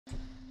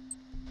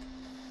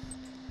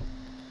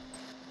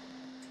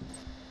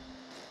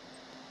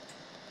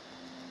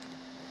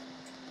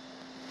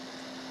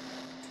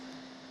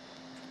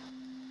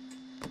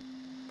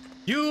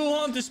You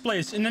haunt this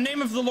place. In the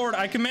name of the Lord,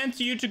 I command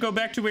to you to go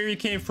back to where you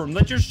came from.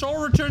 Let your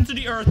soul return to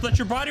the earth. Let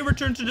your body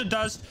return to the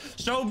dust.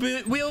 So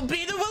will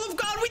be the will of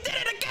God. We did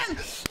it again.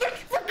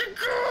 Let's fucking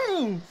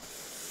go.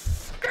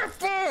 Get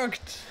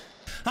fucked.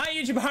 Hi,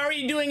 YouTube. How are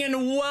you doing?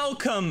 And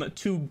welcome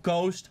to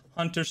Ghost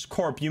Hunters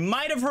Corp. You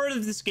might have heard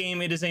of this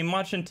game. It is a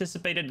much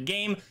anticipated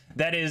game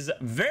that is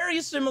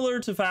very similar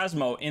to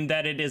Phasmo in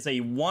that it is a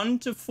 1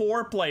 to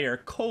 4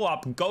 player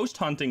co-op ghost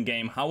hunting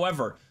game.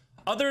 However,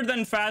 other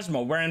than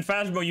Phasmo, where in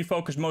Phasmo you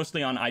focus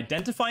mostly on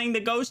identifying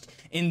the ghost,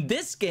 in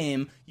this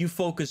game you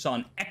focus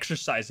on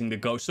exorcising the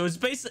ghost. So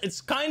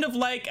it's kind of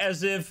like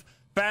as if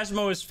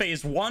Phasmo is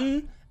phase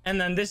 1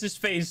 and then this is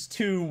phase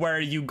 2 where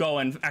you go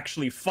and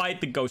actually fight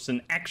the ghosts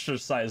and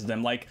exorcise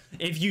them. Like,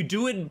 if you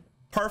do it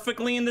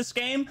perfectly in this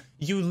game,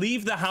 you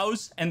leave the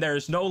house and there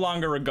is no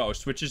longer a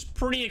ghost, which is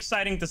pretty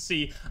exciting to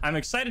see. I'm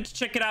excited to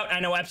check it out. I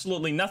know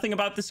absolutely nothing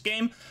about this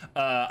game.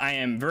 I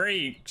am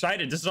very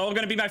excited. This is all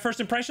going to be my first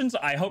impressions.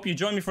 I hope you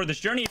join me for this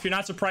journey. If you're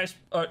not surprised,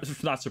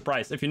 if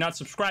you're not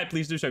subscribed,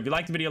 please do so. If you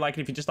like the video, like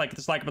it. If you just like it,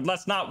 dislike it. But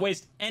let's not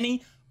waste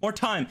any more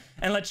time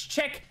and let's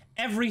check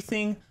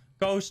everything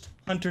Ghost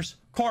Hunters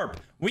Corp.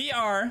 We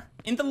are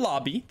in the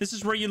lobby. This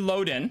is where you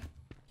load in.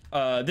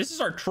 This is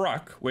our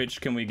truck,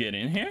 which can we get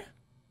in here?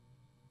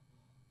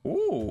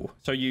 Ooh,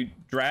 so you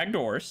drag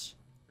doors.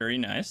 Very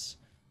nice.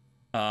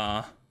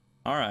 All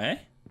right.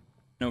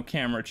 No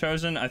camera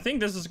chosen. I think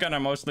this is gonna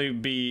mostly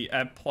be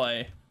at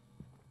play.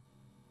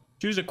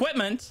 Choose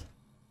equipment.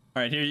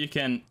 All right, here you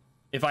can,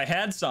 if I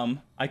had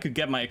some, I could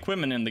get my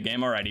equipment in the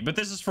game already. But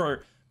this is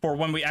for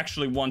when we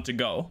actually want to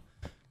go.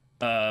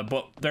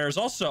 But there's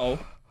also,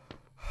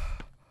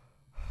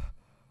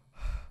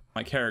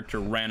 my character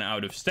ran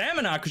out of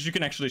stamina because you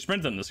can actually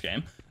sprint in this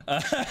game.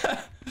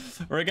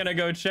 We're gonna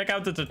go check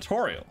out the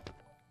tutorial.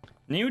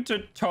 New to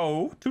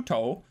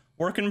tow,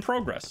 work in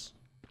progress.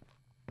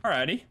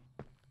 Alrighty.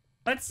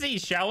 Let's see,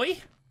 shall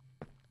we?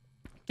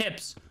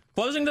 Tips.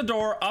 Closing the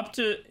door up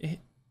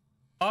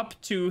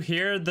to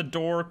hear the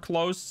door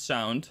closed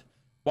sound.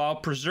 While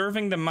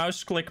preserving the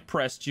mouse click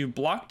pressed, you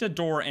block the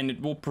door and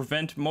it will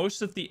prevent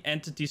most of the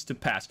entities to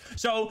pass.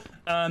 So,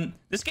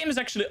 this game is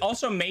actually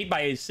also made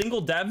by a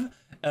single dev.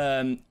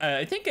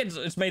 I think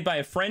it's made by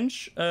a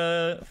French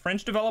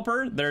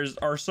developer. There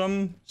are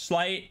some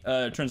slight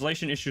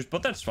translation issues,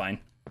 but that's fine.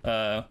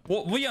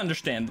 Well, we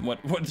understand what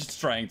it's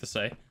trying to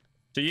say.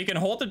 So you can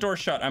hold the door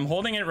shut. I'm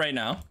holding it right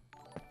now.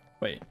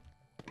 Wait.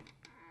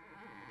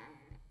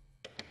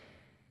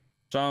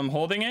 So I'm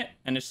holding it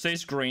and it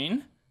stays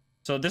green.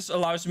 So this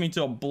allows me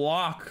to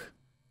block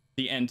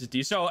the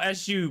entity. So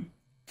as you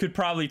could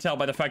probably tell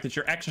by the fact that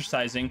you're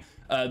exercising,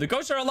 the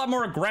ghosts are a lot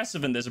more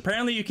aggressive in this.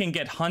 Apparently you can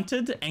get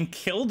hunted and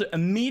killed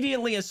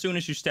immediately as soon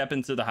as you step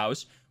into the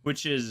house,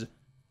 which is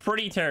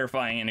pretty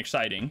terrifying and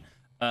exciting.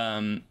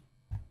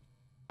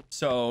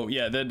 So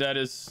yeah,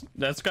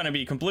 that's gonna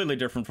be completely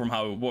different from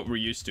what we're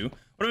used to.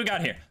 What do we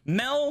got here?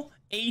 Mel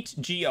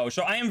 8GO.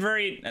 So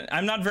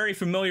I'm not very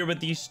familiar with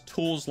these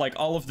tools, like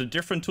all of the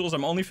different tools.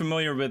 I'm only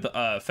familiar with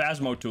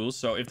Phasmo tools.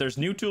 So if there's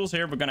new tools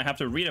here, we're gonna have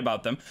to read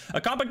about them.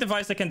 A compact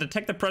device that can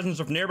detect the presence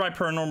of nearby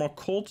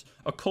paranormal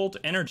occult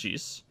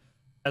energies,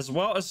 as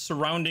well as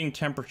surrounding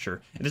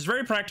temperature. It is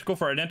very practical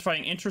for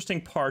identifying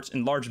interesting parts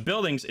in large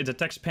buildings. It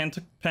detects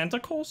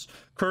pentacles,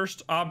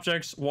 cursed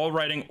objects, wall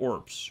writing,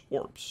 orbs.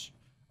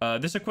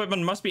 This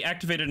equipment must be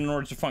activated in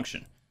order to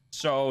function.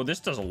 So this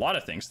does a lot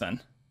of things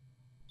then.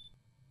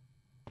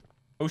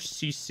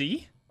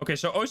 OCC. Okay,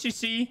 so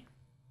OCC.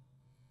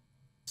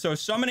 So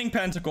summoning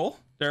pentacle.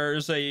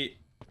 There's a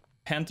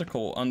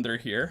pentacle under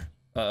here,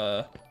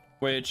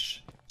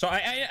 which. So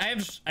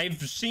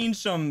I've seen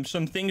some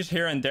things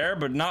here and there,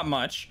 but not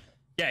much.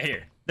 Yeah,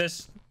 here.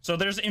 So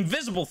there's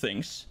invisible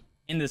things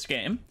in this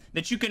game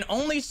that you can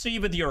only see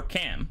with your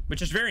cam,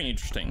 which is very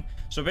interesting.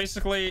 So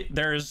basically,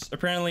 there's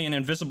apparently an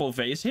invisible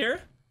vase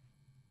here.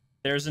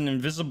 There's an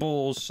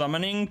invisible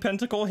summoning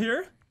pentacle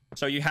here.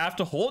 So you have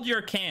to hold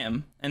your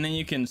cam and then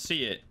you can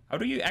see it. How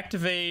do you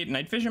activate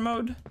night vision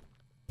mode?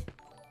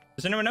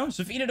 Does anyone know?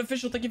 Sufeated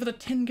official, thank you for the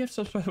 10 gifts,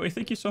 by the way.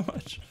 Thank you so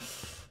much.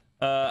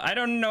 I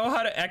don't know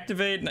how to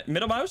activate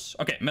middle mouse.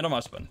 Okay, middle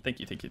mouse button. Thank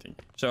you.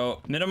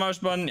 So middle mouse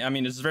button, I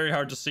mean, it's very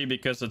hard to see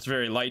because it's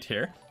very light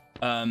here.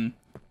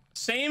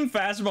 Same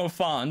Phasmo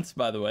font,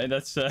 by the way.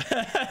 That's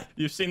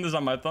you've seen this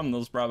on my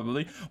thumbnails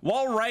probably.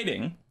 Wall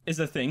writing is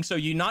a thing. So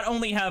you not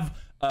only have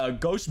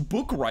ghost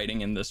book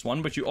writing in this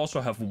one, but you also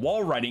have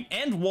wall writing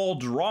and wall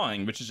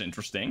drawing, which is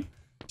interesting.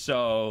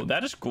 So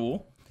that is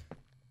cool.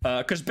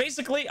 Because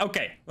basically,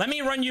 okay, let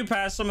me run you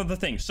past some of the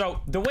things.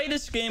 So the way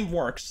this game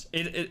works,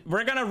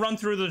 we're gonna run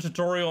through the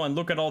tutorial and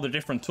look at all the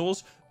different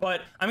tools,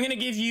 but I'm gonna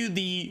give you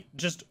the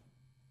just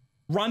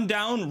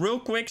rundown real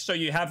quick so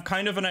you have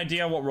kind of an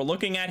idea what we're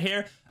looking at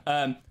here.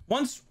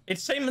 Once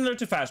it's similar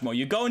to Phasmo,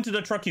 you go into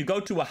the truck, you go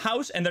to a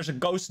house, and there's a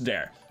ghost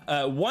there.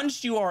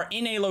 Once you are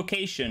in a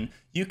location,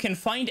 you can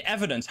find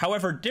evidence.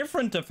 However,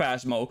 different to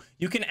Phasmo,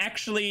 you can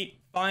actually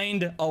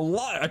find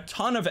a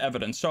ton of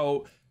evidence.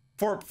 So,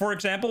 for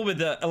example, with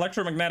the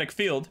electromagnetic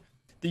field,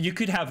 you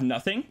could have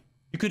nothing.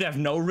 You could have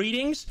no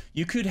readings,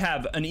 you could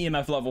have an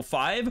EMF level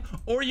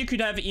 5, or you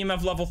could have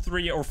EMF level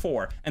 3 or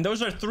 4. And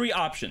those are 3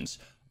 options.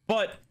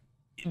 But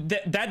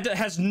that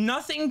has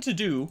nothing to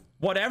do,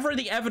 whatever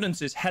the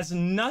evidence is, has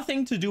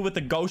nothing to do with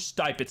the ghost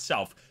type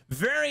itself.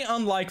 Very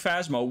unlike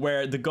Phasmo,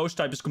 where the ghost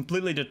type is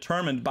completely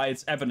determined by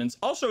its evidence,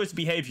 also its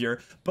behavior,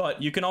 but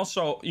you can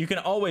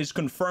always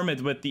confirm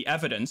it with the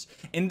evidence.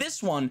 In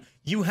this one,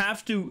 you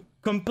have to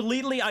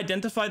completely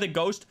identify the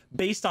ghost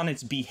based on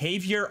its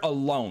behavior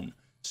alone.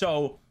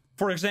 So,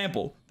 for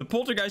example, the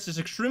poltergeist is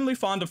extremely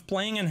fond of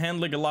playing and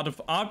handling a lot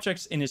of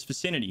objects in his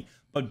vicinity,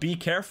 but be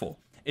careful.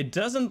 It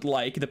doesn't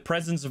like the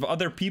presence of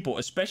other people,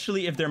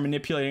 especially if they're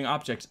manipulating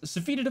objects.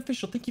 Defeated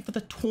Official, thank you for the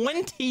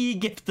 20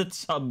 gifted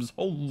subs.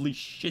 Holy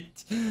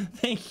shit.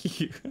 Thank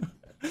you.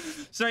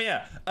 So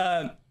yeah,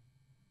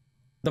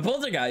 the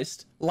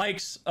poltergeist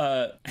likes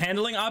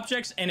handling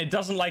objects, and it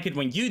doesn't like it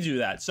when you do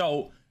that.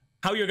 So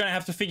how you're gonna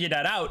have to figure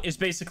that out is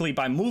basically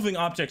by moving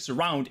objects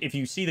around. If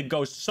you see the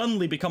ghost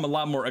suddenly become a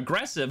lot more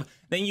aggressive,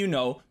 then you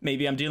know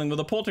maybe I'm dealing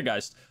with a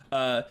poltergeist.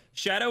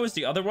 Shadow is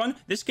the other one.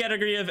 This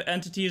category of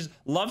entities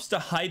loves to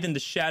hide in the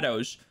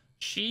shadows.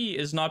 She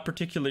is not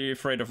particularly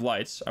afraid of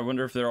lights. I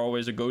wonder if they're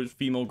always a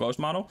female ghost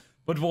model,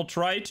 but will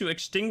try to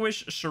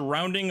extinguish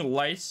surrounding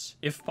lights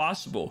if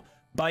possible.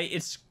 By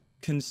its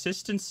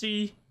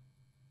consistency,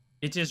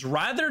 it is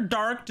rather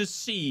dark to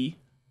see.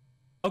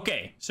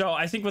 Okay, so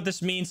I think what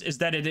this means is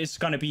that it is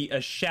going to be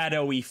a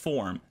shadowy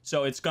form.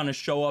 So it's going to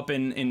show up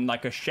in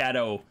like a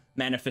shadow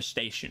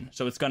manifestation.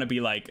 So it's going to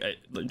be like,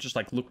 just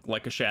like look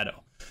like a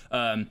shadow.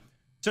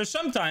 So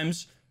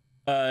sometimes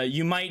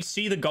you might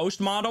see the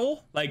ghost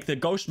model, like the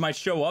ghost might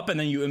show up and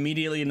then you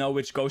immediately know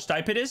which ghost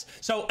type it is.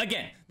 So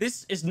again,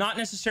 this is not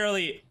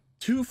necessarily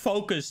too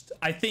focused,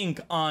 I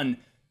think, on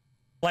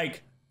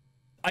like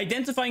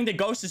identifying the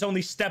ghost is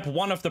only step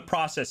 1 of the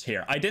process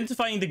here.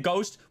 Identifying the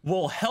ghost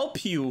will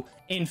help you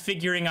in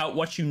figuring out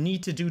what you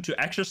need to do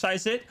to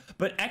exorcise it,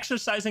 but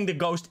exorcising the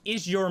ghost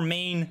is your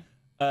main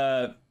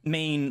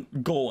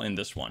goal in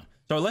this one.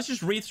 So let's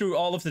just read through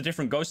all of the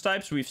different ghost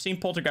types. We've seen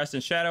poltergeist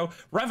and shadow.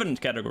 Revenant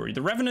category.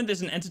 The revenant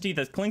is an entity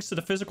that clings to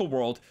the physical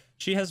world.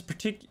 She has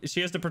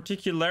the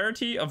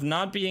particularity of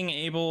not being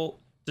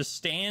able to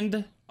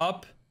stand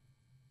up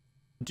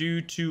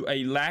due to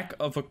a lack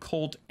of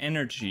occult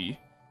energy,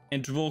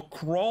 and will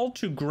crawl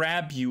to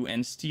grab you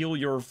and steal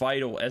your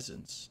vital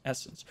essence.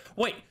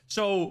 Wait,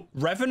 so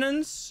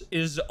Revenants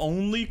is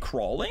only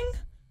crawling?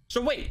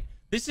 So wait,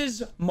 this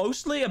is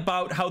mostly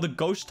about how the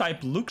ghost type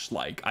looks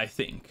like, I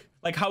think.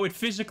 Like how it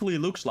physically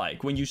looks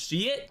like. When you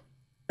see it,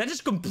 that is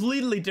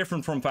completely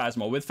different from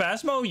Phasmo. With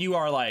Phasmo, you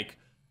are like,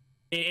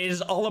 it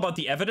is all about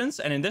the evidence,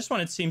 and in this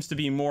one, it seems to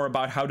be more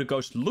about how the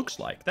ghost looks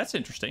like. That's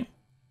interesting.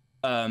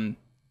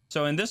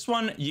 So in this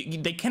one,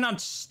 they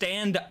cannot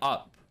stand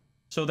up.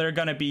 So they're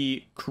gonna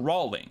be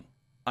crawling,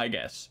 I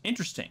guess.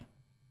 Interesting.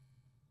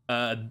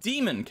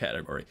 Demon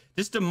category.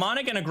 This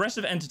demonic and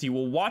aggressive entity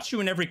will watch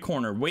you in every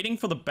corner, waiting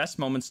for the best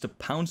moments to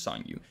pounce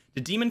on you.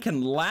 The demon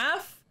can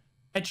laugh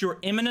at your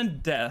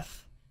imminent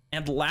death,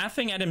 and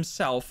laughing at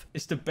himself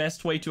is the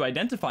best way to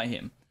identify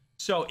him.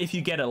 So if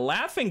you get a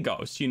laughing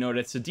ghost, you know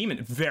that's a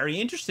demon. Very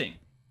interesting.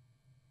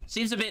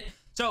 Seems a bit...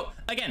 So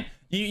again,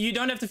 you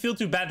don't have to feel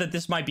too bad that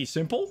this might be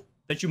simple,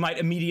 that you might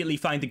immediately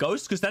find the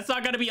ghost, because that's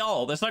not going to be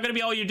all. That's not going to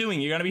be all you're doing.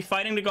 You're going to be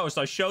fighting the ghost.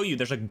 I'll show you.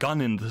 There's a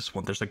gun in this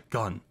one. There's a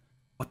gun.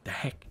 What the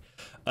heck?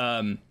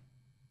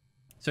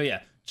 So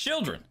yeah,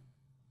 children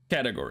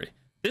category.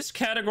 This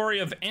category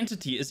of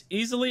entity is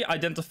easily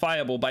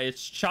identifiable by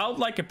its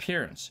childlike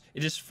appearance.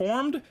 It is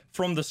formed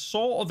from the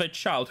soul of a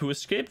child who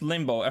escaped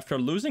limbo after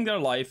losing their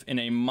life in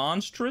a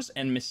monstrous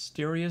and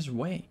mysterious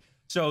way.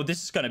 So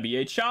this is going to be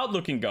a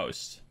child-looking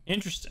ghost.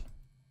 Interesting.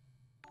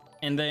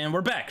 And then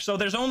we're back. So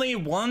there's only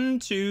 1,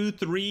 2,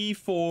 3,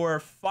 4,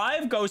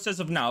 5 ghosts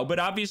as of now, but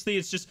obviously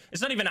it's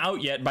not even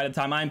out yet by the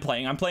time I'm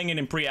playing. I'm playing it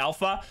in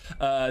pre-alpha.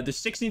 The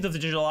 16th of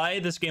July,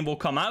 this game will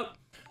come out,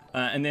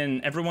 and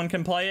then everyone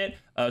can play it.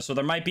 So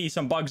there might be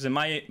some bugs in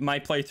my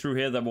playthrough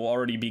here that will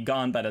already be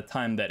gone by the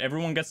time that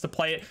everyone gets to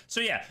play it.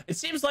 So yeah, it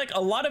seems like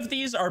a lot of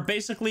these are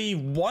basically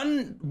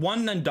one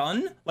and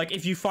done. Like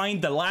if you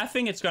find the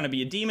laughing, it's going to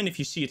be a demon. If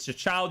you see it's a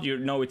child, you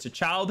know it's a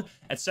child,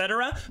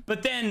 etc.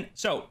 But then,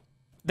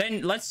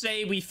 then let's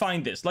say we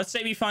find this. Let's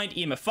say we find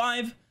EMF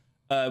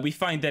 5. We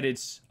find that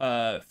it's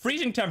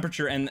freezing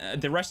temperature, and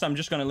the rest I'm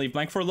just going to leave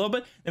blank for a little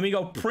bit. Then we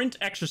go print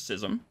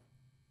exorcism.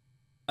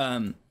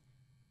 And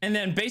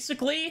then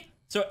basically,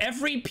 so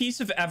every piece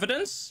of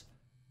evidence,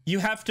 you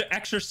have to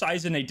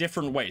exorcise in a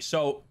different way.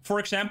 So, for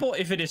example,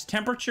 if it is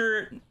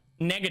temperature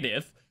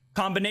negative,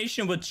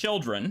 combination with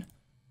children,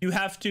 you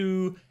have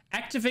to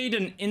activate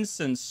an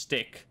incense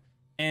stick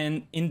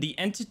and in the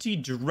entity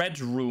dread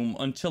room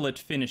until it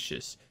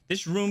finishes.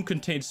 This room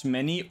contains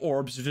many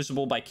orbs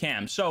visible by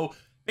cam. So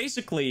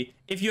basically,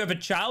 if you have a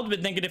child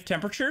with negative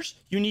temperatures,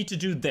 you need to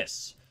do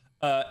this.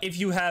 If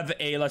you have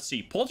a, let's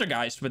see,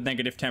 poltergeist with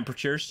negative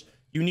temperatures,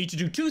 you need to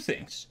do 2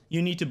 things.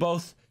 You need to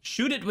both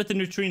shoot it with the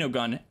neutrino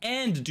gun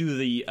and do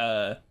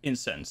the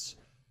incense.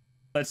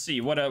 Let's see,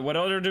 what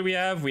other do we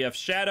have? We have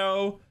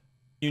shadow.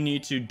 you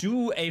need to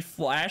do a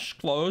flash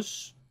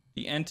close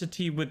the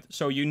entity with,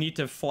 so you need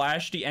to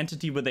flash the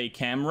entity with a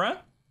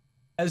camera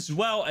as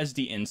well as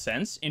the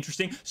incense.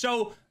 Interesting.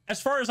 So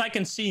as far as I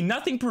can see,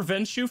 nothing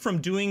prevents you from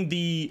doing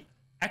the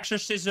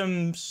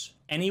exorcisms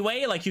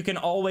anyway. Like you can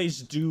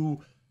always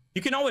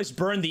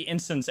burn the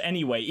incense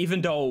anyway,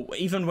 even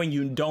when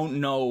you don't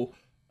know,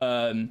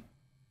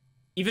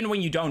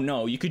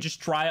 you could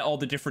just try all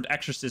the different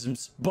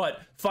exorcisms,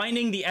 but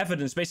finding the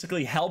evidence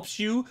basically helps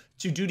you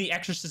to do the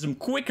exorcism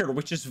quicker,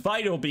 which is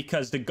vital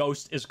because the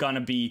ghost is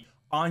gonna be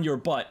on your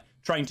butt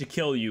trying to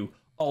kill you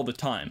all the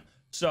time.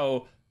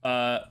 So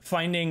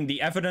finding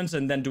the evidence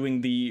and then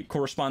doing the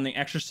corresponding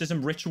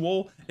exorcism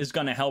ritual is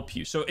gonna help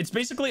you. So it's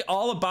basically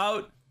all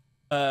about,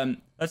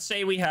 let's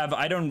say we have,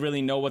 I don't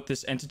really know what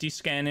this entity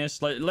scan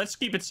is. Let's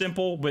keep it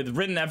simple with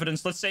written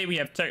evidence. Let's say we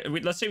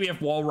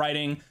have wall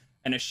writing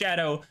and a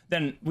shadow,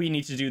 then we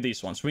need to do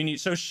these ones.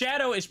 So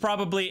shadow is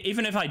probably,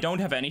 even if I don't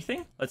have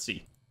anything, let's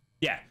see.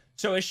 Yeah,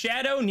 so a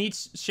shadow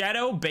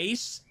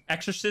base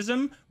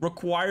exorcism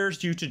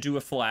requires you to do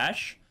a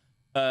flash.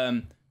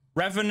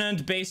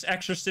 Revenant base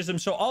exorcism.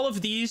 So all of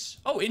these,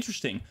 oh,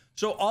 interesting.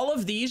 So all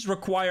of these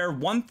require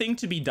one thing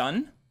to be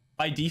done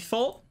by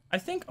default, I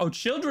think. Oh,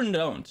 children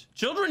don't.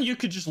 Children, you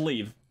could just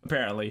leave,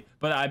 apparently.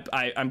 But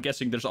I'm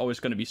guessing there's always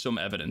going to be some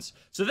evidence.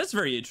 So that's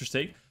very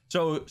interesting.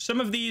 So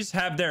some of these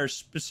have their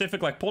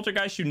specific, like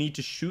poltergeist, you need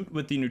to shoot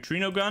with the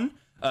neutrino gun,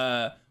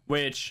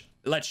 which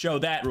let's show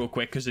that real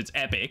quick because it's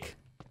epic.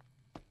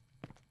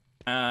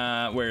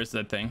 Where's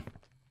that thing?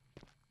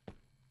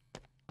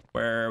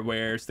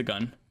 Where's the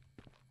gun?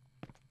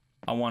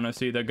 I want to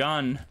see the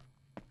gun.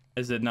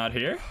 Is it not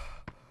here?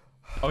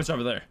 Oh, it's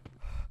over there.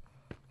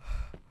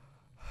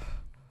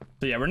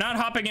 So yeah, we're not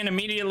hopping in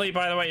immediately,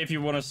 by the way, if you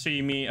want to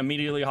see me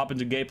immediately hop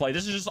into gameplay.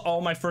 This is just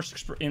all my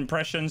first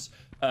impressions.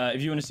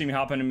 If you want to see me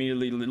hop in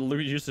immediately,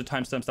 use the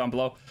timestamps down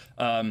below.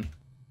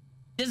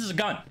 This is a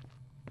gun.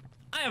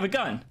 I have a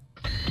gun.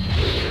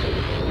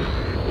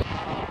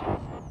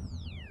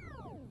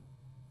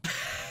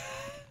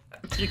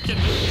 You can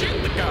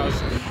shoot the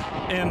ghost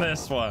in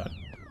this one.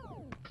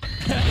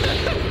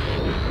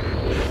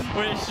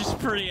 Which is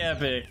pretty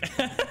epic.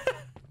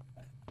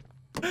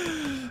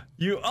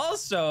 You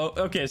also,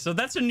 okay, so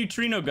that's a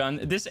neutrino gun.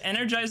 This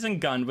energizing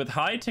gun with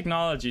high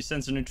technology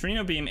sends a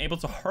neutrino beam able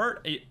to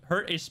hurt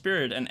a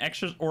spirit and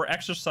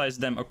exorcise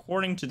them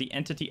according to the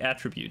entity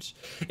attributes.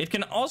 It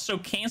can also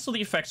cancel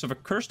the effects of a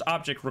cursed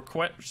object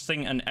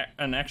requesting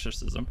an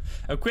exorcism.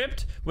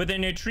 Equipped with a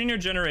neutrino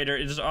generator,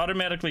 it is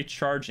automatically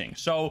charging.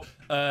 So,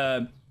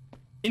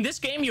 in this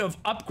game, you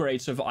have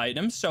upgrades of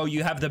items. So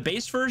you have the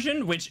base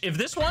version, which if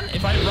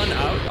I run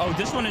out, oh,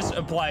 this one is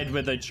applied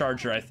with a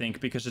charger, I think,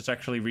 because it's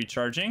actually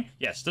recharging.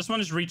 Yes, this one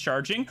is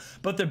recharging,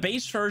 but the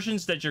base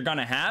versions that you're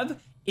gonna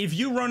have, if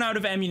you run out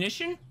of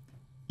ammunition,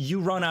 you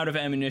run out of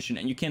ammunition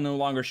and you can no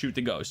longer shoot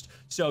the ghost.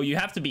 So you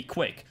have to be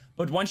quick.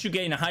 But once you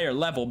gain a higher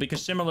level,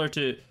 because similar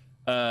to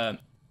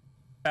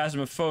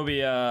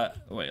Phasmophobia,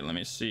 wait, let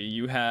me see.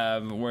 You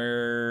have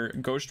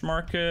Ghost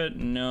Market?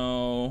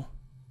 No.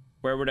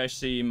 Where would I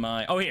see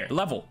my... Oh, here.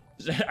 Level.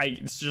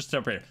 It's just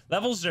up here.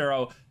 Level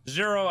 0.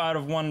 0 out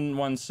of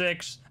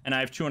 116. And I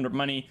have 200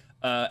 money.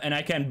 And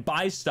I can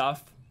buy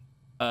stuff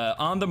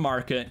on the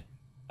market.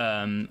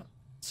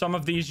 Some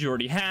of these you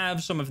already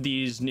have. Some of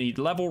these need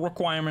level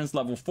requirements.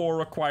 Level 4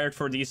 required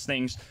for these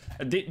things.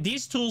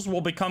 These tools will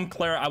become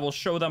clear. I will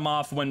show them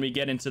off when we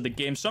get into the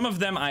game. Some of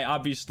them I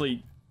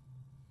obviously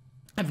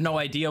have no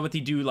idea what they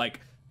do. Like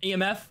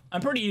EMF.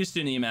 I'm pretty used to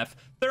an EMF.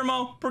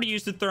 Thermo. Pretty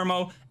used to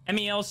thermo.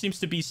 MEL seems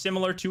to be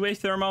similar to a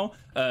thermo.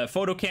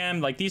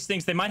 Photocam, like these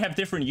things, they might have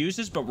different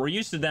uses, but we're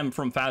used to them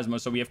from Phasmo,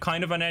 so we have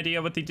kind of an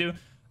idea what they do.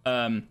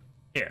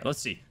 Here, let's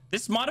see.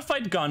 This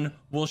modified gun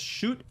will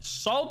shoot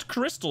salt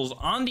crystals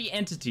on the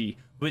entity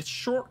with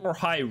short or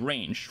high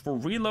range. For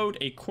reload,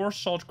 a coarse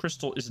salt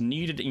crystal is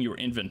needed in your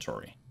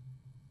inventory.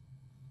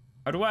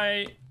 How do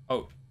I...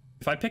 Oh,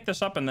 if I pick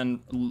this up and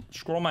then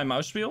scroll my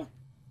mouse wheel,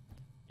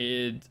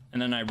 and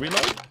then I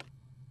reload...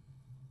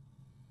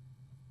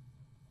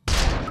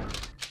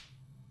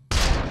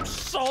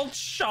 Assault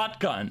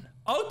shotgun.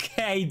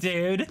 Okay,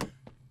 dude.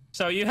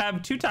 So you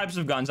have two types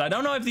of guns. I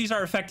don't know if these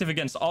are effective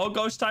against all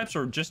ghost types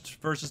or just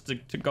versus the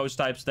ghost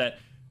types that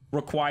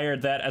require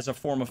that as a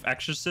form of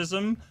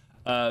exorcism.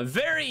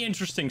 Very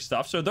interesting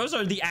stuff. So those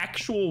are the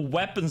actual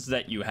weapons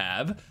that you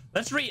have.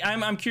 Let's read.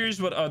 I'm curious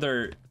what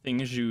other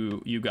things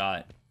you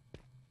got.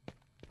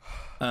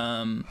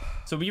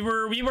 So we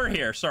were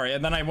here, sorry,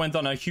 and then I went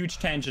on a huge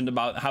tangent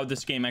about how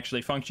this game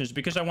actually functions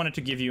because I wanted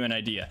to give you an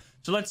idea.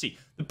 So let's see.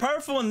 The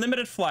powerful and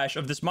limited flash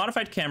of this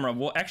modified camera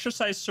will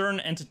exorcise certain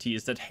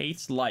entities that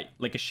hates light,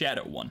 like a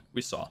shadow one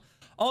we saw.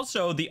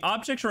 Also, the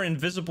objects or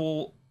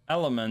invisible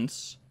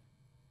elements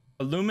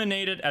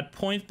illuminated at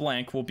point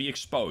blank will be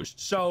exposed.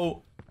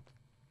 So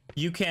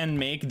you can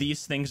make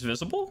these things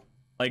visible,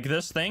 like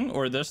this thing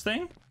or this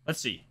thing. Let's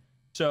see.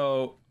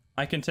 So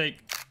I can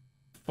take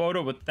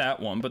photo with that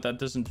one, but that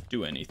doesn't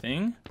do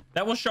anything.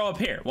 That will show up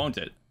here, won't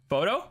it?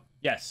 Photo?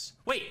 Yes.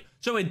 Wait,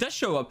 so it does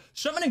show up.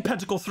 Summoning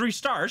Pentacle 3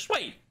 stars.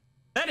 Wait,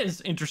 That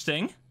is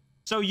interesting.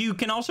 So you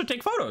can also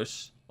take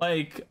photos,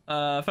 like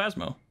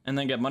Phasmo, and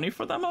then get money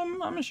for them,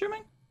 I'm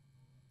assuming.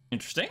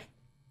 Interesting.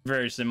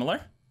 Very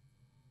similar.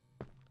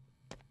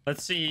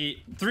 Let's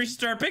see.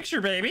 3-star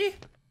picture, baby.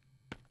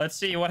 Let's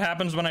see what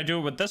happens when I do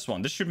it with this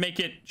one. This should make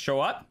it show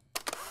up.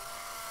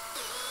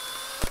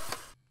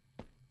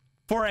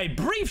 For a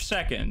brief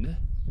second.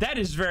 That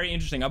is very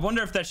interesting. I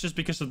wonder if that's just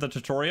because of the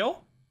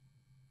tutorial.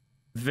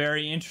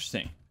 Very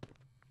interesting.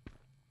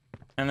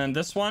 And then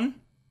this one.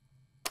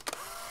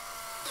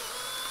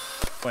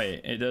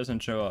 Wait, it doesn't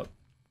show up.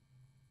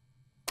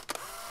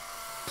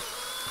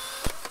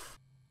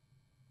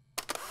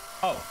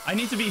 Oh, I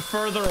need to be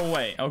further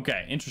away.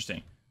 Okay,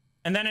 interesting.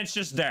 And then it's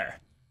just there.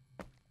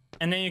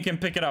 And then you can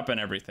pick it up and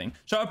everything.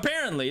 So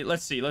apparently,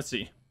 let's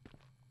see.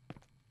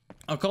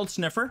 Occult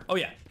sniffer. Oh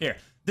yeah, here.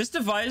 This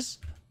device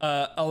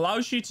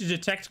allows you to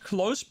detect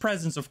close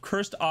presence of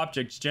cursed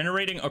objects,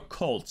 generating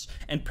occults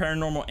and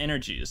paranormal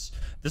energies.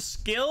 The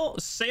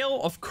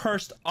sale of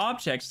cursed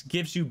objects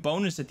gives you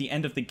bonus at the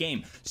end of the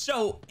game.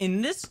 So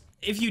in this,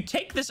 if you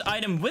take this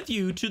item with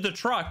you to the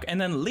truck and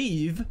then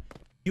leave,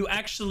 you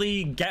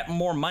actually get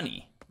more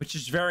money, which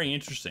is very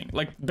interesting.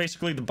 Like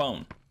basically the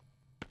bone,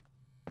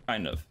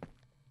 kind of.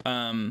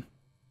 So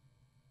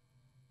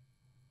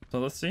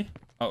let's see.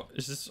 Oh,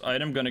 is this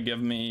item gonna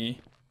give me?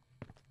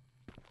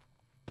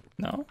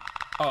 No?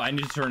 Oh, I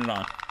need to turn it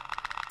on.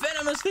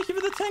 Venomous, thank you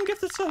for the 10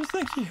 gifted subs.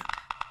 Thank you.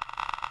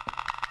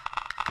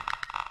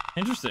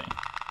 Interesting.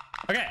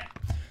 Okay.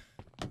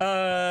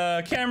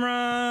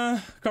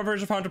 Camera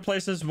coverage of haunted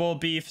places will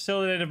be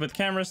facilitated with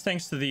cameras.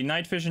 Thanks to the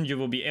night vision, you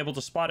will be able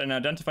to spot and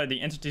identify the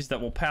entities that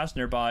will pass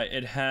nearby.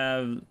 It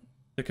have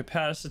the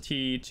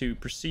capacity to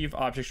perceive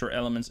objects or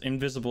elements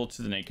invisible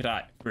to the naked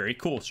eye. Very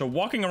cool. So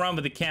walking around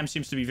with the cam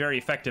seems to be very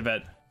effective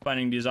at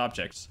finding these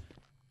objects.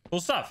 Cool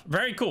stuff.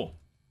 Very cool.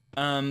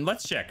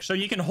 Let's check. So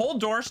you can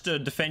hold doors to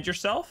defend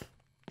yourself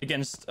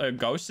against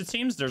ghosts, it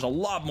seems. There's a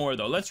lot more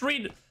though. Let's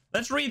read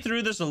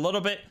through this a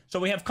little bit so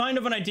we have kind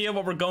of an idea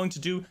what we're going to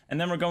do, and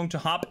then we're going to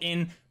hop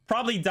in,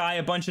 probably die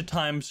a bunch of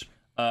times.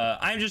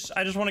 I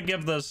just want to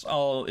give this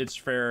all its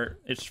fair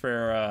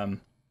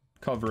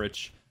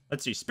coverage.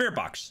 Let's see. Spirit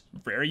box.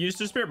 Very used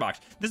to spirit box.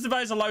 This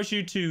device allows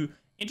you to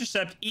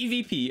intercept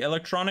EVP,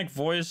 electronic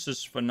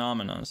voices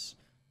phenomena,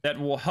 that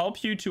will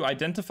help you to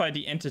identify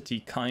the entity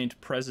kind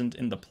present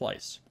in the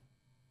place.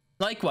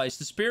 Likewise,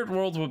 the spirit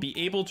world will be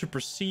able to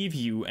perceive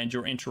you and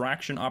your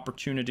interaction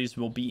opportunities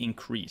will be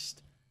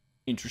increased.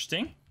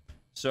 Interesting.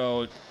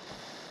 So,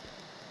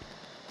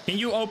 can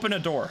you open a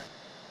door?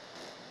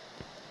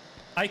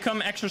 I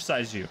come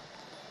exorcise you.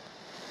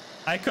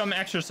 I come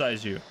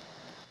exorcise you.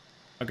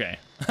 Okay.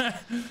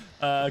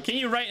 Can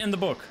you write in the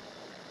book?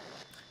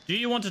 Do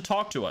you want to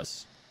talk to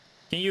us?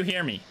 Can you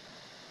hear me?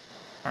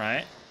 All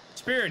right.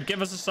 Spirit,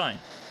 give us a sign.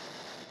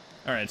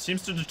 All right.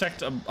 Seems to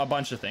detect a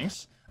bunch of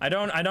things. I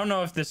don't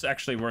know if this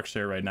actually works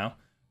here right now.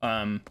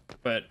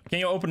 But can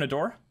you open a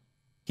door?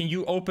 Can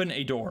you open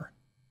a door?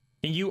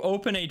 Can you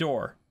open a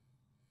door?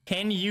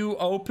 Can you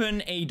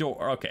open a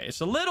door? Okay,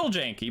 it's a little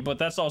janky, but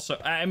that's also,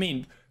 I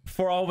mean,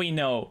 for all we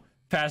know,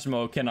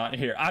 Phasmo cannot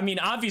hear. I mean,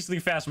 obviously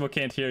Phasmo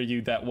can't hear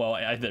you that well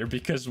either,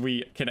 because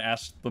we can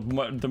ask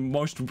the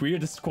most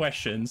weirdest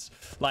questions,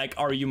 like,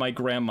 are you my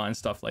grandma and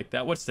stuff like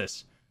that. What's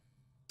this?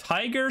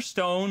 Tiger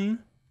stone.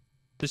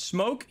 The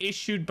smoke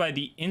issued by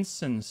the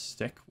incense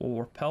stick will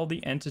repel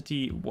the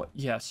entity. What?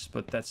 Yes,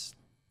 but that's...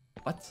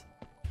 What?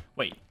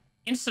 Wait.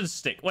 Incense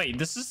stick. Wait,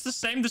 this is the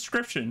same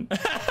description.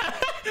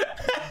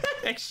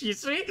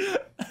 Excuse me?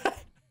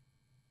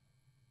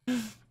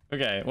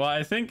 Okay, well,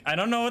 I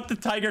don't know what the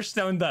tiger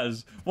stone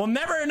does. We'll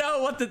never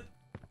know what the...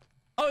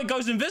 Oh, it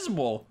goes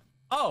invisible.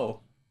 Oh.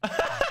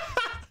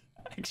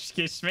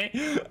 Excuse me.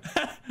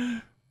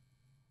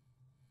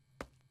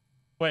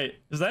 Wait,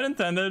 is that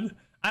intended?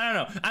 I don't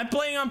know. I'm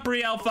playing on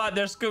pre-alpha.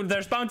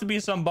 There's bound to be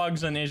some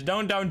bugs in it.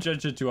 Don't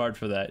judge it too hard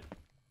for that.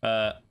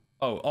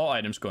 Oh, all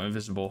items go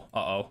invisible.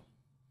 Uh-oh.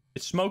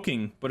 It's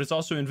smoking, but it's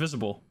also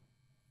invisible.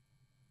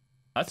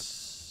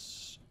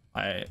 That's...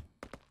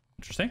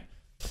 Interesting.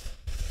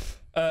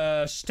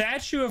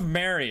 Statue of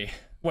Mary.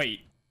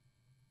 Wait.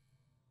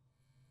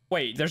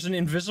 Wait, there's an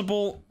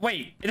invisible...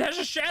 Wait, it has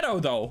a shadow,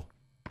 though.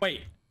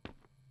 Wait.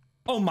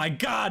 Oh, my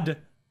God.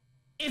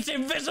 It's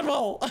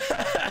invisible.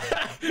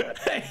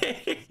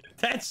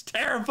 That's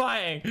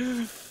terrifying.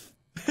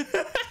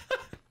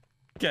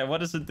 Okay, what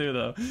does it do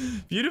though?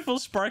 Beautiful,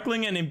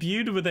 sparkling, and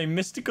imbued with a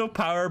mystical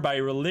power by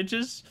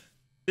religious.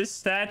 This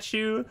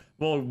statue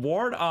will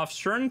ward off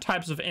certain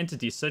types of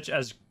entities such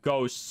as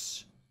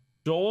ghosts,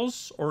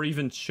 dolls, or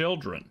even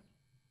children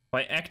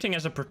by acting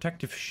as a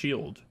protective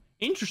shield.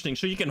 Interesting.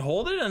 So you can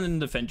hold it and then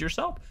defend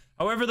yourself.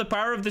 However, the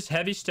power of this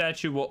heavy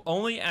statue will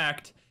only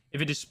act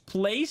if it is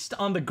placed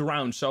on the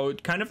ground. So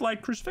it's kind of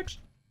like crucifix.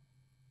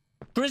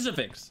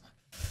 Crucifix.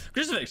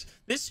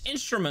 This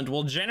instrument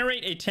will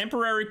generate a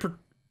temporary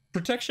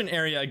protection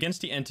area against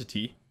the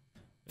entity.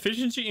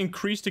 Efficiency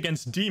increased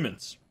against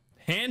demons.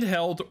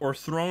 Handheld or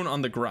thrown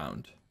on the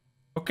ground.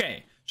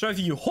 Okay, so if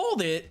you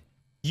hold it,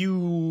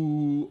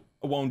 you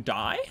won't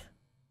die?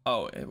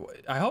 Oh,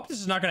 I hope this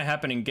is not going to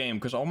happen in game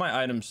because all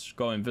my items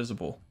go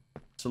invisible.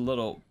 It's a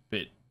little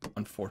bit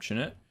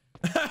unfortunate.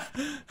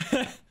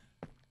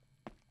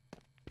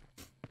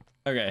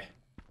 Okay.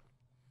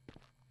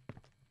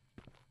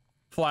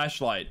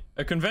 Flashlight.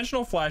 A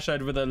conventional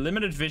flashlight with a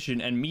limited vision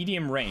and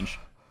medium range.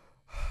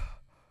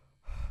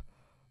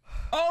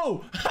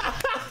 Oh!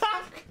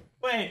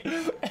 Wait.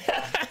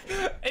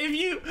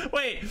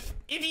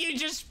 If you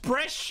just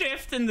press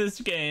shift in this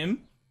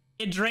game,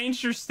 it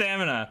drains your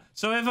stamina.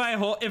 So if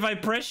I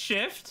press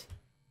shift,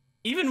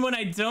 even when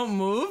I don't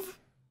move,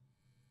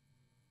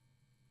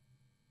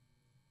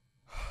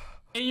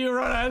 and you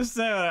run out of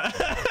stamina.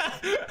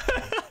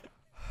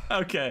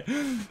 Okay.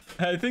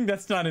 I think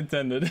that's not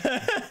intended.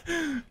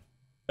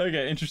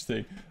 Okay,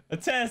 interesting. A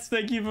test,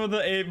 thank you for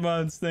the 8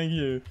 months, thank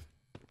you.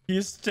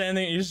 He's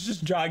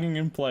just jogging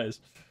in place.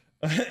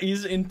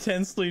 He's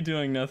intensely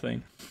doing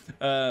nothing.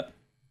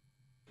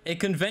 A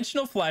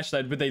conventional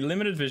flashlight with a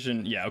limited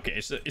vision. Yeah, okay,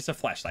 it's a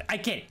flashlight. I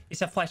get it.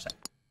 It's a flashlight.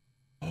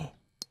 Oh.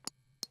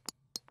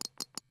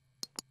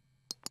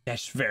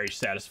 That's very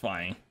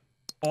satisfying.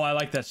 Oh, I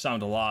like that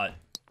sound a lot.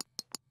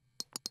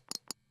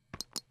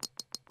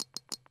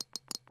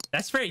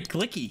 That's very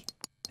clicky.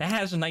 That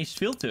has a nice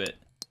feel to it.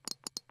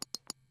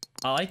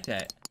 I like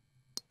that.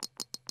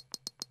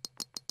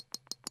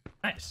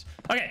 Nice.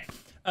 Okay.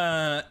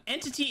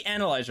 Entity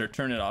analyzer.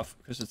 Turn it off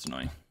because it's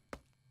annoying.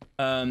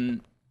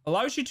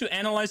 Allows you to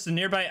analyze the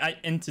nearby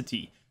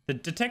entity. The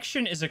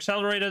detection is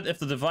accelerated if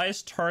the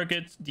device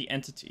targets the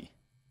entity.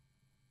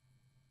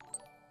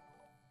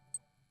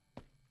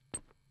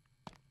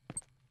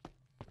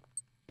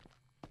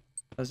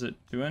 Does it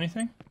do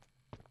anything?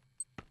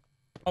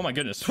 Oh my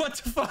goodness, what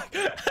the fuck?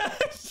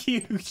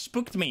 You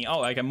spooked me.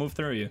 Oh, I can move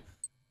through you.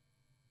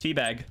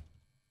 Teabag.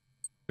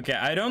 Okay,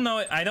 I don't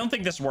know. I don't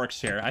think this works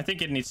here. I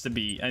think it needs to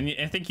be...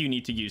 I think you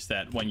need to use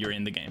that when you're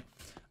in the game.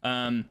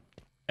 And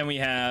we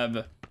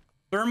have...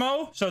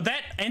 Thermo. So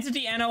that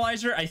entity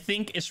analyzer, I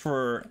think, is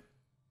for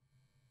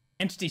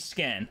entity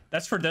scan.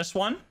 That's for this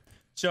one.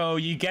 So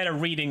you get a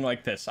reading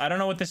like this. I don't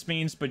know what this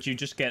means, but you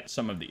just get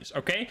some of these,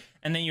 okay?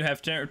 And then you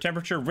have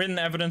temperature. Written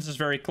evidence is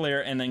very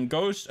clear. And then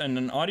ghost and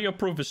an audio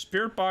proof is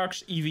spirit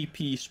box,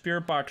 EVP,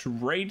 spirit box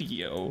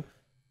radio,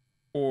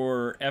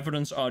 or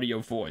evidence audio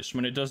voice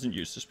when it doesn't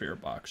use the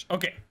spirit box.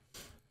 Okay,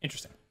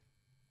 interesting.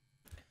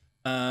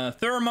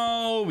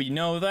 Thermo, we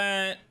know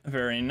that.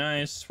 Very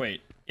nice.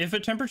 Wait. If a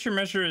temperature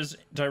measure is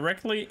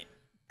directly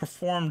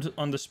performed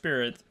on the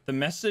spirit, the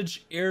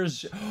message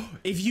airs.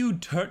 If you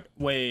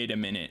wait a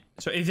minute.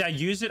 So if I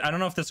use it, I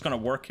don't know if that's gonna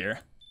work here.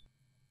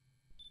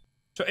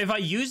 So if I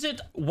use it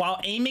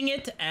while aiming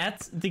it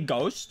at the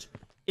ghost,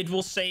 it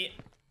will say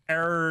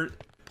error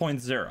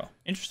 0.0.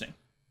 Interesting.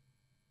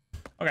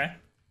 Okay.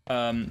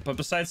 But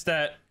besides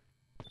that,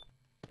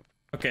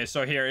 okay,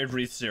 so here it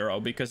reads 0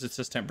 because it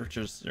says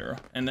temperature 0.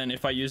 And then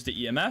if I use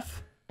the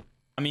EMF,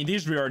 I mean,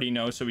 these we already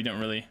know, so we don't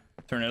really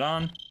turn it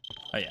on.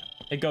 Oh yeah,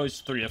 it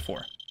goes 3 to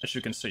 4, as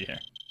you can see here.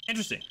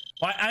 Interesting.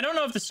 Well, I don't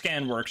know if the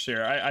scan works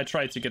here. I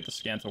tried to get the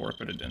scan to work,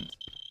 but it didn't.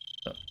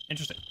 So,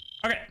 interesting.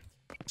 Okay,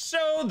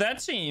 so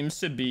that seems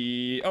to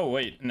be... Oh,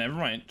 wait, never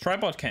mind.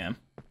 Tripod cam.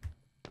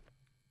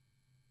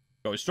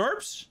 Ghost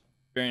orbs.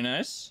 Very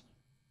nice.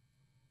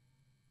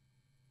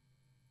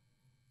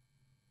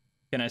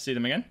 Can I see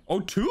them again? Oh,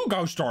 2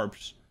 ghost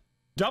orbs.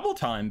 Double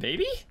time,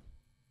 baby.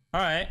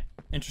 All right,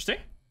 interesting.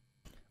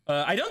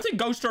 I don't think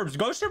Ghost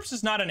Orbs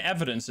is not an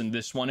evidence in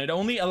this one. It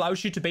only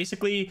allows you to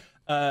basically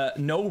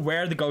know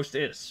where the ghost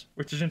is,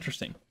 which is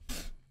interesting.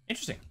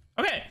 Interesting.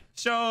 Okay,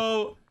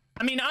 so,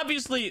 I mean,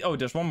 obviously... Oh,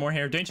 there's one more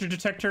here. Danger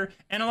detector.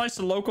 Analyze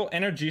the local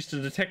energies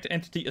to detect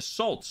entity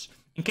assaults.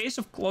 In case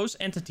of close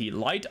entity,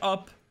 light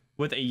up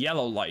with a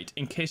yellow light.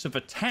 In case of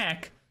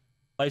attack,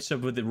 lights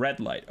up with a red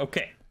light.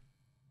 Okay.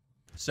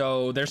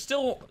 So there's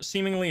still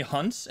seemingly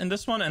hunts in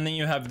this one, and then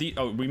you have the...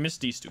 Oh, we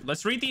missed these 2.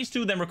 Let's read these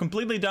 2, then we're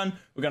completely done.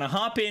 We're gonna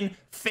hop in,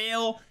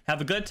 fail,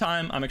 have a good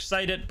time. I'm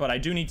excited, but I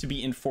do need to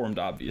be informed,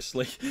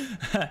 obviously.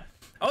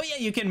 Oh yeah,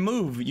 you can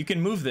move. You can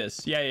move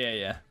this.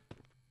 Yeah.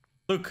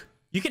 Look,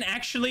 you can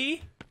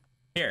actually...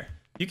 Here.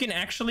 You can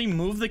actually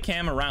move the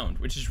cam around,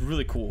 which is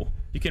really cool.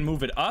 You can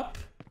move it up.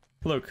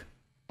 Look.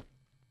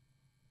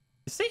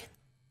 See?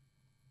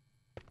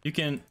 You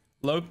can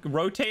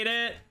rotate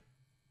it.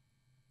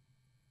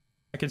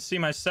 I can see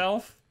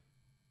myself.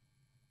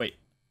 Wait.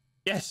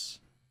 Yes.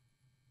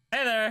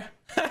 Hey there.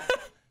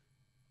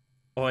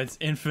 Oh, it's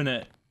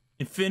infinite.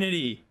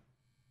 Infinity.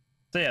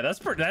 So yeah,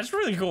 that's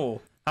really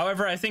cool.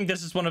 However, I think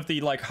this is one of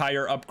the like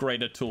higher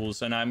upgraded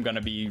tools, and I'm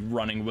gonna be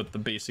running with the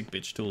basic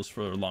bitch tools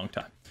for a long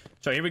time.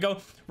 So here we go.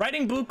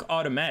 Writing book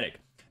automatic.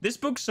 This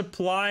book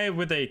supply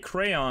with a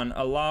crayon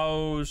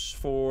allows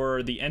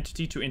for the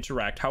entity to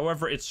interact.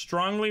 However, it's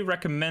strongly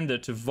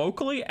recommended to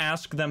vocally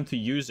ask them to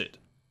use it.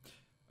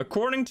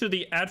 According to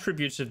the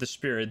attributes of the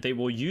spirit, they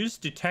will use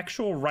the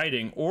textual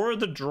writing or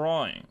the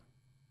drawing.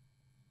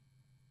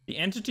 The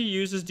entity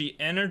uses the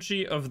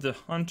energy of the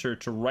hunter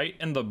to write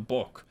in the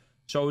book.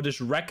 So it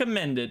is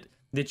recommended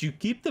that you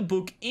keep the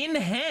book in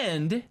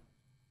hand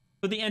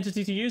for the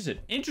entity to use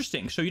it.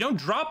 Interesting. So you don't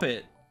drop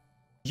it.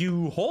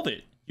 you hold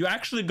it. You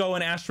actually go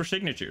and ask for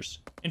signatures.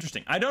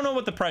 Interesting. I don't know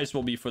what the price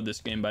will be for this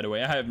game, by the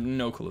way. I have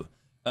no clue.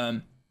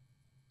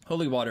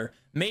 Holy water.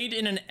 Made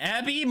in an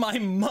abbey, my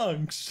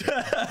monks.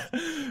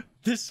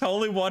 This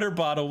holy water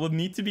bottle will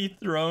need to be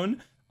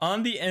thrown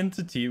on the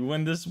entity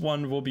when this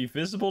one will be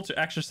visible to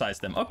exorcise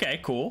them. Okay,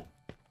 cool.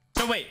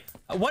 So wait,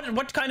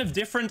 what kind of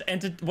different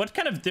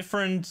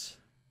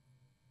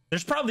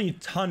there's probably a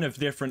ton of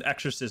different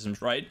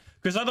exorcisms, right?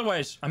 Because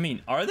otherwise, I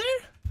mean, are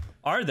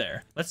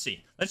there? Let's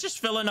see. Let's just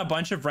fill in a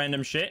bunch of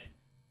random shit.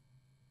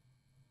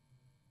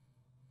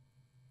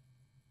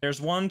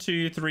 There's 1,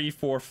 2, 3,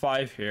 4,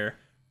 5 here.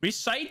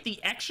 Recite the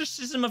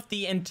exorcism of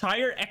the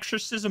entire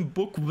exorcism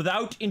book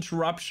without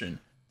interruption.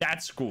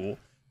 That's cool.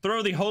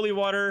 Throw the holy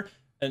water,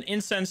 an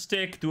incense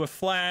stick, do a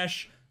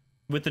flash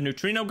with the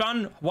neutrino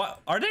gun.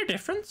 What are there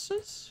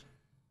differences?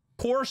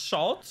 Core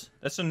salt.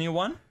 That's a new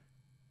one.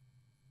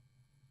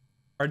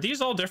 Are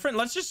these all different?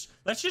 Let's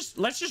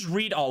just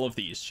read all of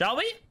these, shall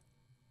we?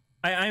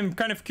 I'm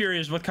kind of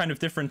curious what kind of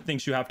different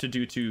things you have to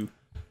do to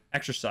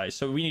exercise.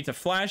 So we need to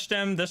flash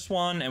them, this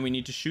one, and we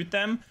need to shoot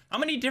them. How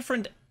many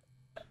different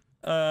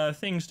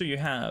things do you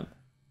have?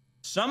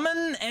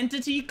 Summon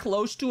entity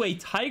close to a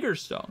tiger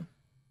stone.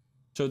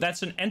 So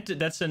that's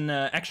an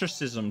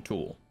exorcism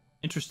tool.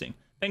 Interesting.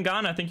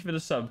 Bengana, thank you for the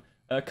sub.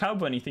 Cow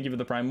Bunny, thank you for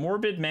the prime.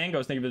 Morbid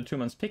Mangoes, thank you for the 2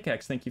 months.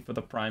 Pickaxe, thank you for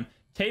the prime.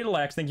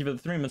 Tatalax, thank you for the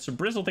 3 months. So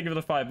Brizzle, thank you for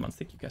the 5 months.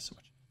 Thank you guys so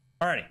much.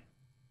 Alrighty.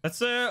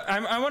 Let's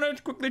I want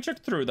to quickly check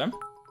through them.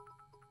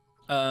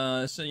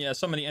 So yeah,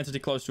 summon the entity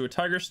close to a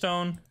tiger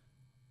stone.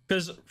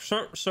 Because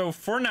so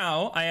for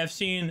now I have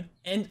seen,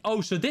 and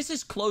oh, so this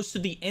is close to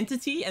the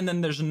entity, and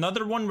then there's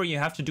another one where you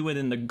have to do it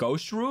in the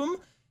ghost room.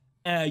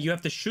 You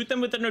have to shoot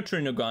them with the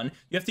neutrino gun.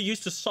 You have to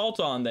use the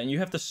salt on them. You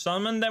have to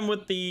summon them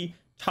with the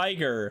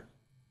tiger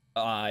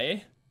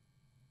eye.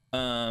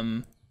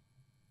 Yeah,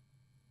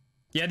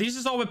 this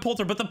is all with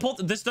polter, but the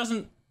polter, this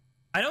doesn't,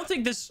 I don't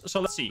think this, so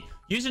let's see.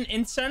 Use an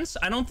incense.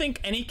 I don't think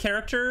any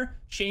character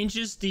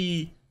changes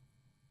the,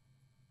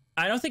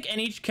 I don't think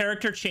any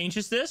character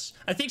changes this.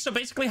 I think so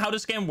basically how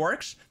this game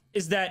works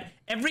is that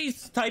every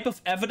type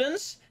of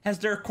evidence has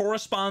their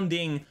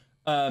corresponding,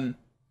 no,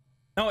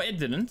 it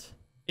didn't.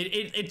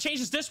 It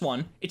changes this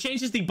one. It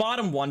changes the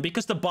bottom one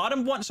because the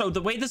bottom one, so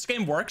the way this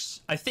game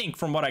works, I think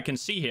from what I can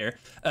see here,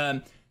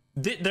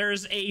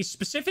 there's a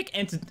specific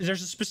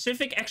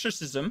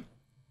exorcism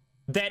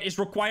that is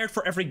required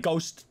for every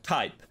ghost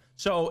type.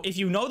 So if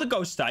you know the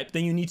ghost type,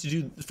 then you need to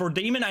do, for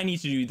demon, I need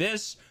to do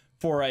this.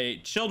 For a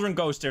children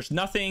ghost, there's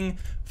nothing.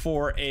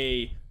 For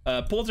a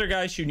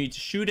poltergeist, you need to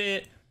shoot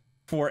it.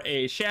 For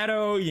a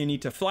shadow, you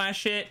need to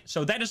flash it.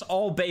 So that is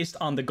all based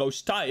on the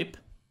ghost type.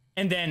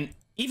 And then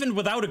even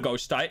without a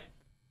ghost type,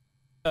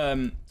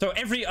 so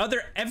every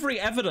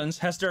evidence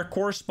has their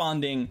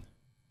corresponding,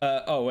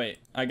 oh wait,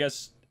 I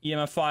guess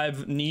EMF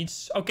 5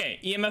 needs, okay,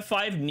 EMF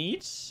 5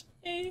 needs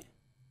a,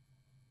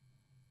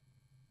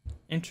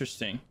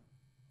 interesting.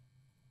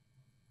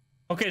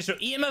 Okay, so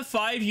EMF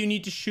 5, you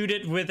need to shoot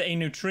it with a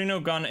neutrino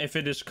gun if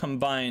it is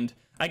combined.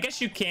 I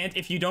guess you can't,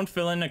 if you don't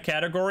fill in a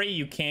category,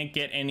 you can't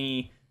get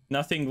any,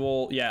 nothing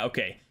will, yeah,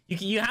 okay.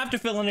 You have to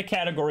fill in a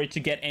category to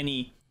get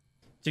any,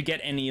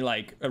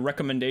 like,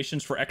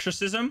 recommendations for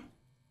exorcism.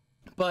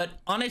 But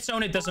on its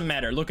own, it doesn't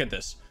matter. Look at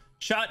this.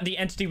 Shot the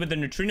entity with the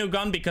neutrino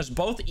gun because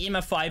both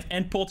EMF 5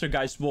 and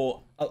poltergeist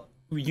will,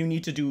 you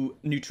need to do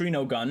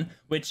neutrino gun,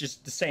 which is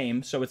the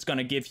same. So it's going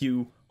to give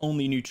you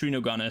only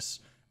neutrino gun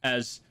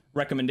as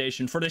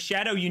recommendation. For the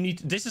shadow, you need,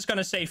 this is going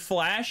to say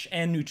flash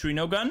and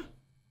neutrino gun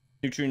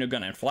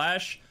and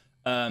flash.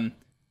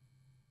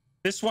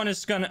 This one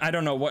is gonna, I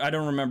don't know what, I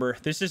don't remember.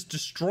 This is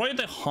destroy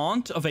the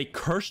haunt of a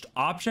cursed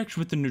object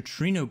with the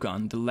neutrino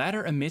gun. The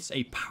latter emits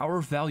a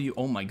power value.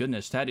 Oh my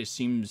goodness, that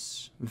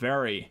seems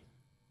very,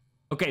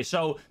 okay.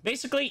 So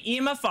basically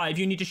EMF 5,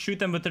 you need to shoot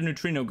them with the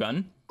neutrino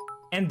gun,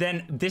 and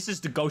then this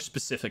is the ghost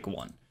specific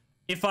one.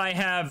 If I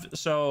have,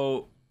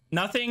 so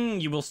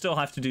nothing, you will still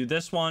have to do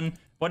this one.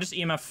 What does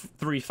EMF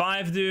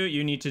 3.5 do?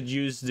 You need to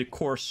use the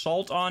core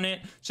salt on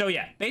it. So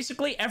yeah,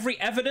 basically every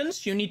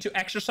evidence you need to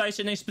exercise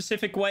in a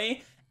specific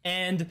way,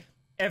 and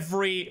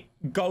every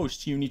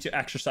ghost you need to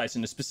exercise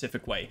in a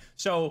specific way.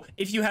 So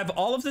if you have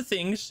all of the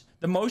things,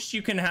 the most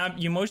you can have,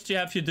 you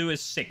have to do is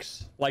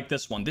 6, like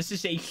this one. This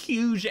is a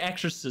huge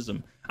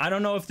exorcism. I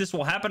don't know if this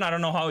will happen. I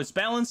don't know how it's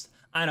balanced.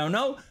 I don't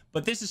know,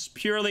 but this is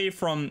purely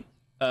from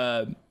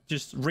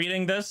just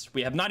reading this.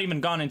 We have not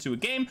even gone into a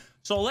game.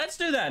 So let's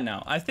do that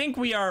now. I think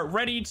we are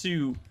ready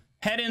to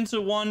head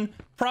into one,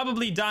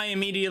 probably die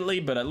immediately,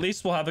 but at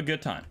least we'll have a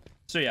good time.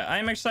 So yeah,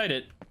 I'm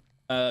excited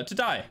to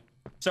die.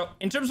 So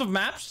in terms of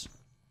maps,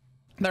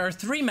 there are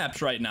 3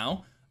 maps right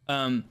now.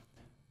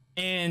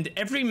 And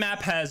every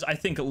map has, I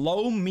think,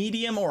 low,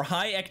 medium, or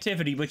high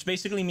activity, which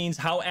basically means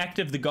how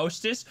active the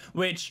ghost is,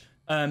 which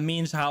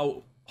means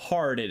how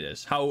hard it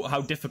is,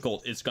 how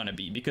difficult it's gonna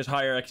be, because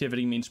higher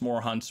activity means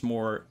more hunts,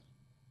 more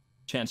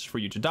chance for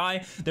you to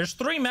die. There's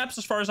 3 maps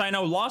as far as I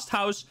know: Lost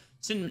House,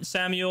 St.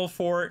 Samuel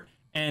Fort,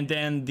 and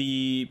then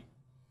the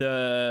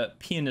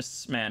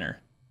Pianist's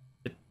Manor.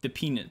 The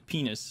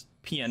penis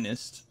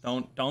pianist.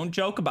 Don't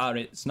joke about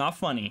it. It's not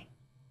funny.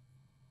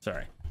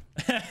 Sorry.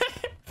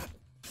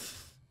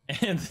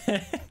 And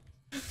then,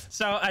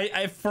 so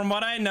I from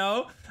what I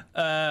know,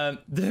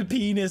 the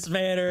penis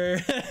matter.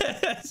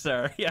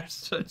 Sorry, I'm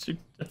such a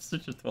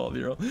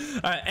 12-year-old.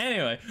 All right,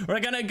 anyway, we're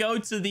gonna go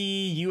to the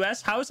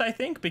US house, I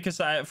think, because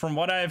from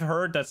what I've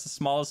heard, that's the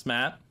smallest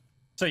map.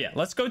 So yeah,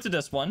 let's go to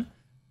this one.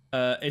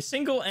 A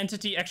single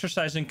entity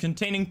exercising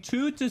containing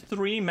 2 to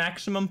 3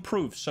 maximum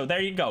proofs. So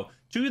there you go,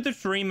 2 to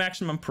 3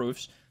 maximum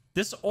proofs.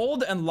 This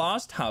old and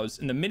lost house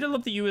in the middle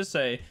of the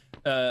USA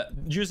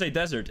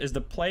desert is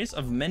the place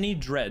of many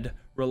dread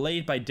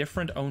relayed by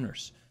different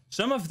owners.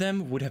 Some of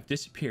them would have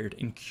disappeared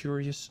in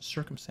curious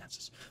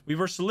circumstances. We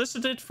were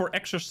solicited to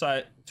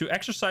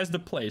exercise the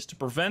place to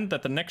prevent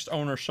that the next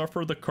owner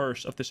suffer the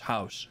curse of this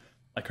house,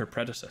 like her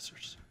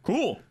predecessors.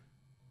 Cool.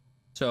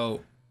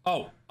 So,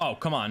 oh,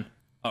 come on.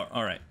 Oh,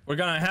 all right. We're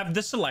gonna have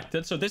this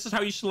selected. So this is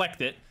how you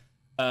select it.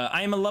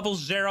 I am a level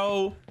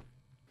 0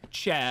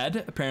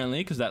 Chad, apparently,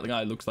 because that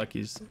guy looks like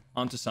he's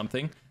onto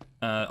something.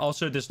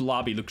 Also, this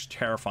lobby looks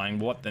terrifying.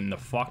 What in the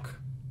fuck?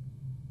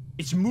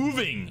 It's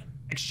moving.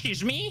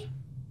 Excuse me?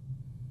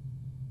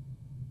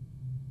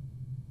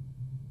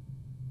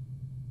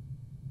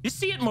 You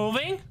see it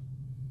moving?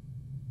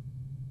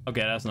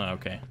 Okay, that's not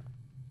okay.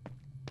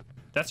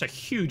 That's a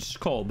huge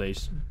skull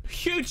base.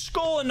 Huge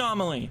skull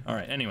anomaly. All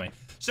right, anyway.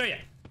 So yeah,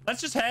 let's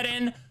just head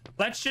in.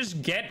 Let's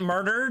just get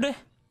murdered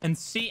and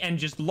see and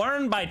just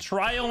learn by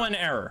trial and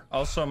error.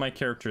 Also, my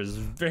character is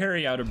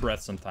very out of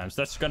breath sometimes.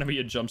 That's gonna be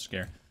a jump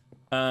scare.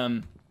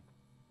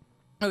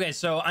 Okay,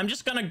 so I'm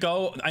just gonna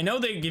go. I know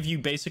they give you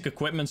basic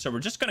equipment, so we're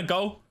just gonna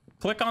go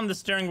click on the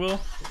steering wheel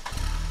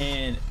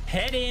and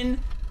head in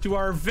to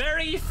our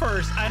very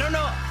first. I don't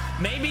know,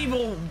 maybe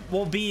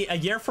we'll be a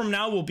year from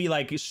now, we'll be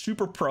like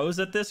super pros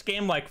at this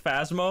game like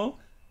Phasmo,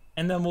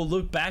 and then we'll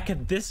look back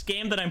at this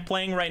game that I'm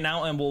playing right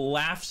now and we'll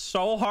laugh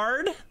so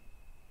hard.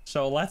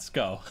 So let's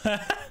go.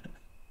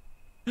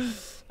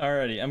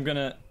 Alrighty, I'm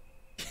gonna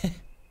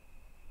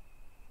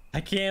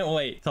I can't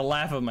wait to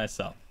laugh at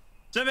myself.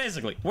 So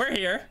basically, we're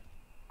here.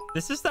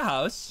 This is the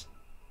house.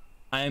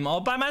 I am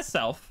all by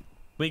myself.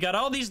 We got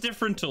all these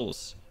different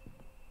tools.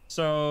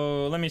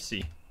 So let me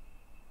see.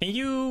 Can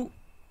you...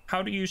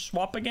 How do you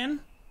swap again?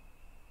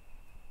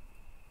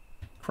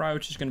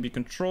 Crouch is going to be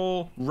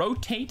control.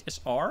 Rotate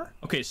is R.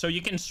 Okay, so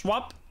you can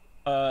swap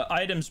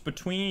items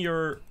between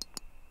your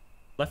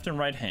left and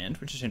right hand,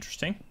 which is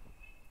interesting.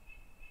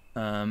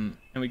 And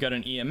we got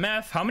an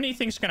EMF. How many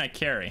things can I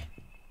carry?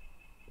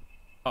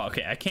 Oh,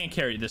 okay, I can't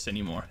carry this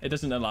anymore. It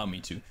doesn't allow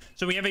me to.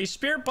 So we have a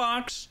spirit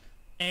box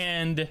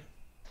and...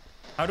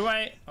 How do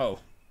I... Oh,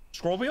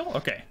 scroll wheel?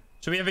 Okay.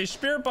 So we have a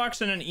spirit box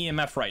and an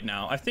EMF right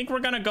now. I think we're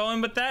gonna go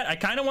in with that. I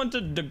kind of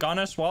wanted the gun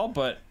as well,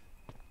 but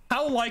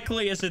how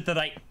likely is it that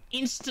I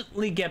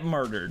instantly get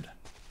murdered?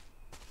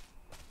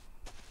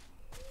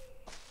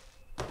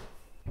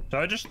 Should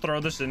I just throw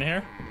this in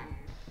here?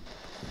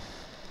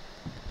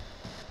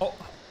 Oh,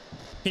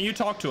 can you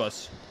talk to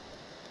us?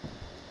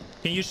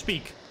 Can you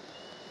speak?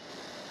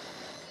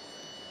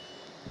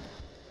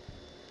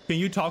 Can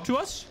you talk to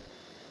us?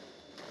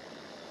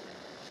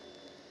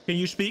 Can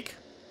you speak?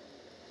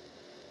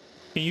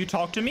 Can you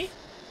talk to me?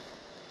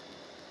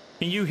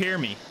 Can you hear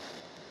me?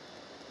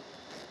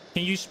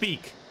 Can you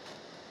speak?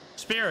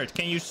 Spirit,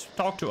 can you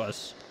talk to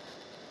us?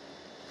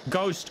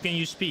 Ghost, can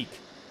you speak?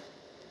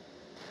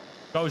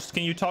 Ghost,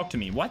 can you talk to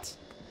me? What?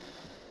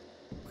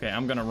 Okay,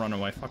 I'm gonna run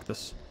away. Fuck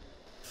this.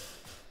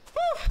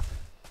 Whew.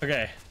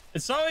 Okay.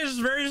 It's always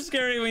very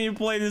scary when you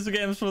play these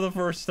games for the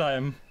first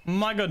time.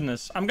 My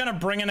goodness. I'm gonna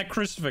bring in a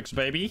crucifix,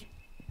 baby.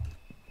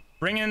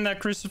 Bring in that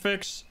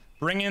crucifix.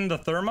 Bring in the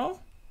thermo.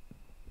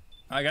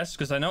 I guess,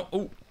 because I know...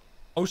 Oh,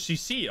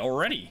 OCC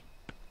already.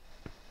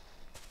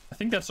 I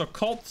think that's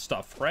occult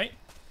stuff, right?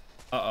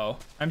 Uh-oh.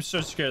 I'm so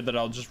scared that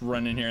I'll just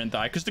run in here and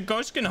die. Because the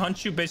ghost can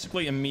hunt you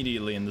basically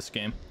immediately in this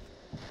game.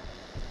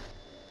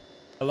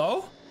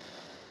 Hello?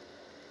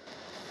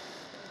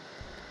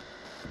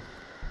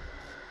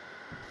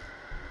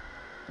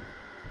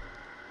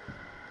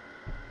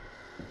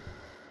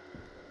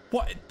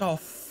 What the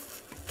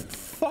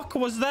fuck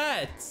was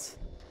that?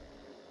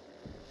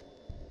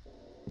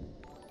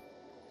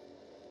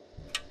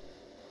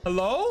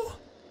 Hello?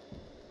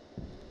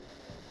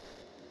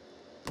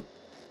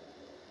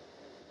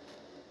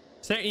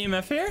 Is there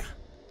EMF here?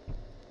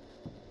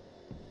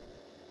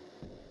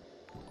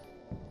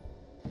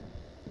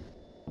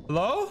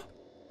 Hello?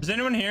 Is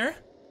anyone here?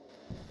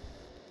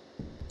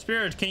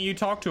 Spirit, can you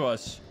talk to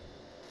us?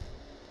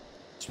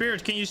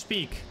 Spirit, can you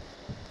speak?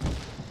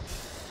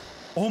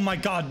 Oh my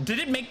god, did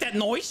it make that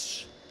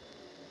noise?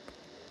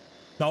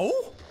 No?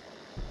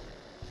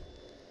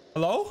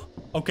 Hello?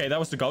 Okay, that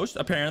was the ghost.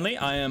 Apparently,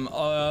 I am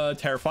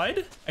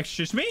terrified.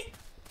 Excuse me?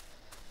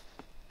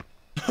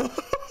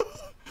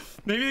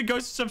 Maybe the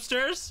ghost is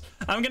upstairs?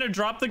 I'm gonna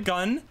drop the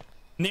gun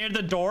near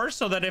the door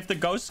so that if the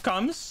ghost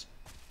comes,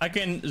 I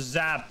can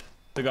zap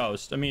the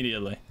ghost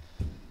immediately.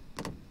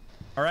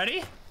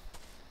 Alrighty?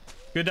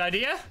 Good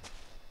idea?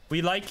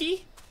 We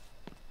likey?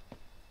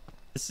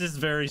 This is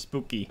very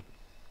spooky.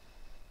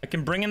 I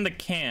can bring in the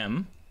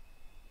cam.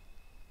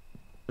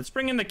 Let's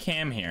bring in the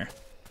cam here.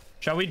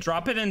 Shall we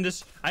drop it in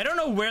this? I don't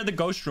know where the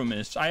ghost room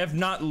is. I have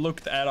not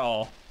looked at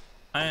all.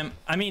 I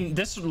mean,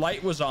 this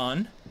light was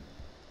on.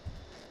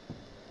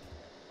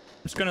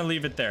 I'm just gonna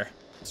leave it there.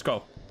 Let's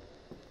go.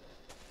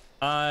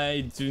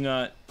 I do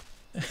not.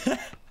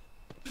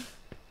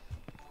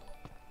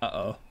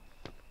 Uh-oh.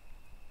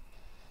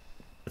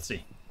 Let's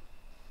see.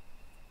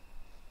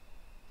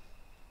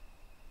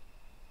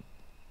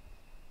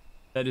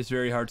 That is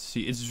very hard to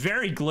see. It's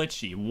very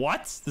glitchy.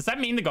 What? Does that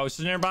mean the ghost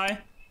is nearby?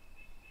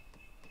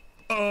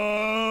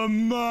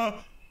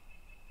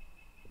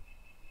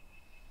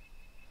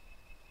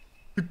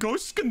 The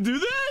ghosts can do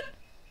that?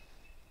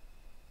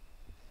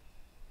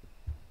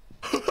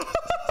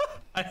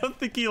 I don't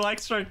think he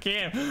likes our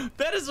cam.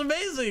 That is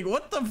amazing.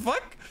 What the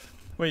fuck?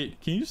 Wait,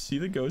 can you see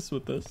the ghost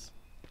with this?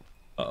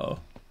 Uh-oh.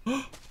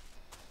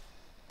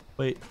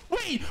 Wait.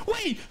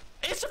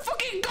 It's a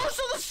fucking ghost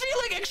on the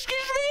ceiling.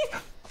 Excuse me?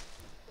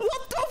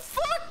 What the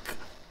fuck?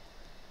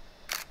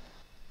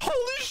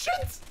 Holy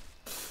shit.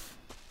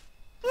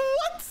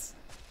 What?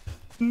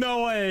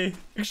 No way.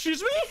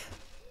 Excuse me?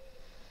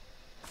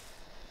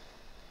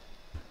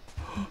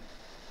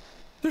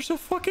 There's a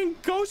fucking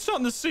ghost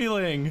on the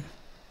ceiling.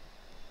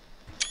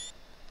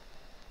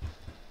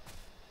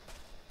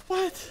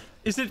 What?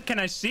 Is it? Can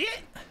I see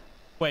it?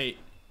 Wait.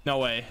 No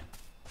way.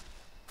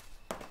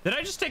 Did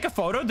I just take a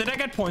photo? Did I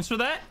get points for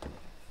that?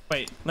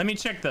 Wait. Let me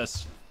check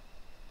this.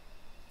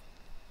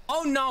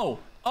 Oh, no.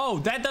 Oh,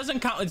 that doesn't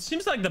count. It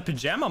seems like the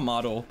pajama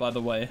model, by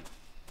the way.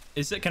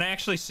 Is it? Can I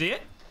actually see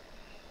it?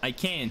 I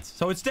can't.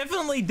 So it's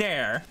definitely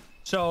there.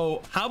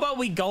 So how about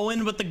we go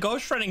in with the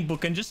ghostwriting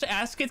book and just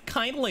ask it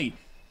kindly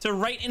to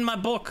write in my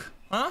book?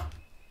 Huh?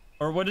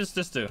 Or what does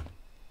this do?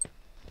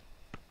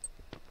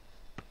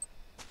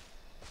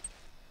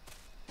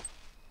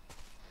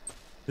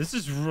 This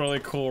is really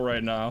cool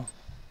right now.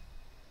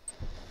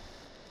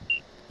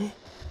 Can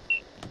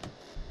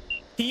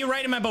you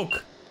write in my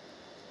book?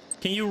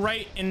 Can you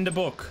write in the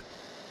book?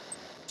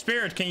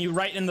 Spirit, can you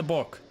write in the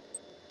book?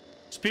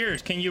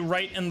 Spirit, can you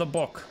write in the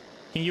book?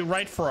 Can you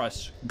write for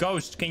us?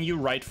 Ghost, can you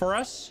write for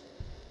us?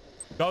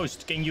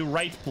 Ghost, can you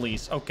write,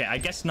 please? Okay, I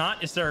guess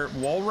not. Is there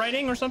wall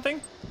writing or something?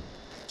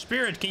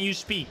 Spirit, can you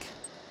speak?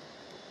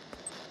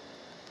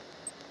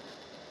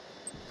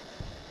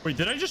 Wait,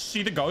 did I just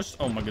see the ghost?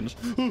 Oh my goodness.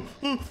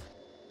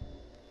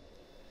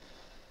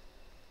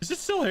 Is it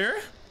still here?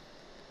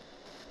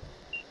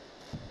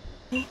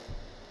 It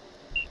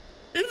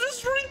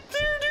is right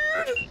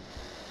there, dude.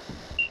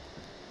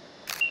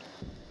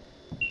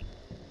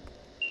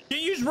 Can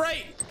you use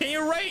write? Can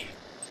you write?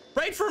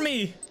 Write for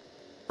me.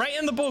 Write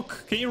in the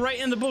book. Can you write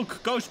in the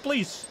book? Ghost,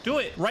 please do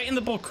it. Write in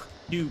the book.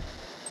 You.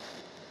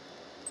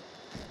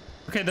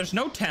 Okay, there's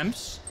no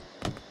temps.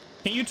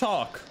 Can you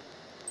talk?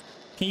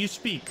 Can you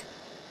speak?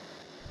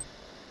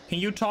 Can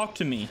you talk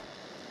to me?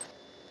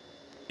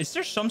 Is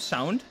there some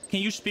sound? Can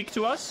you speak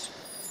to us?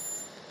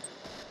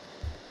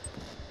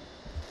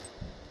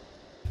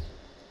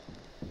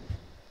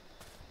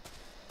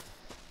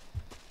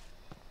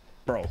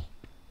 Bro.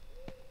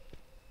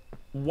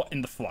 What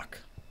in the fuck?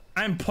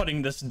 I'm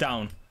putting this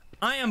down.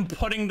 I am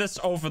putting this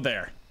over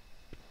there.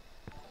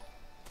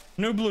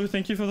 No Blue,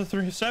 thank you for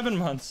the 7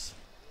 months.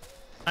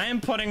 I am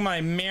putting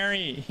my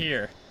Mary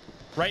here.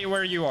 Right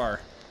where you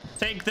are.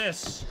 Take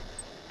this.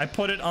 I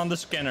put it on the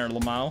scanner,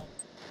 Lamau.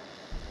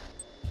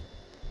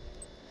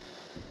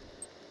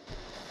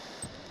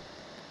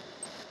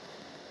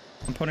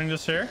 I'm putting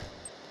this here.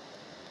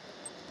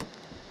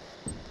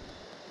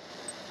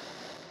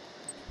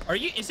 Are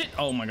you? Is it?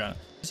 Oh my god.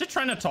 Is it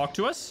trying to talk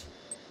to us?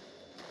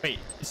 Wait,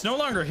 it's no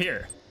longer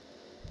here.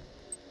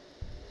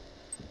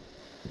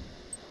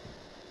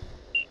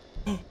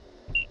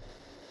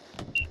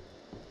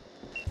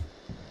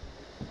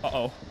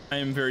 Uh-oh. I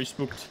am very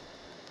spooked.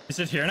 Is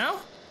it here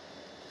now?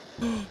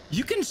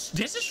 You can...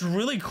 This is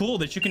really cool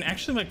that you can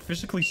actually, like,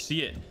 physically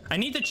see it. I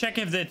need to check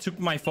if they took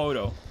my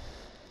photo.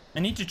 I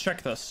need to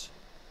check this.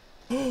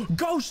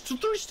 Ghost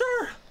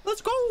 3-star!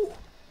 Let's go!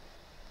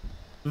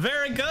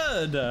 Very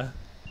good.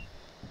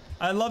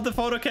 I love the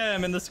photo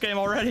cam in this game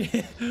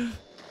already.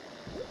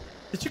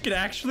 That you can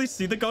actually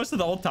see the ghost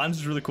at all times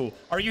is really cool.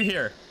 Are you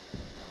here?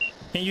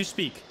 Can you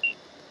speak?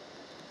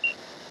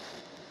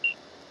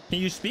 Can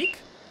you speak?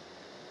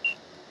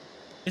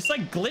 It's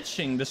like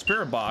glitching the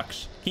spirit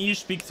box. Can you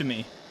speak to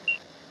me?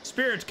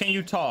 Spirit, can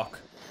you talk?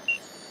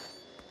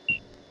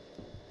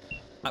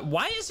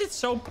 Why is it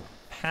so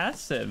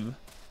passive?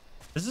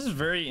 This is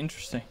very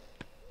interesting.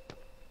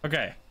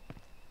 Okay.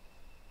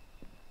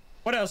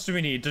 What else do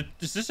we need?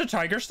 Is this a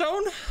tiger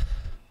stone?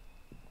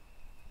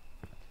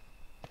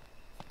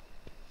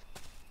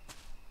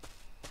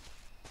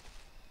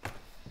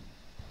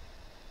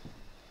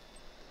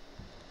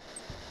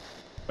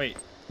 Wait.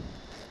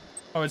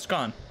 Oh, it's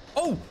gone.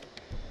 Oh!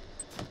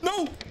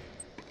 No!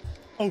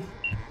 Oh.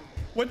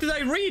 What did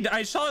I read?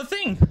 I saw a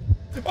thing.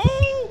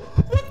 Oh!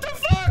 What the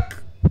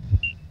fuck?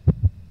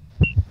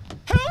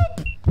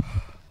 Help!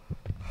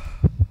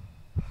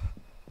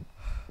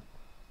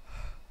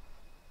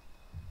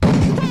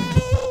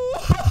 Oh!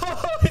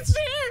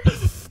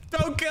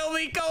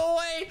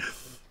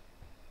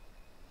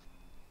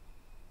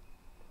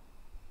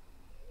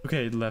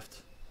 Okay, it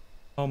left.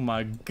 Oh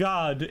my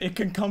god, it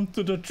can come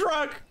to the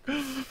truck.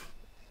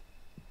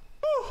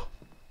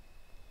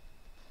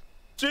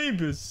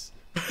 Jeebus.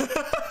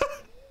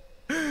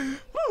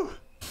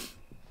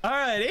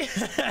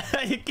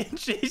 Alrighty. It can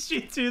chase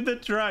you to the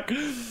truck.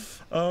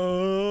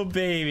 Oh,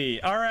 baby.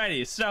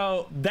 Alrighty.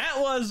 So that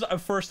was a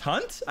first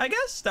hunt, I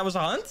guess. That was a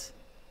hunt.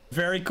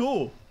 Very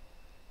cool.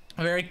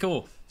 Very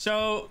cool.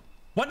 So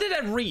what did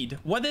that read?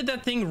 What did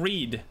that thing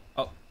read?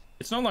 Oh,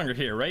 it's no longer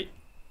here, right?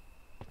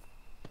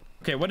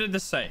 Okay, what did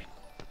this say?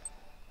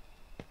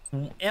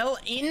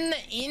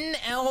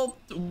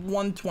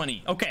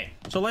 L120. Okay,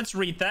 so let's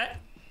read that.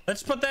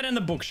 Let's put that in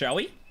the book, shall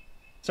we?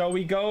 So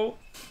we go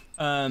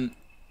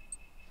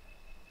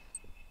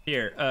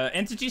here,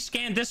 entity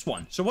scan this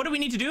one. So what do we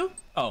need to do?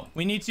 Oh,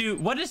 we need to,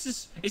 what is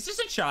this? Is this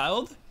a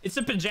child? It's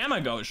a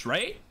pajama ghost,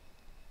 right?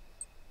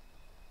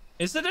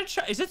 Is it a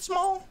child? Is it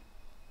small?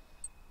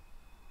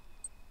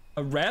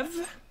 A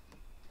rev?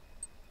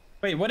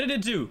 Wait, what did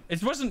it do?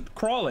 It wasn't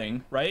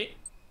crawling, right?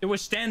 It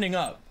was standing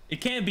up. It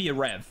can't be a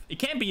rev. It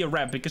can't be a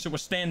rev because it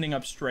was standing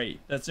up straight.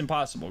 That's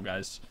impossible,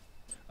 guys.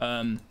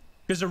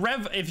 Because a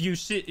rev, if you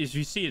see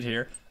it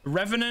here, a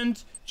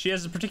revenant, she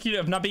has a particular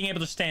of not being able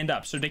to stand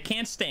up, so they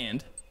can't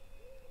stand.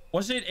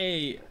 Was it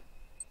a,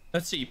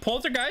 let's see,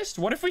 poltergeist?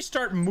 What if we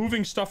start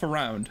moving stuff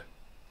around?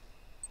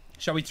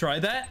 Shall we try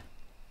that?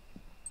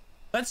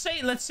 Let's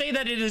say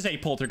that it is a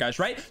poltergeist,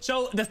 right?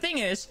 So the thing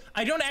is,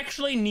 I don't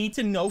actually need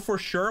to know for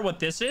sure what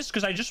this is,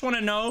 because I just want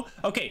to know,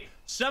 okay,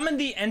 summon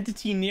the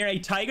entity near a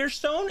tiger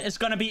stone is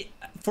going to be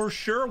for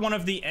sure one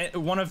of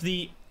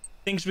the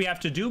things we have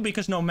to do,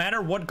 because no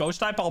matter what ghost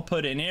type I'll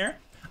put in here,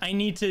 I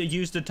need to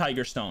use the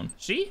tiger stone.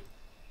 See?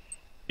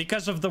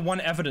 Because of the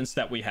one evidence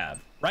that we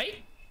have, right?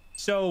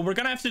 So we're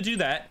going to have to do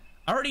that.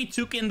 I already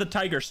took in the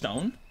tiger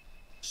stone.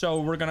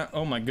 So we're going to,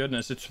 oh my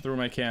goodness, it's through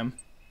my cam.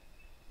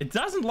 It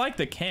doesn't like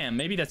the cam.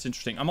 Maybe that's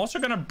interesting. I'm also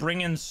going to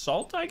bring in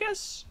salt, I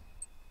guess.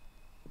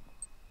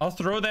 I'll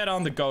throw that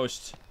on the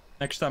ghost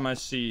next time I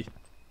see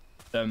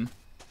them.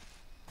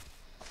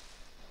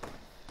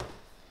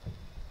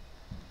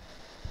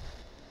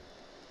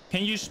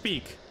 Can you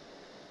speak?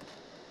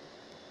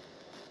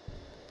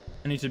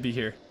 I need to be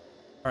here.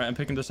 All right, I'm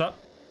picking this up.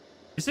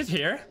 Is it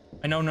here?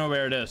 I don't know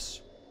where it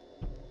is.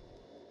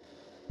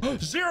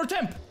 Zero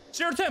temp!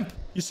 Zero temp!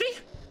 You see?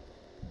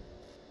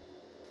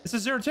 It's a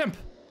zero temp.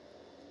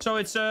 So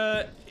it's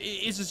a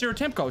zero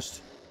temp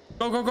ghost.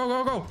 Go, go, go,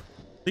 go, go.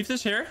 Leave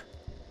this here.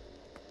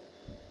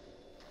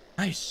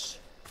 Nice.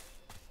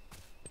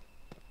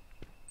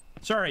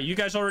 Sorry, you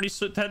guys already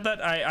said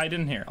that? I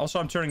didn't hear. Also,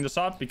 I'm turning this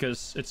off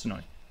because it's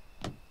annoying.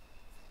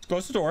 Let's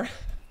close the door.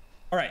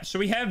 All right, so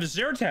we have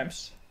zero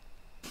temps.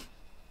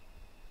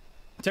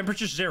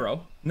 Temperature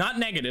 0. Not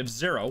negative,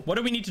 0. What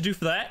do we need to do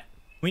for that?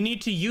 We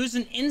need to use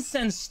an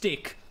incense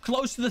stick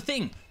close to the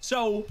thing.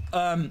 So,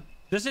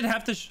 does it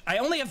have to... I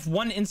only have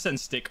one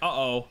incense stick.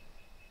 Uh-oh.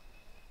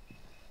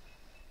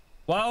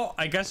 Well,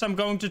 I guess I'm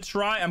going to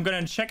try... I'm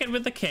going to check it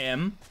with the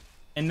cam.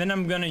 And then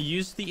I'm going to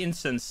use the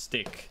incense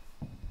stick.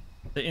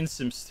 The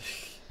incense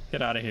stick.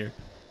 Get out of here.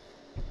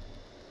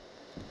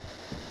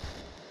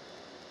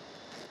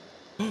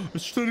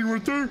 It's standing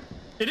right there.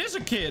 It is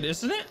a kid,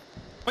 isn't it?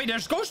 Wait,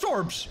 there's ghost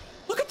orbs.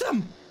 Look at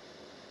them.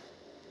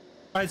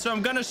 All right, so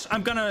I'm gonna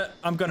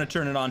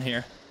turn it on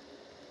here.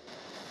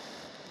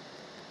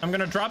 I'm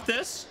gonna drop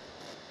this,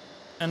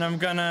 and I'm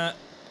gonna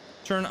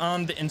turn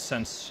on the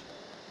incense.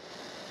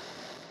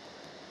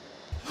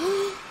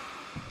 I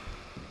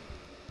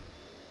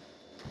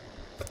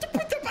did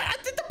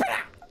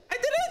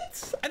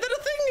it! I did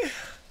a thing!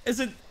 Is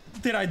it...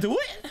 Did I do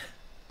it?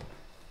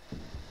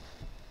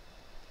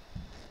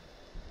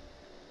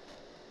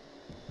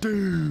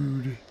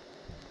 Dude.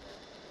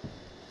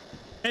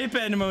 Hey,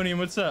 Pandemonium,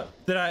 what's up?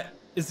 Did I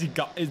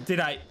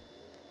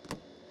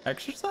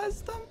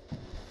exercise them?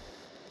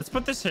 Let's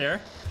put this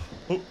here.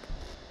 Oh.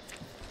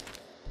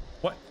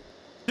 What?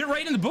 Did it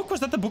write in the book? Was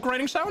that the book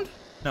writing sound?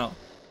 No.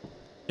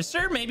 Is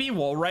there maybe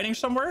wall writing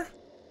somewhere?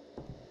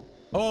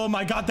 Oh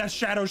my god, that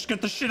shadow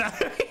scared the shit out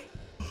of me.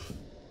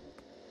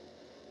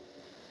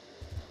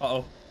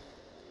 Uh-oh.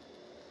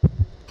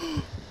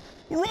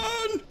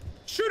 Run!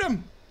 Shoot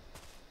him!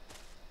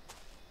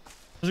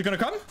 Is it gonna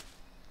come?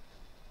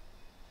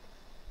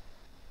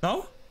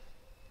 No?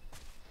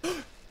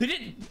 They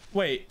didn't...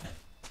 Wait.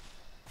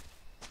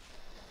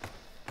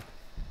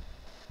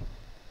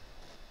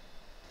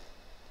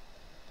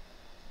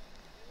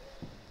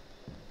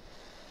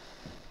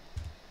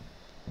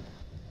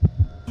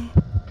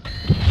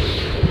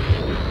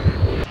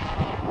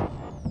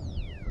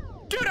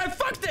 Dude, I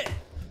fucked it!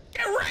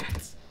 Get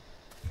wrecked!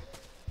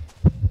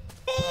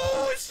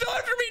 Oh, it's still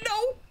after me,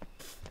 no!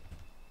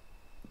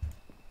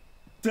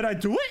 Did I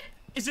do it?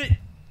 Is it...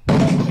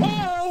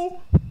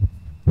 Oh!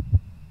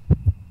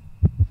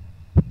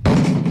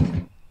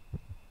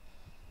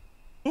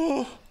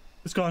 Oh,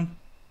 it's gone.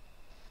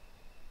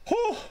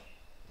 Oh.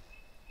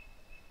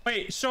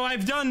 Wait, so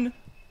I've done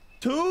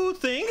 2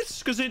 things?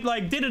 Because it,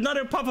 like, did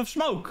another puff of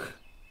smoke.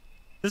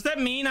 Does that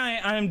mean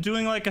I'm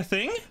doing, like, a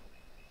thing?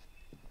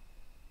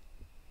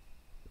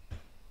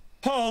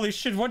 Holy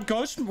shit, what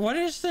ghost? What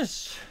is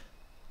this?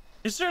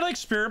 Is there like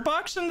spirit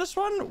box in this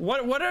one?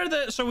 What are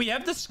the... So we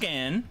have the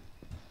scan.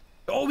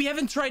 Oh, we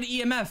haven't tried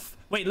EMF.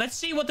 Wait, let's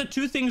see what the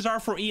two things are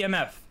for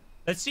EMF.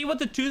 Let's see what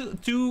the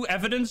two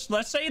evidence...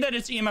 Let's say that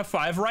it's EMF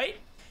 5, right?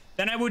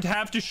 Then I would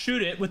have to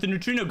shoot it with the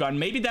neutrino gun.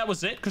 Maybe that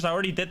was it, because I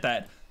already did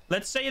that.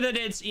 Let's say that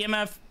it's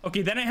EMF...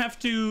 Okay, then I have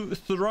to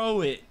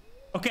throw it.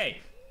 Okay,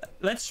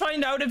 let's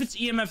find out if it's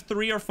EMF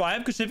 3 or 5,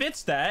 because if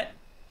it's that,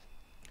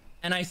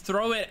 and I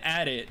throw it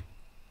at it,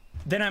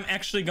 then I'm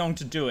actually going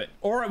to do it.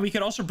 Or we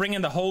could also bring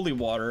in the holy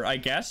water, I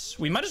guess.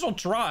 We might as well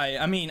try.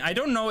 I mean, I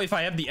don't know if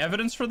I have the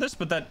evidence for this,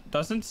 but that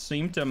doesn't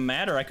seem to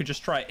matter. I could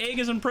just try. Egg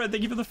and bread,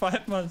 thank you for the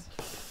 5 months.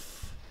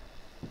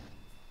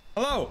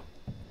 Hello.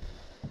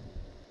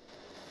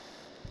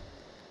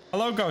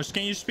 Hello, ghost.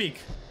 Can you speak?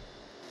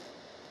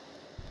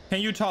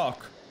 Can you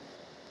talk?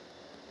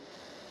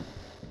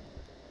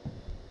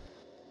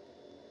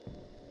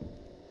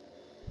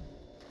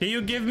 Can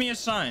you give me a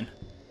sign?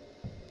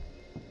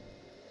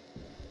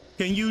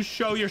 Can you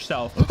show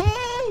yourself?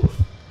 Oh!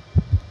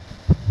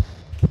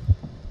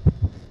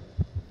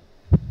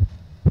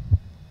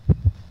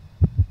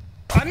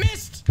 I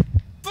missed!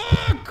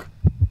 Fuck!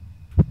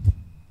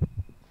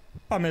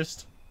 I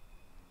missed.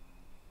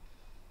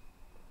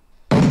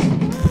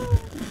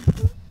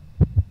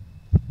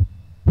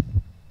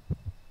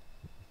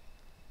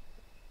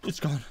 It's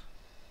gone.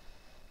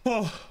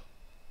 Oh.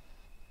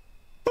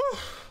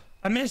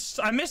 I missed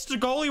the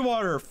goalie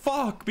water.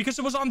 Fuck, because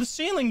it was on the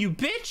ceiling, you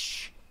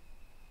bitch.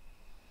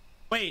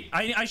 Wait,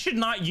 I should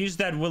not use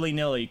that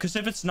willy-nilly, because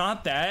if it's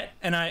not that,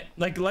 and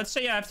like, let's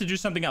say I have to do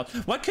something else.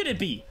 What could it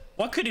be?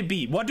 What could it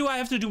be? What do I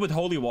have to do with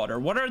holy water?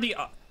 What are the...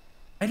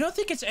 I don't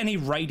think it's any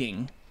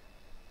writing.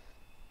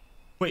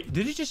 Wait,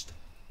 did it just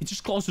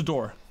closed the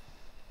door.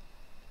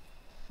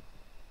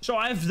 So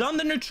I've done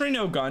the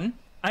neutrino gun.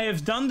 I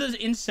have done the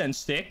incense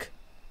stick.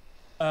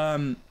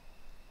 Was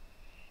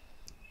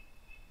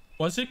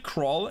it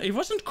crawl? It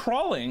wasn't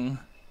crawling.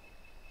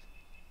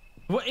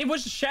 It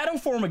was shadow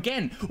form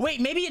again.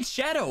 Wait, maybe it's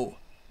shadow.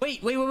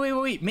 Wait.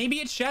 Maybe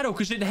it's shadow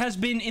because it has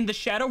been in the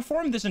shadow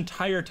form this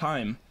entire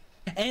time.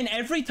 And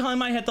every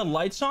time I had the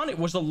lights on, it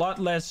was a lot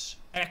less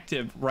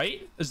active,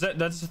 right?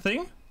 That's the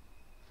thing?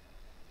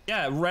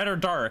 Yeah, red or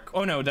dark.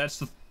 Oh no, that's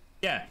the...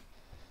 Yeah.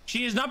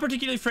 She is not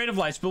particularly afraid of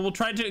lights, but will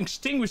try to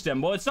extinguish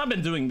them. Well, it's not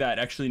been doing that,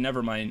 actually.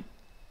 Never mind.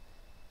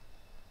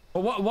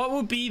 But what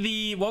would be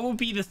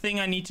the thing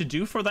I need to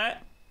do for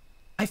that?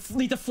 I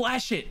need to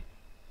flash it.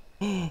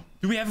 Do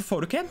we have a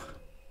photo cam?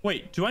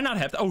 Wait, do I not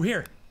have that? Oh,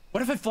 here.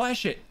 What if I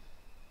flash it?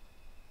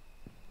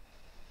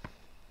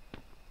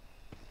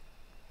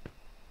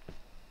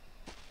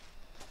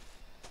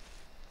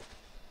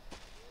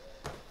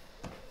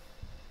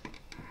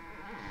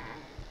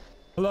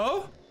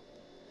 Hello?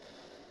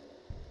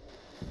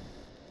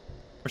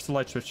 Where's the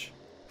light switch?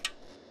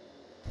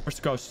 Where's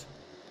the ghost?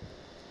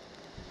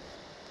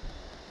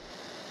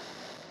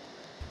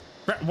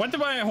 What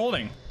am I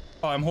holding?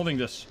 Oh, I'm holding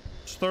this.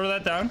 Just throw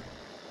that down.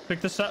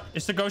 Pick this up.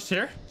 Is the ghost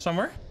here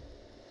somewhere?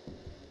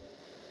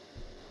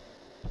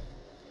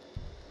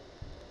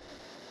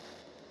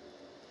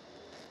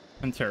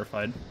 I'm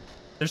terrified.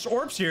 There's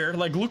orbs here.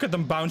 Like, look at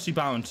them bouncy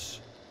bounce.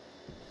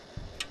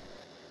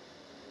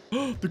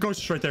 The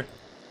ghost is right there.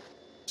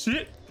 See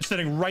it? It's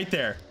sitting right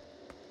there.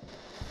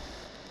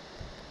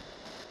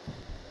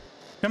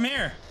 Come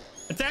here.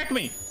 Attack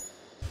me.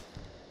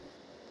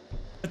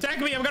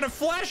 Attack me. I'm gonna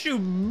flash you,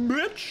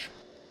 bitch.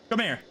 Come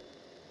here.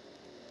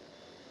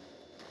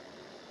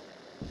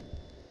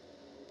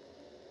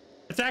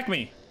 Attack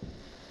me.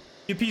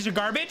 You piece of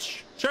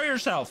garbage. Show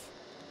yourself.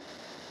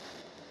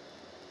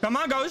 Come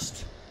on,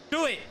 ghost.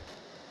 Do it.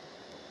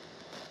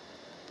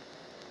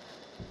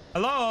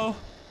 Hello?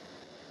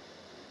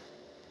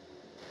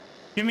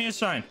 Give me a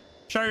sign.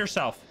 Show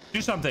yourself.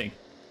 Do something.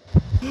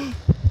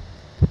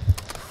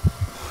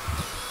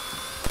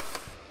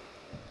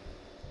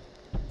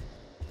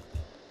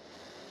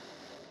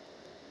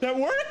 That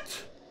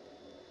worked?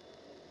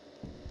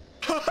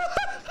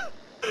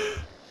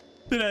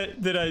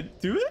 Did I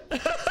do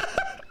it?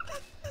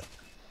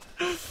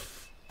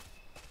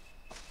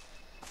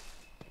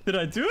 Did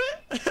I do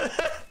it?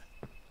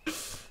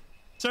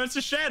 So it's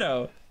a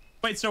shadow.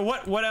 Wait, so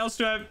what else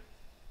do I have?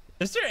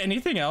 Is there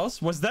anything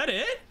else? Was that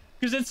it?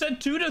 Because it said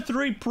 2 to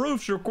 3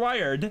 proofs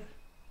required,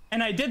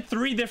 and I did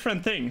 3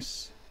 different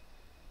things.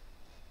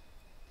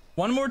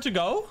 1 more to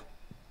go?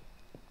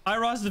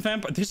 Ross the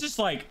vampire. This is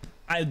like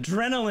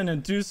adrenaline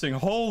inducing.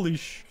 Holy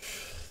sh...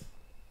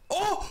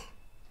 Oh!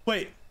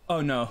 Wait.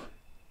 Oh no.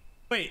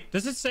 Wait,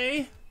 does it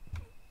say?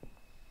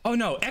 Oh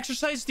no,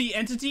 exorcise the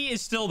entity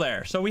is still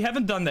there. So we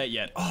haven't done that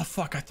yet. Oh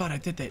fuck, I thought I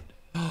did that.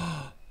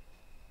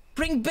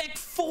 Bring back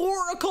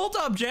 4 occult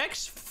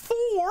objects?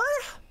 4?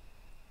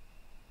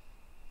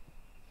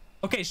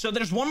 Okay, so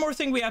there's 1 more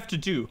thing we have to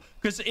do.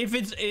 Because if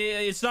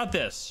it's not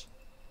this,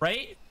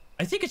 right?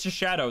 I think it's a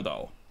shadow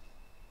though.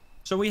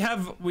 So we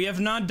have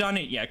not done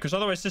it yet, because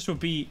otherwise this would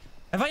be...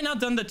 Have I not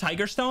done the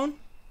tiger stone?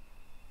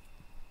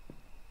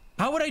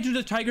 How would I do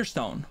the tiger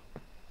stone?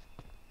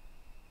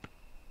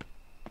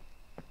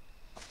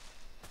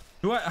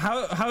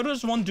 How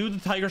does one do the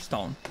tiger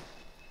stone?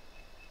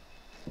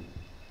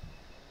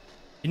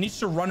 It needs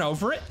to run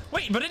over it?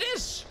 Wait, but it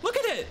is! Look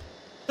at it!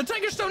 The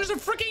tiger stone is a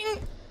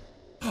freaking...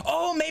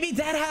 Oh, maybe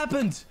that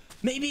happened!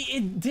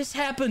 Maybe this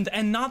happened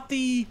and not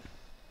the...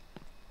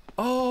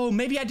 Oh,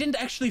 maybe I didn't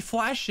actually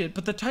flash it,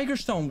 but the tiger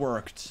stone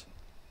worked.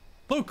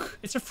 Look,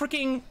 it's a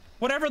freaking...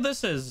 Whatever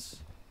this is.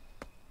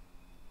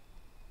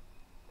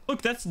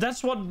 Look,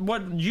 that's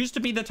what used to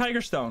be the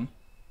tiger stone.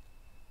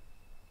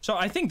 So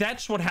I think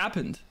that's what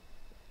happened.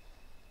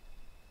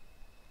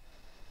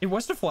 It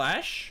was the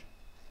flash?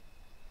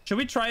 Should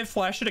we try and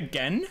flash it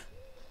again?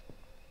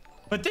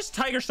 But this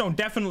tiger stone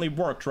definitely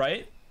worked,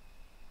 right?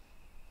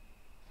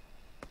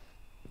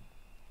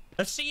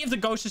 Let's see if the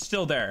ghost is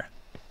still there.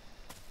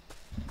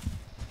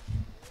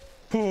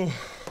 Ooh.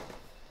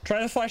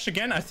 Try the flash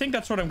again. I think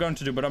that's what I'm going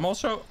to do, but I'm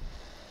also...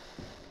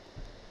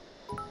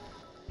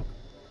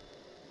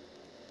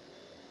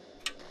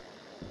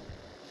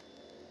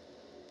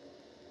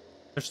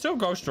 There's still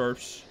ghost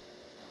orbs.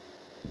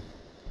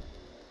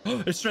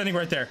 It's standing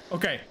right there.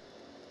 Okay.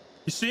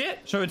 You see it?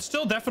 So it's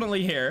still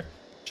definitely here.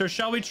 So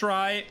shall we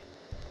try...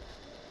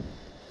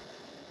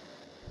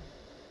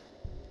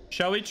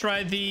 Shall we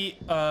try the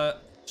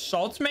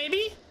salt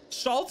maybe?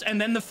 Salt and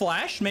then the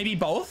flash? Maybe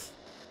both?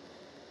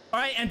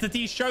 Alright,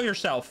 entity, show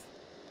yourself.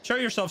 Show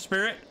yourself,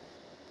 spirit.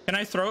 Can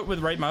I throw it with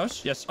right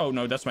mouse? Yes. Oh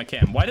no, that's my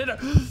cam. Why did I...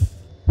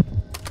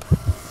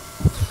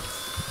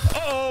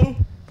 Uh-oh!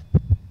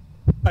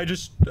 I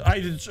just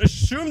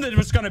assumed that it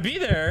was gonna be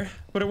there,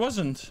 but it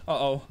wasn't.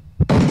 Uh-oh.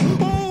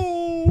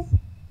 Oh!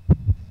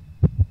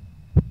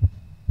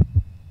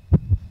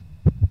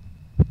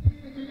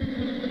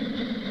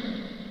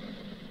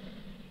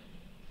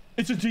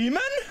 It's a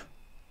demon?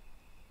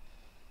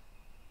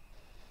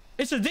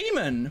 It's a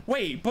demon.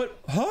 Wait, but...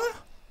 Huh?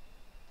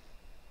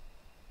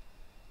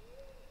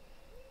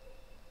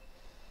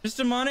 This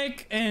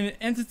demonic and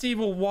entity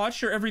will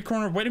watch your every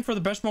corner, waiting for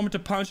the best moment to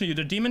pounce on you.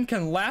 The demon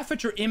can laugh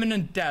at your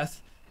imminent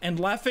death, and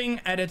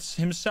laughing at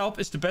himself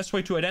is the best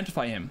way to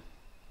identify him.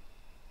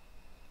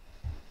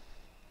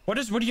 What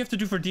do you have to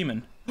do for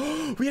demon?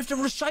 We have to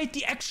recite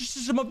the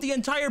exorcism of the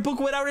entire book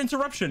without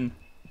interruption.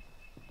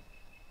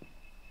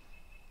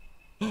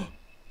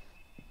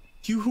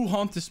 You who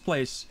haunt this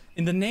place,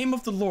 in the name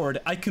of the Lord,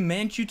 I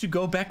command you to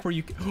go back where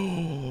you...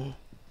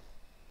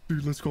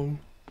 Dude, let's go.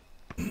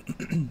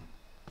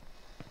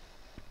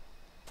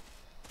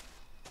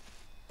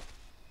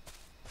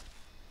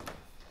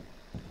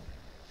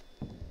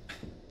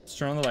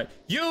 Turn on the light.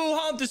 You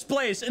haunt this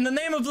place. In the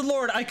name of the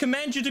Lord, I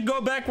command you to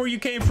go back where you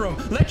came from.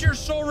 Let your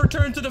soul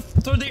return to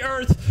the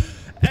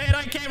earth. And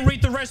I can't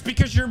read the rest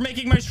because you're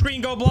making my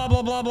screen go blah,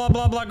 blah, blah, blah,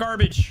 blah, blah,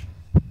 garbage.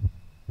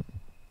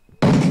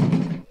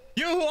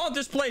 You who haunt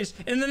this place,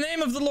 in the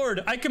name of the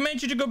Lord, I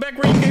command you to go back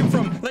where you came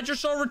from. Let your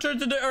soul return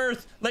to the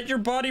earth. Let your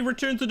body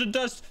return to the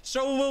dust.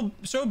 So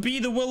be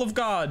the will of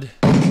God.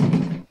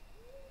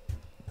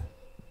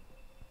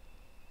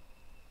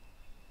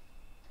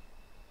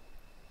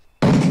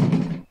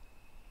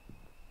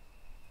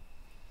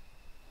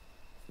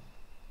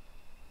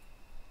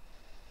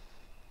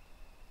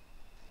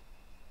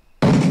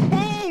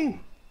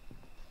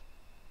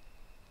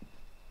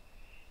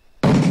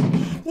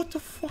 What the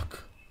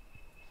fuck?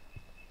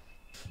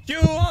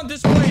 You haunt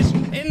this place.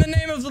 In the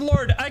name of the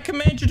Lord, I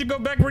command you to go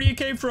back where you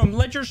came from.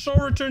 Let your soul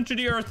return to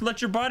the earth.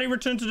 Let your body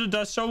return to the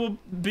dust. So will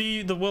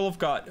be the will of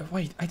God.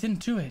 Wait, I didn't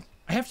do it.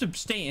 I have to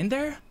stay in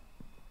there?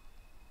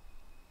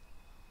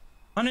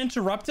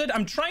 Uninterrupted?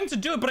 I'm trying to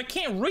do it, but I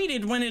can't read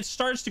it when it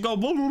starts to go...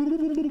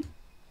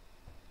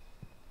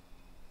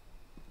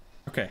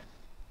 Okay.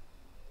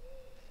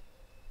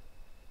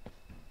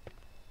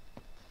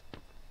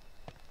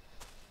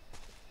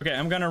 Okay,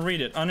 I'm gonna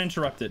read it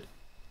uninterrupted.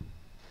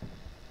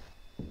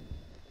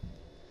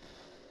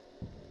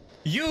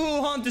 You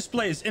who haunt this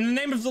place, in the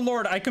name of the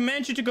Lord, I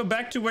command you to go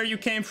back to where you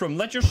came from.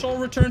 Let your soul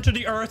return to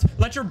the earth.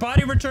 Let your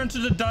body return to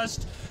the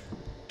dust.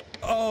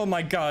 Oh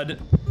my god.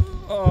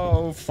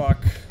 Oh,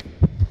 fuck.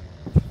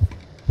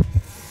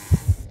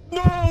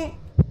 No!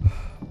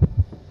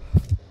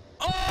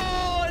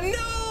 Oh,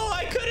 no!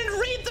 I couldn't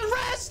read the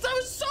rest! I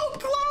was so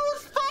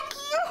close! Fuck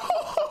you!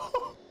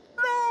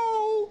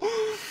 No!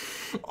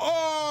 Oh,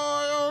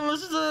 I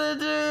almost did it,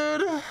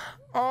 dude.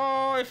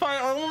 Oh, if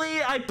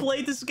I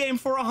played this game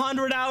for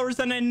 100 hours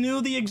and I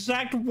knew the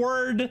exact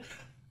word.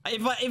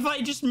 If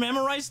I just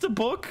memorized the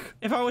book,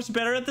 if I was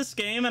better at this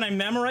game and I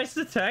memorized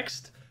the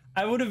text,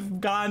 I would have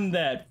gotten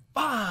that.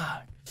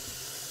 Fuck.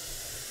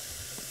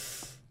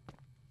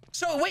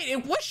 So wait,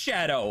 it was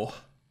Shadow.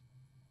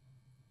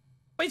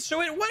 Wait,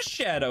 so it was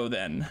Shadow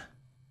then.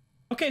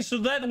 Okay, so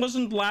that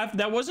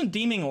wasn't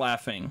demon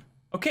laughing.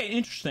 Okay,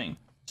 interesting.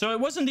 So it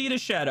was indeed a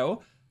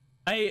shadow.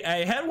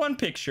 I had one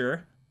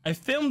picture. I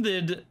filmed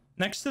it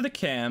next to the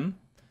cam.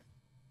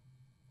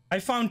 I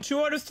found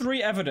 2 out of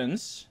 3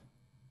 evidence.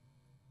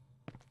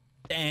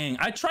 Dang,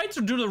 I tried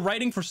to do the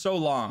writing for so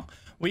long.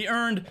 We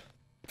earned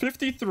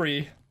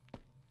 53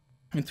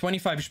 and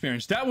 25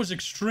 experience. That was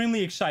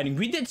extremely exciting.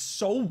 We did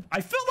so...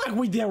 I felt like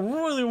we did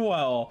really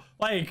well.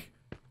 Like...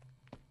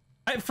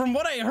 From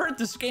what I heard,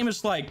 this game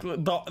is like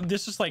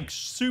this is like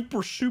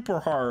super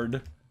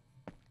hard.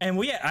 And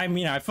I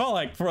mean, I felt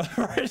like for the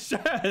first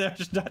time, that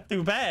was not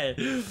too bad.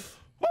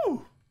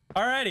 Woo!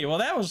 Alrighty, well,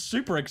 that was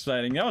super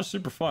exciting. That was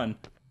super fun.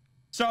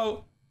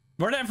 So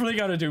we're definitely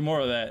gonna do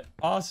more of that.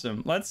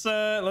 Awesome. Let's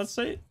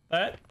say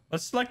that.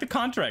 Let's select the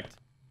contract.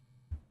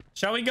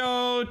 Shall we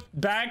go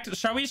back?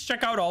 Shall we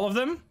check out all of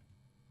them?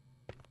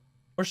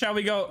 Or shall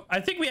we go? I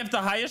think we have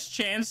the highest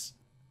chance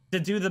to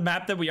do the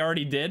map that we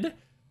already did.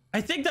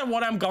 I think that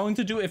what I'm going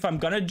to do, if I'm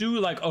gonna do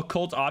like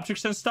occult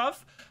objects and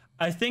stuff,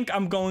 I think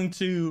I'm going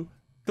to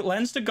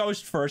cleanse the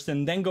ghost first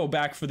and then go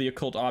back for the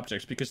occult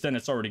objects, because then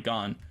it's already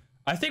gone.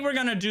 I think we're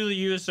gonna do the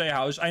USA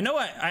house. I know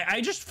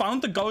I just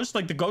found the ghost,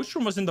 like the ghost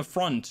room was in the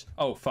front.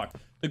 Oh fuck.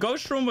 The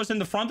ghost room was in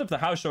the front of the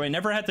house, so I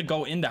never had to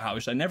go in the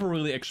house. I never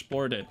really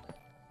explored it.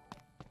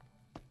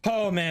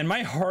 Oh man,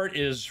 my heart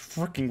is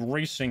freaking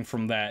racing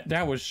from that.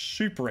 That was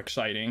super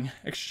exciting.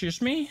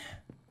 Excuse me?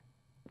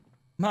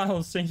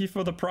 Miles, thank you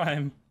for the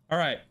prime. All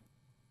right.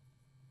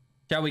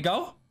 Shall we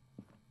go?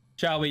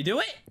 Shall we do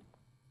it?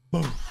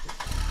 Boom.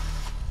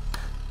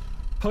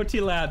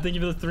 Poti Lab, thank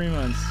you for the 3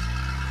 months.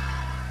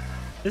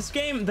 This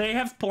game, they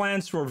have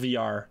plans for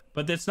VR,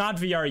 but it's not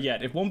VR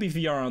yet. It won't be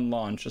VR on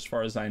launch, as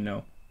far as I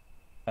know.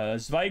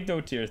 Zweig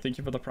Dotier, thank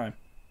you for the prime.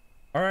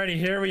 Alrighty,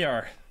 here we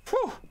are.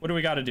 Whew, what do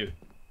we got to do?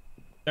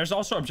 There's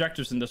also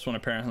objectives in this one,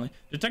 apparently.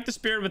 Detect the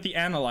spirit with the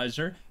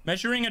analyzer.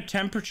 Measuring a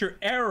temperature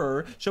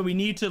error. So we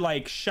need to,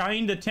 like,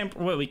 shine the temp...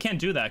 Well, we can't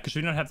do that because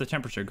we don't have the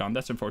temperature gun.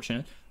 That's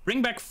unfortunate.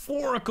 Bring back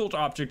 4 occult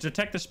objects.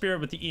 Detect the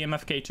spirit with the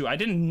EMFK2.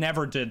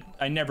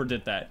 I never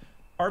did that.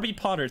 RB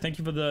Potter, thank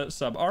you for the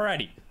sub.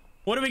 Alrighty.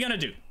 What are we gonna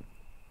do? I'm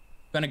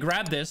gonna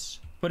grab this,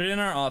 put it in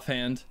our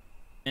offhand,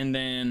 and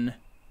then...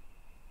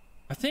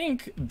 I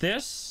think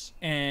this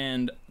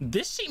and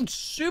this seemed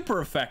super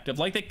effective.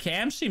 Like the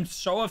cam seemed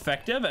so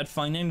effective at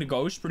finding the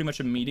ghost pretty much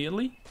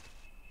immediately.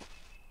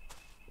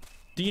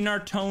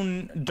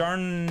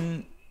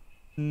 Darnatonis,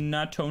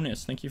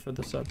 thank you for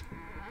the sub.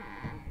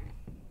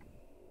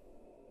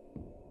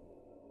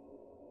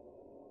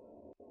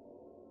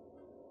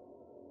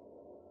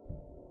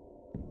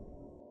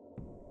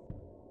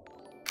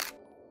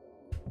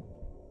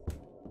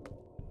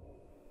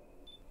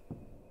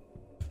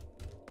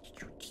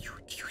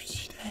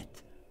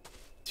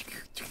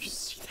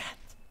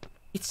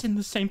 It's in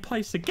the same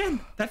place again.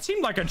 That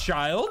seemed like a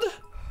child.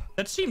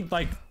 That seemed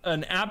like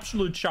an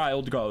absolute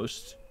child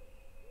ghost.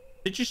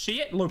 Did you see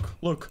it? Look,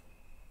 look.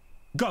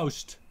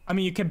 Ghost. I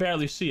mean, you can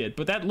barely see it,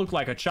 but that looked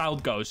like a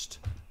child ghost.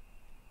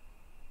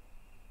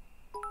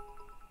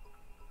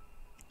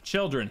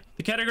 Children.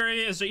 The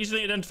category is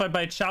easily identified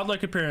by a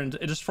childlike appearance.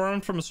 It is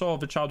formed from the soul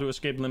of a child who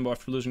escaped limbo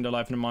after losing their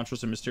life in a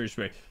monstrous and mysterious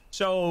way.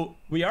 So,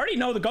 we already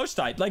know the ghost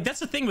type. Like, that's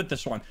the thing with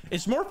this one.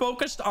 It's more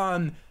focused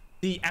on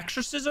the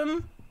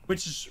exorcism,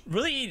 which is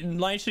really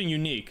nice and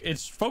unique.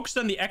 It's focused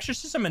on the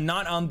exorcism and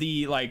not on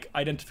the, like,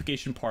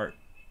 identification part.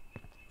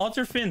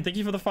 Alter Finn, thank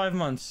you for the 5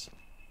 months.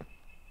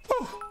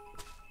 Whew.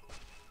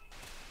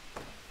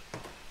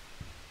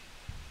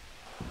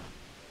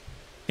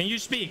 Can you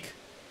speak?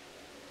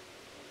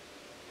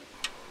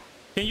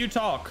 Can you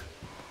talk?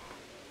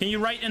 Can you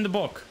write in the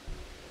book?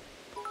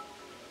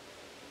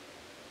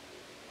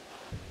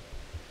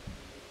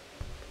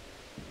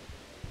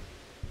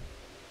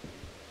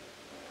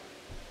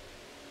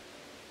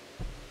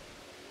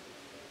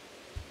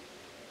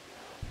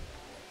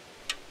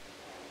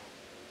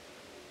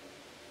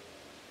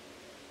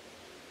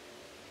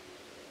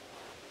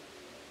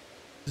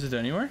 Is it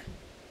anywhere?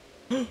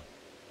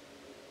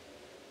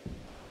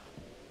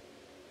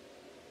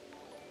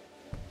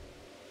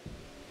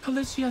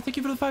 Alicia, thank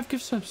you for the 5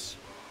 gift subs.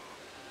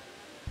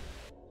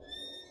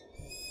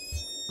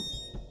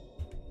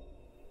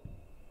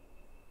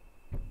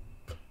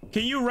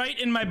 Can you write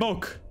in my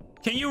book?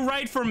 Can you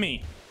write for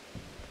me?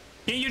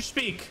 Can you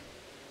speak?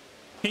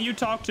 Can you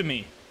talk to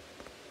me?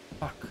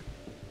 Fuck.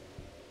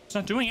 It's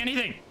not doing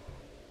anything.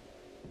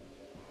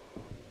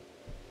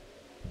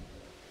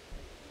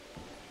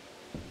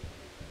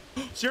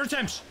 Zero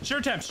attempts. Zero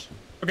attempts.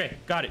 Okay,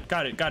 got it.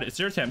 Got it. Got it.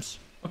 Zero attempts.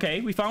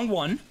 Okay, we found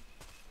one.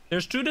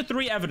 There's 2 to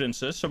 3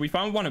 evidences, so we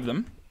found one of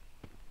them.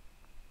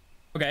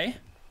 Okay.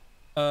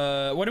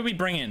 What do we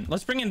bring in?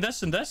 Let's bring in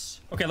this and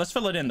this. Okay, let's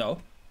fill it in, though.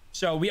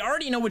 So we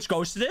already know which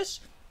ghost it is,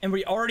 and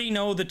we already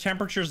know the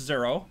temperature's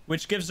 0,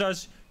 which gives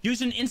us...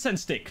 Use an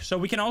incense stick. So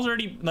we can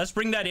already... Let's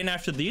bring that in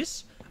after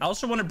these. I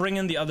also want to bring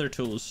in the other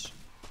tools.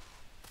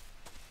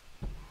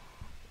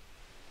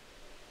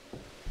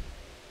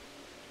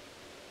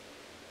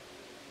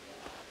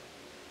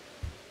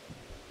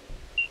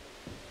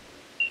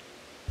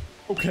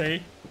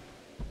 Okay.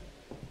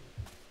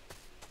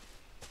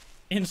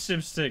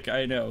 Incense stick,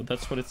 I know.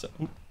 That's what it's...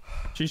 Ooh.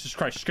 Jesus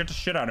Christ, scared the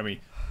shit out of me.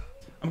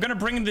 I'm gonna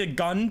bring the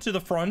gun to the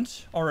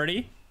front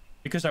already,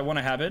 because I want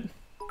to have it.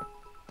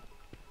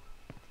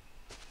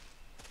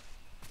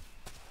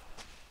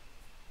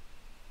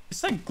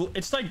 It's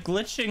like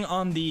glitching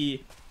on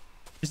the...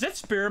 Is that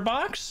spirit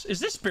box? Is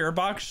this spirit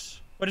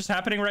box what is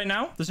happening right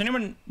now? Does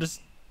anyone...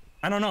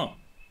 I don't know.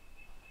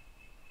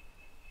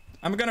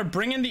 I'm gonna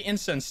bring in the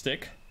incense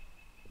stick.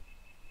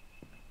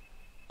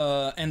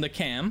 And the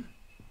cam.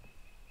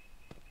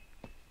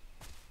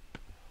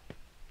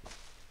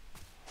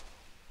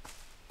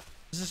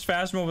 This is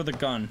Phasmo with a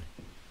gun.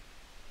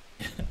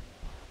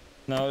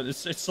 No,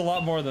 it's a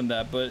lot more than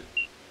that, but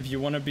if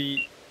you want to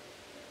be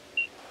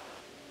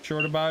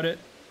short about it.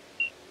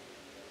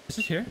 Is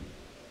it here?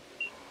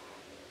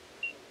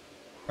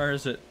 Where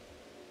is it?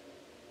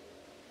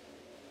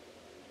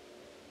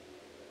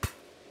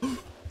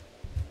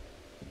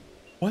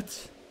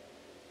 What?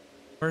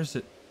 Where is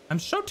it? I'm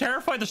so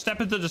terrified to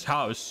step into this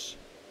house.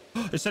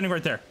 It's standing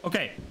right there.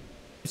 Okay.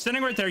 It's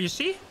standing right there. You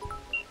see?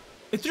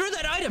 It threw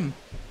that item.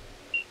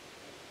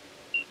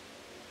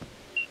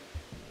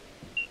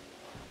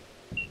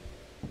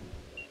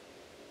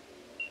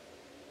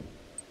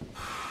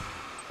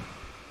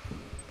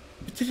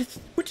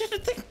 We did a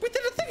thing. We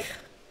did a thing.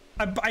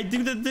 I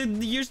do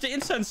use the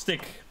incense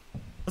stick.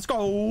 Let's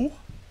go.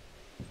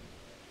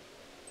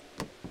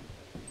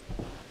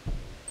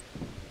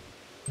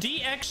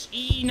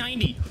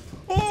 DXE90.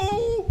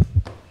 Oh!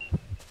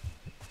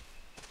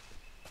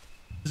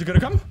 Is it gonna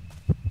come?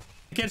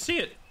 I can't see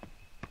it.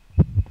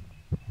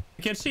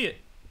 I can't see it.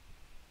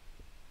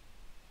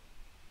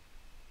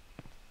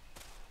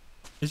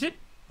 Is it?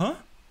 Huh?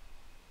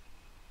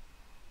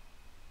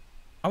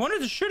 I wanted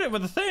to shoot it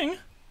with a thing,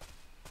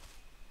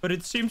 but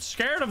it seemed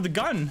scared of the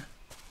gun.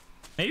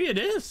 Maybe it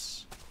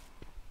is.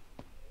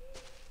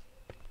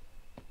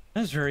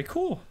 That's very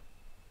cool.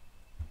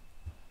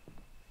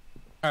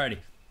 Alrighty.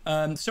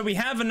 So we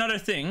have another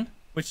thing,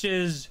 which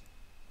is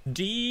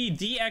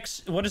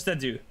DX. What does that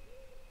do?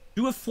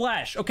 Do a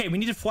flash. Okay, we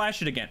need to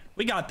flash it again.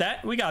 We got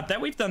that. We got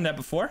that. We've done that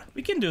before.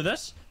 We can do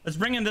this. Let's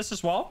bring in this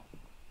as well.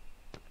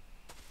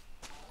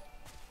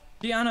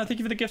 Diana, thank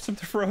you for the gift sub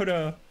to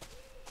Frodo.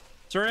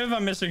 Sorry if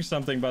I'm missing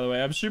something, by the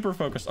way. I'm super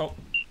focused. Oh.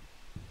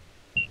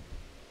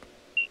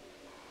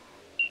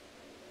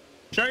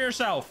 Show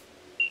yourself.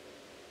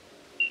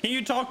 Can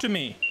you talk to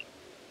me?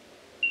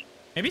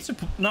 Maybe it's a...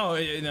 No,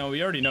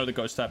 we already know the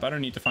ghost type. I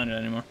don't need to find it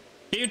anymore.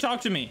 Can you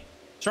talk to me?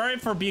 Sorry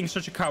for being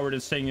such a coward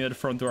and staying at the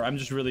front door. I'm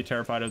just really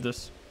terrified of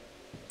this.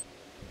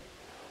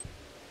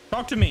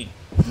 Talk to me.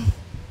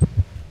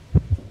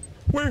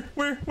 Where?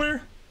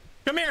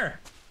 Come here.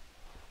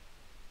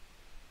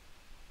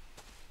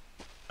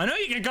 I know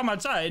you can come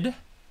outside.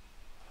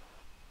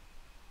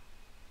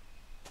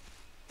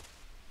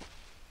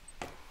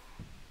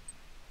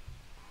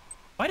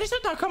 Why does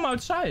it not come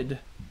outside?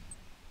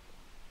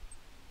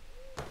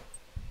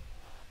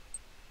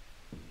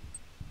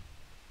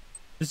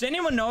 Does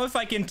anyone know if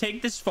I can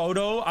take this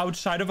photo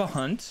outside of a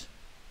hunt?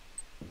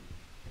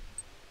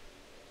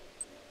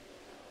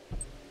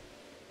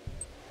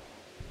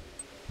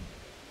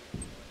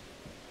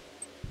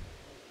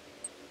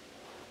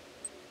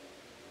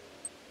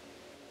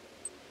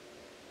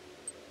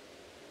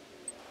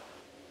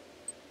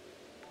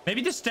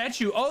 Maybe the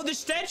statue. Oh, the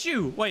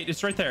statue. Wait,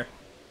 it's right there.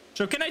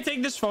 So can I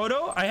take this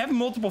photo? I have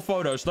multiple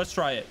photos. Let's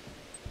try it.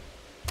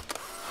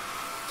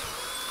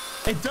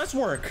 It does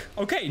work.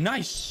 Okay,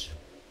 nice.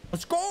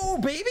 Let's go,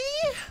 baby.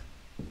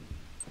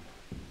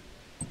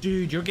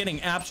 Dude, you're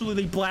getting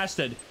absolutely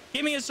blasted.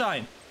 Give me a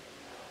sign.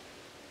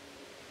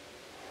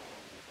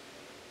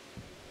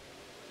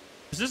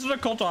 Is this an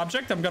occult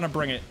object? I'm gonna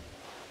bring it.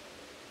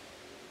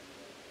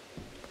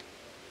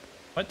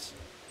 What?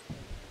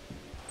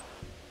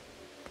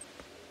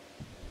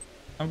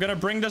 I'm gonna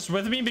bring this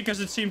with me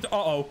because it seemed...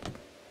 Uh-oh.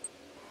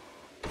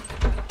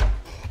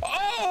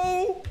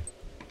 Oh!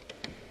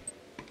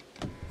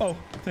 Oh,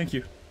 thank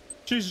you.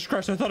 Jesus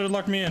Christ, I thought it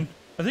locked me in.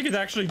 I think it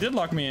actually did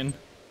lock me in.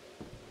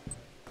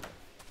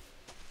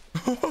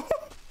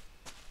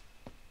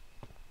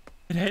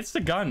 It hits the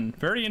gun.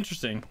 Very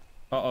interesting.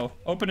 Uh-oh.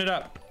 Open it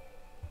up.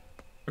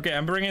 Okay,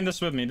 I'm bringing this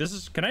with me. This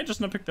is... Can I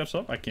just not pick this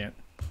up? I can't.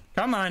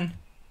 Come on.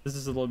 This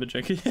is a little bit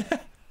janky.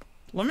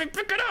 Let me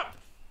pick it up.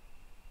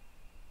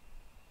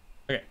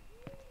 Okay.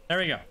 There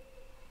we go.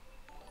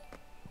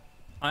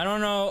 I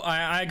don't know.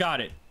 I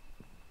got it.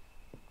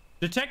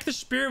 Detect the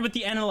spirit with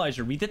the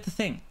analyzer. We did the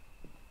thing.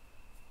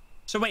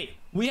 So wait,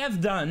 we have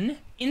done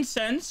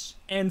incense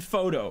and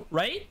photo,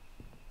 right?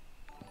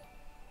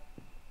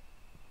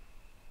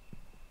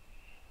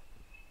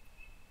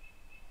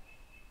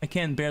 I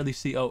can barely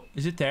see. Oh,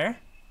 is it there?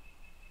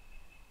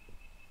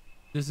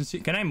 Doesn't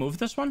see. Can I move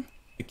this one?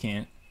 I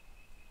can't.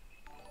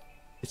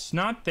 It's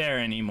not there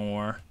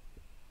anymore.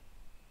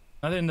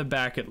 Not in the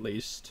back, at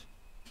least.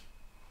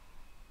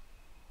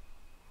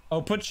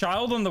 Oh, put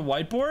child on the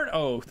whiteboard?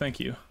 Oh,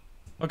 thank you.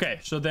 Okay,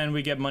 so then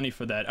we get money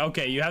for that.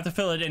 Okay, you have to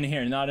fill it in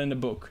here, not in the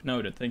book.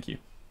 Noted, thank you.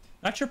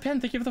 Not your pen,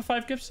 thank you for the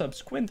 5 gift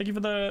subs. Quinn, thank you for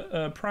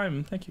the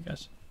prime. Thank you,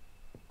 guys.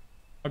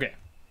 Okay,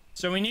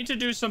 so we need to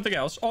do something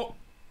else. Oh,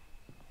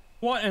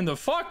 what in the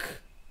fuck?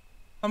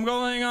 I'm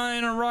going on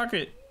in a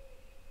rocket.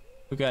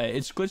 Okay,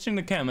 it's glitching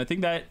the cam. I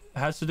think that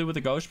has to do with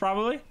the ghost,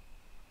 probably.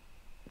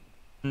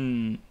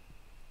 I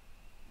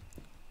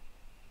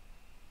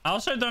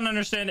also don't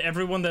understand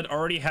everyone that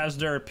already has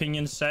their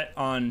opinion set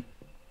on...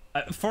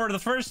 for the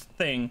first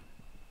thing,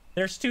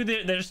 There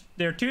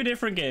are two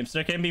different games.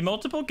 There can be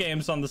multiple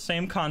games on the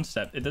same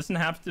concept. It doesn't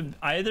have to,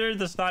 either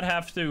does not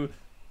have to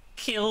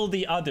kill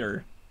the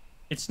other.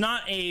 It's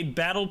not a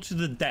battle to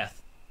the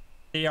death.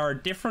 They are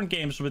different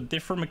games with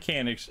different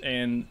mechanics,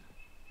 and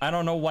I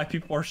don't know why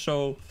people are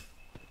so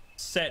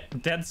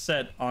dead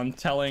set on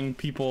telling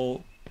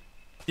people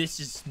this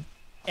is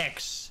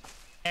X.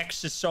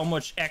 X is so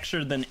much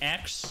Xer than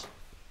X.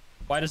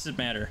 Why does it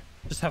matter?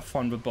 Just have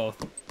fun with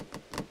both.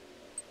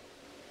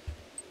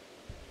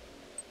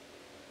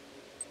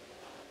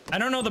 I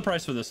don't know the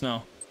price for this,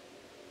 no.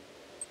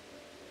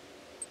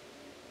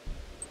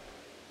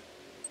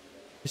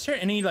 Is there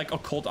any, like,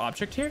 occult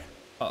object here?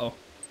 Uh-oh.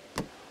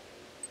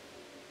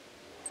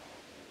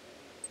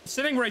 It's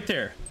sitting right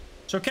there.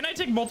 So can I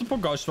take multiple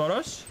ghost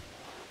photos?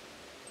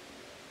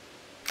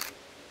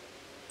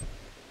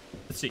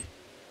 Let's see.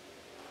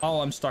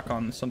 Oh, I'm stuck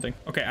on something.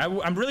 Okay,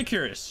 I'm really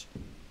curious.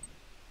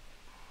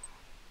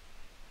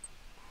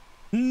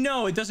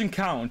 No, it doesn't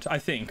count, I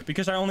think,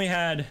 because I only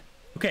had...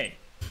 Okay,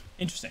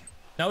 interesting.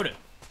 Noted.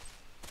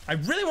 I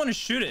really want to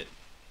shoot it.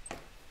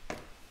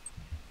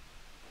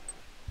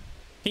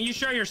 Can you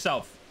show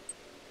yourself?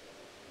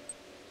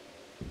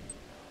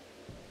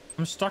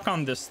 I'm stuck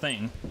on this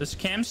thing. This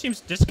cam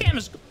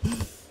is...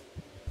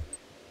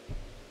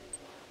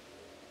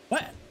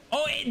 What?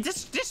 Oh,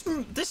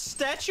 this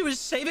statue is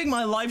saving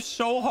my life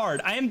so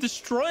hard. I am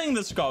destroying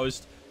this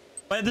ghost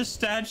by this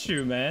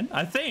statue, man.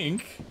 I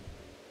think.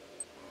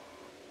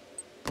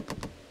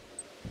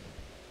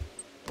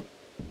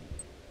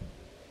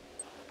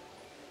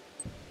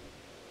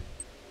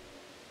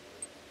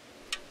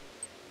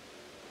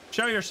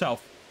 Show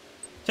yourself.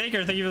 Take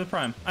her. Thank you for the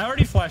prime. I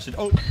already flashed it.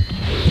 Oh.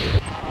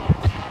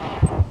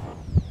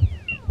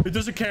 It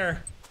doesn't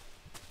care.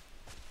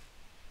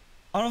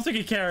 I don't think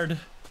he cared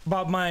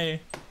about my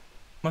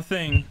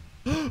thing.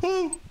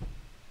 Oh.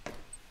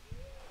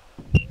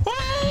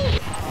 Oh!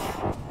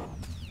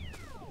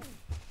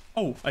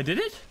 Oh, I did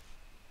it?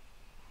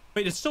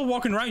 Wait, it's still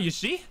walking around, you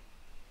see?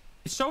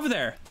 It's over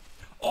there.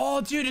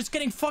 Oh, dude, it's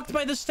getting fucked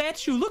by the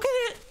statue. Look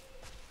at it.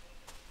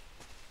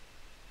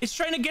 It's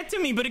trying to get to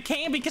me, but it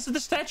can't because of the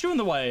statue in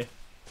the way.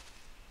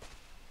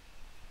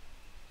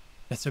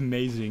 That's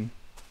amazing.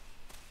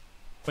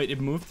 Wait,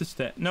 it moved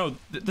the No,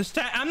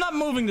 I'm not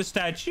moving the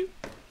statue.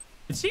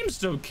 It seems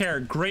to care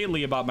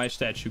greatly about my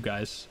statue,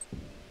 guys.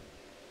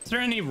 Is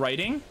there any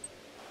writing?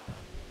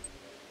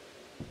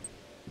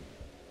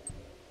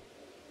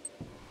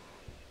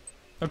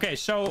 Okay,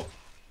 so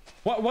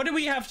what do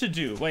we have to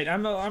do? Wait,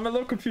 I'm a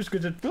little confused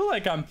because I feel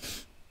like I'm...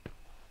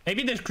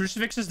 Maybe the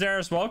crucifix is there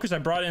as well, because I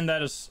brought in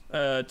that as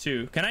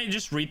too. Can I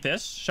just read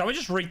this? Shall we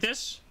just read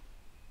this?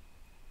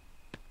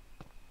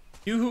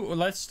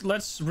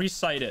 Let's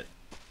recite it.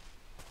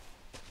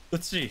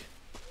 Let's see.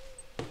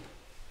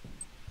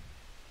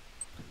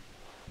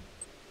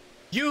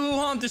 You who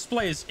haunt this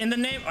place, in the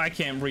name... I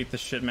can't read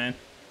this shit, man.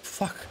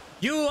 Fuck.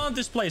 You who haunt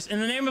this place, in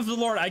the name of the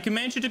Lord, I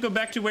command you to go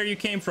back to where you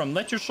came from.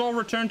 Let your soul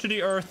return to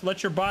the earth.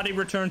 Let your body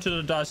return to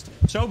the dust.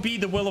 So be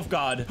the will of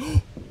God.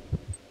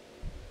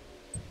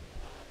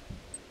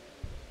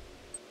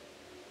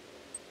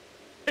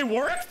 It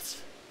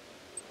worked?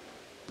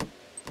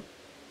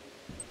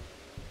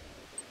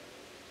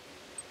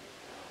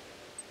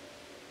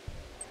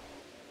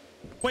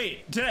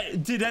 Wait,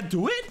 did that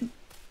do it?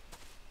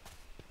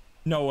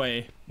 No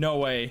way. No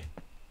way.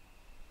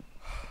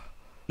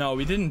 No,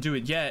 we didn't do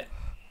it yet.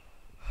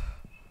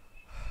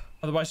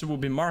 Otherwise it will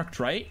be marked,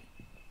 right?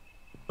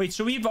 Wait,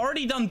 so we've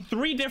already done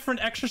 3 different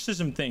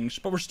exorcism things,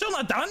 but we're still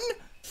not done?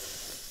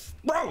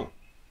 Bro!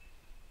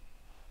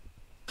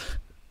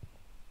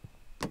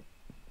 All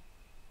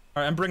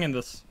right, I'm bringing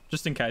this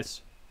just in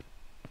case.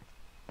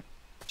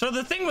 So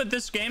the thing with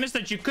this game is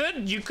that you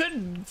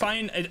could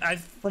find,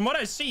 from what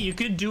I see, you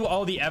could do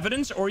all the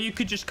evidence, or you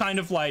could just kind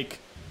of like...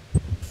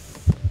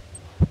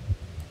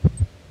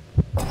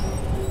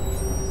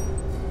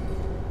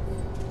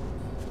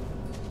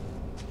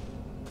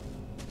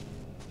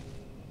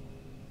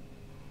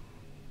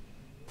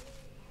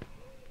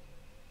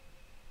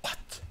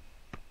 What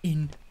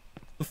in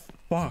the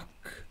fuck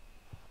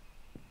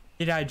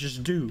did I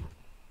just do?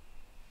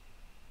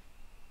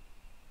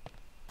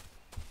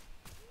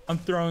 I'm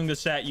throwing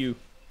this at you.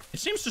 It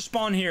seems to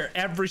spawn here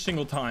every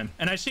single time,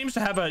 and I seems to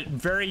have a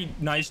very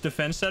nice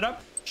defense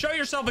setup. Show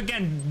yourself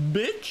again,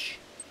 bitch.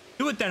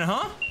 Do it then,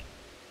 huh?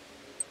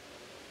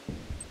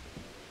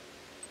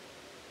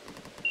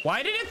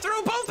 Why did it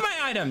throw both my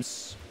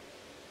items?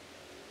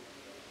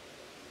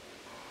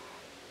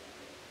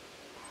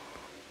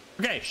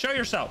 Okay, show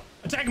yourself.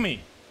 Attack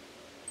me.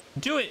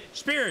 Do it.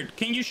 Spirit,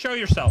 can you show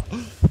yourself?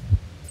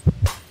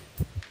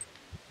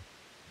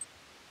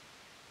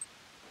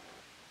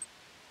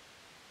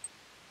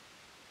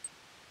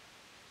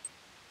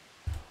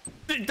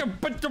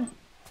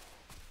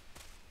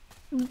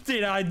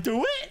 Did I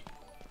do it?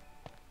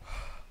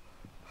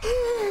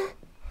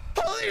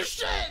 Holy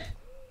shit!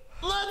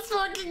 Let's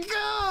fucking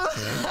go!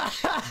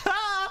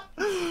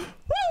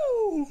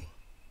 Woo!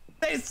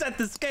 They said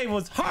this game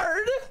was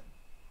hard.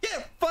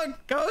 Get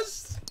fucked,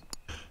 Ghost.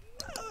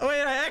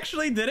 Wait, I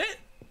actually did it?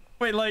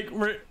 Wait, like,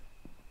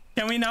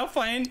 can we now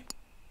find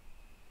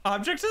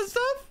objects and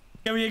stuff?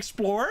 Can we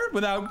explore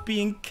without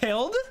being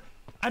killed?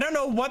 I don't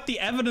know what the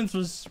evidence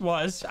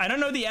was. I don't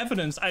know the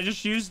evidence. I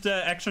just used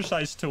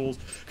exercise tools.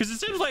 Because it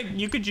seems like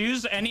you could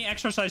use any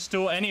exercise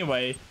tool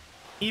anyway.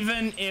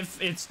 Even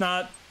if it's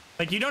not...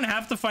 Like, you don't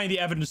have to find the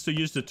evidence to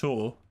use the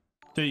tool.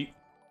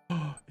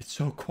 Oh, it's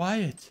so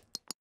quiet.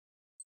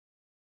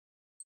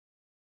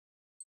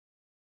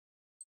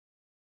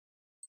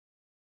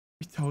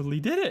 We totally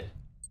did it.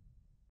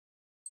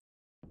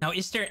 Now,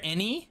 is there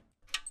any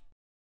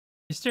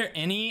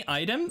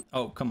item?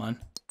 Oh, come on.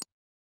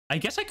 I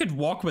guess I could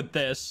walk with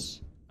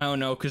this. I don't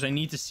know, because I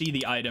need to see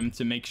the item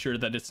to make sure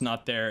that it's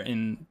not there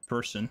in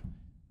person.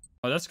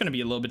 Oh, that's going to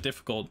be a little bit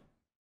difficult.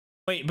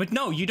 Wait, but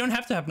no, you don't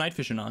have to have night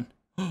vision on.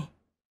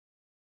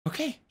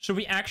 Okay, so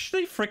we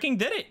actually freaking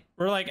did it.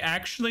 We're like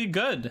actually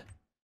good.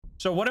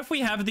 So what if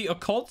we have the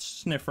occult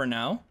sniffer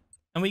now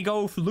and we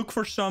go look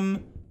for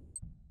some...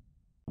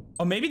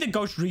 Oh, maybe the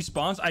ghost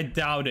respawns? I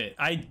doubt it.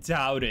 I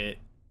doubt it.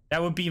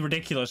 That would be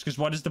ridiculous, because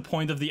what is the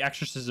point of the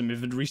exorcism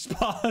if it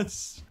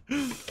respawns?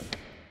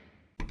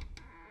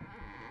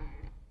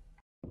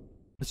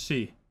 Let's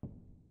see.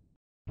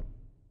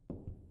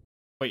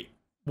 Wait,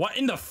 what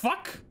in the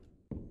fuck?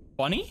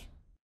 Bunny?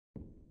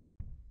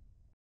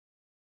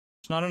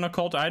 It's not an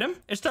occult item?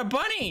 It's the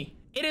bunny!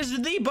 It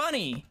is the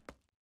bunny!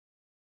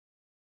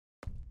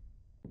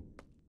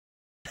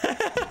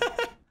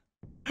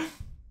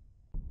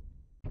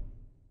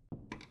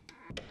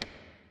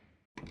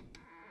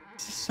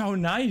 This is so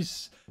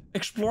nice.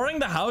 Exploring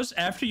the house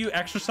after you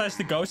exorcise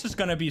the ghost is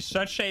gonna be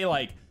such a,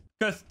 like,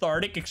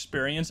 cathartic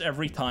experience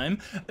every time.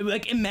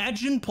 Like,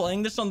 imagine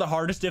playing this on the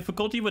hardest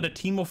difficulty with a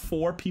team of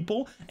 4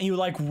 people and you,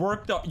 like,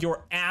 worked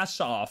your ass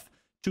off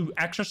to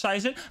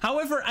exorcise it.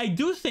 However, I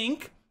do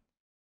think...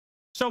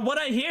 So what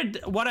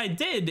I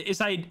did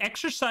is I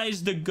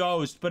exorcised the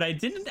ghost, but I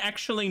didn't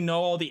actually know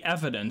all the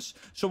evidence.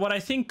 So what I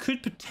think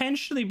could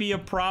potentially be a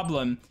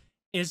problem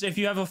is if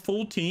you have a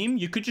full team,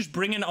 you could just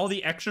bring in all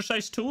the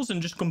exercise tools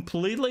and just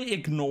completely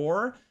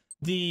ignore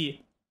the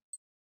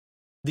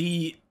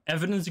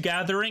evidence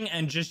gathering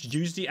and just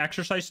use the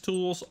exercise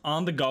tools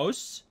on the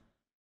ghosts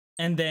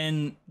and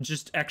then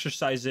just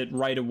exercise it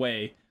right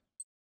away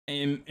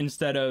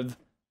instead of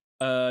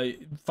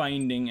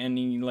finding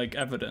any, like,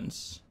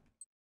 evidence.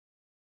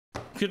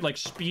 Could, like,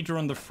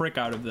 speedrun the frick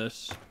out of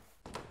this.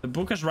 The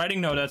book is writing.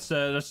 No, that's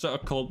the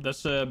occult.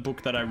 That's a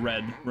book that I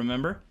read.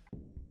 Remember?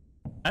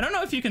 I don't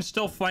know if you can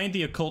still find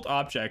the occult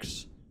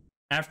objects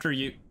after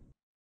you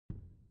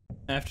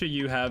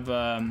have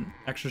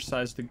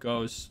exorcised the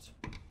ghost.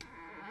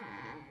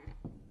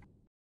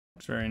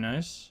 Looks very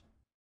nice.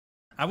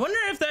 I wonder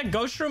if that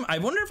ghost room. I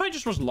wonder if I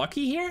just was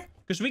lucky here,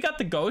 because we got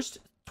the ghost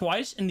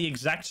twice in the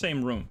exact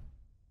same room,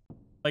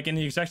 like in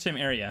the exact same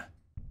area.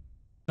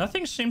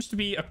 Nothing seems to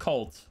be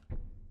occult.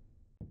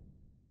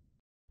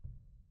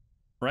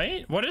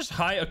 Right? What is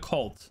high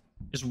occult?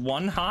 Is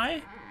 1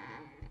 high?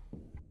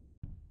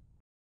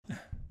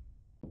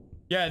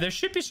 Yeah, there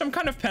should be some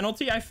kind of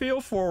penalty, I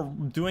feel, for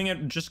doing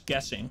it just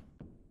guessing.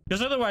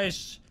 Because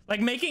otherwise,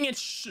 like, making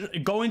it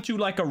go into,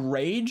 like, a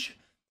rage.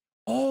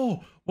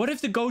 Oh, what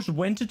if the ghost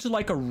went into,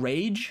 like, a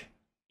rage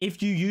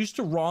if you used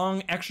the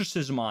wrong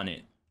exorcism on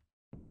it?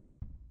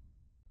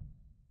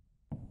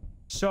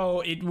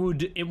 So it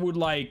would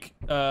like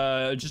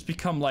just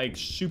become like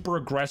super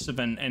aggressive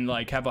and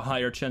like have a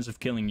higher chance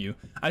of killing you.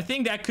 I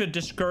think that could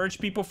discourage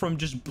people from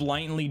just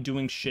blindly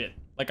doing shit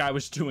like I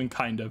was doing,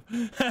 kind of.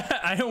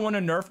 I don't want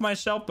to nerf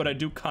myself, but I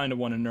do kind of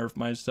want to nerf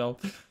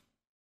myself. Is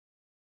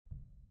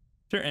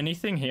there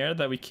anything here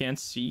that we can't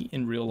see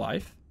in real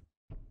life?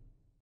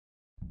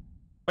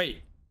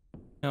 Wait,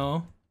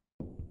 no.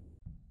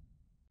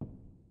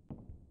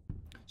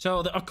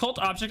 So the occult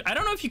object, I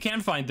don't know if you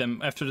can find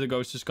them after the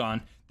ghost is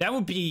gone. That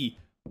would be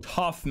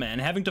tough, man.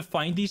 Having to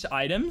find these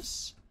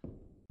items.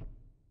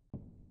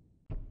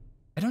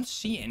 I don't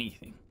see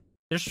anything.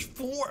 There's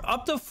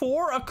up to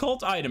 4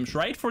 occult items,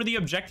 right? For the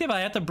objective,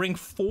 I had to bring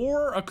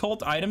 4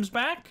 occult items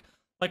back.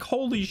 Like,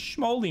 holy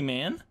schmoly,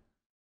 man.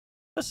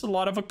 That's a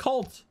lot of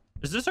occult.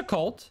 Is this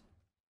occult?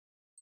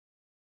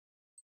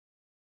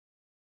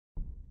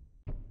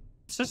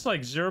 It's just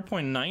like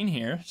 0.9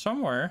 here,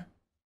 somewhere.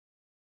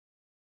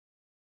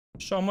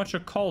 So much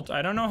occult.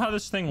 I don't know how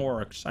this thing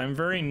works. I'm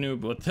very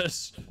noob with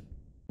this.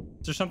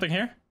 Is there something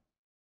here?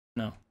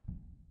 No.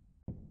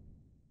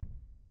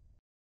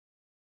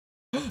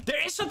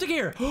 There is something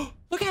here.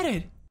 Look at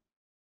it.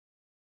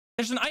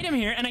 There's an item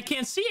here and I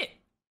can't see it.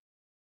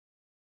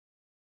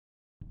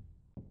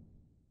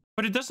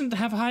 But it doesn't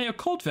have high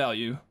occult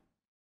value.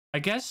 I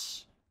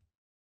guess.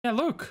 Yeah,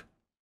 look.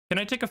 Can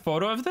I take a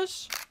photo of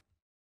this?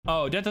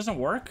 Oh, that doesn't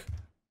work.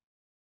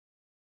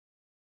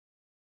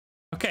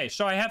 Okay,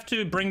 so I have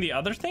to bring the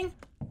other thing?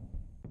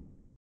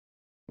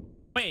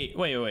 Wait.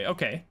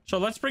 Okay, so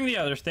let's bring the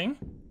other thing.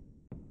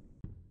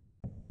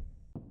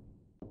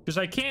 Because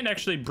I can't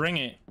actually bring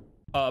it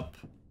up.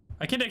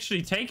 I can't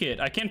actually take it.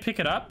 I can't pick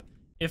it up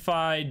if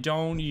I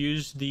don't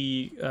use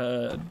the...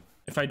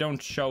 if I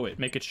don't show it,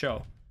 make it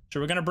show. So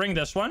we're gonna bring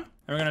this one, and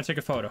we're gonna take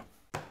a photo.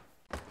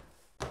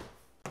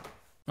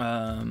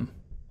 Oh,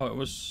 it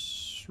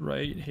was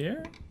right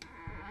here.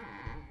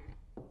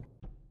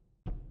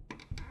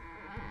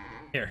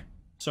 Here.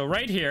 So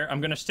right here,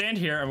 I'm gonna stand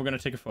here, and we're gonna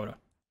take a photo.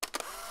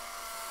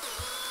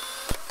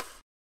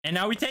 And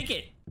now we take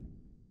it.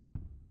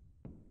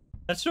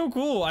 That's so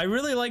cool. I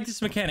really like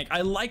this mechanic.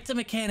 I like the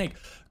mechanic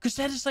because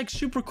that is like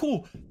super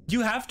cool.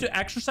 You have to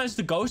exorcise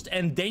the ghost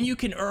and then you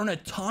can earn a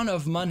ton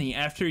of money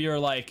after you're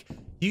like,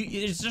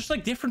 it's just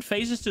like different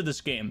phases to this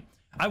game.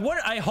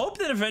 I hope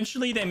that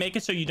eventually they make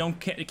it so you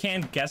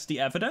can't guess the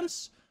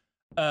evidence.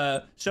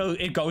 So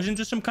it goes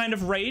into some kind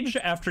of rage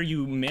after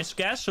you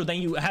misguess. So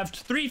then you have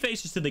 3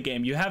 phases to the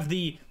game. You have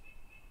the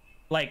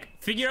like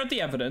figure out the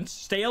evidence,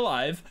 stay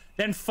alive,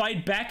 then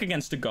fight back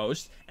against the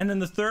ghost, and then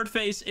the 3rd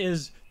phase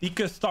is the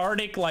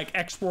cathartic like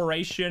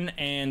exploration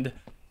and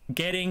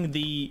getting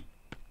the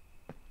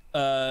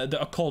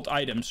occult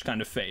items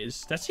kind of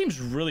phase. That seems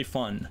really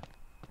fun.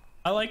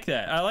 I like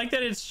that. I like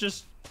that it's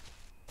just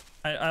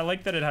I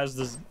like that it has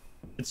this,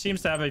 it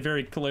seems to have a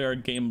very clear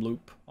game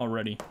loop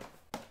already.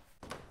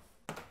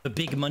 The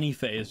big money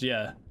phase,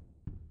 yeah.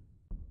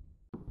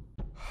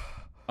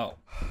 Oh,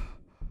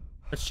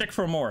 let's check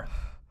for more.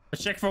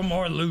 Let's check for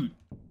more loot.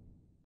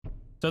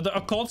 So the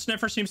occult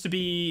sniffer seems to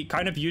be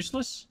kind of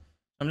useless.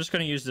 I'm just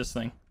going to use this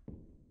thing.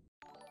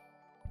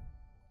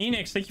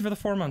 Enix, thank you for the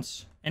 4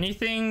 months.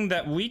 Anything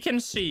that we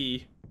can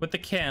see with the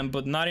cam,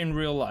 but not in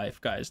real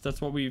life, guys. That's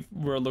what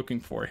we're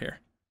looking for here.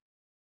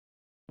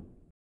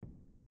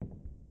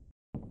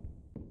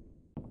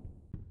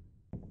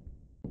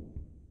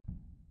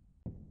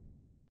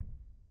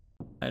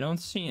 I don't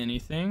see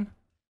anything.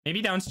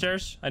 Maybe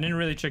downstairs. I didn't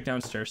really check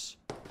downstairs.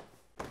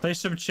 Play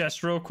some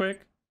chess real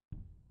quick.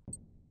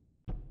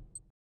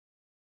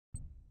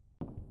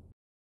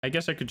 I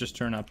guess I could just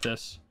turn up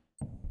this.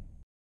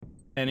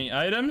 Any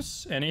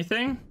items?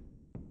 Anything?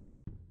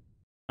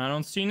 I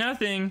don't see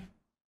nothing.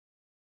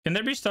 Can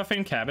there be stuff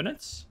in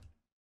cabinets?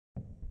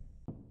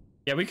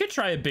 Yeah, we could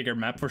try a bigger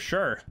map for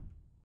sure.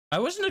 I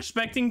wasn't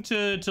expecting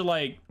to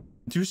like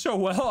do so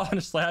well,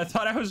 honestly. I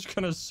thought I was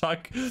gonna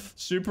suck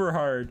super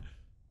hard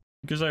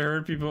because I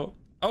heard people.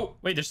 Oh,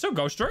 wait, there's still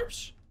ghost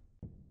orbs?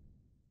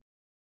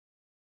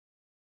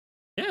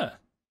 Yeah.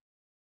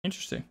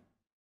 Interesting.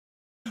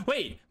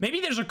 Wait, maybe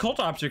there's occult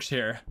objects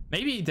here.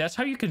 Maybe that's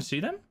how you can see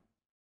them?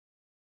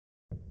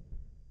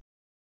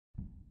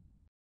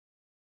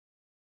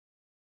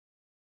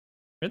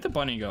 Where'd the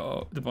bunny go?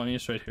 Oh, the bunny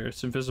is right here.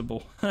 It's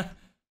invisible.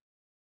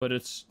 But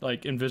it's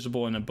like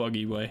invisible in a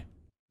buggy way.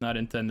 Not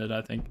intended,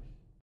 I think.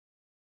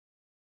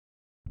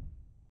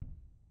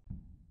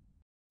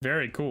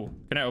 Very cool.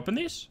 Can I open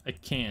these? I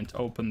can't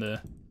open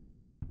the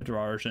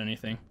drawers or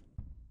anything.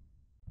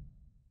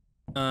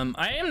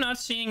 I am not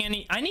seeing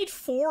any. I need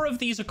 4 of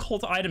these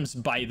occult items,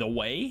 by the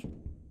way.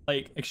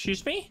 Like,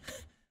 excuse me?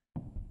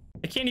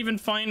 I can't even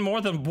find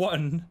more than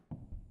 1.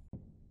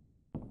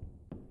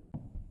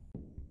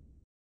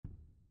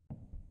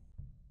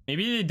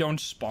 Maybe they don't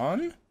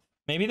spawn?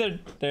 Maybe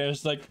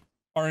there's like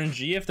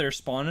RNG if they're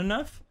spawn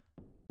enough?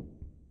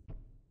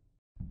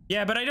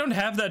 Yeah, but I don't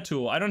have that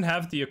tool. I don't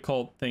have the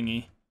occult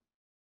thingy.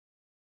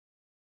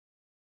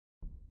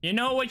 You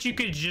know what you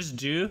could just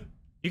do?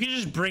 You could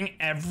just bring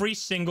every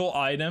single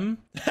item.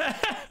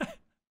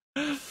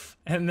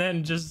 And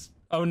then just...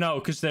 Oh no,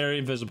 because they're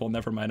invisible.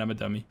 Never mind, I'm a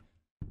dummy.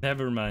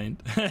 Never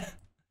mind.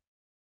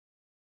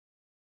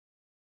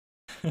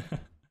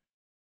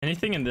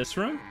 Anything in this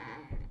room?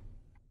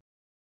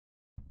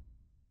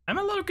 I'm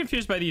a little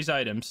confused by these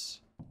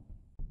items.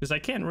 Because I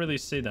can't really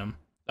see them.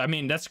 I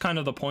mean, that's kind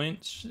of the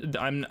point.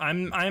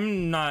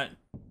 I'm not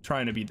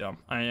trying to be dumb.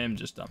 I am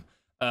just dumb.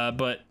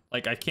 But,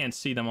 like, I can't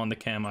see them on the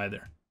cam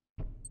either.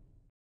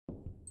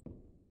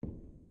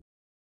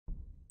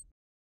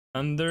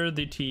 Under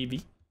the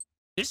TV.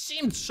 This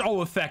seemed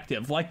so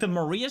effective. Like the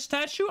Maria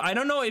statue, I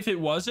don't know if it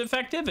was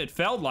effective. It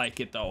felt like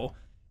it, though.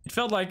 It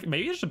felt like...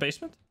 Maybe there's a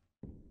basement?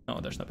 No,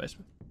 there's no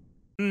basement.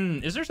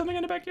 Is there something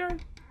in the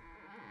backyard?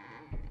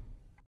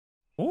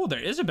 Oh, there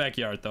is a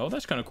backyard, though.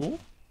 That's kind of cool.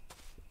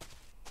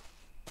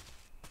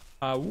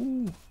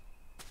 Ooh.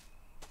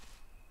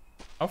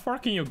 How far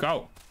can you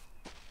go?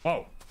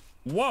 Whoa.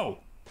 Whoa.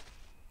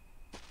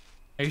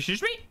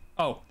 Excuse me?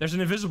 Oh, there's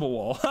an invisible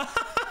wall.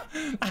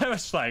 I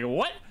was like,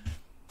 what?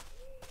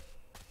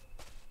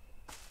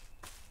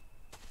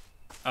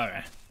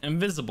 Alright.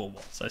 Invisible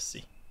walls, I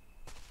see.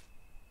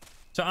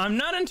 So I'm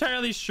not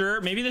entirely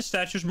sure. Maybe the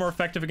statue's more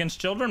effective against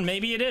children.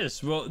 Maybe it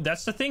is. Well,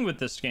 that's the thing with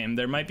this game.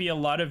 There might be a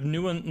lot of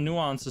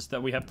nuances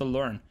that we have to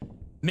learn.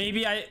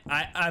 Maybe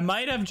I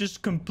might have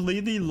just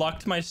completely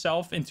locked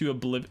myself into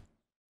oblivion.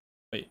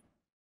 Wait.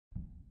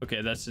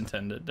 Okay, that's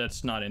intended.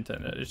 That's not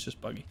intended. It's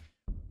just buggy.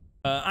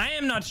 I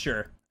am not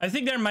sure. I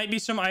think there might be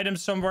some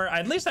items somewhere.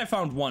 At least I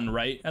found one,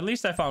 right? At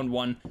least I found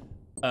one.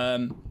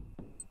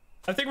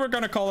 I think we're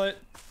gonna call it,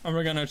 and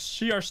we're gonna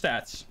see our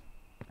stats.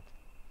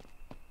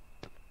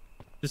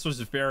 This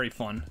was very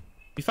fun.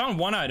 We found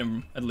one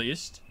item, at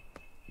least.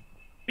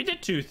 We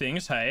did 2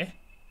 things, hey.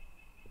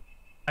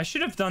 I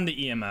should have done the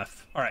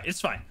EMF. All right,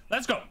 it's fine.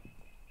 Let's go.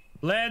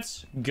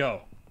 Let's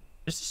go.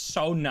 This is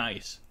so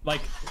nice.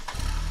 Like,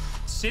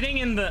 sitting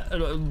in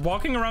the...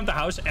 walking around the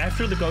house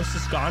after the ghost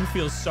is gone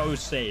feels so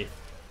safe.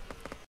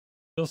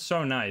 Feels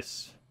so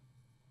nice.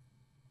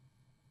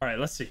 All right,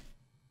 let's see.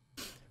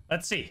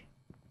 Let's see.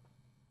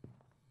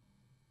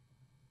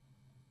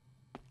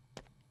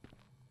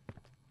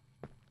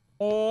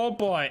 Oh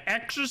boy,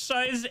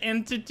 exercise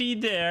entity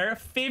there,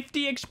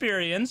 50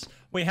 experience.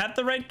 We had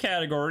the right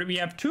category. We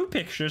have 2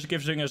 pictures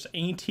giving us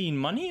 18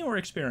 money or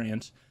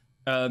experience.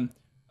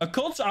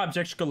 Occult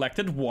objects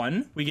collected,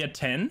 1. We get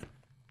 10.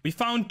 We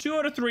found 2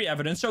 out of 3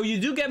 evidence, so you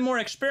do get more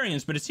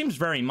experience, but it seems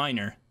very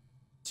minor.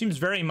 It seems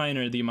very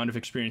minor, the amount of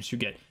experience you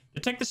get.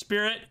 Detect the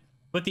spirit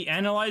with the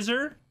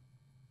analyzer.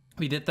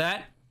 We did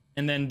that.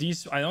 And then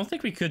these, I don't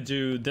think we could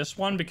do this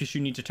one because you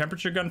need a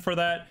temperature gun for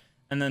that.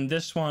 And then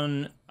this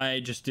one,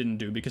 I just didn't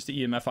do because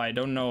the EMF, I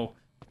don't know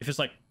if it's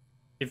like,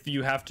 if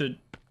you have to,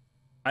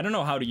 I don't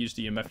know how to use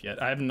the EMF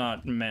yet. I have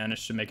not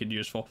managed to make it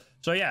useful.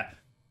 So yeah,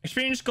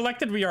 experience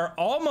collected. We are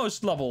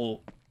almost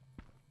level.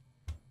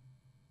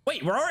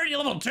 Wait, we're already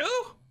level 2?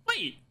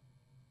 Wait.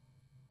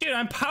 Dude,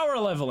 I'm power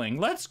leveling.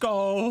 Let's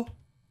go.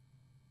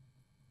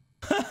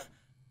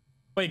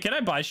 Wait, can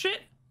I buy shit?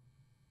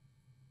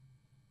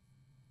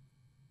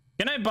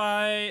 Can I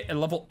buy a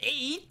level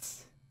 8?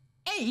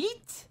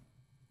 8?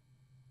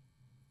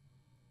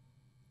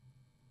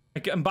 I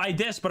can buy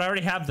this, but I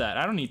already have that.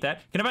 I don't need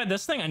that. Can I buy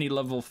this thing? I need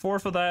level 4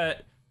 for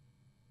that.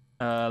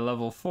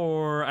 Level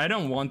 4. I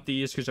don't want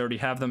these because I already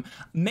have them.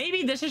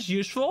 Maybe this is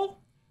useful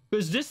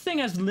because this thing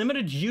has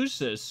limited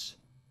uses.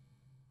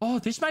 Oh,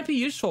 this might be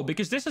useful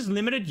because this has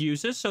limited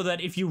uses so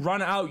that if you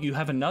run out, you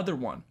have another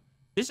one.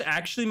 This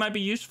actually might be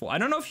useful. I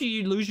don't know if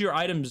you lose your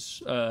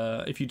items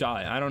if you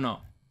die. I don't know.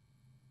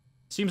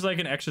 Seems like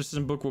an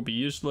exorcism book will be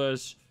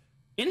useless.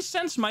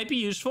 Incense might be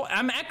useful.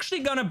 I'm actually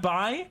gonna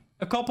buy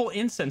a couple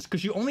incense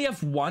because you only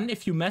have 1.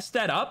 If you mess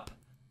that up,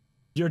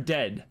 you're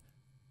dead.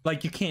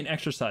 Like, you can't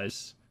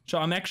exercise. So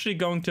I'm actually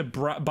going to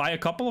buy a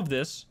couple of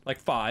this, like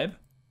 5.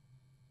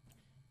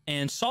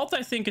 And salt,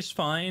 I think, is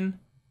fine.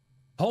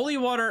 Holy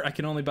water, I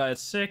can only buy at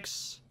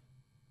 6.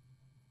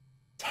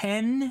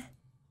 10.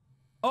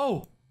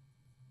 Oh.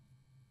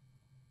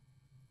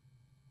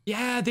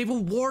 Yeah, they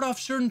will ward off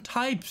certain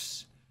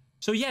types.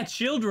 So yeah,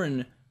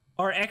 children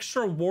are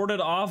extra warded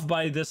off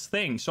by this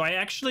thing. So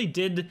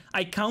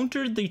I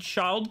countered the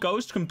child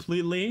ghost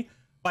completely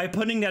by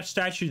putting that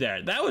statue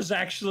there. That was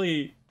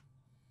actually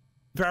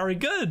very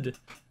good.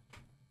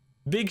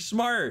 Big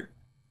smart.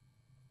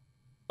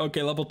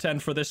 Okay, level 10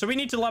 for this. So we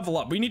need to level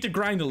up. We need to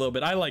grind a little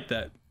bit. I like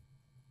that.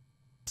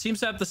 Seems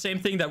to have the same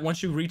thing that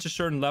once you reach a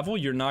certain level,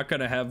 you're not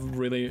gonna have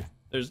really...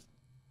 There's...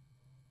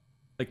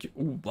 Like,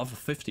 ooh, level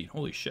 15.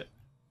 Holy shit.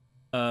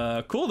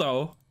 Cool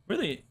though.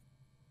 Really...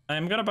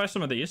 I'm gonna buy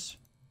some of these.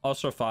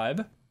 Also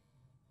 5.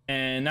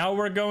 And now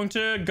we're going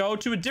to go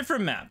to a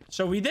different map.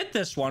 So we did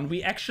this one.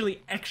 We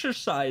actually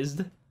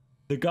exorcised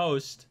the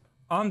ghost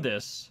on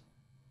this,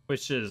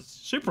 which is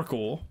super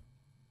cool.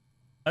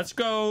 Let's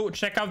go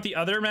check out the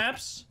other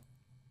maps.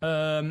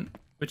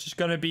 Which is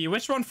gonna be...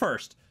 Which one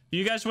first? Do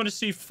you guys want to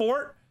see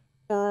Fort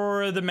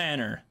or the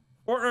Manor?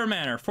 Fort or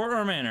Manor? Fort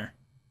or Manor?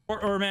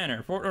 Fort or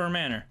Manor? Fort or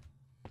Manor?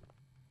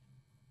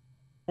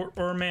 Fort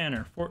or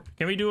Manor? Fort...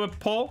 Can we do a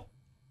poll?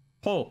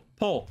 Pull,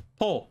 pull,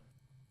 pull,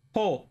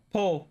 pull,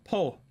 pull,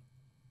 pull.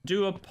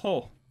 Do a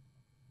pull.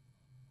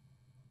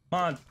 Come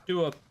on,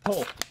 do a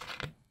pull.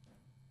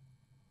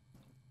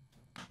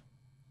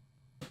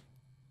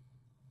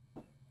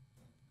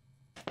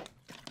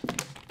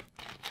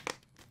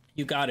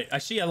 You got it. I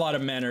see a lot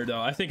of Manor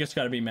though. I think it's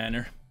got to be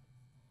Manor.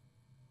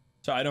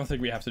 So I don't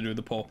think we have to do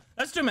the pull.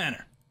 Let's do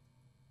Manor.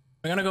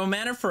 We're gonna go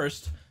Manor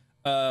first.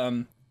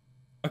 Okay,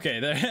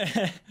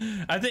 there.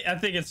 I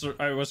think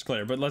it was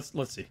clear, but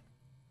let's see.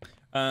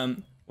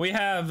 We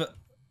have,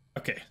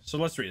 okay, so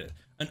let's read it.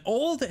 An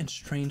old and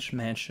strange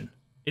mansion.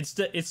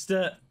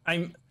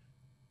 I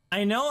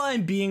know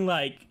I'm being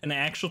like an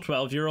actual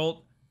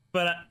 12-year-old,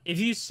 but if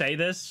you say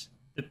this,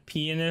 the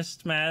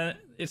pianist man,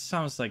 it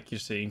sounds like you're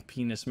saying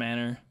penis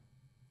manor.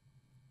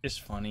 It's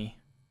funny.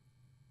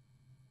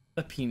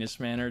 The penis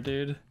manor,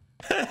 dude.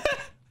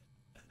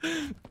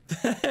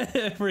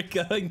 We're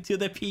going to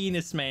the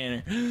penis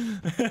manor.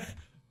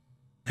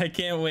 I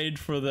can't wait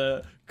for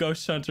the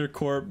Ghost Hunters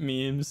Corp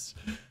memes.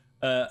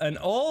 An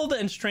old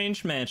and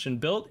strange mansion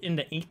built in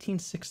the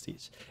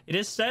 1860s. It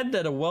is said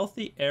that a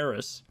wealthy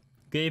heiress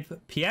gave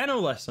piano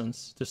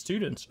lessons to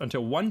students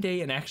until one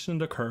day an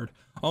accident occurred.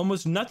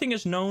 Almost nothing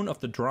is known of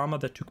the drama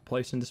that took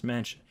place in this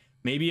mansion.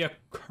 Maybe a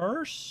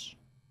curse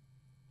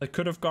that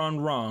could have gone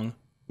wrong.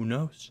 Who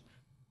knows?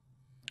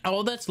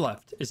 All that's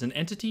left is an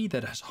entity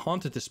that has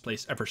haunted this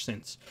place ever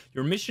since.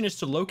 Your mission is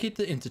to locate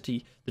the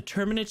entity,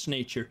 determine its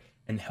nature,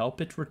 and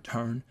help it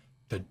return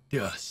to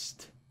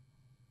dust.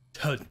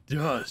 To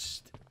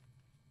dust.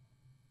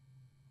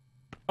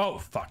 Oh,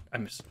 fuck. I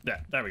missed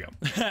that. There we go.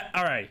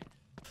 All right.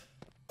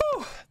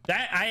 Whew.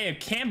 That, I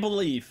can't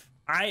believe.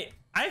 I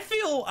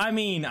feel, I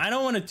mean, I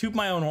don't want to toot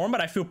my own horn,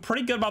 but I feel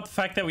pretty good about the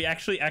fact that we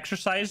actually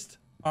exercised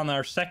on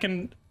our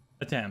second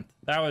attempt.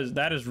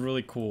 That is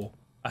really cool.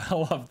 I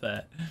love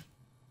that.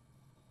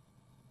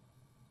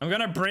 I'm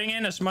gonna bring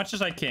in as much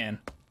as I can.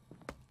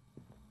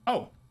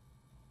 Oh.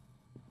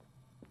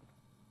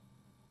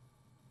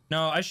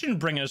 No, I shouldn't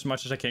bring in as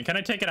much as I can. Can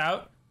I take it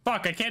out?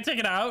 Fuck, I can't take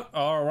it out.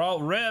 Oh, well,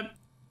 rip.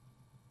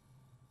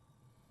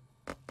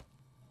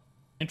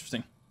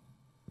 Interesting.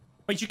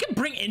 Wait, you can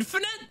bring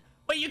infinite?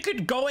 Wait, you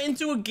could go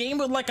into a game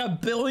with like 1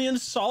 billion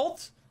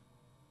salt?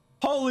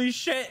 Holy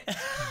shit.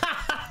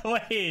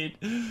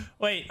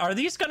 Wait, are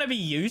these gonna be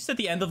used at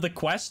the end of the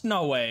quest?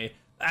 No way.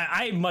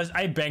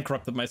 I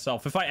bankrupted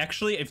myself.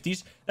 If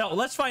these, no,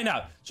 let's find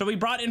out. So we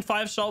brought in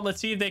 5 salt. Let's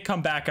see if they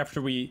come back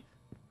after we,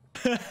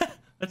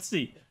 let's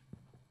see.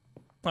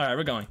 All right,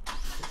 we're going.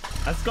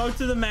 Let's go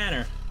to the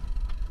manor.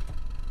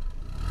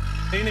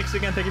 Phoenix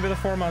again, thank you for the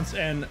 4 months.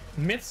 And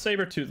Myth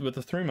Sabertooth with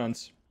the 3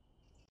 months.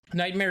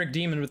 Nightmaric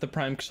Demon with the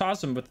Prime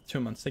Xosm with the 2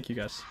 months. Thank you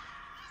guys.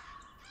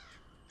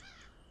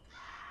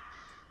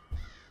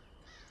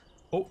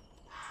 Oh.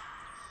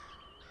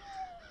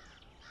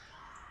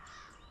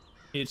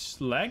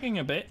 It's lagging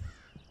a bit.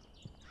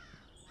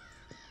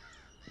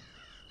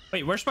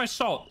 Wait, where's my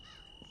salt?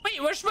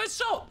 Wait, where's my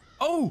salt?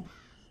 Oh.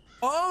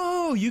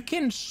 Oh, you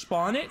can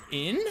spawn it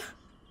in?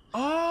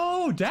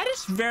 Oh, that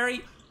is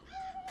very...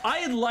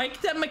 I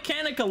like that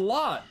mechanic a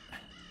lot.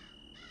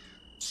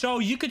 So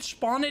you could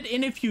spawn it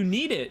in if you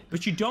need it,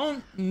 but you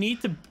don't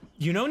need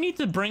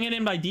to bring it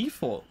in by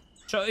default.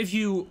 So if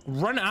you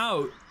run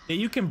out, then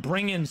you can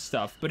bring in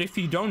stuff, but if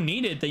you don't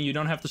need it, then you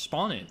don't have to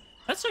spawn it.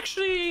 That's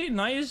actually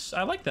nice.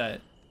 I like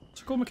that.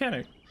 It's a cool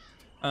mechanic.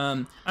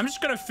 I'm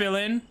just gonna fill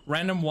in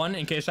random one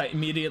in case I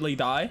immediately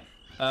die.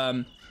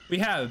 We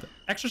have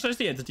exorcise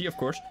the entity, of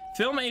course.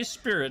 Film a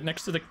spirit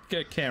next to the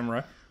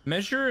camera.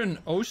 Measure an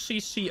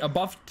OCC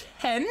above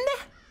 10.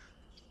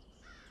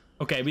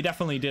 Okay, we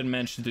definitely did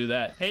manage to do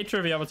that. Hey,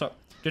 Trivia, what's up?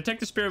 Detect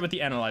the spirit with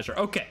the analyzer.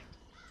 Okay,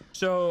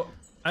 so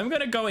I'm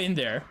gonna go in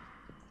there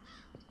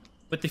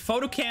with the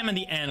photo cam and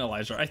the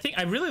analyzer.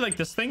 I really like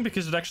this thing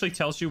because it actually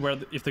tells you where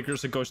if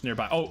there's a ghost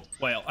nearby. Oh,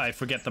 well, I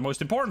forget the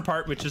most important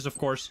part, which is, of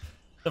course,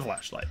 the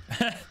flashlight.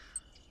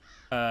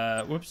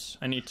 Whoops,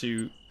 I need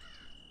to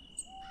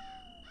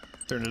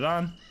turn it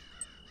on.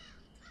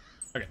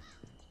 Okay.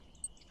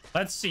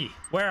 Let's see.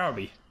 Where are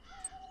we?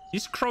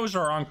 These crows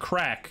are on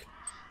crack.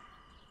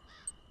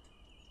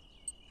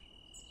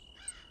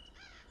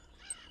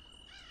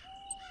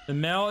 The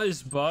male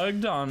is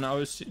bugged on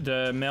OC.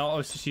 The male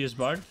OCC is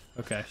bugged?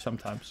 Okay,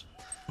 sometimes.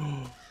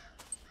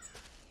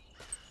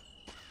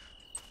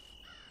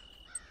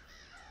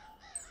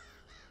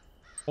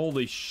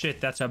 Holy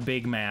shit, that's a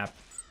big map.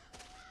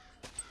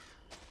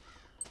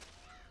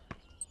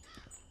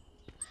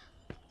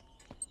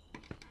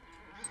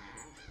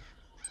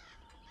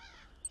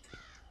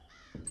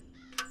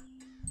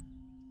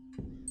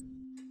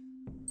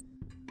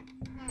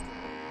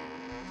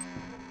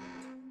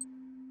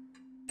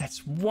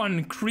 That's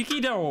one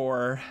creaky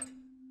door.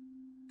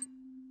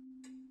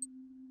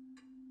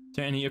 Is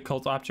there any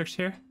occult objects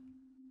here?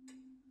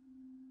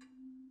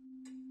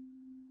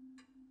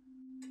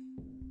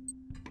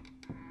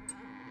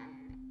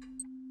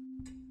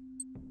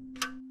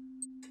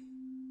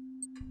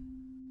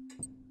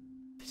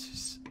 This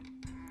is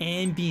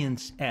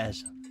ambience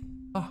as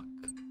fuck.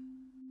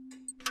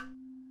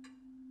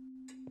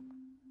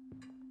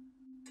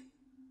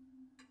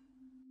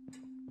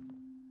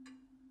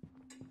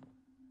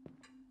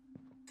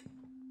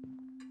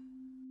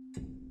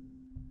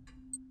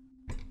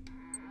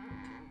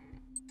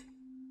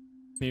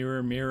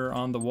 Mirror, mirror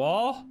on the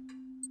wall.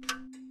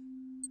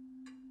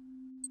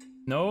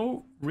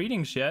 No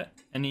readings yet.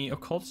 Any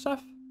occult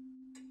stuff?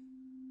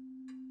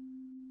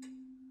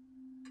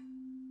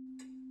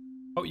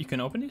 Oh, you can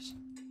open these?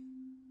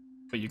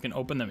 But you can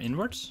open them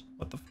inwards?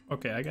 What the f—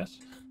 okay, I guess.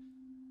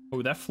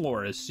 Oh, that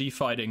floor is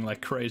Z-fighting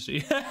like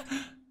crazy.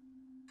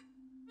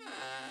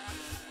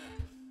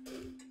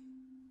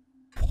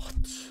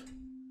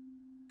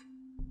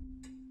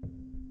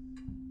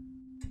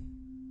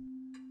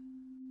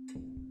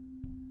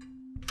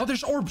 Oh,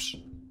 there's orbs.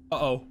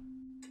 Uh-oh.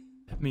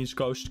 That means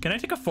ghost. Can I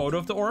take a photo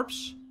of the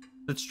orbs?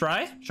 Let's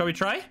try. Shall we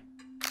try?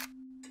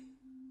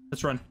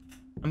 Let's run.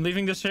 I'm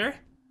leaving this here.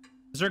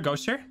 Is there a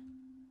ghost here?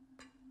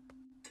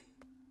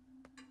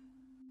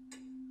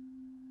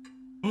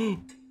 Oh,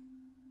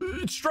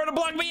 it's trying to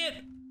block me in.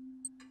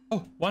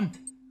 Oh, one.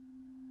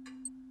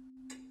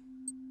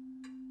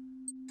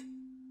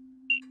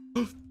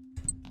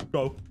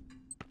 Go.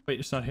 Wait,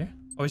 it's not here.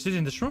 Oh, is it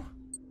in this room?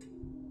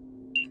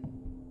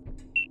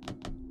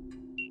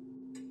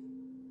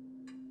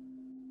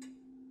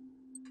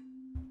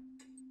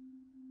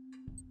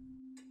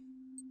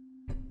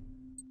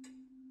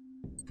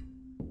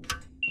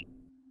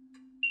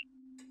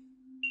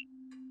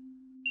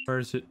 Where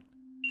is it?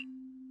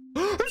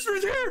 It's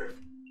right there!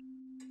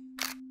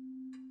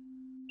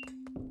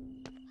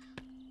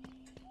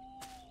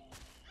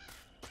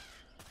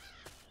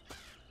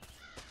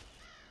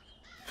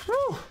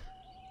 Whew.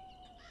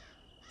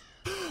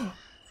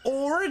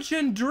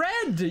 Origin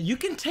Dread! You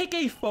can take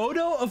a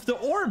photo of the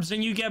orbs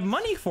and you get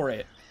money for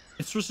it.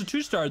 It's just a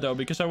 2-star though,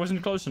 because I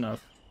wasn't close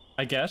enough.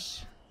 I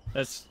guess.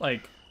 That's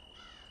like...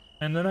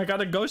 And then I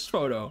got a ghost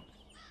photo.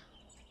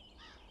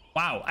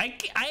 Wow,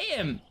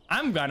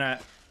 I'm gonna...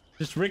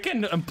 Just we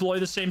can employ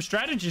the same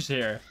strategies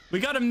here. We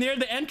got him near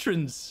the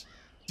entrance.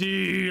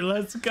 Dude,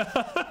 let's go.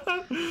 Oh,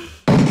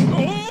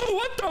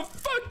 what the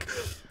fuck?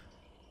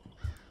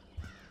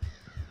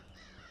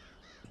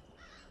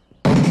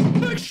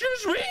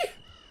 Excuse me?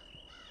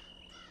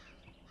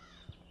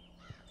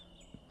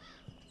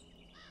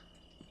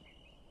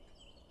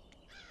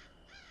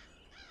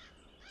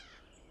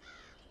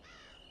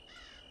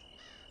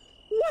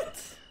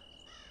 What?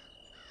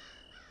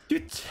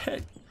 Dude,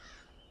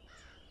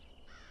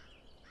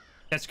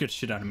 that scared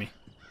shit out of me.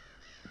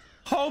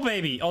 Oh,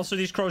 baby. Also,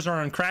 these crows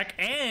are on crack.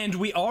 And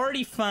we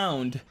already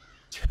found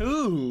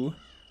 2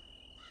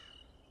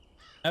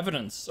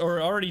 evidence.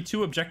 Or already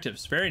 2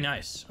 objectives. Very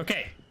nice.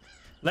 Okay.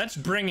 Let's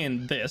bring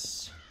in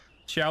this.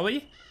 Shall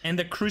we? And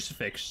the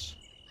crucifix.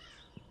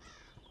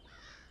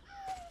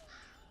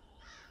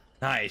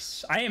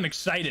 Nice. I am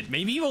excited.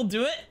 Maybe we'll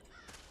do it.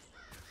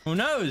 Who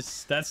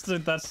knows? That's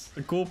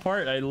the cool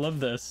part. I love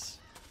this.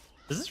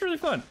 This is really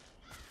fun.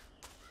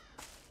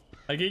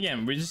 Like,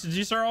 again,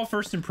 these are all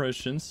first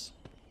impressions.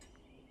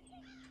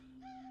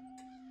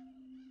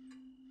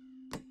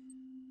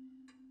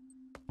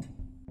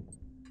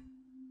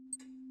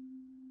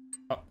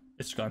 Oh,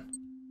 it's gone.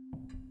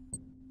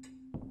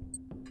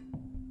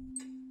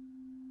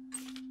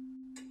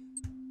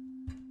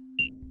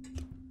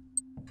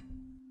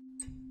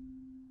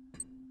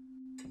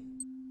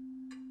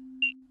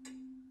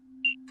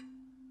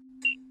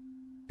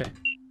 Okay.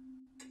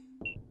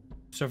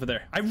 It's over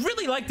there. I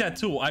really like that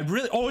tool.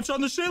 Oh, it's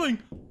on the ceiling.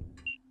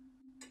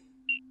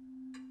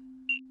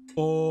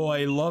 Oh,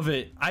 I love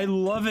it. I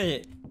love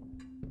it.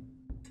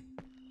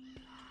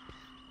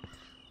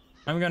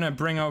 I'm gonna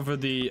bring over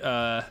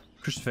the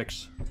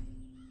crucifix.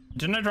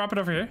 Didn't I drop it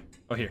over here?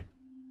 Oh, here.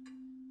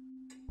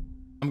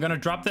 I'm gonna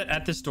drop that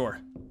at this door.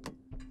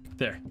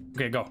 There.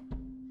 Okay, go.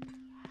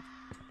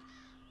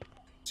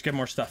 Let's get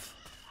more stuff.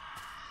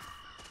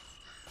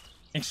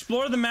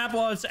 Explore the map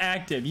while it's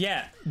active.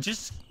 Yeah,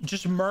 just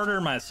murder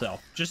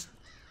myself. Just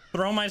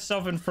throw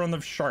myself in front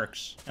of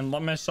sharks and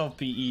let myself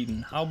be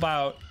eaten. How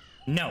about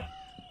no?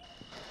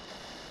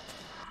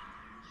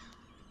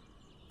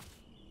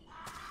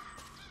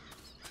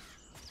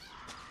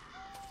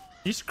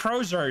 These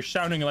crows are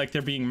sounding like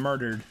they're being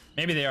murdered.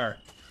 Maybe they are.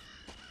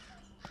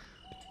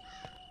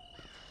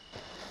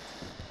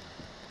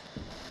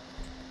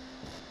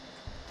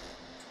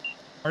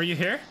 Are you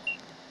here?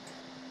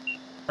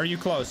 Are you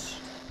close?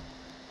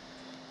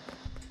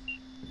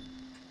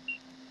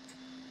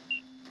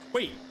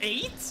 Wait,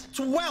 8?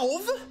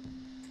 12?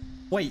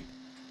 Wait,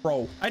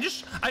 bro. I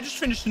just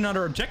finished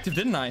another objective,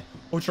 didn't I?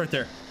 Oh, it's right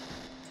there.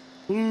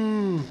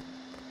 Ooh.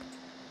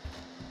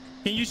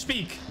 Can you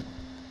speak?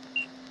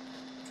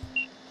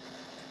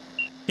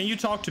 Can you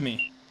talk to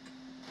me?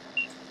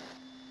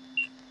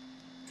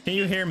 Can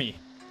you hear me?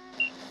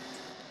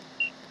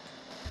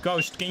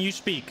 Ghost, can you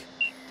speak?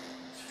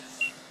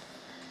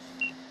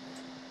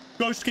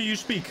 Ghost, can you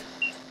speak?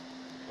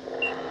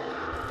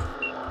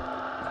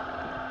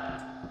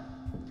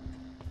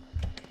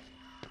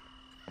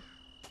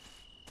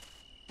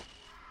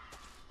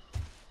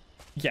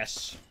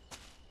 Yes.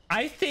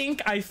 I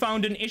think I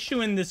found an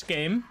issue in this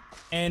game,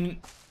 and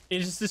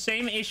it is the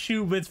same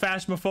issue with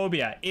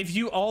Phasmophobia. If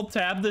you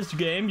alt-tab this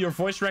game, your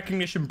voice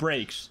recognition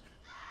breaks.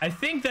 I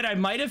think that I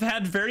might have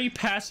had very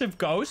passive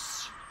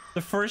ghosts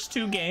the first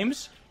 2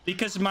 games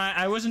because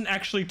I wasn't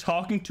actually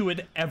talking to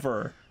it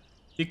ever.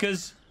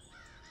 Because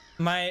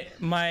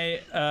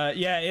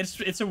yeah,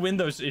 it's a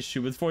Windows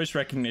issue with voice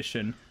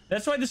recognition.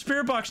 That's why the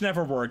spirit box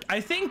never worked. I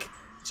think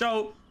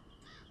so.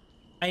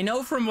 I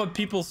know from what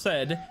people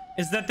said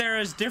is that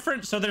there's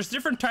different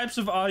types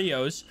of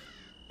audios,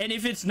 and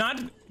if it's not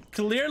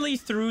clearly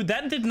through,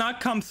 that did not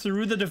come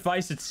through the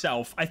device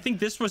itself. I think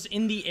this was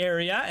in the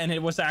area and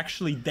it was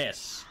actually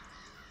this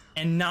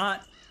and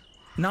not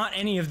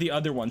any of the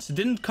other ones. It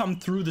didn't come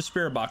through the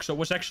spirit box, so it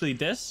was actually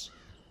this.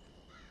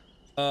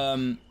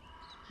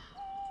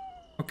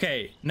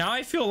 Okay, now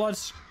I feel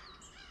lots.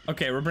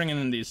 Okay, we're bringing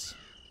in these.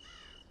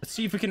 Let's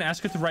see if we can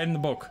ask it to write in the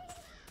book.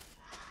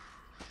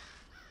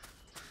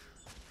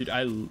 Dude,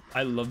 I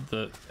love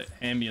the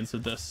ambience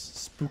of this.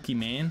 Spooky,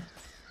 man.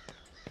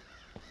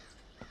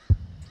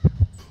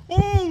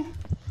 Oh!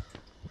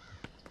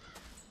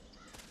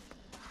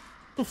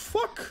 The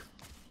fuck?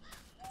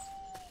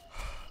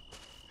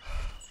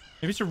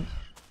 Maybe it's a...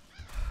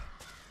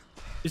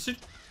 Is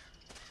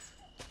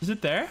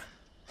it there?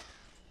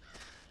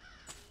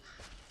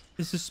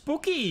 This is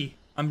spooky.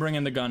 I'm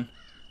bringing the gun.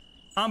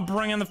 I'm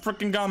bringing the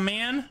freaking gun,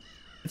 man.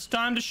 It's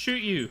time to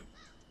shoot you.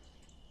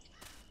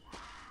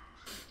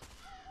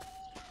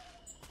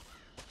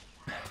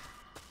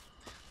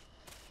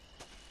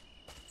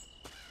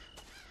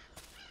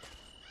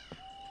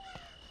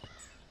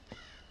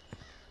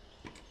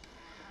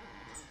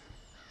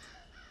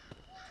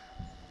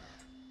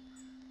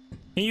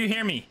 Can you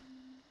hear me?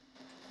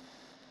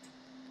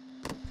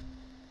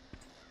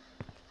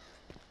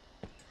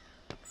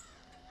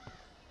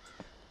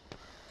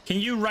 Can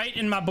you write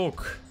in my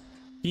book?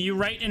 Can you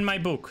write in my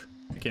book?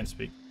 I can't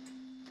speak.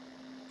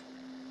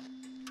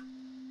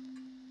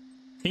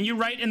 Can you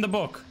write in the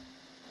book?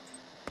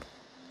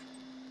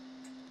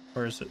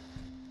 Where is it?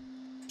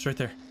 It's right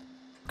there.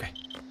 Okay.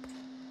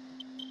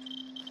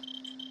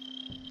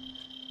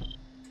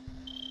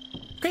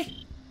 Okay.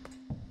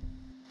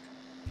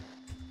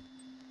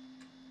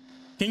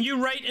 Can you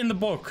write in the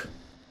book?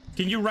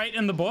 Can you write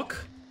in the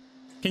book?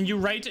 Can you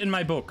write in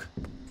my book?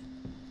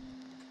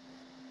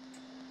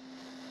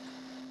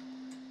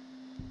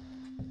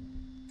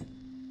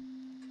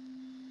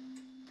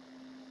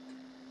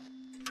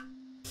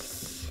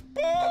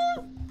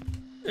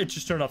 It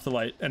just turned off the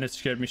light and it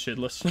scared me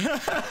shitless.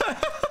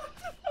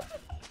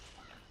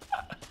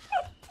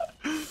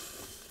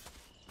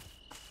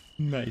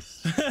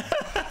 Nice.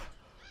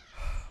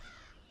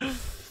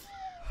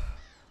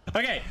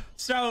 Okay,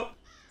 so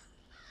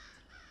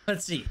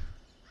let's see.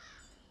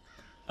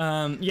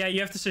 Yeah, you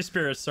have to say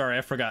spirits. Sorry,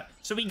 I forgot.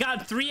 So we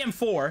got 3 and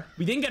 4.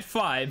 We didn't get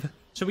 5.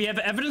 So we have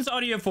evidence,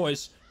 audio,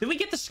 voice. Did we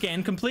get the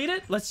scan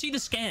completed? Let's see the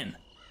scan.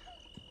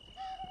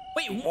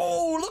 Wait,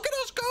 whoa, look at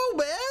us go,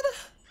 man.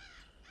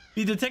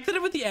 We detected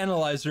it with the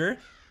analyzer.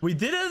 We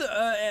did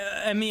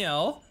a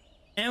MEL.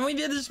 And we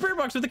did the spirit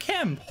box with the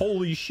chem.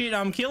 Holy shit,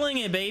 I'm killing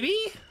it, baby.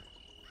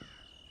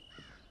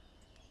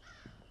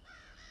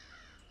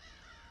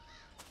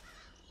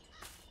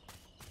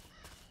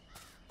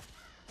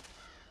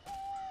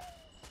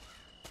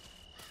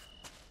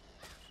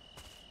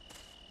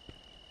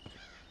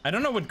 I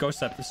don't know what ghost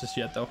type this is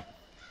yet, though.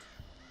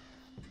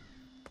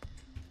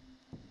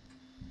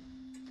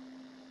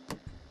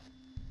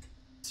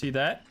 See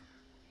that?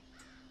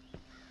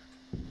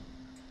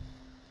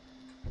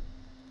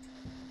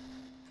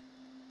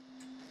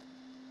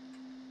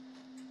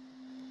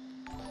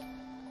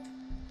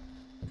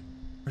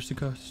 Where's the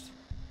ghost?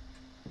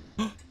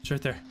 It's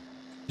right there.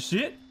 You see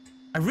it?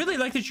 I really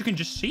like that you can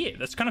just see it.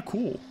 That's kind of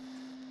cool.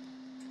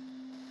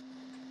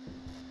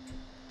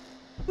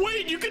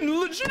 Wait, you can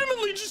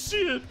legitimately just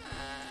see it.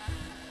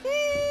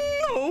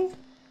 No.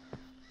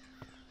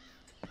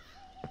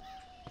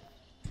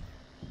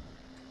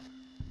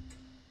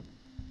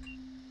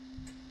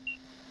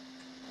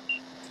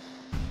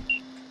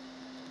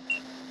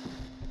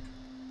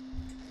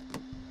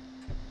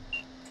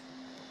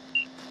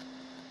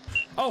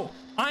 Oh,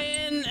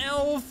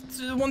 INL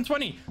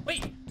 120.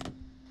 Wait.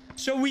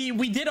 So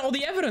we did all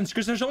the evidence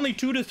because there's only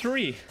 2 to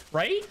 3,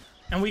 right?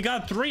 And we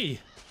got 3.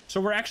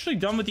 So we're actually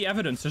done with the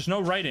evidence. There's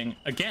no writing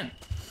again.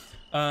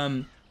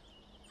 Hey,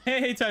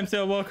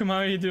 Timetail, welcome. How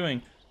are you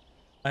doing?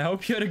 I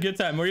hope you had a good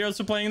time. Were you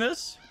also playing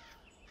this?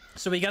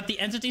 So we got the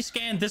entity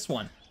scan, this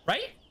one,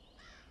 right?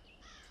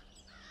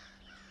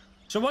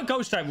 So what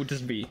ghost type would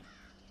this be?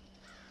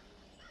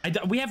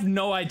 We have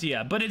no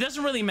idea, but it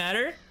doesn't really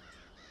matter.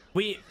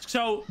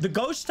 So the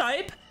ghost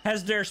type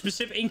has their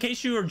specific, in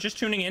case you are just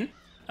tuning in,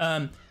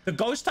 the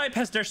ghost type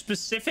has their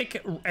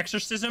specific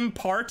exorcism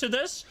part to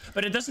this,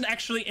 but it doesn't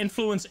actually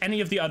influence any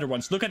of the other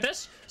ones. Look at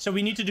this. So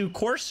we need to do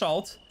coarse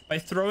salt by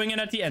throwing it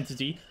at the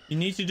entity. We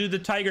need to do the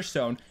tiger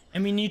stone,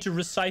 and we need to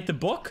recite the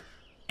book.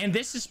 And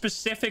this is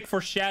specific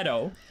for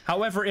shadow.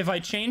 However, if I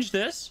change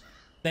this,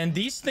 then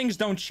these things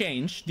don't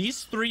change.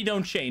 These 3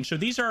 don't change. So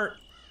these are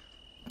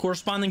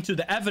corresponding to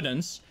the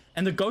evidence,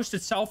 and the ghost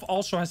itself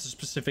also has a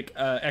specific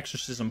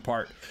exorcism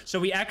part. So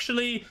we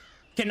actually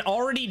can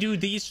already do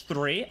these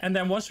 3, and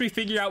then once we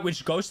figure out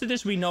which ghost it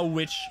is, we know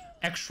which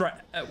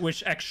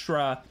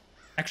extra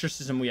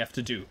exorcism we have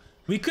to do.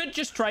 We could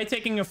just try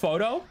taking a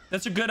photo.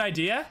 That's a good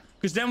idea,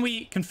 because then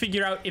we can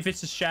figure out if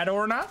it's a shadow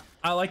or not.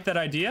 I like that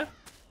idea.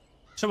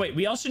 So wait,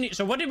 we also need,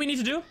 so what did we need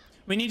to do?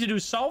 We need to do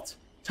salt,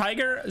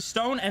 tiger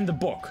stone, and the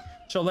book.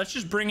 So let's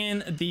just bring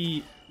in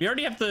the, we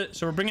already have the,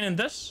 so we're bringing in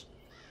this,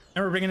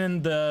 and we're bringing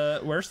in the,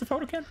 where's the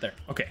photo cam? There.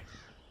 Okay.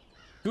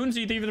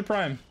 Goonsy, thank you for the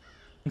prime.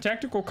 And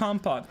Tactical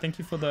Compot, thank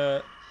you for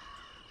the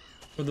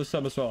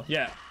sub as well.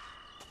 Yeah.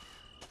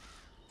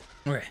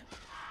 Okay.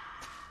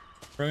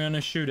 We're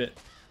gonna shoot it.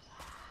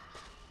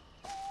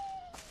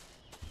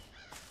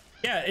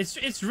 Yeah,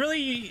 it's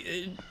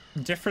really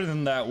different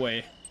in that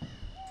way.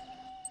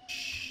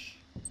 Shh.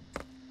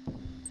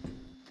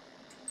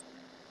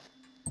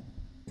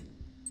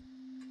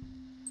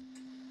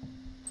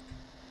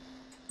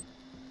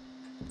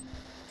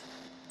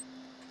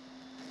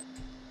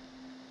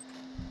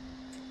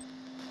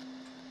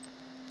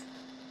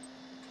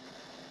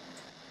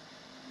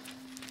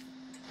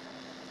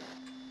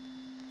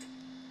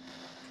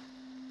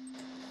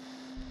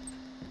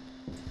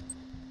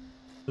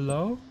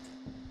 Hello?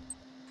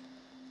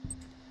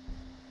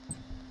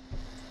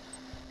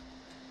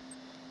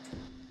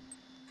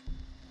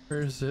 Where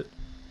is it?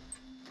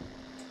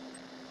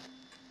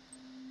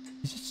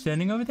 Is it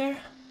standing over there?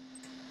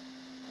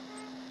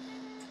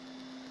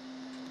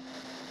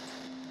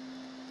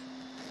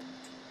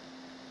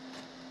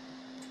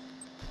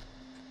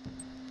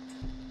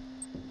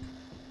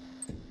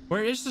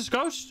 Where is this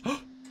ghost? I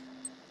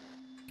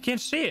can't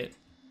see it.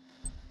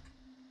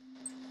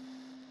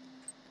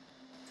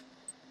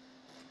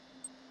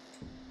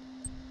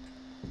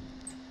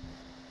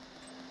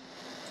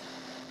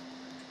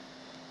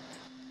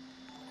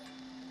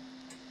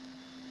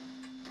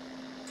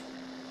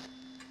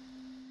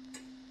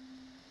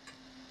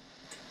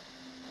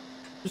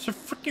 There's a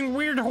freaking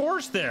weird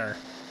horse there.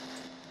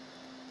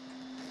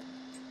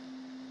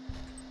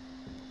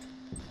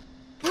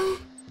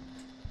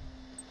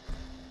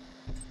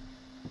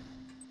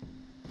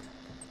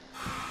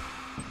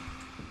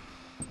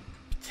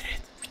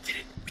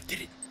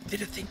 We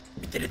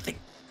did a thing.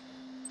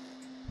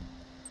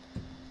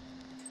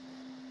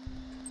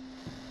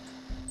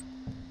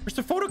 Where's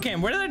the photo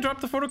cam? Where did I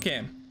drop the photo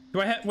cam?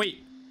 Do I have...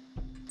 Wait.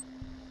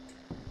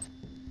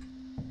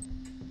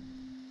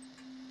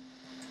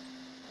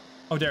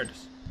 Oh, there it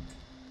is.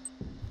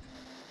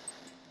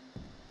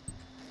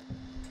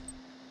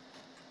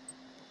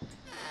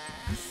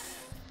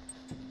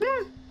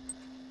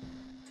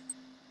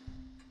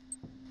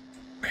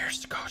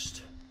 Where's the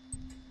ghost?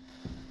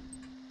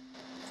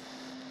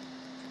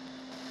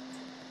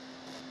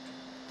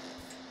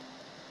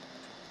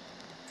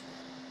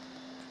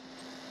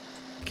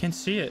 Can't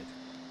see it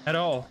at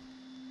all.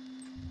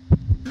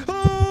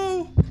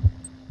 Oh!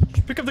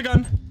 Just pick up the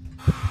gun.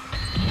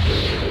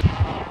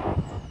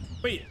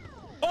 Wait.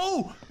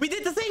 Oh! We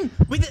did the thing!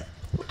 We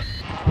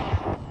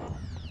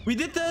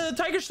did the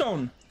tiger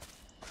stone.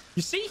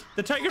 You see?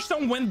 The tiger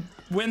stone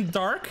went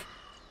dark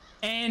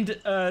and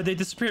they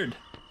disappeared.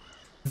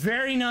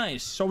 Very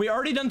nice. So we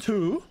already done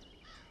 2.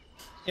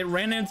 It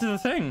ran into the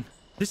thing.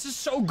 This is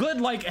so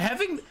good. Like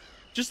having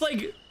just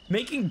like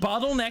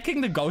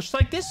bottlenecking the ghost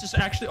like this is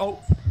actually... Oh,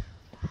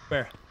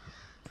 where?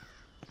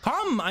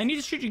 Come, I need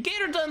to shoot you.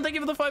 Gator done. Thank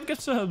you for the 5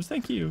 gift subs.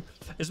 Thank you.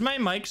 Is my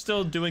mic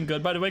still doing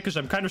good, by the way? Because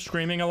I'm kind of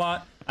screaming a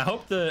lot. I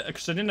hope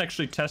because I didn't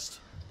actually test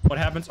what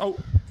happens. Oh,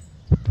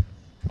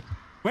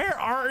 where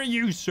are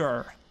you,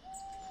 sir?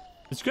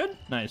 It's good.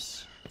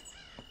 Nice.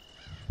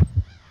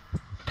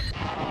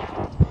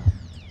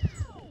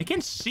 I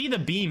can't see the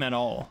beam at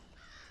all.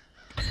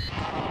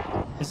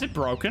 Is it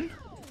broken?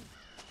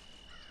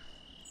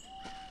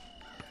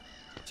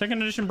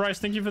 Second edition, Bryce.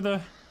 Thank you for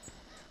the...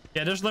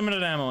 Yeah, there's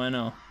limited ammo, I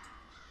know.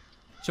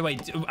 So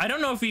wait, I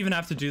don't know if we even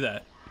have to do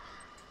that.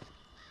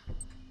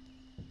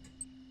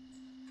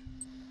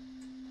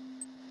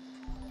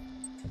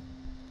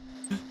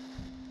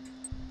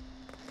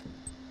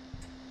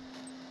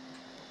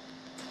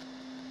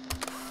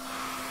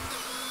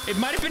 It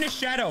might have been a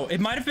shadow. It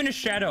might have been a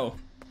shadow.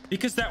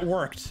 Because that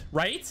worked,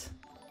 right?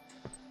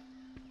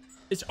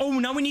 It's... Oh,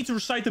 now we need to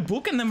recite the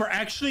book and then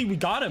we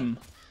got him.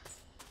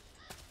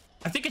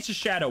 I think it's a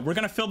shadow. We're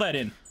gonna fill that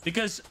in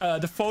because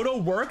the photo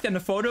worked, and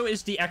the photo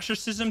is the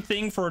exorcism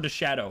thing for the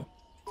shadow.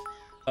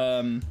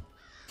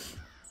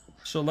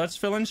 So let's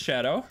fill in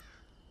shadow.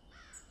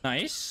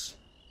 Nice.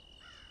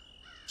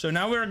 So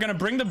now we're gonna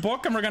bring the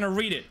book and we're gonna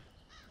read it.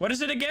 What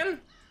is it again?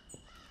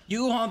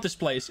 You who haunt this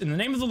place, in the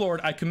name of the Lord,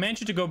 I command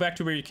you to go back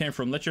to where you came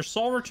from. Let your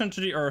soul return to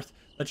the earth.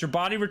 Let your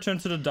body return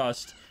to the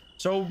dust.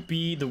 So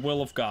be the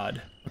will of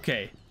God.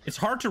 Okay. It's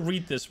hard to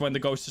read this when the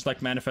ghost is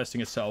like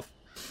manifesting itself.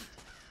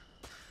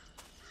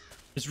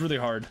 It's really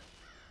hard.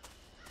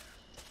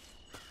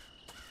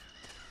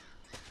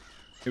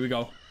 Here we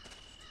go.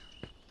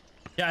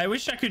 Yeah, I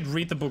wish I could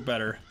read the book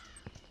better.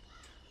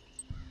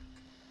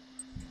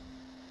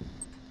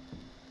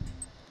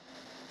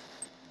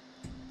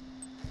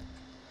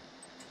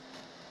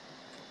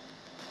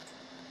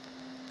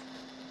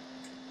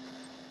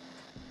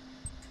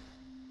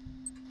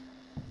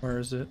 Where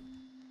is it?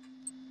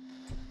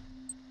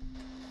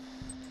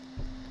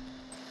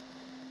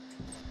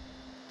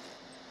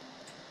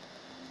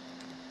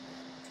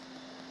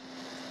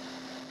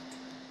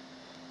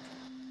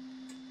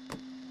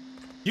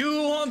 You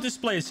who haunt this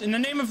place, in the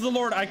name of the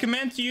Lord, I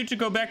command you to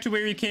go back to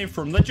where you came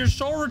from. Let your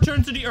soul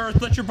return to the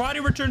earth. Let your body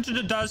return to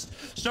the dust.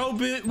 So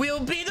we'll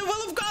be the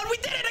will of God. We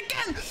did it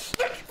again.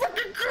 Let's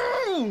fucking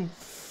go.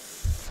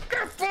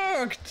 Get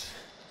fucked.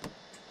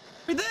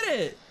 We did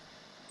it.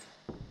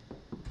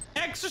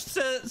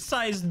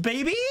 Exorcised,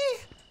 baby.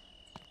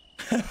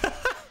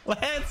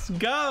 Let's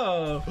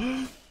go.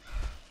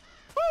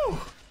 Woo.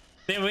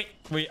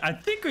 I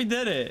think we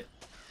did it.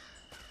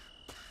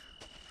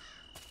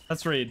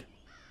 Let's read.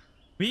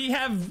 We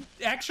have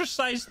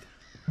exercised.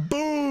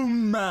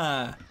 Boom.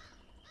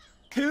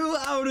 2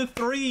 out of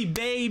 3,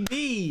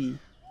 baby.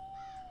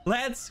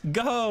 Let's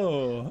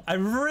go. I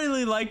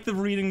really like the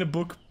reading the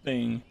book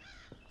thing.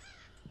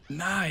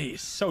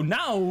 Nice. So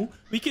now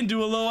we can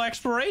do a little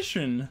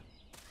exploration.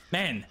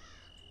 Man,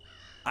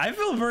 I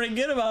feel very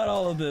good about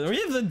all of this.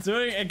 We have been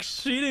doing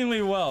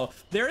exceedingly well.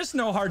 There is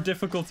no hard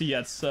difficulty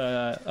yet.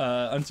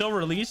 Until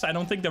release, I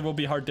don't think there will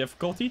be hard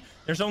difficulty.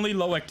 There's only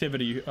low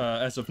activity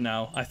as of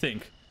now, I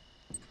think.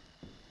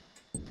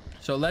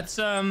 So let's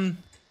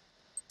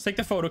take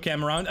the photo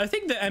cam around. I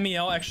think the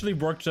MEL actually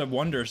worked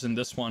wonders in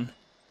this one.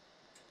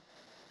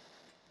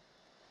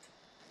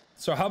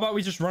 So how about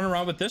we just run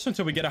around with this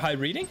until we get a high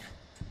reading?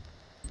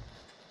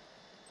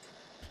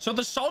 So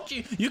the salt,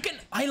 you can,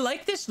 I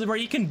like this where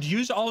you can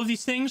use all of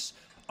these things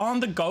on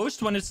the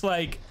ghost when it's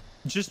like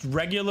just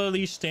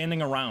regularly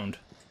standing around.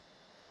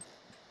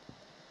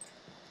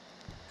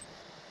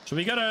 So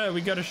we got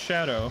a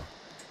shadow.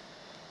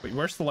 Wait,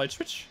 where's the light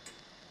switch?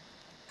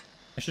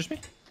 Excuse me?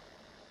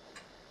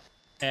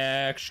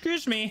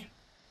 Excuse me.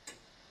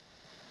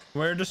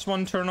 Where does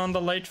one turn on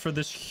the light for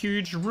this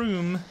huge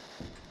room?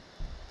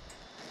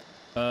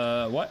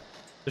 What?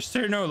 Is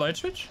there no light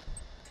switch?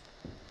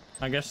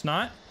 I guess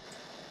not.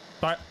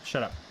 But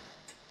shut up.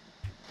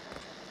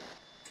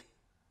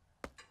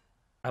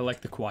 I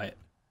like the quiet.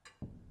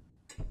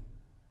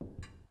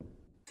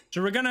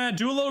 So we're gonna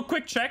do a little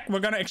quick check. We're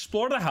gonna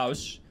explore the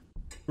house.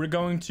 We're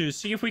going to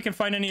see if we can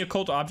find any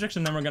occult objects,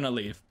 and then we're gonna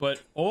leave.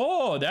 But,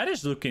 oh, that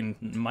is looking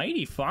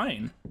mighty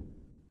fine.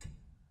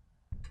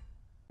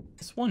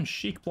 It's one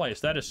chic place.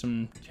 That is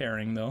some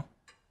tearing, though.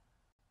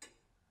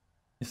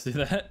 You see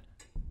that?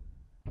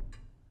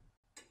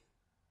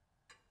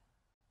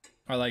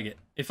 I like it.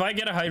 If I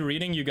get a high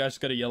reading, you guys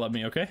gotta yell at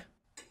me, okay?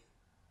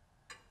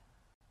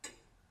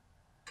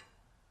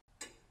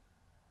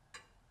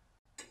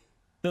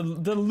 The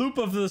loop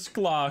of this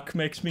clock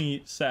makes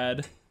me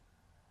sad.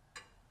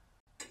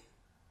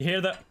 You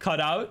hear that cut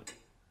out?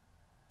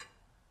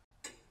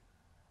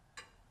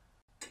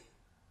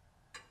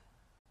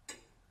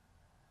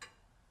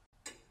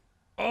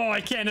 Oh,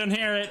 I can't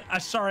unhear it. I'm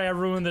sorry, I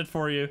ruined it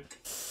for you.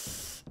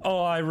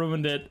 Oh, I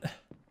ruined it.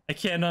 I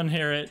can't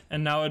unhear it,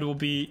 and now it will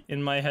be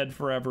in my head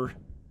forever.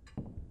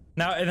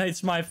 Now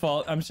it's my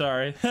fault. I'm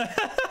sorry.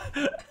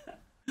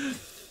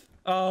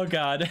 Oh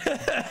God,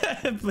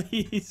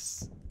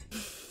 please.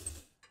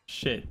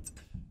 Shit.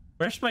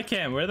 Where's my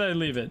cam? Where did I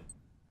leave it?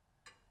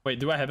 Wait,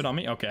 do I have it on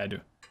me? Okay, I do.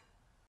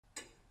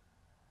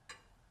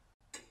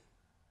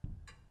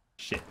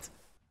 Shit.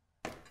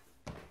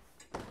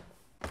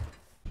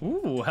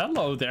 Ooh,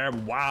 hello there.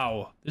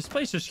 Wow. This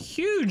place is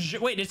huge.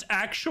 Wait, it's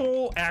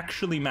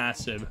actually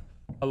massive.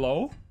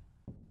 Hello?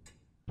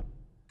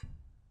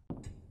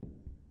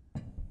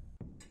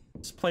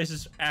 This place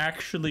is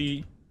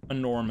actually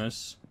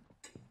enormous.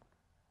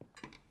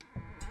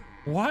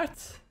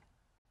 What?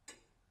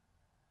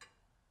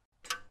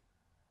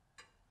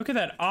 Look at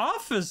that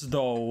office,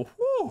 though.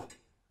 Woo!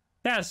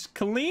 That's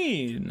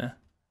clean.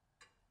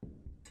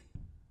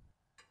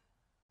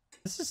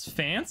 This is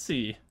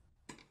fancy.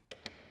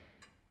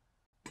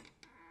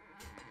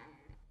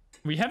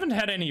 We haven't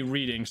had any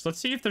readings. Let's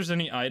see if there's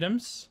any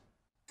items.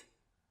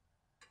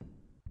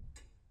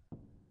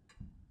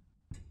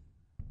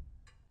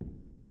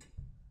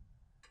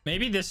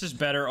 Maybe this is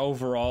better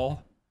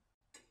overall.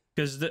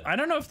 Because I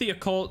don't know if the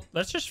occult...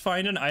 Let's just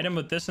find an item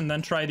with this and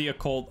then try the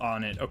occult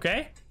on it,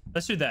 okay?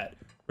 Let's do that.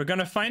 We're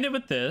gonna find it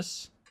with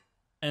this.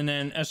 And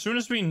then as soon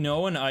as we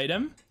know an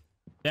item,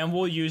 then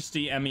we'll use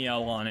the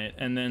MEL on it.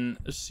 And then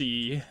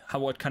see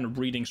what kind of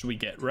readings we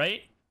get,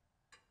 right?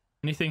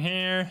 Anything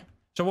here?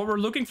 So what we're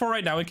looking for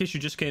right now, in case you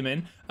just came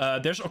in,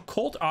 there's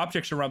occult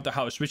objects around the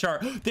house, which are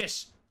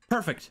this.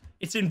 Perfect.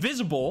 It's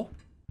invisible.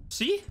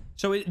 See?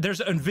 So there's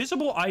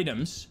invisible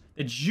items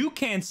that you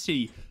can't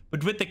see,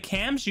 but with the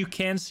cams, you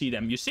can see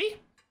them. You see?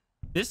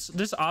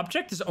 This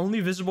object is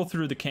only visible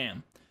through the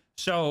cam.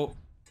 So,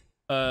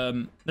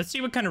 let's see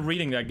what kind of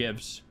reading that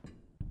gives.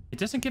 It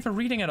doesn't give a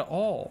reading at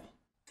all.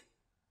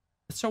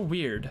 It's so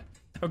weird.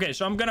 Okay,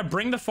 so I'm gonna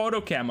bring the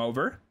photo cam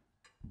over.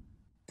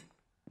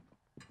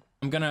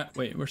 I'm gonna...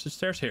 Wait, where's the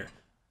stairs? Here.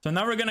 So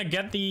now we're gonna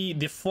get the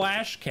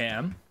flash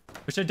cam,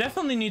 which I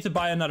definitely need to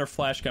buy another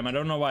flash cam. I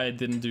don't know why I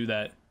didn't do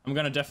that. I'm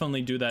gonna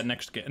definitely do that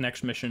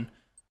next mission.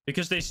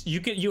 Because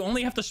you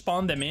only have to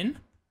spawn them in.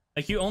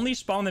 Like, you only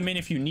spawn them in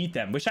if you need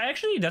them. Which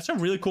that's a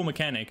really cool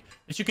mechanic.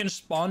 Is you can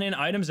spawn in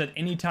items at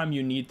any time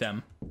you need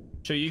them.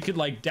 So you could,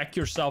 like, deck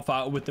yourself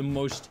out with the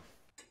most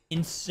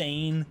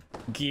insane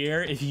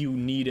gear if you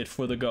need it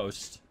for the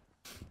ghost.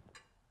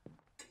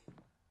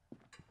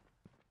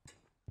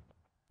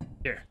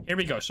 Here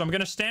we go. So I'm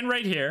gonna stand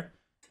right here,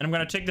 and I'm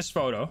gonna take this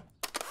photo.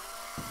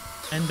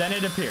 And then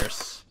it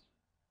appears.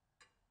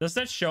 Does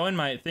that show in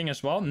my thing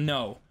as well?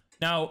 No.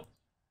 Now,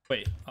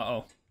 wait.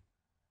 Uh-oh.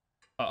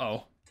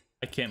 Uh-oh.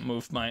 I can't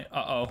move my...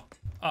 Uh-oh.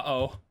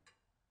 Uh-oh.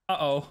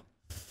 Uh-oh.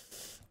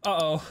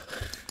 Uh-oh.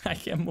 I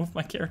can't move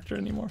my character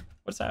anymore.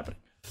 What's happening?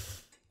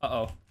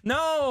 Uh-oh.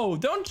 No!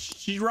 Don't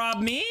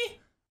rob me!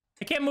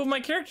 I can't move my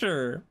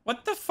character.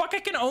 What the fuck? I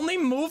can only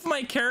move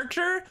my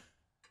character?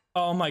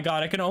 Oh my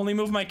god, I can only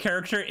move my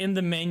character in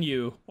the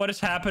menu. What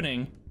is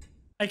happening?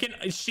 I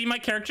can see my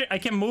character. I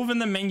can move in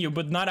the menu,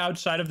 but not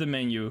outside of the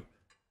menu.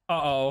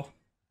 Uh-oh.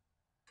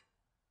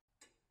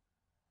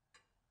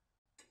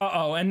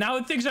 Uh-oh, and now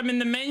it thinks I'm in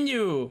the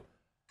menu.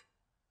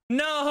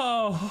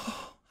 No!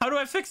 How do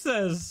I fix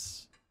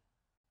this?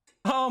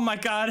 Oh my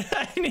god,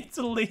 I need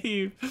to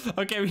leave.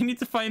 Okay, we need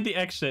to find the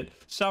exit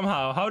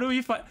somehow. How do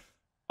we find...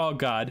 Oh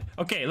god.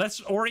 Okay, let's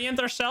orient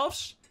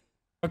ourselves.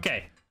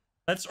 Okay.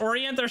 Let's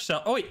orient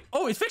ourselves. Oh, wait.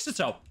 Oh, it fixed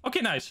itself. Okay,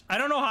 nice. I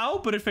don't know how,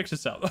 but it fixed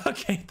itself.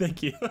 Okay,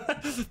 thank you.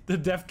 The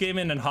dev came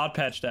in and hot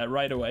patched that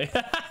right away.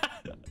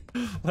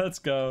 Let's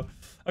go.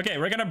 Okay,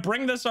 we're gonna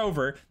bring this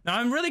over. Now,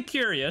 I'm really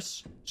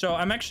curious. So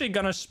I'm actually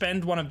gonna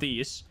spend one of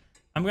these.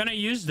 I'm gonna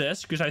use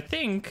this because I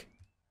think...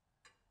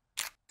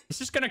 Is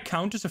this gonna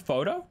count as a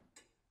photo?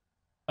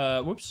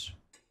 Whoops.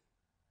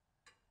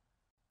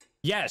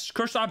 Yes,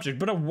 cursed object,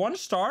 but a 1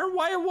 star?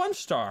 Why a 1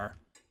 star?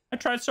 I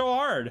tried so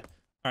hard.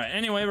 All right,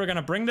 anyway, we're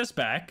gonna bring this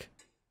back.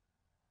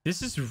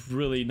 This is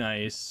really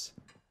nice.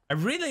 I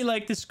really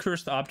like this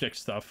cursed object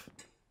stuff.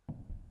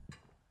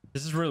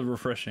 This is really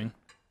refreshing.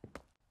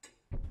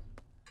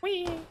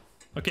 Whee!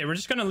 Okay, we're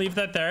just gonna leave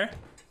that there.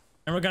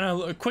 And we're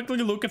gonna quickly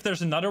look if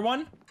there's another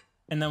one.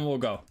 And then we'll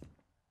go.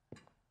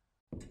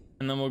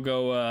 And then we'll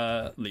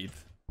go,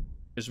 leave.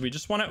 Because we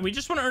just wanna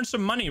earn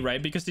some money,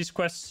 right? Because these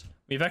quests,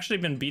 we've actually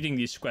been beating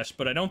these quests,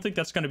 but I don't think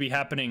that's gonna be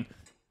happening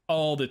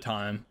all the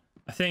time.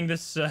 I think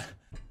this,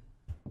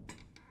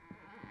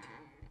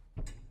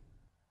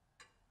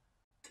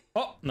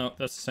 oh, no,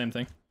 that's the same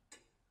thing.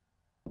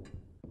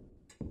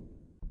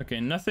 Okay,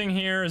 nothing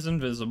here is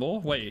invisible.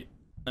 Wait.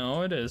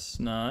 No, it is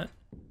not.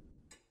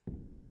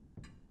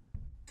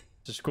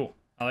 This is cool.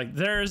 I like,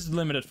 there's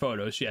limited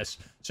photos, yes.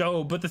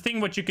 So, but the thing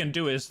what you can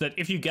do is that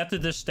if you get to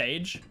this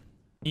stage,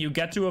 you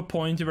get to a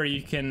point where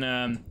you can,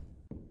 oh,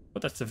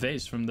 that's the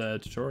vase from the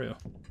tutorial.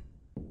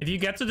 If you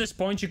get to this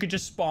point, you could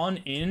just spawn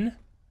in,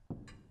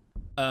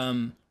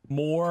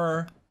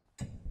 more,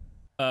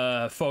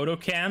 photo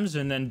cams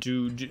and then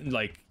do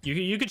like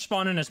you could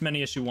spawn in as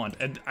many as you want.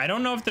 And I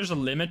don't know if there's a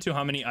limit to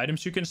how many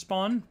items you can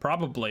spawn,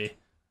 probably,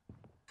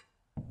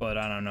 but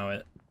I don't know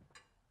it.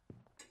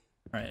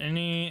 All right,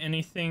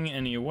 anything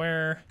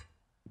anywhere?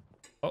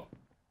 Oh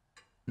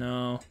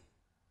no,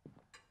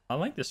 I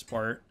like this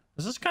part.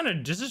 This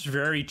is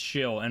very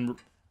chill and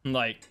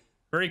like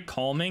very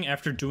calming.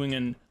 After doing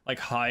an like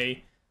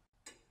high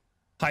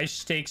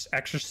stakes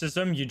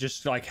exorcism, you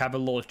just like have a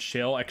little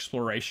chill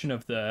exploration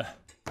of the.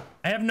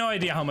 I have no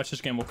idea how much this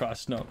game will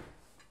cost. No.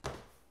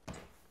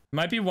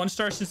 Might be 1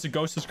 star since the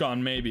ghost is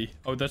gone. Maybe.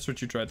 Oh, that's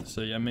what you tried to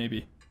say. Yeah,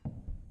 maybe.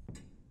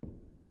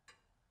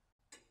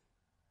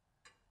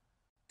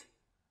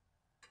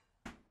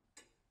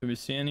 Do we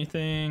see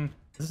anything?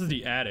 This is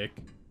the attic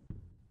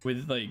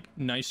with like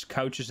nice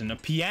couches and a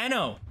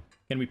piano.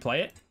 Can we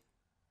play it?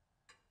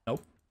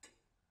 Nope.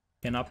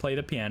 Cannot play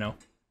the piano.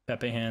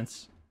 Pepe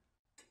hands.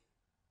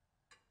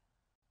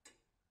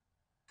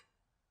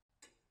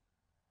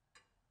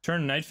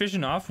 Turn night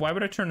vision off? Why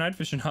would I turn night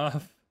vision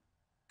off?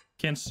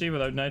 Can't see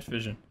without night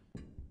vision.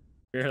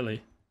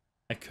 Barely.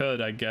 I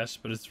could, I guess,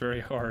 but it's very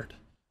hard.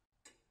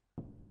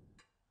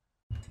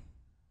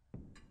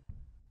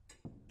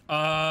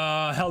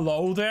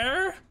 Hello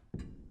there?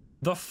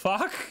 The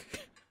fuck?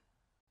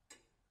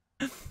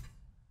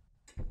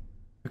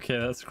 Okay,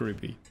 that's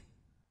creepy.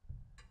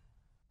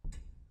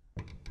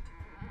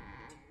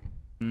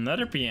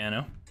 Another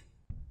piano.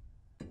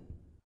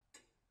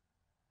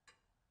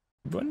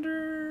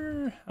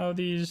 Wonder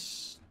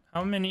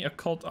how many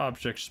occult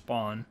objects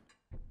spawn.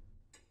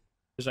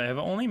 Because I have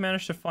only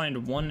managed to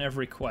find one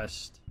every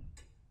quest.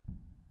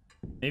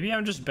 Maybe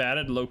I'm just bad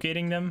at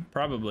locating them?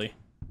 Probably.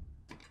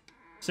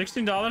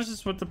 $16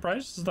 is what the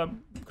price is. Is that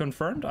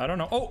confirmed? I don't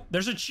know. Oh,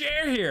 there's a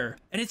chair here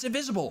and it's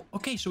invisible.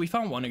 Okay, so we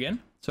found one again.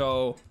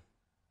 So,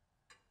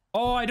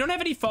 oh, I don't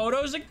have any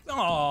photos. Like,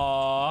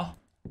 aww,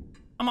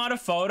 I'm out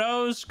of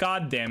photos.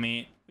 God damn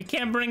it. We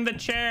can't bring the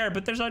chair,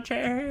 but there's a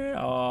chair here.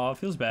 Oh,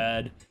 feels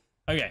bad.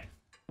 Okay,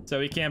 so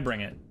we can't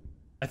bring it.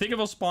 I think it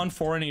will spawn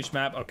 4 in each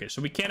map. Okay,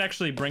 so we can't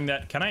actually bring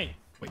that. Can I?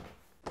 Wait.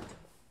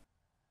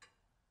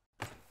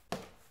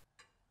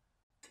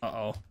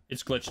 Uh-oh.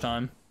 It's glitch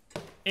time.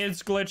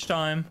 It's glitch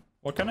time.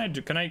 What can I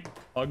do? Can I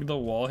hug the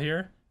wall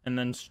here and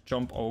then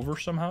jump over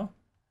somehow?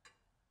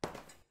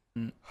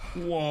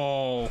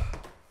 Whoa.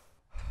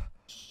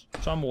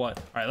 Somewhat.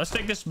 All right, let's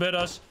take this with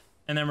us,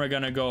 and then we're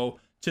gonna go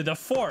to the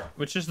fort,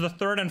 which is the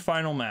 3rd and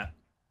final map.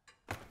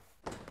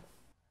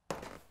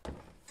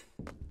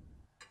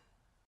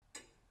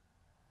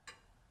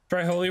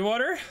 Try holy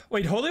water.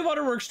 Wait, holy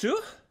water works too?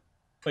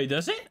 Wait,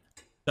 does it?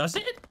 Does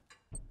it?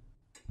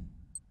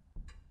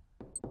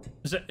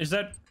 Is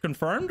that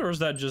confirmed, or is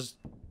that just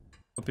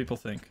what people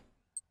think?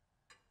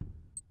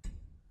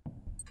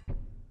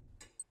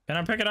 Can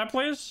I pick it up,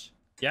 please?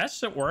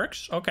 Yes, it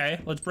works. Okay,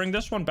 let's bring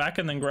this one back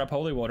and then grab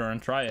holy water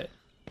and try it.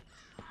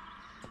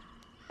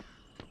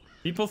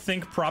 People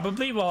think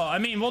probably. Well, I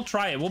mean, we'll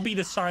try it. We'll be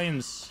the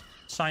science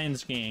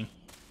gang.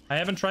 I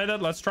haven't tried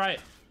that. Let's try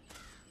it.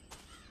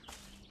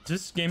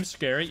 This game's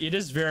scary. It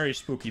is very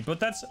spooky, but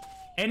that's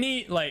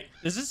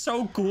this is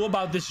so cool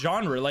about this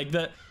genre, like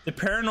the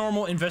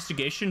paranormal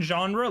investigation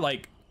genre.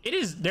 Like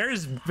there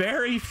is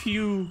very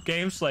few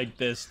games like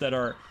this that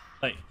are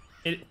like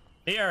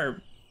they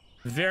are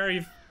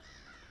very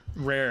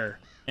rare,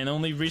 and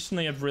only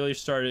recently have really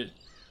started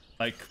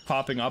like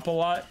popping up a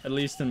lot, at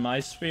least in my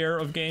sphere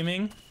of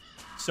gaming.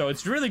 So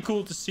it's really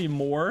cool to see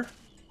more,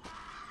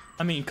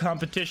 I mean,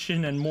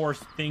 competition and more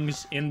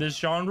things in this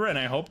genre, and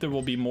I hope there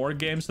will be more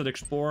games that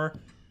explore.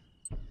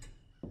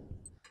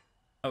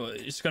 Oh,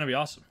 it's gonna be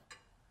awesome.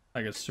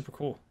 Like, it's super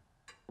cool.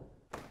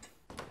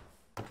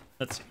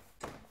 Let's see.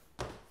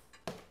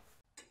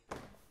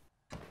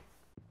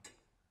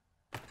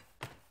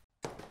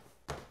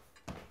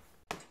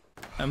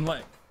 I'm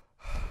like,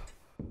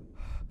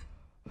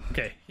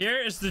 okay, here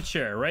is the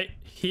chair, right?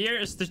 Here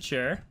is the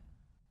chair.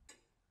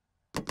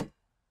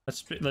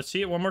 Let's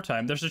see it one more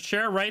time. There's a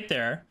chair right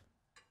there.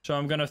 So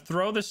I'm gonna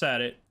throw this at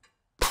it.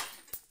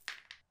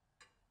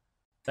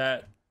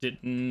 That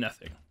did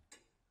nothing.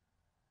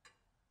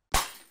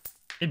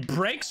 It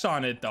breaks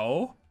on it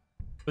though,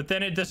 but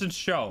then it doesn't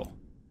show.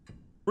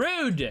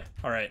 Rude.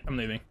 All right, I'm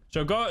leaving.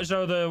 So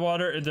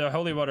the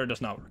holy water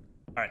does not work.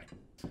 All right,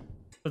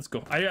 let's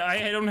go.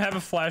 I don't have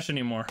a flash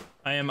anymore.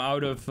 I am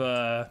out of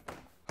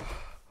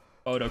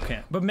photo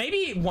cam. But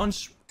maybe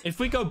once, if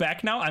we go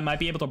back now, I might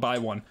be able to buy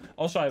one.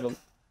 Also, I have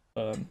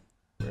a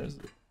where is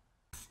it?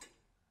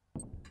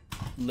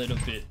 Little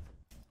bit.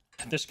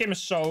 This game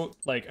is so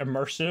like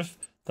immersive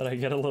that I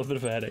get a little bit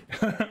of a headache.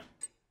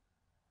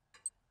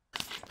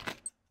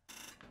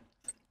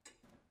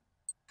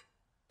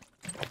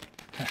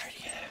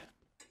 Alrighty.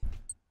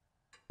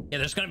 Yeah,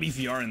 there's gonna be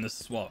VR in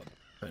this as well.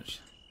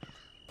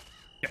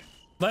 Yeah.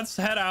 Let's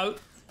head out.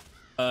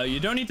 You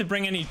don't need to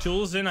bring any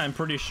tools in, I'm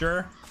pretty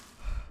sure.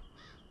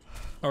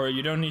 Or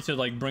you don't need to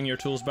like bring your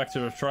tools back to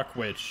the truck,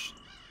 which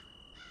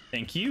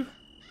thank you.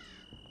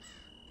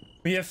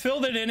 We have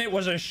filled it in. It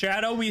was a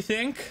shadow, we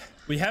think.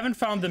 We haven't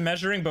found the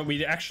measuring, but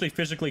we actually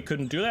physically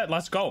couldn't do that.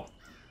 Let's go.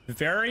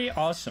 Very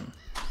awesome.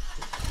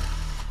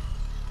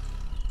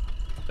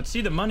 Let's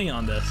see the money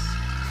on this.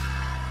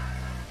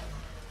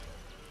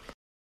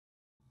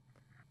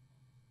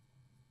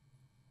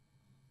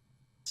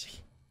 Let's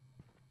see.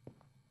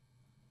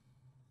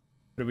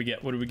 What do we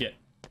get? What do we get?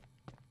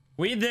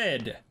 We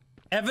did.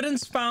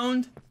 Evidence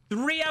found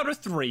 3 out of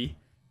 3.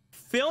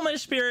 Film a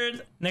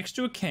spirit next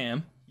to a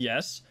cam.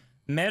 Yes.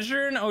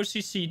 Measure an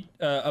OCC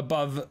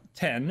above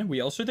 10. We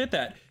also did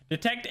that.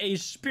 Detect a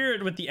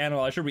spirit with the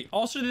analyzer. We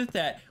also did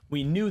that.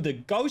 We knew the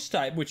ghost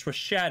type, which was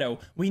shadow.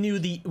 We knew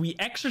we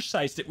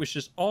exorcised it, which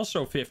is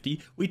also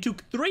 50. We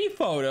took 3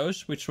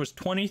 photos, which was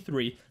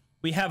 23.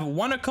 We have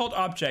 1 occult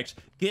object,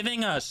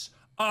 giving us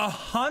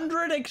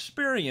 100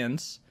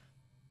 experience,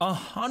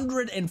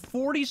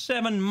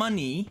 147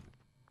 money.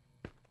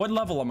 What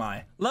level am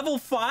I? Level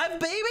 5,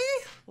 baby?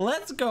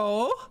 Let's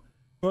go.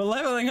 We're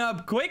leveling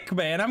up quick,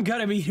 man. I'm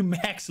gonna be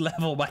max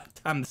level by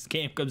the time this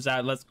game comes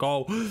out. Let's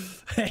go.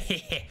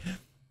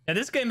 And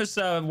this game is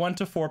 1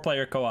 to 4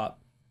 player co-op.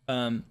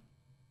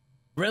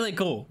 Really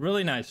cool.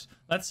 Really nice.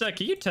 Let's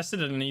can you test it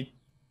at any...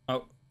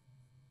 Oh.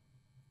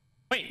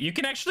 Wait, you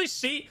can actually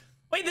see...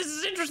 Wait, this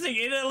is interesting.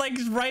 It like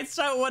writes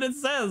out what it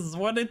says,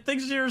 what it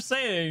thinks you're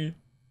saying.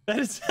 That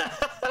is...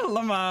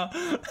 Lama.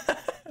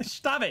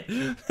 Stop it.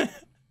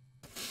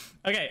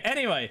 Okay,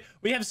 anyway,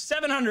 we have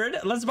 700.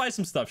 Let's buy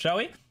some stuff, shall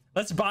we?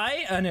 Let's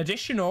buy an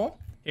additional...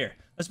 Here,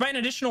 let's buy an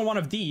additional one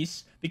of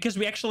these because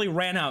we actually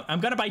ran out. I'm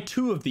gonna buy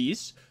 2 of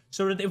these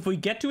so that if we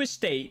get to a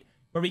state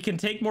where we can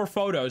take more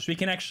photos, we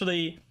can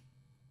actually...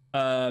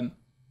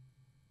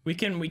 we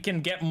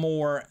can get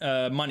more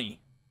money.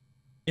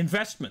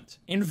 Investment.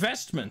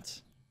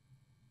 Anything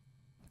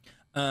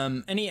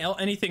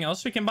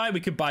else we can buy? We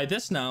could buy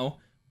this now.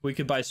 We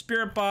could buy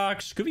spirit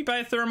box. Could we buy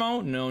a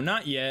thermo? No,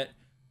 not yet.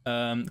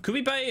 Could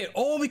we buy it?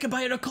 Oh, we could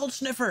buy an occult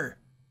sniffer.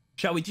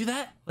 Shall we do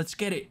that? Let's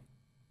get it.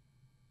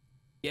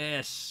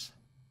 Yes.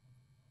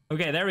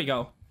 Okay, there we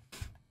go.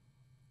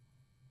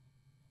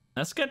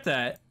 Let's get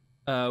that.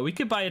 We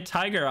could buy a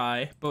tiger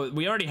eye, but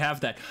we already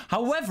have that.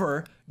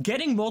 However,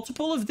 getting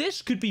multiple of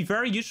this could be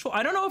very useful.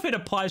 I don't know if it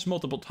applies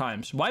multiple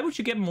times. Why would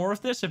you get more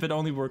of this if it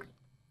only worked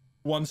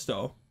once,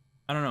 though?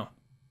 I don't know.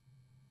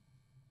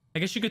 I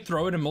guess you could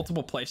throw it in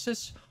multiple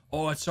places.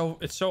 Oh, it's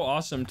so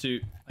awesome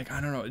to, like,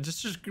 I don't know,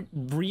 just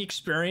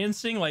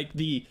re-experiencing like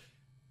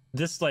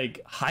this like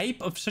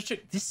hype of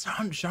this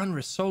genre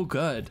is so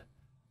good.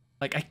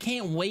 Like, I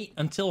can't wait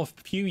until a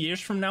few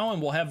years from now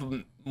and we'll have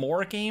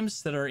more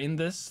games that are in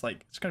this.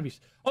 Like, it's gonna be...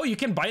 Oh, you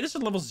can buy this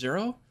at level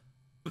 0?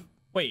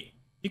 Wait,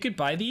 you could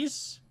buy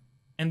these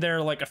and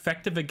they're like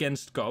effective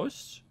against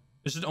ghosts?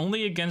 Is it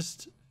only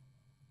against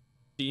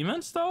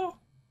demons though?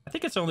 I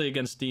think it's only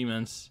against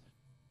demons.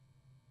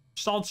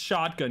 Assault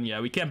shotgun,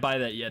 yeah, we can't buy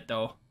that yet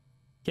though.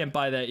 Can't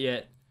buy that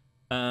yet.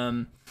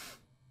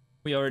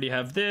 We already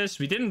have this.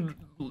 We didn't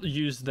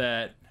use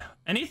that.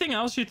 Anything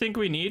else you think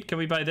we need? Can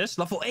we buy this?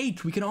 Level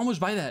 8, we can almost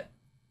buy that.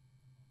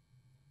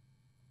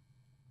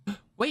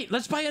 Wait,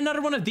 let's buy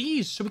another one of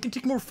these so we can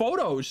take more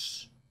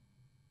photos.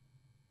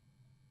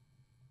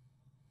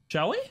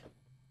 Shall we?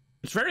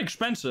 It's very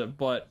expensive,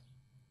 but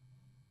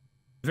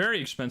very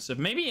expensive.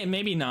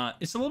 Maybe not.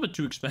 It's a little bit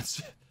too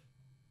expensive.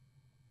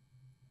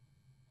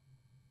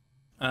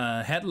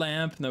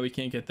 Headlamp. No, we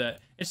can't get that.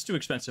 It's too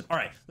expensive. All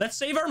right, let's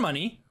save our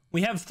money.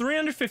 We have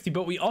 350,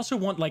 but we also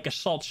want like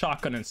assault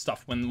shotgun and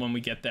stuff when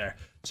we get there.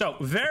 So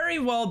very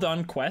well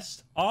done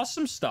quest.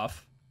 Awesome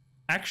stuff.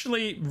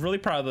 Actually, really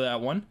proud of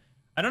that one.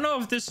 I don't know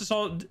if this is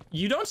all...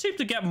 You don't seem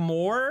to get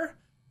more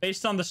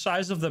based on the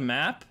size of the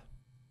map,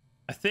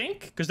 I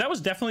think, because that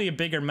was definitely a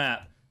bigger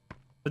map.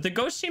 But the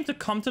ghosts seem to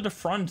come to the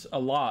front a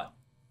lot.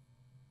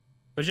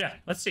 But yeah,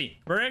 let's see.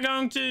 We're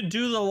going to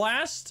do the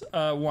last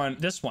one.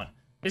 This one.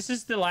 This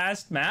is the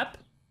last map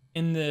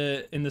in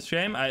the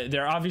stream.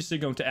 They're obviously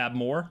going to add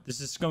more.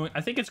 This is going... I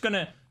think it's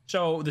gonna...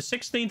 So the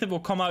 16th it will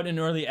come out in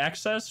early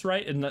access,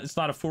 right? And it's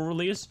not a full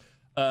release.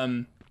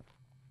 And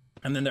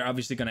then they're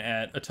obviously gonna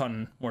add a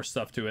ton more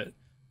stuff to it.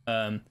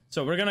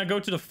 So we're gonna go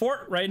to the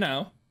fort right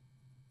now.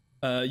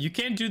 You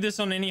can't do this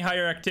on any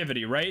higher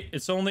activity, right?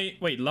 It's only...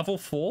 Wait, level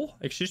full?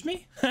 Excuse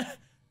me?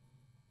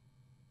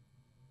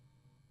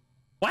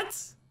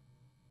 What?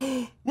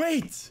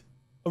 Wait!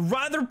 A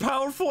rather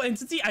powerful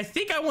entity? I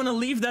think I want to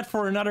leave that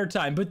for another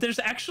time, but there's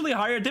actually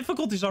higher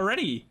difficulties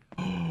already.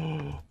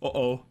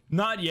 Uh-oh.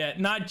 Not yet.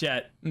 Not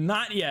yet.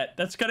 Not yet.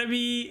 That's gonna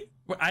be...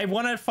 I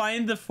want to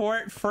find the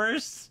fort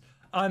first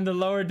on the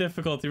lower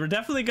difficulty. We're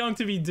definitely going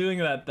to be doing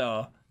that,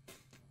 though.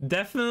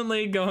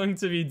 Definitely going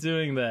to be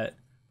doing that.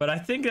 But I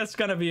think that's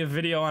gonna be a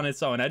video on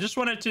its own. I just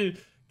wanted to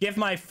give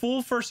my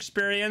full first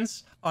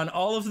experience on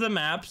all of the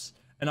maps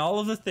and all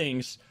of the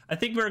things. I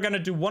think we're gonna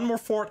do one more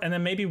fort and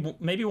then maybe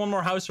one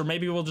more house, or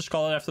maybe we'll just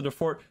call it after the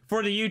fort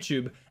for the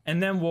YouTube,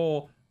 and then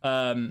we'll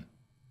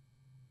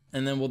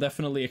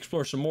definitely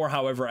explore some more.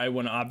 However, I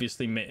want to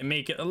obviously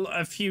make it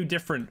a few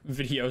different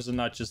videos and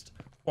not just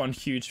one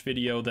huge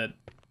video that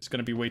is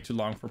gonna be way too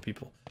long for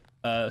people.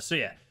 So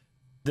yeah,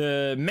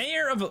 the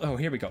mayor of... Oh,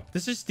 here we go.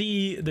 This is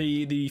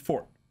the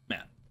fort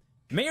map.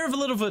 Mayor of a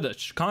little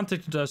village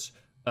contacted us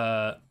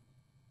as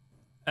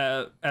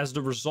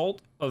the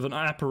result of an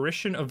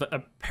apparition of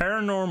a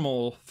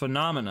paranormal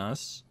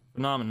phenomenus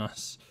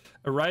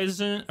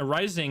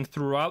arising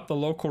throughout the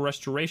local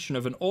restoration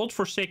of an old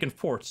forsaken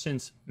fort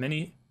since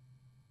many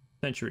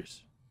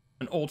centuries.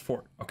 An old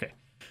fort. Okay.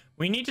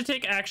 We need to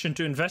take action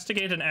to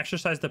investigate and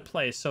exercise the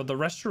place so the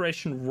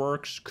restoration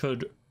works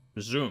could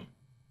resume.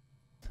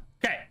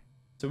 Okay.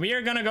 So we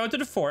are gonna go to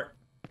the fort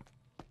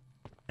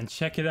and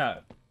check it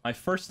out. My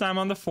first time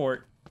on the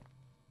fort.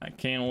 I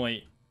can't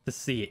wait to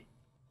see it.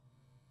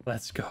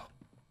 Let's go.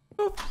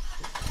 Oop.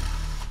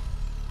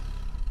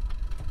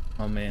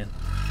 Oh, man.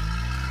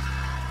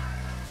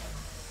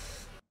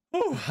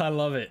 Ooh, I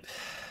love it.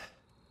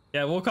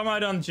 Yeah, we'll come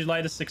out on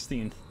July the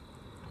 16th.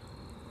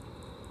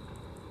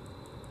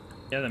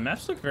 Yeah, the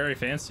maps look very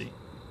fancy.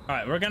 All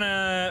right, we're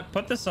gonna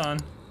put this on,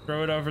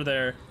 throw it over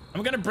there.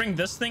 I'm gonna bring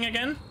this thing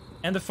again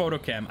and the photo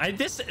cam.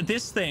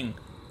 This thing,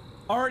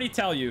 already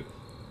tell you,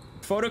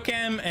 photo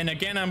cam, and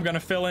again I'm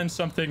gonna fill in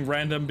something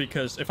random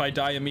because if I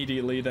die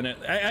immediately, then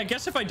I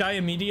guess if I die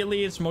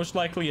immediately, it's most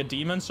likely a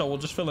demon, so we'll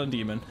just fill in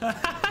demon.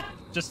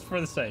 Just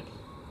for the sake.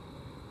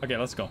 Okay,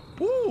 let's go.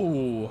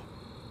 Ooh.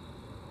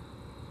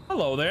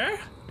 Hello there.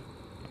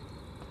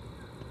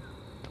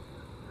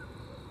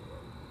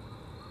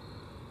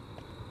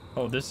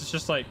 Oh, this is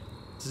just like,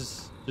 this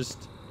is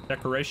just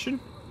decoration.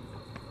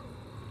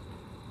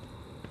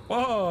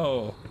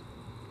 Whoa.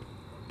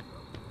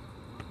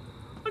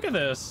 Look at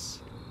this.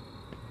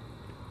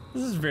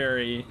 This is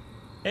very...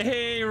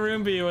 Hey,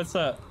 Roomby, what's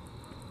up?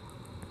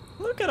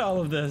 Look at all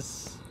of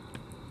this.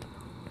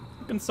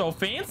 Looking so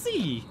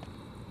fancy.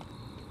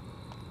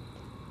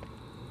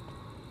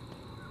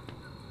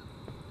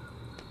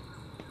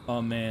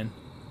 Oh, man.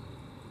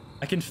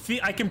 I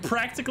can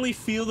practically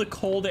feel the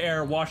cold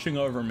air washing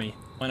over me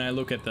when I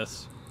look at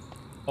this.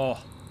 Oh,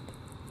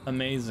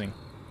 amazing.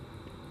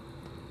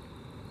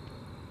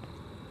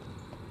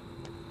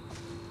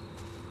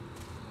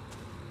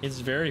 It's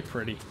very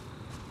pretty.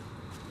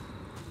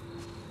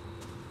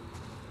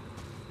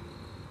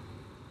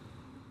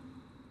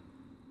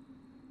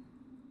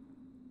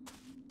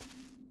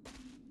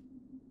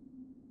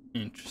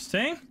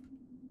 Interesting.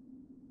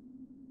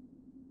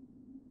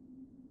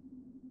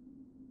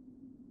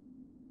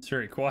 It's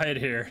very quiet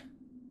here.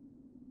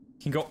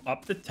 You can go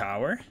up the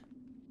tower.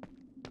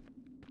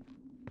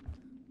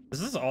 Is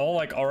this all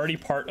like already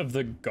part of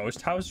the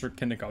ghost house, or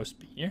can the ghost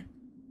be here?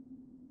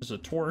 There's a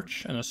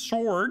torch and a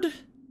sword.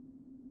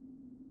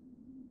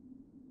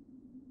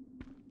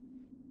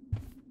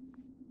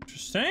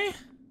 Interesting.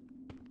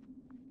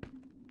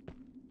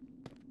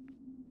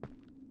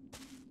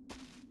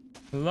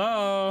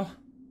 Hello?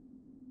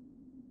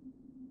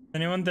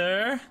 Anyone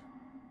there?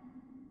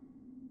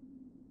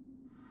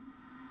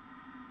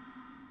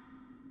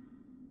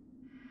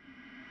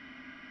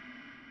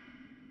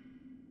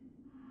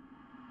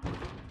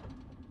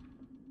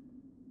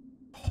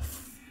 Oh,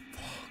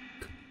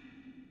 fuck.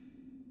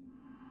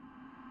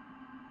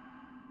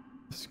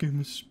 This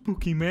game is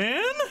spooky,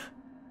 man.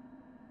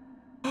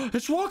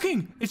 It's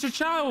walking! It's a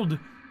child!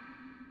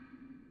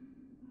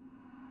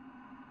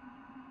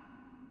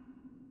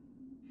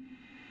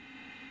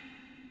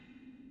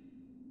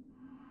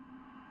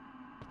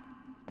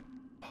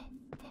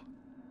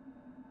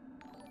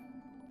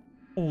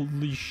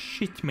 Holy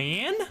shit,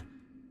 man.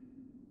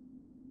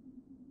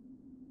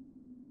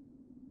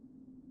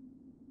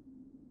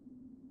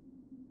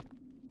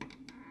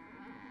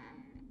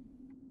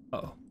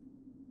 Uh-oh.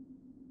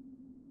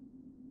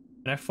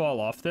 Can I fall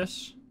off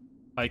this?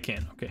 I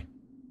can, okay.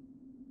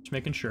 Just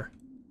making sure.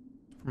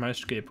 For my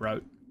escape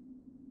route.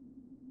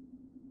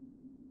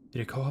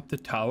 Did it go up the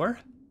tower?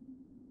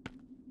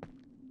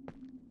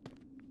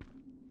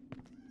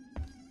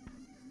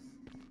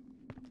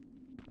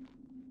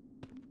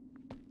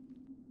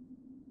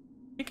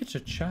 I think it's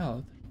a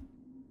child.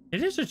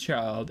 It is a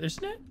child,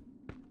 isn't it?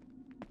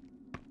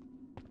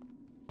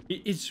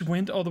 It just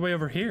went all the way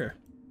over here.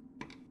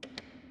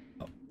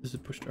 Oh, this is a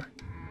push door.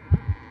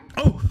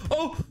 Oh!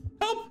 Oh!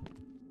 Help!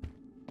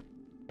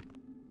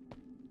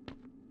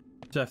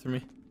 It's after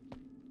me.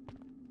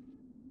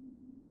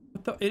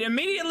 What the? It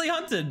immediately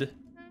hunted.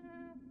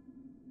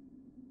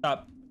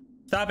 Stop.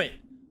 Stop it.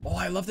 Oh,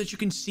 I love that you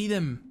can see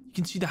them. You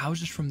can see the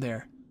houses from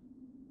there.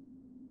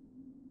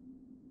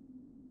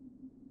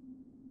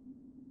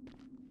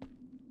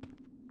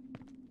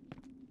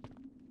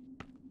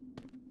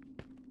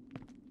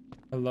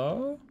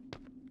 Hello?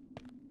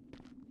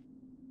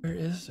 Where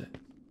is it?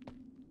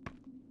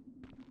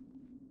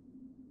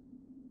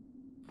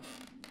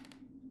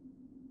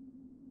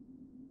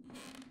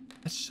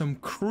 That's some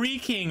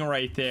creaking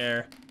right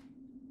there.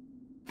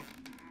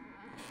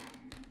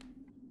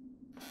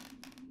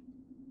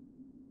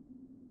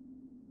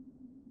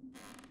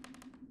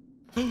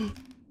 Boo!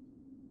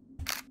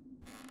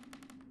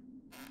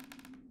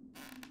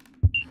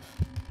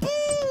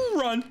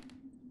 Run!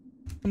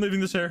 I'm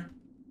leaving this here.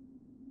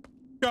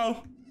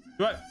 Go.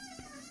 What?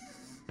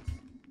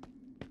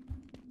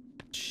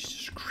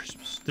 Jesus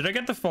Christmas. Did I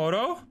get the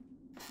photo?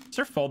 Is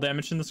there fall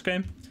damage in this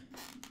game?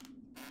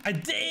 I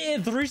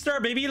did!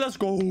 3-star, baby. Let's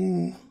go.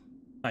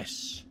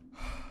 Nice.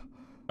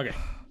 Okay.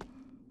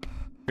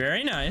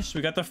 Very nice.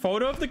 We got the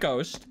photo of the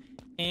ghost.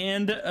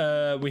 And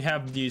we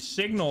have the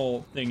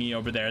signal thingy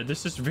over there.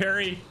 This is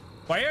very...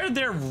 Why are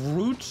there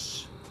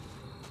roots?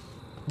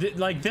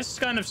 Like, this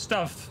kind of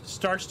stuff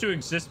starts to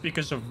exist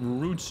because of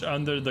roots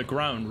under the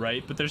ground,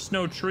 right? But there's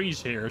no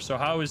trees here, so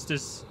how is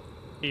this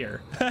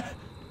here?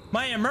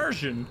 My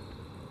immersion.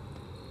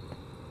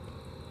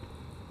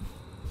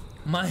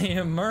 My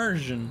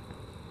immersion.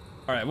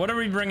 All right, what are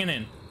we bringing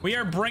in? We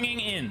are bringing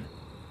in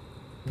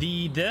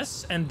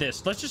this and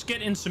this. Let's just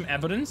get in some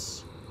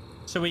evidence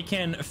so we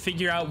can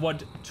figure out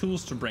what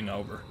tools to bring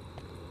over.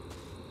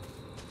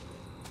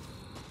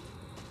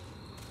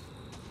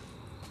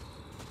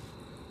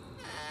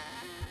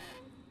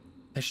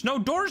 There's no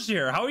doors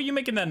here. How are you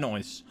making that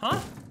noise? Huh?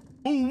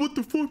 Oh, what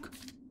the fuck?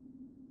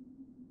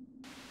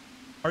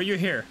 Are you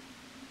here?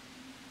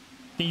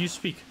 Can you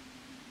speak?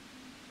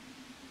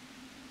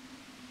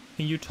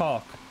 Can you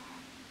talk?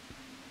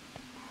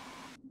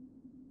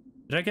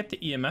 Did I get the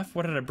EMF?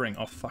 What did I bring?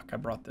 Oh, fuck. I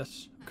brought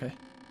this. Okay.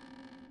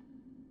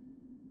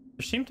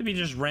 There seem to be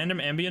just random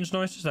ambience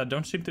noises that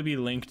don't seem to be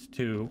linked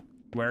to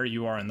where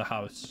you are in the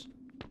house.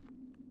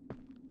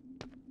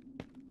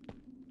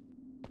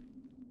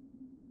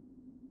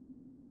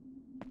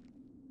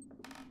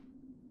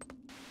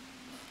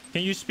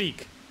 Can you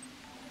speak?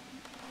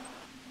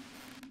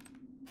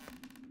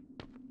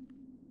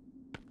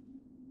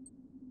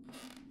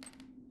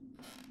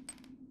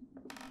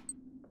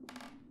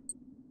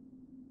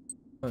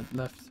 Oh, it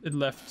left. It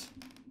left.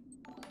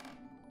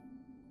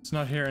 It's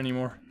not here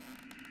anymore.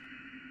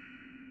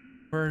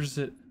 Where is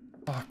it?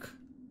 Fuck.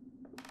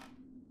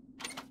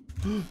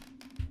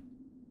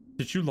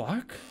 Did you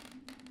lock?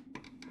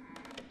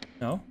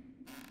 No?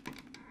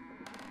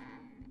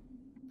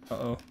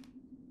 Uh-oh.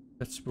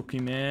 That's spooky,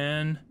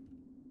 man.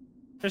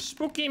 The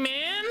spooky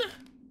man?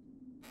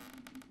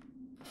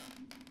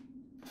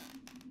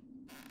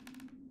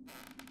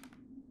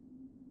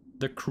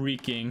 The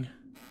creaking.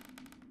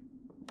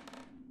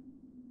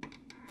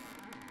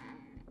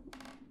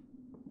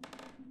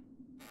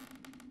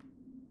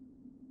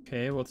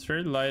 Okay, well, it's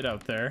very light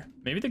out there.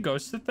 Maybe the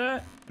ghost did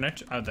that? Can I...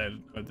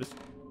 Oh, this...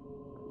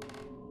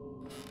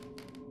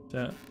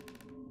 That...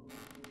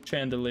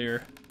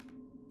 Chandelier.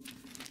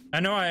 I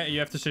know you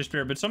have to say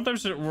spirit, but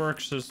sometimes it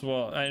works as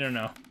well. I don't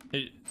know.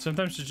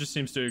 Sometimes it just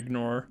seems to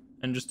ignore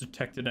and just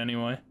detect it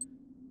anyway.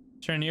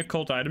 Is there any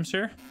occult items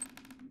here?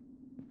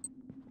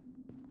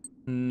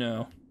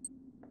 No.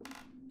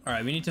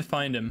 Alright, we need to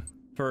find him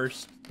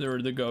first.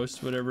 Or the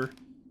ghost, whatever.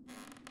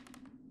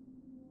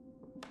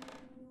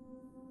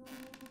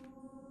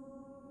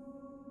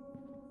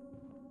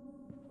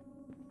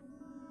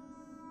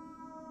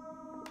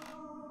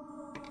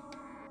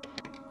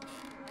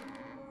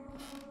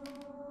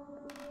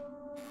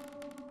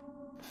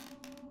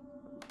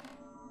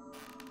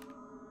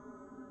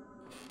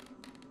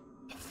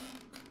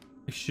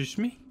 Excuse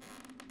me?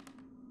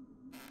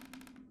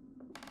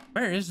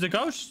 Where is the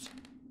ghost?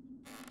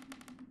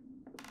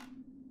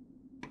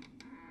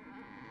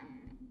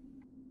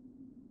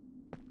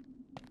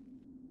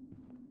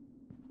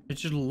 It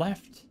just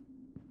left.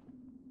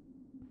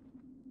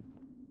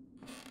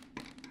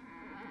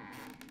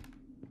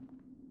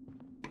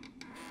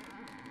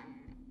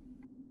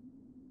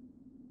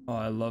 Oh,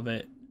 I love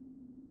it.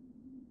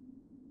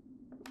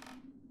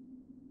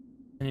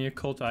 Any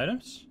occult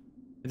items?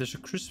 There's a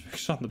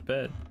crucifix on the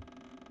bed.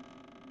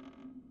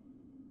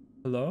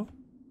 Hello?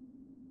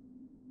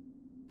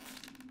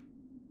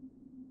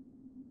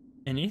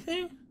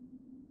 Anything?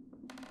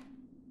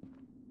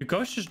 The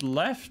ghost just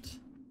left.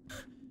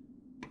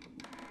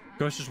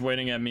 Ghost is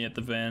waiting at me at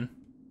the van.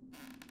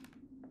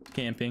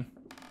 Camping.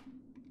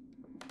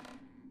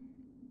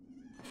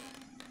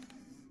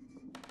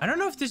 I don't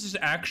know if this is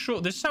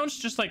actual. This sounds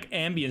just like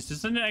ambience.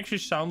 Doesn't it actually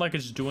sound like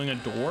it's doing a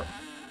door?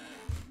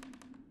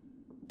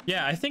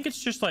 Yeah, I think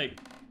it's just like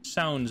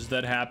sounds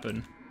that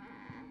happen.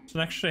 It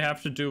doesn't actually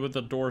have to do with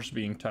the doors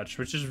being touched,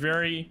 which is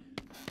very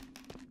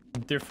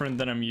different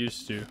than I'm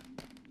used to.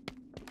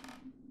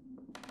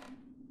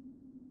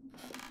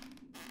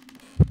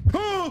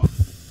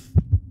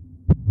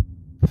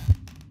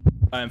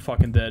 I am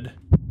fucking dead.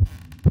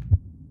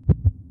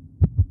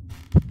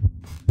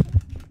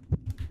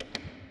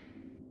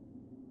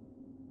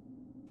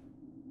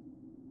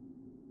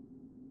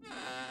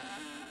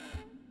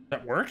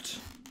 That worked?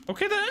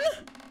 Okay then.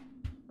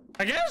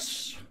 I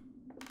guess.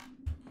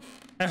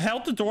 I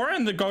held the door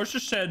and the ghost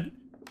just said,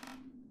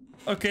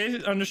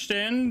 okay,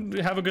 understand.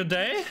 Have a good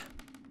day.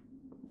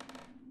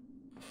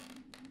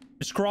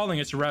 It's crawling.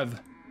 It's a rev.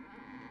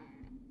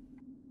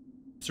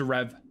 It's a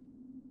rev.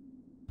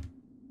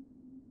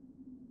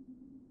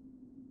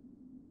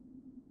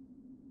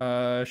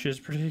 She has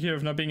particular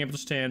of not being able to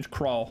stand.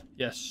 Crawl.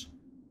 Yes.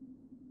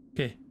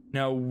 Okay.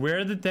 Now,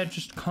 where did that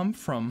just come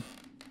from?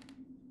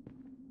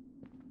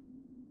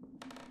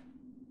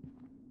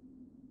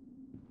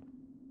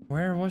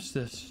 Where was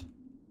this?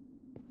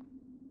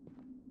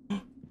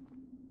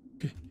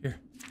 Okay, here.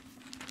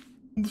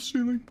 On the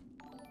ceiling.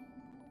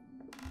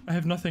 I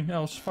have nothing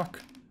else.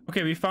 Fuck.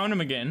 Okay, we found him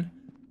again.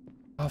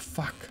 Oh,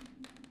 fuck.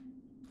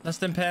 Less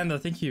than panda.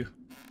 Thank you.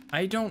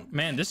 I don't...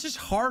 Man, this is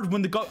hard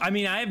when the ghost... I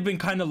mean, I have been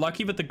kind of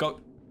lucky with the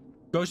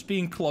ghost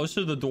being close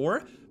to the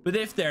door. But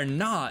if they're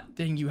not,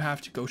 then you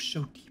have to go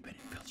so deep and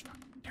it feels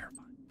fucking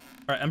terrifying.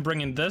 All right, I'm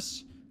bringing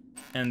this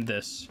and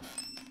this.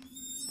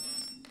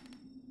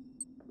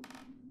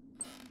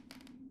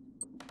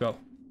 Go.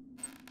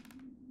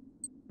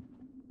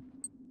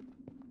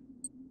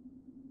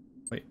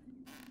 Wait.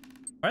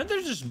 Why aren't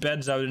there just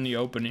beds out in the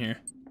open here?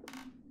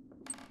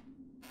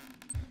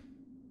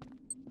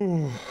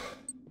 Ooh.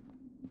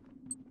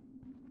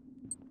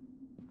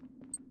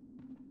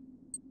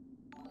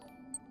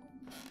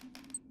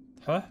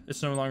 Huh?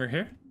 It's no longer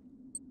here?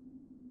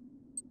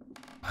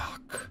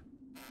 Fuck.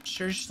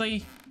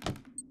 Seriously?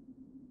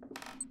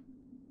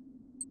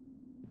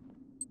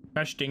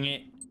 Gosh dang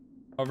it.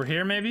 Over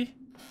here, maybe?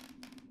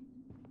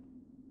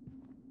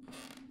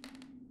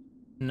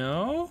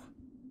 No?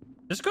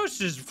 This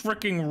ghost is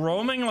freaking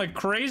roaming like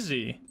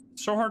crazy.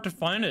 It's so hard to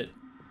find it.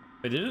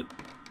 I did it?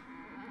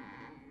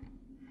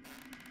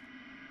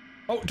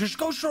 Oh, there's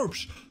ghost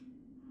orbs!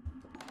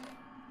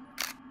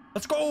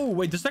 Let's go!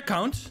 Wait, does that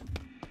count?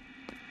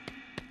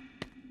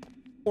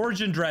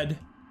 Origin dread.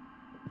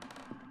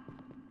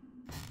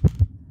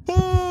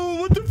 Oh,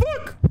 what the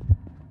fuck?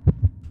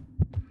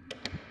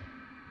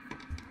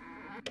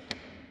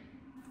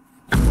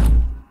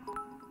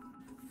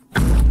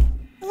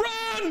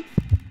 Run!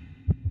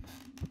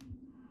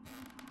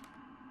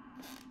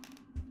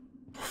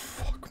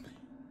 Fuck me.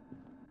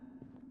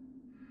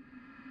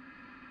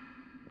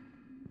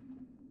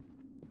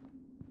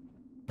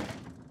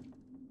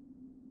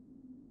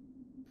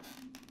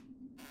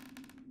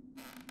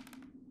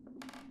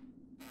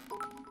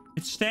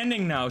 It's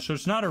standing now, so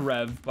it's not a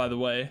rev, by the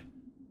way.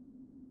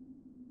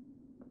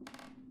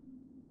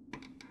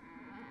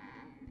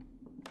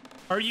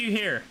 Are you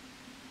here?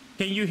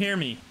 Can you hear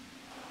me?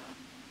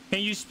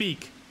 Can you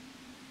speak?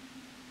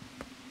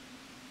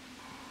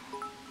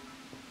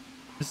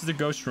 This is the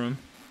ghost room.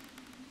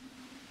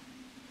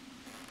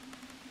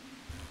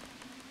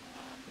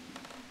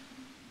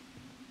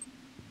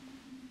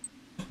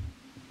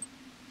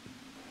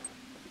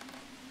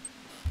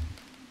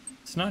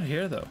 It's not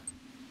here, though.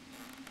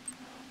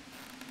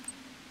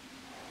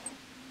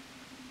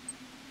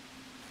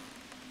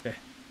 Okay.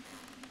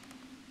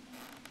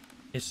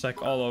 It's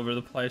like all over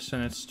the place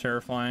and it's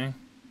terrifying.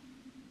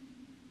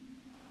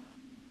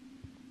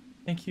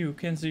 Thank you,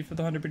 Kenzie, for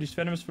the 100 biddies,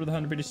 Venomous for the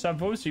 100 biddies,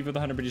 Savosi for the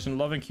 100 biddies, and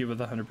Loving Q with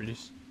the 100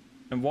 biddies.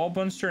 And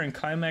Wallbunster and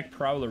Kaimak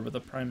Prowler with a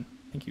prime.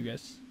 Thank you,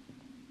 guys.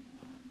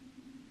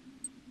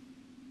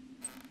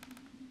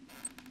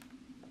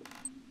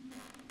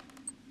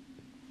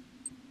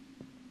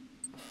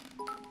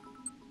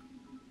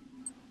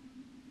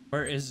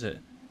 Where is it?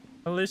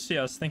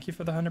 Alicios, thank you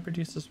for the 100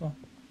 biddies as well.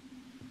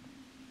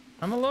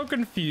 I'm a little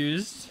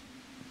confused.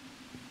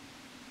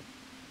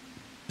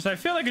 Because I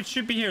feel like it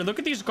should be here. Look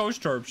at these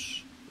ghost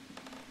orbs.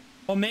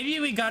 Well, maybe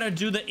we gotta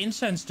do the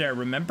incense there,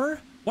 remember?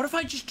 What if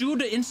I just do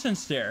the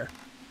incense there?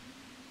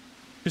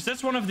 Because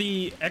that's one of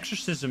the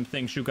exorcism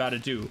things you gotta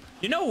do.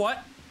 You know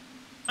what?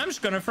 I'm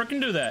just gonna freaking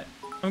do that.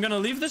 I'm gonna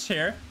leave this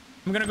here.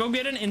 I'm gonna go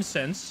get an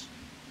incense.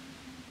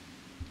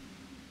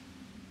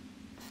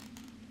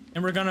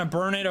 And we're gonna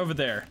burn it over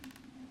there.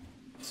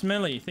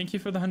 Smelly, thank you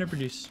for the 100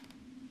 produce.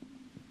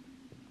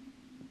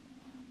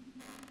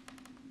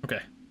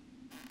 Okay.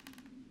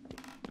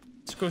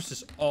 This ghost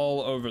is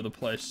all over the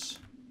place.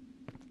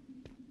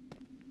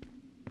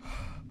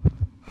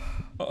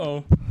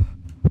 Uh-oh.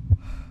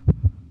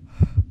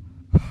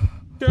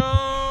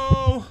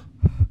 Go!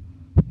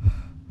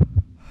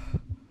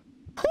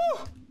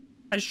 Whew!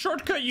 I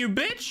shortcut you,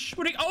 bitch!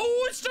 What are you—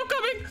 oh, it's still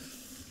coming!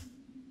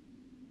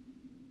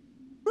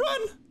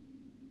 Run!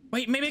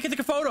 Wait, maybe I can take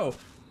a photo.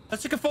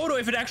 Let's take a photo.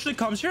 If it actually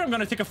comes here, I'm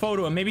gonna take a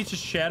photo, and maybe it's a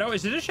shadow.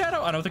 Is it a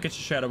shadow? I don't think it's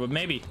a shadow, but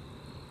maybe.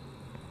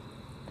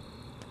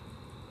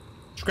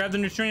 Just grab the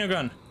neutrino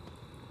gun.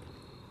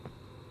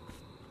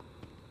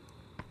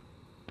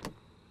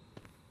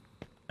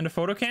 And a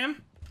photo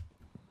cam?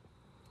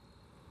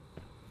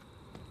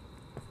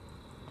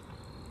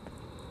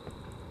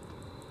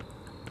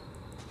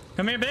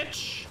 Come here,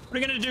 bitch. What are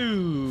you gonna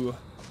do?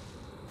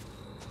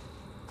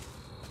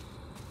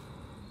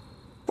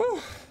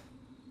 Whew.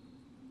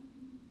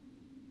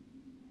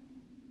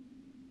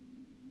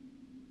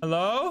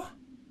 Hello?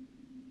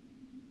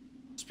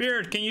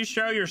 Spirit, can you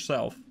show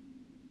yourself?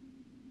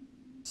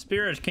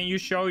 Spirit, can you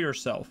show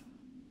yourself?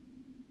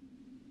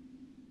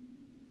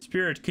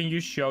 Spirit, can you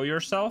show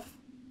yourself?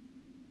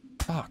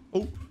 Fuck.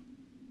 Oh.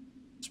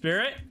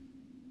 Spirit?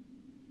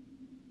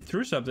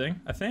 Threw something,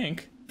 I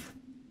think.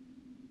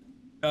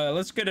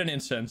 Let's get an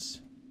incense.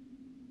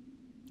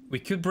 We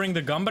could bring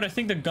the gun, but I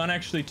think the gun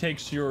actually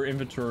takes your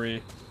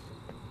inventory.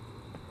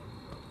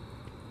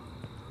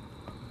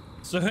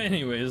 So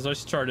anyways, I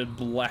started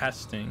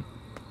blasting.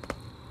 All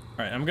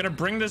right, I'm gonna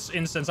bring this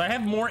incense. I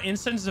have more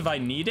incense if I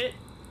need it.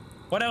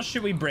 What else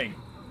should we bring?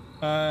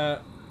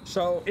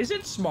 So is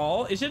it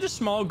small? Is it a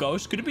small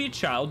ghost? Could it be a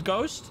child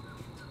ghost?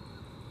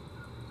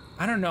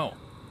 I don't know.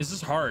 This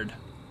is hard.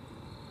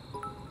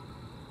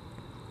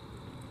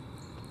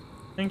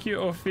 Thank you,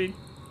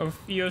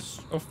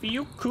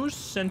 Ophiuchus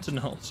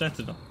Sentinel.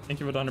 Thank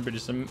you for the 100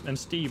 bridges. And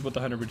Steve with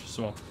the 100 bridges as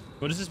well.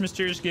 What is this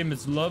mysterious game?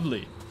 It's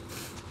lovely.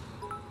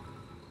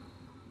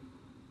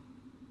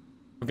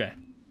 Okay.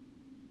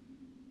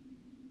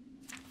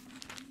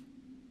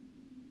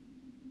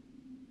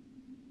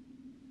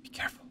 Be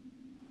careful.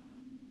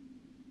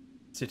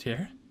 Sit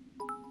here.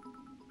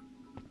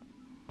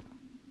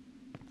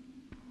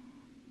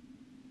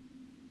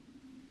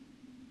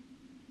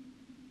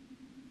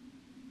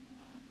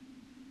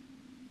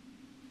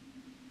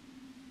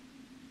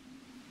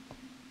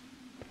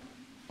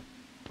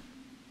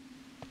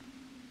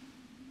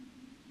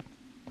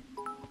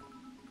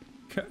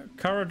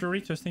 Cara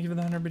Doritos, thank you for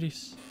the 100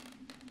 biddies.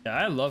 Yeah,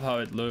 I love how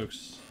it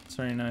looks. It's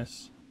very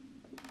nice.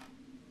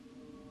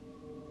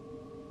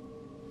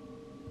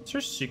 Is there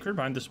a secret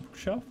behind this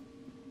bookshelf?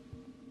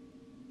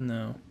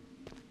 No.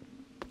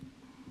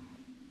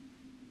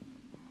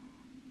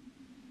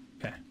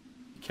 Okay.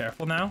 Be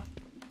careful now.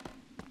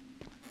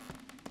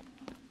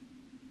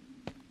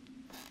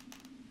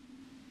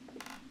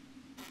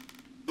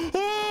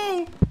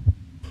 Oh!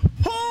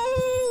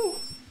 Oh!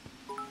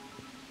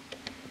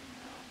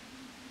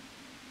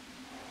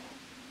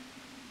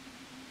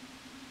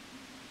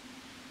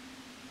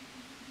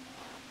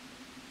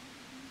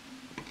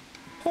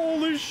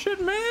 Holy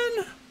shit,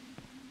 man!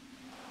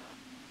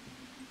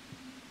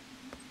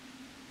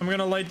 I'm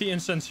gonna light the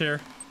incense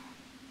here.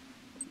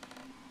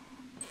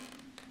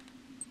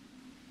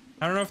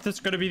 I don't know if that's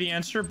gonna be the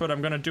answer, but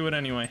I'm gonna do it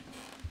anyway.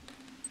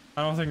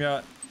 I don't think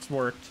that's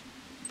worked.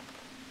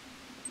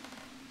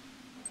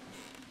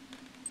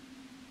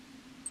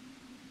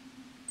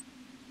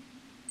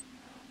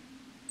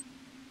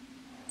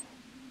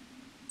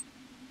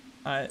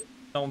 I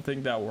don't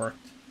think that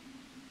worked.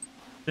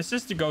 This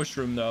is the ghost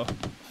room, though.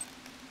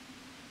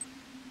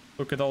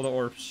 Look at all the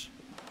orbs.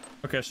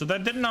 Okay, so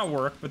that did not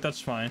work, but that's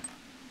fine.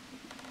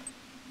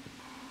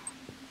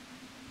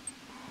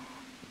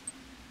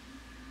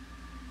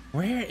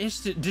 Where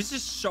is it? This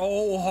is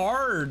so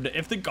hard.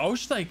 If the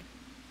ghost, like...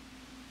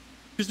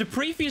 Because the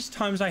previous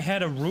times I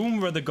had a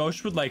room where the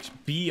ghost would, like,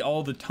 be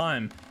all the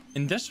time.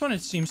 In this one,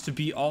 it seems to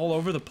be all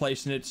over the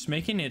place, and it's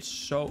making it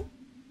so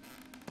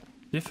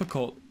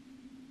difficult.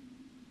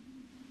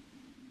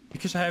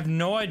 Because I have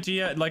no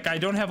idea, like, I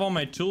don't have all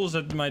my tools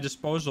at my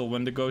disposal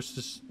when the ghost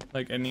is,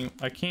 like,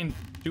 I can't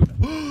do it.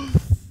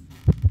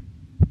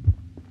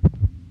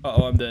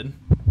 Uh-oh, I'm dead.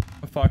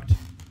 I'm fucked.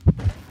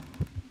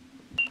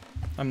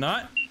 I'm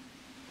not?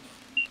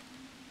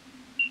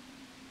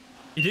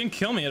 He didn't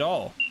kill me at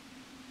all.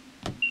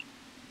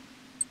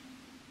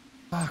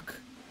 Fuck.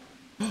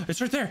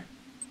 It's right there.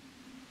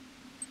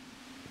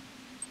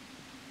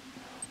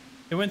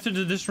 It went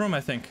into this room,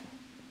 I think.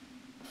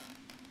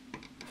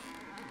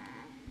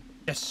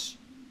 Yes.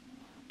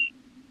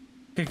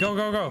 Okay, go,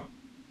 go, go.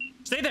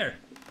 Stay there.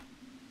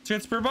 Let's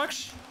get spirit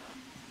box.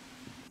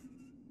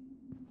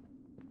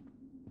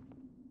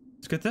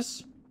 Let's get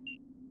this.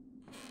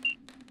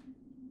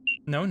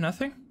 No,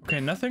 nothing. Okay,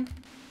 nothing.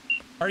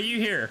 Are you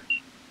here?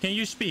 Can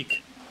you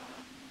speak?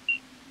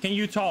 Can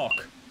you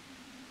talk?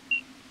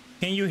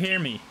 Can you hear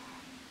me?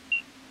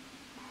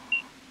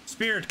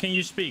 Spirit, can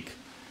you speak?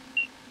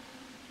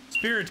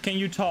 Spirit, can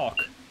you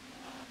talk?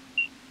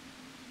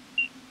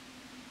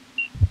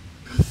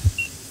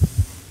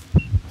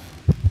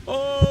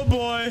 Oh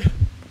boy.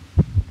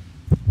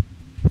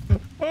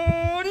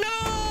 Oh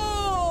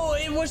no!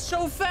 It was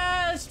so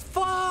fast.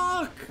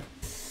 Fuck.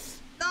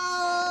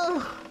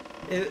 No.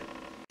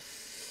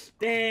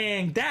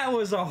 Dang, that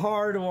was a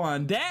hard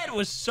one. That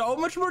was so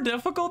much more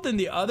difficult than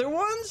the other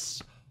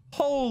ones.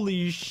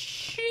 Holy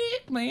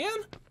shit, man.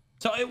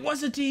 So it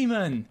was a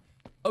demon.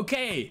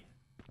 Okay.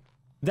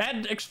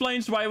 That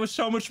explains why it was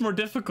so much more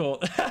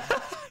difficult.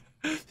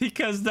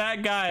 Because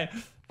that guy...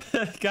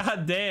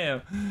 God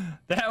damn,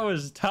 that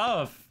was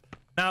tough.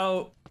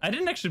 Now, I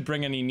didn't actually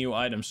bring any new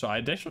items, so I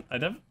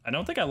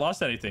don't think I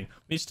lost anything.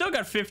 We still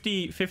got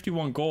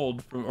 51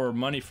 gold or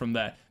money from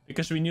that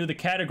because we knew the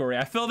category.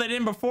 I filled it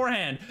in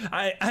beforehand.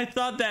 I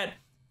thought that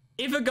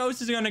if a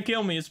ghost is gonna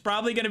kill me, it's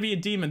probably gonna be a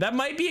demon. That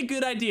might be a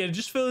good idea.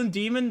 Just fill in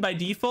demon by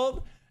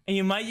default, and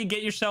you might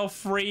get yourself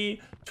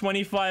free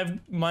 25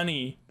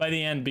 money by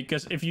the end,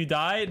 because if you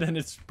die, then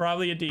it's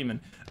probably a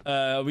demon.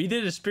 We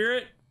did a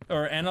spirit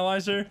or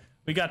analyzer.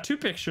 We got 2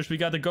 pictures. We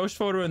got the ghost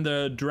photo in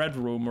the dread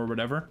room or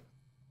whatever,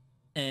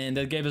 and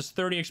that gave us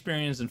 30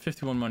 experience and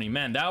 51 money.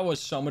 Man, that was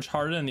so much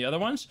harder than the other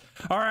ones.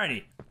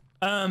 Alrighty.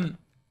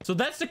 So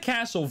that's the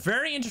castle.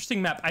 Very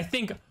interesting map. I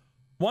think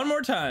one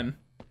more time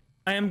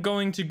I am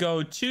going to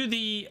go to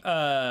the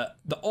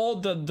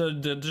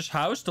this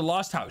house, the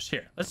lost house.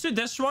 Here, let's do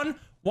this one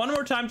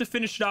more time to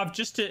finish it off,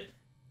 just to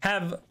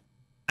have.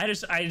 I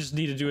just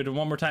need to do it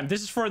one more time.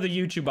 This is for the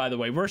YouTube, by the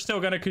way. We're still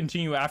gonna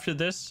continue after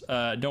this.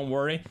 Don't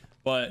worry.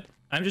 But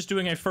I'm just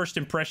doing a first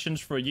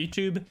impressions for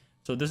YouTube.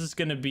 So this is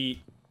gonna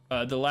be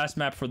the last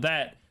map for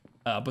that.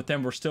 But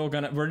then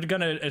we're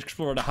gonna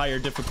explore the higher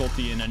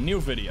difficulty in a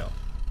new video,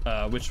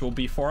 which will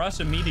be for us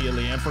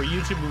immediately, and for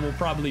YouTube it will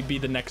probably be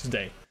the next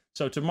day.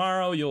 So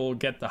tomorrow you'll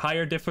get the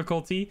higher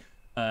difficulty.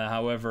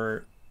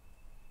 However,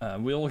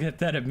 we'll get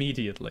that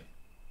immediately.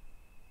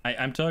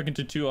 I'm talking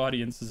to 2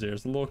 audiences here.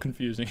 It's a little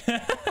confusing.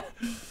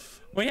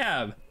 We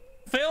have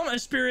film a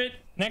spirit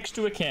next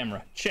to a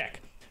camera. Check.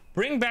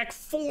 Bring back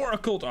 4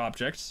 occult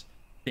objects.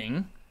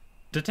 Ding.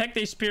 Detect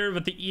a spirit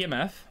with the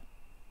EMF.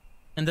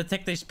 And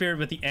detect a spirit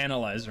with the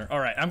analyzer. All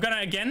right, I'm gonna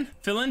again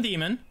fill in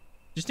demon,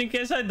 just in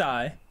case I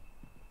die.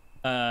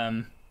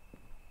 And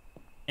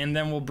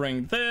then we'll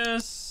bring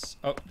this.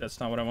 Oh, that's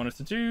not what I wanted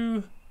to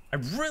do. I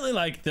really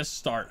like this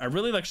start. I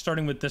really like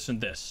starting with this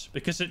and this,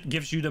 because it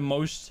gives you the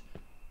most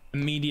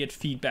immediate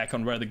feedback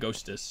on where the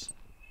ghost is.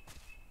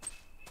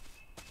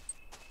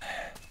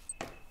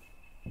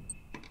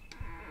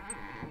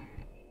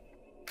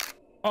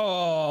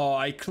 Oh,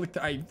 I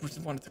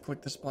wanted to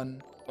click this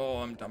button. Oh,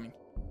 I'm dummy.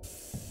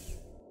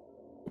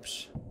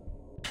 Oops.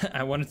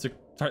 I wanted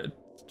to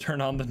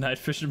turn on the night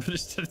vision, but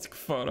instead it took a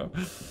photo.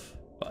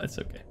 Well, it's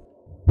okay.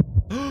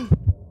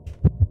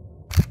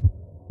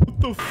 What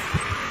the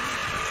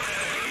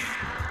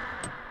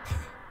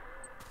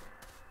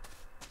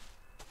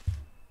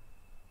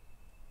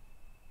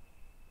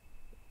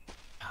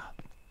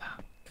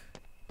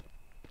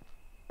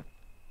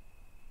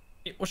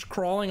It was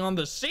crawling on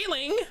the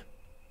ceiling.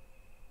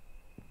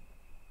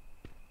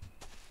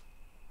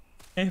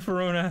 Hey,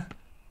 Verona.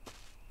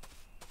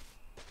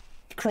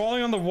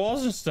 Crawling on the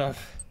walls and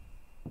stuff.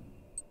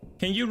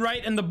 Can you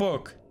write in the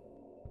book?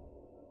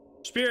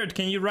 Spirit,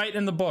 can you write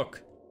in the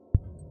book?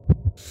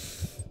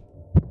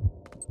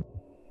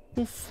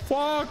 Oh,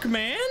 fuck,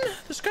 man.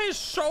 This guy is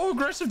so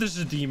aggressive. This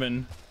is a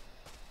demon.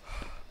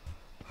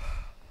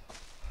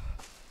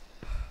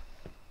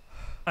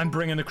 I'm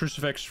bringing the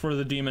crucifix for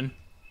the demon.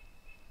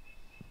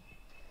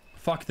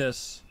 Fuck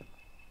this.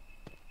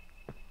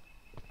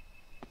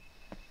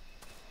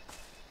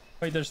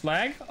 Wait, there's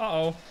lag?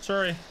 Uh-oh.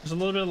 Sorry. There's a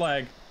little bit of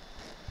lag.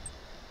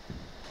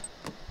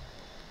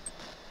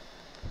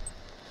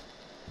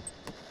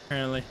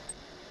 Apparently.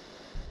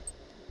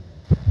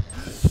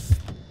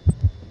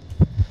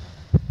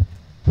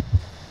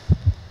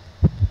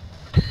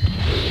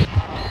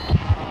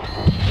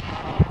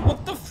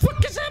 What the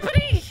fuck is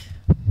happening?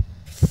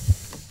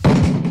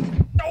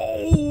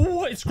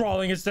 Oh, it's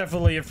crawling. It's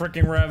definitely a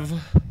freaking rev.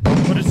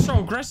 But it's so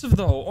aggressive,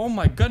 though. Oh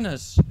my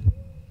goodness.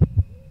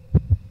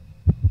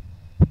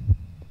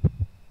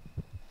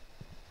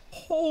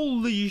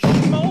 Holy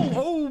schmo.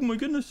 Oh my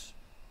goodness.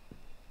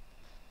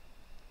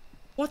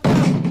 What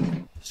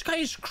the? This guy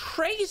is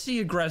crazy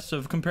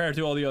aggressive compared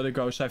to all the other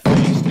ghosts I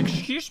faced.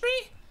 Excuse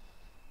me?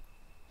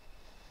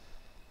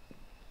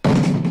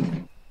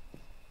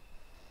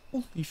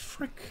 Holy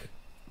frick.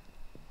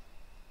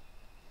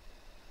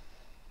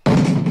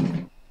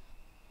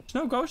 There's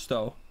no ghost,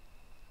 though.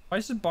 Why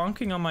is it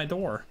bonking on my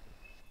door?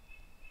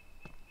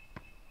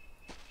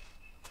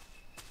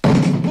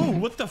 Oh,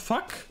 what the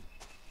fuck?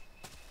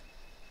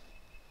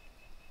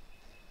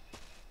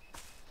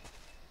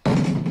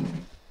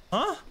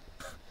 Huh?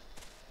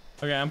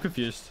 Okay, I'm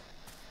confused.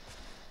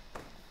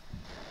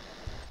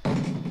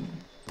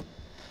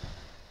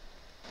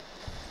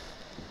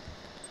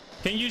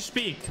 Can you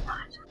speak?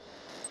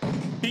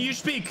 Can you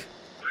speak?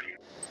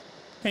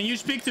 Can you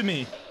speak to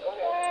me?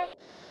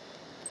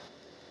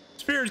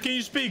 Spirit, can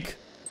you speak?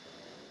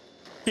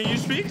 Can you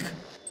speak?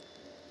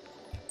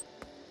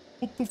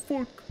 What the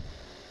fuck?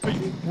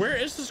 Where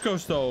is this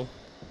ghost, though?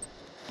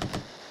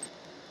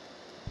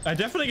 I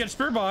definitely get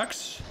spirit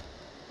box.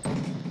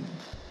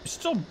 It's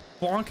still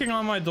bonking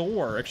on my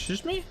door.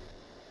 Excuse me?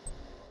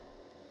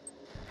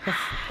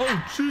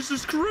 Oh,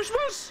 Jesus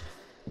Christmas!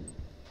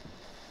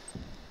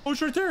 Oh,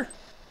 it's right there.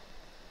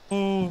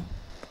 Oh.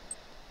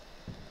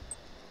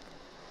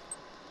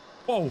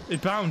 Whoa,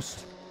 it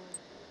bounced.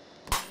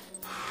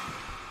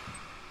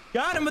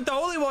 Got him with the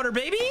holy water,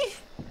 baby!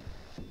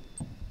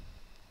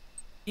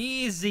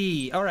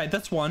 Easy. All right,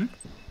 that's one.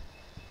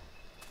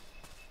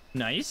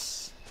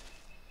 Nice.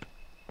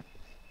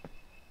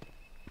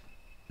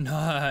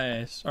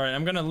 Nice. All right,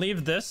 I'm gonna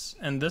leave this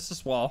and this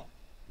as well.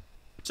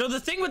 So the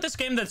thing with this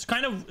game that's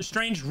kind of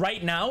strange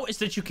right now is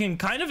that you can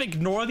kind of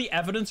ignore the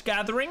evidence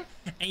gathering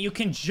and you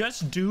can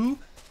just do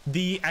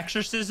the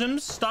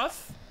exorcisms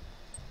stuff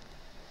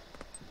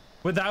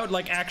without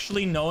like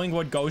actually knowing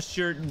what ghost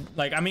you're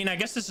like. I mean, I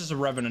guess this is a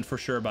revenant for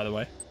sure, by the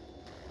way.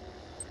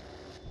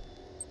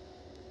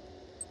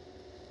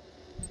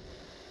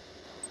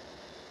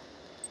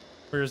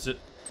 Where is it?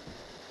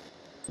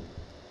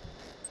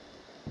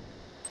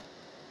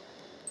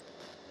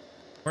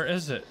 Where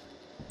is it?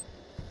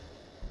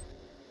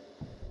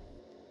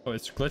 Oh,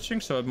 it's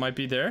glitching, so it might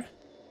be there.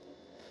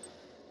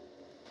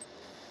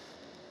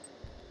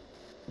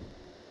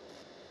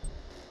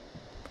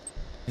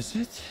 Is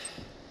it?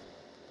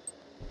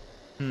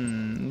 A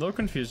little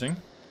confusing.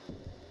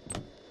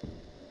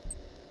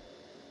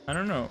 I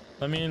don't know.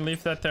 Let me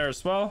leave that there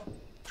as well.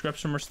 Grab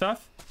some more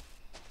stuff.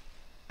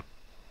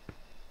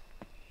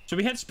 So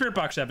we had spirit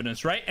box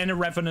evidence, right? And a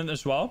revenant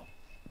as well.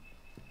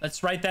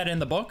 Let's write that in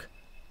the book.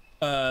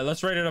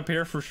 Let's write it up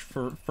here for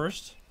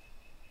first.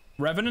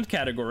 Revenant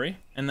category.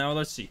 And now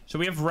let's see. So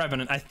we have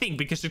revenant, I think,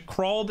 because it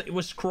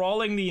was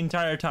crawling the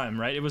entire time,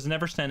 right? It was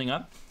never standing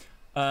up.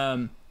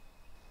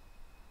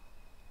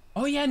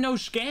 Oh yeah, no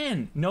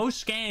scan. No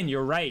scan,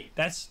 you're right.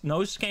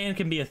 No scan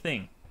can be a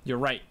thing. You're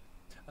right.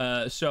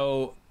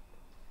 So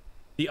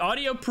the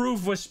audio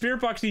proof was spirit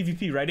box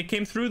EVP, right? It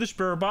came through the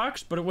spirit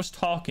box, but it was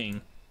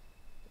talking.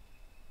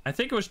 I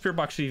think it was spirit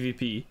box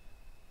EVP.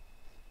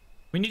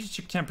 We need to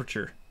check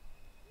temperature.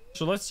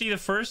 So let's see the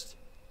first.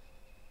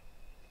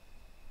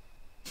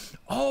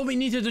 Oh, we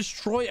need to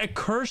destroy a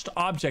cursed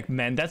object,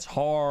 man. That's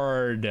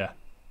hard.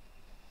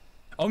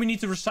 Oh, we need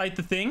to recite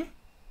the thing.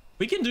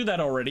 We can do that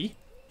already.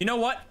 You know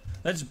what?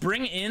 Let's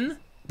bring in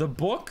the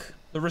book,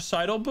 the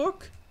recital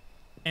book,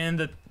 and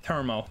the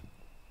thermo.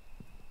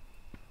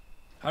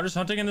 How does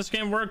hunting in this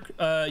game work?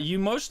 You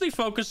mostly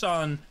focus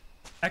on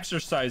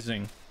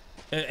exercising.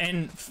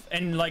 And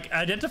like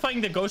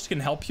identifying the ghost can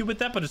help you with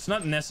that, but it's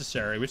not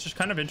necessary, which is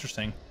kind of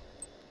interesting.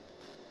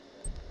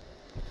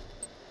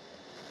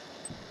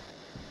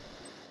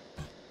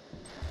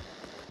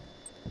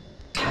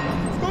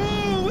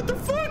 Oh, what the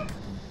fuck?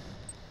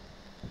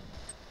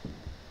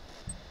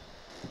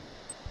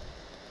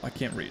 I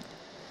can't read.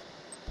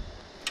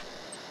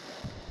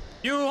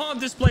 You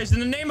haunt this place in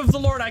the name of the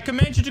Lord. I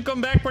command you to go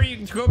back where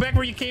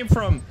you came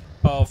from.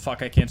 Oh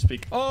fuck, I can't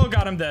speak. Oh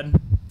god, I'm dead.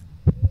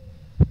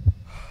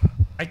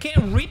 I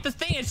can't read the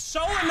thing. It's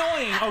so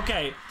annoying.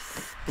 Okay,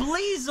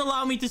 please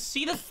allow me to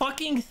see the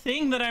fucking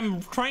thing that I'm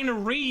trying to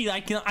read.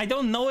 I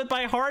don't know it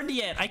by heart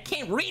yet. I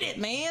can't read it,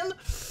 man.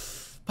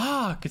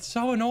 Fuck, it's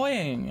so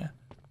annoying.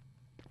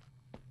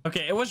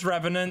 Okay, it was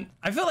Revenant.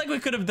 I feel like we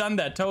could have done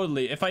that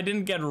totally if I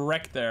didn't get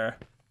wrecked there.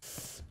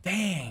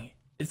 Dang,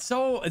 it's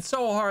so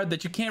hard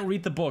that you can't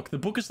read the book. The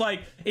book is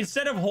like,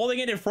 instead of holding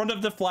it in front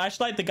of the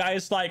flashlight, the guy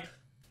is like,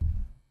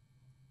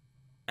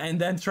 and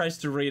then tries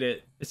to read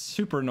it. It's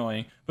super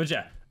annoying. But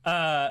yeah,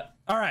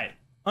 all right.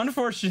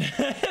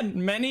 Unfortunate,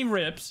 many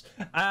rips.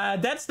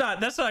 That's not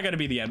gonna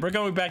be the end. We're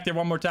going back there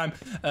one more time,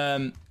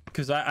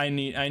 because I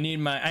need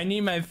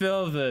my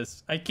fill of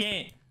this. I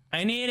can't.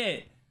 I need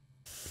it.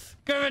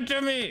 Give it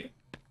to me.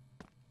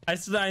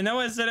 I know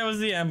I said it was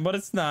the end, but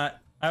it's not.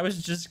 I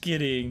was just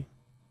kidding.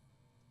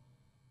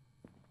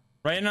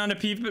 Writing on a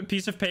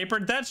piece of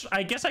paper.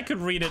 I guess I could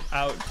read it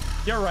out.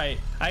 You're right.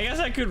 I guess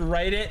I could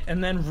write it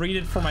and then read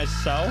it for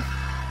myself.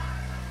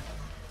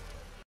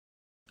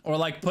 Or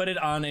like put it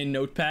on a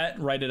notepad,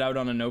 write it out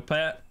on a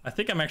notepad. I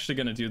think I'm actually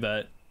gonna do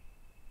that.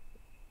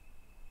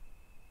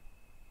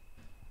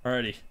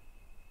 Alrighty.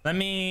 Let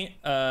me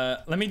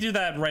do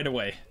that right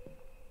away.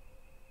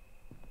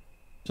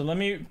 So let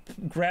me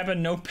grab a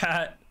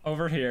notepad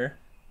over here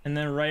and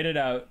then write it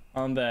out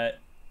on that.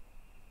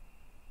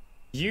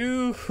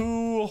 You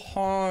who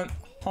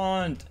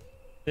haunt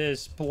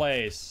this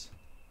place,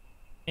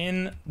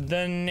 in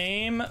the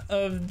name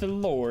of the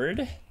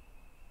Lord,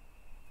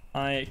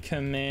 I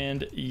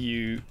command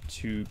you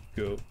to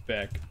go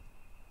back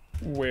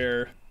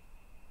where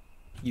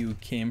you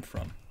came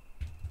from.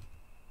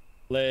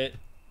 Let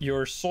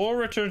your soul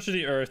return to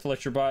the earth.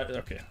 Let your body...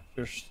 Okay.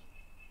 There's...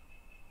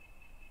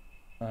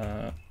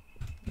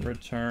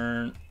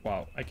 return...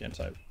 Wow, I can't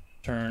type.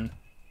 Turn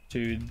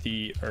to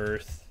the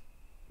earth.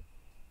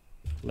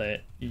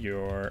 Let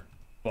your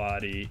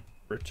body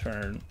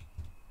return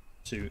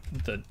to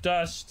the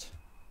dust.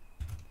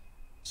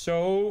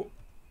 So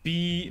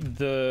be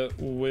the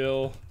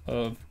will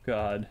of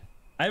God.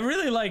 I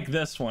really like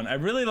this one. I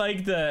really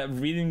like the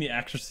reading the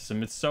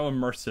exorcism. It's so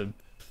immersive.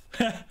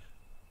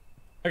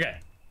 Okay.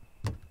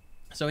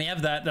 So we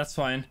have that. That's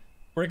fine.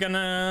 We're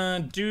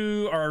gonna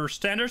do our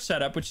standard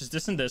setup, which is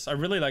this and this. I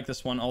really like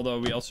this one, although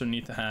we also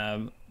need to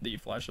have the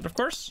flashlight, of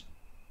course.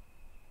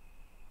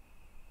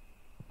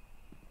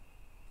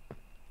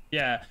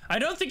 Yeah, I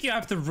don't think you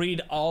have to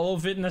read all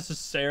of it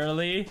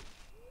necessarily.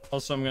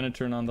 Also, I'm gonna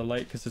turn on the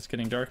light because it's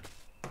getting dark.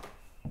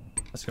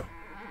 Let's go.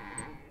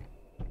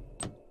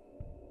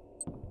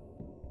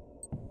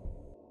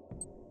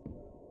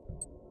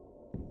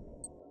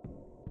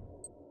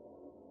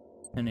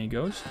 Any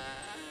ghost?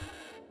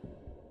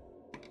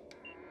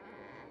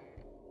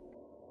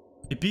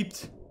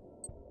 beeped.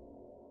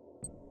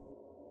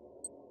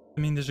 I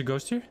mean, there's a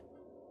ghost here?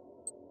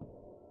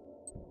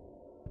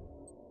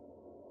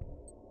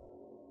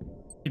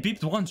 It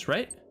beeped once,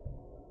 right?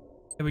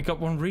 Yeah, we got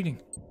one reading.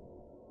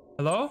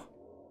 Hello?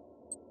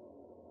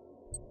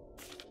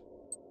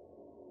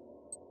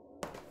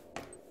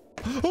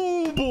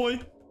 Oh boy!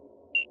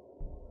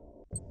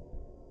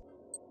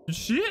 Did you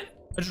see it?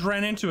 I just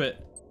ran into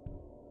it.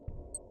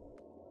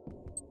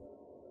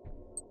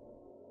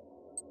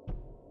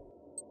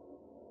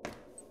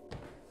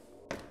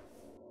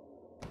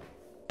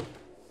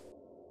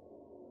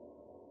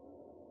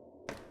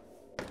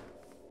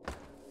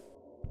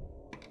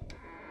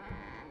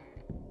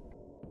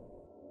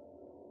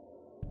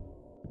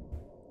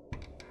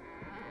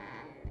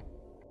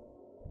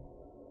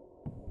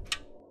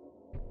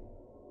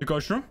 The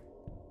ghost room?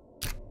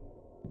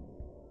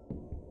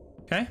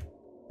 Okay.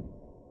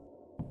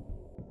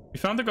 We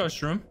found the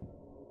ghost room.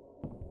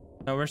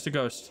 Now where's the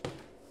ghost?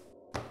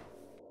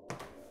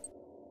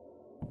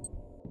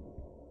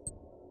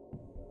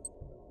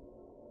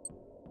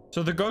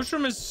 So the ghost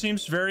room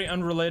seems very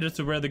unrelated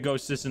to where the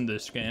ghost is in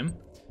this game.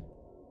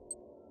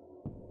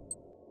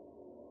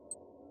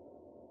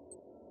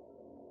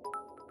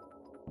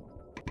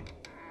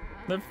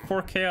 Live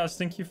for chaos.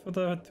 Thank you for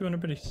the 200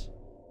 biddies.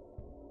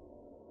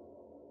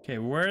 Okay,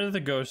 where did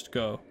the ghost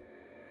go?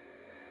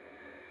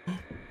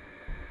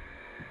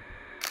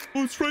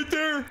 Oh, it's right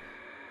there.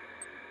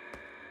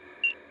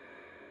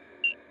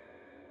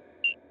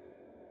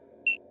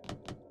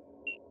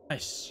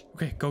 Nice.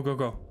 Okay, go, go,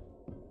 go.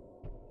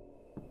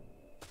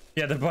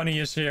 Yeah, the bunny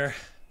is here.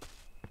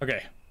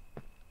 Okay.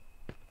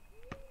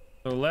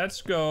 So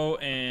let's go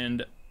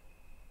and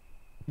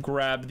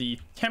grab the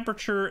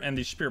temperature and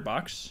the spirit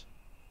box.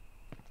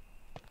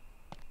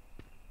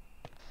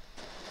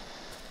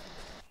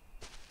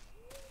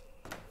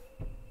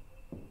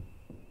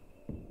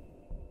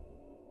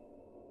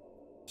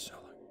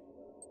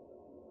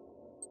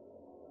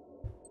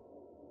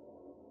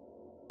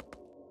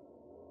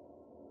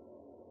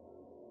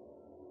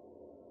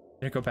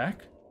 Did it go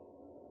back?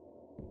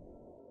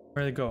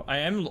 Where'd it go? I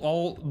am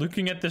all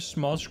looking at this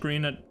small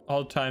screen at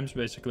all times,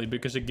 basically,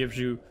 because it gives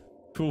you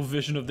full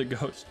vision of the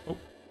ghost. Oh.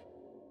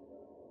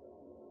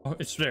 Oh,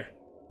 it's there.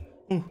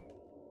 Oh.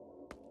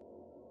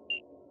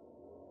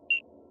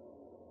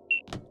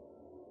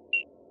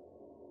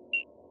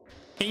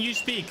 Can you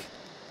speak?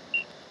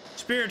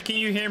 Spirit, can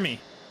you hear me?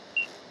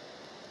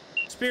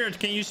 Spirit,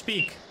 can you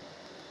speak?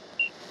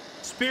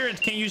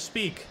 Spirit, can you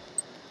speak?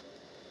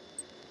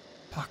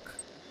 Fuck.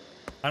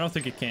 I don't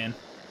think it can.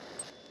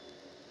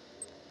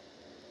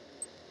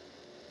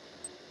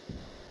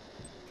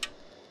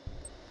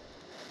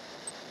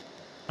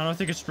 I don't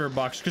think it's spirit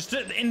box, because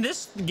in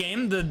this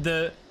game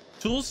the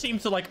tools seem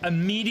to like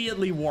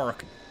immediately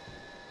work.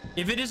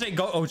 If it is a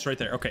go, oh, it's right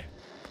there. Okay.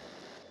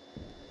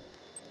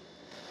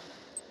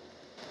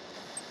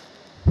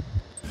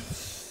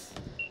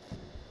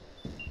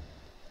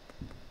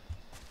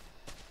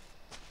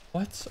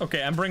 What?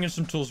 Okay, I'm bringing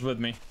some tools with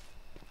me.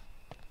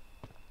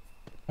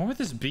 What would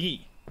this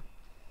be?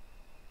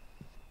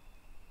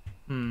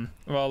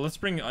 Well, let's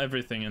bring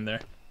everything in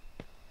there.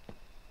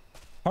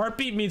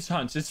 Heartbeat meets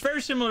hunts. It's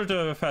very similar to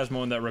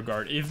Phasmo in that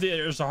regard. If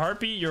there's a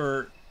heartbeat,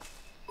 you're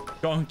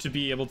going to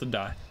be able to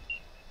die.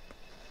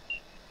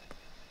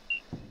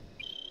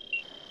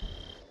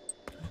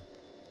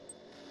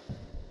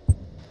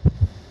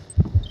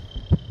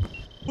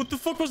 What the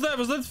fuck was that?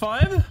 Was that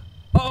 5?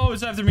 Oh,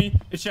 it's after me.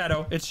 It's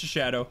Shadow. It's a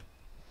Shadow.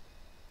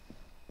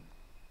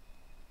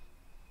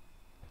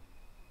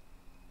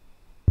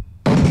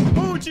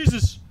 Oh,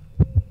 Jesus.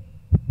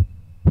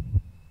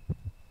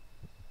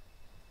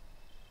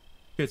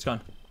 Okay, it's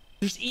gone.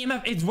 There's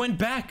EMF. It went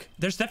back.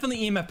 There's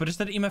definitely EMF, but is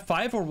that EMF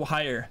 5 or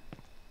higher?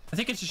 I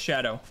think it's a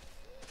Shadow.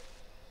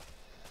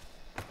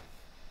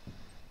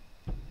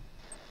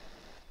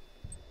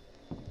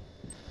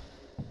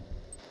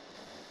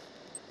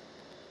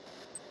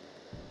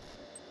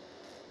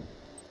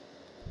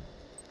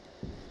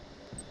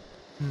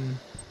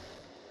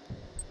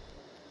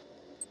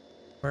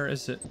 Where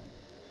is it?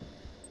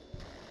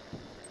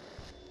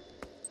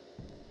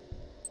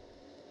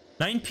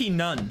 9p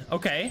none.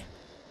 Okay.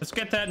 Let's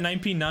get that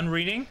 9p none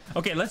reading.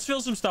 Okay, let's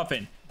fill some stuff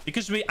in.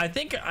 Because I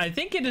think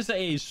it is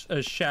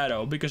a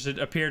shadow because it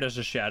appeared as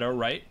a shadow,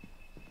 right?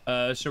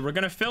 So we're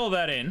gonna fill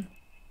that in.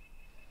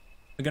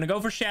 We're gonna go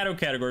for shadow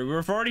category.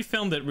 We've already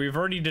filmed it. We've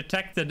already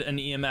detected an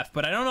EMF,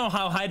 but I don't know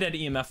how high that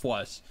EMF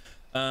was.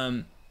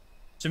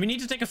 So we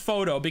need to take a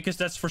photo because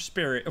that's for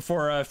spirit.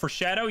 For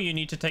shadow, you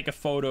need to take a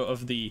photo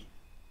of the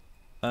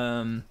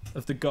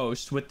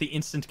ghost with the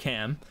instant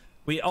cam.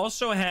 We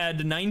also had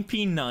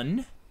 9p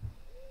none,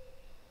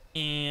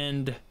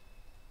 and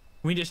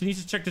we just need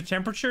to check the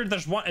temperature.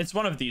 There's one. It's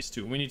one of these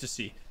two. We need to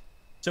see.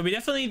 So we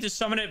definitely need to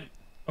summon it.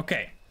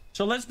 Okay.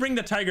 So let's bring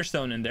the tiger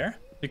stone in there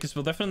because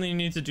we'll definitely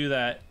need to do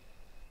that.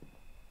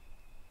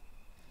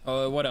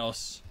 What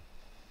else?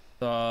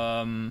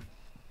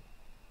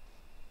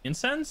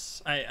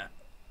 Incense? I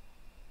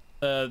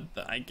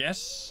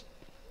guess.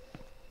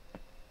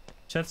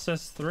 Chat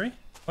says 3.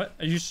 What?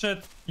 You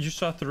said you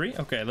saw 3?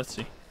 Okay, let's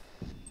see.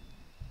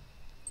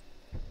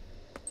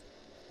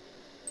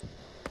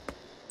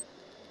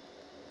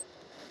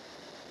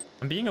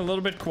 I'm being a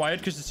little bit quiet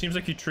because it seems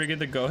like you triggered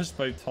the ghost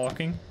by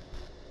talking.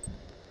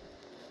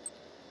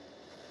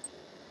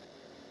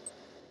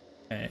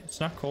 Okay, it's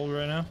not cold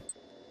right now.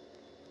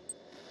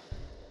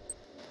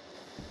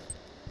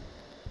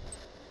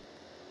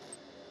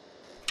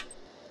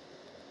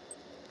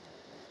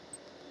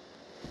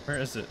 Where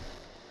is it?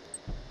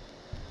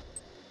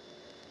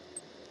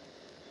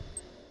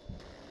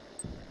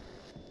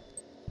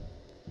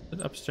 Is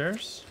it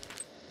upstairs?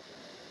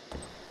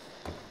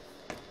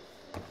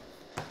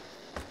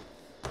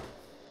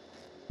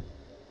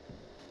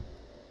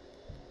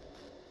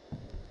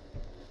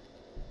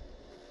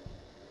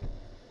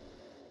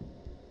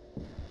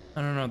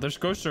 I don't know. There's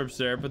ghost orbs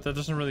there, but that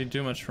doesn't really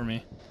do much for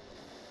me.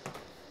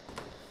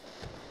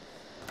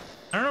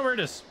 I don't know where it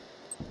is.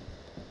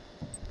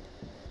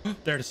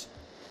 There it is.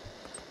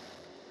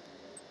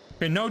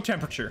 Okay, no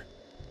temperature.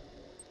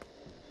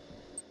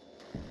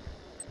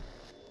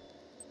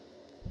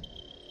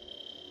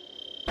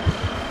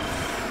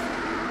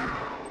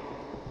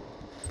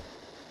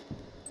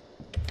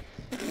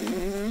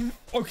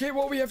 Okay,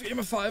 well, we have aim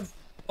of 5.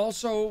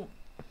 Also,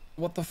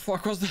 what the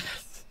fuck was that?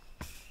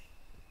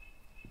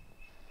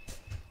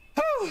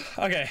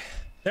 Okay,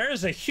 there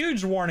is a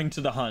huge warning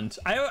to the hunt.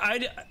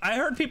 I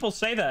heard people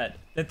say that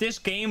this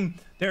game,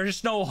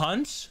 there's no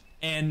hunts.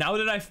 And now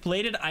that I've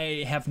played it,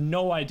 I have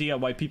no idea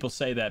why people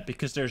say that,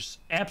 because there's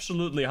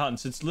absolutely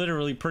hunts. It's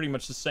literally pretty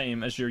much the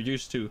same as you're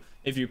used to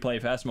if you play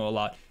Phasmo a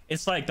lot.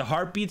 It's like the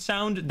heartbeat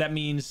sound, that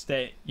means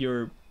that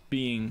you're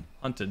being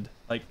hunted.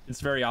 Like,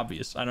 it's very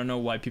obvious. I don't know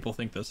why people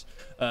think this.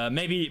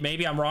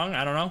 Maybe I'm wrong,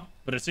 I don't know,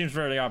 but it seems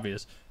very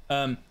obvious.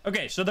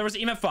 Okay, so there was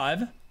EMF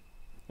 5.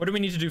 What do we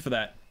need to do for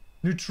that?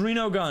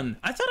 Neutrino gun.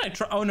 I thought I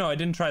tried. Oh no, I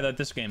didn't try that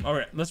this game. All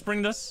right, let's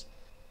bring this.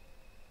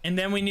 And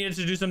then we needed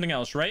to do something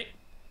else, right?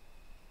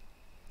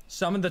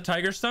 Summon the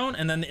tiger stone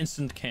and then the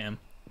instant cam.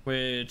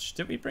 Which,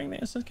 did we bring the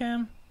instant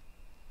cam?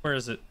 Where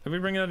is it? Did we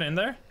bring it in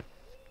there?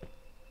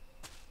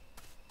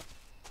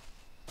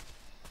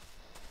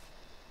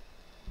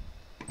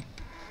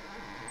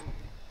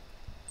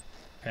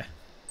 Okay.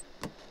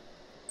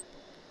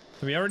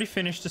 So we already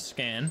finished the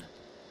scan.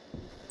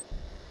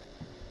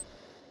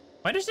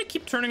 Why does it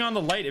keep turning on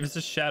the light if it's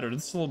just shadowed?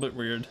 It's a little bit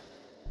weird.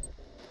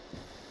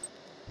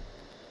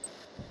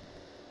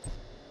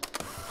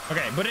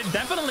 Okay, but it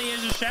definitely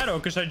is a shadow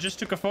because I just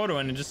took a photo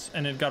and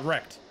it got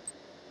wrecked.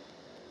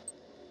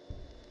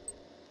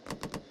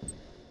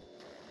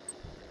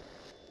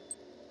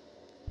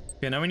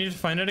 Okay, now we need to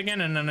find it again,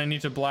 and then I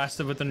need to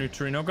blast it with the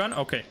neutrino gun.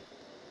 Okay.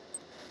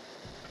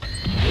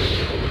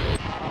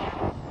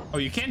 Oh,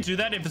 you can't do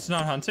that if it's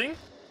not hunting?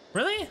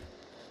 Really?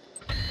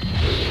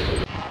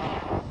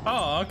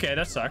 Oh, okay,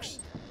 that sucks.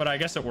 But I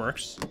guess it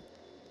works.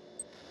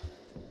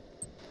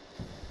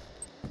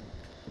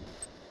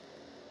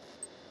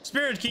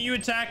 Spirit, can you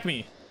attack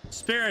me?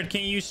 Spirit,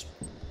 can you...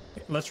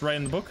 Let's write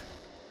in the book.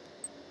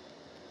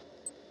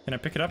 Can I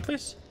pick it up,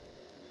 please?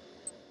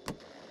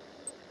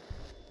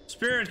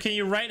 Spirit, can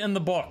you write in the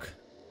book?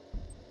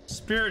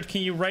 Spirit,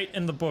 can you write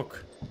in the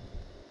book?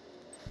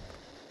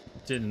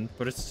 Didn't,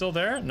 but it's still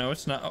there? No,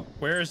 it's not. Oh,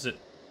 where is it?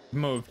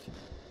 Moved.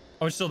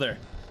 Oh, it's still there.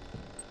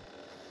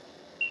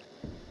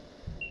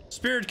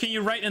 Spirit, can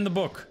you write in the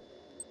book?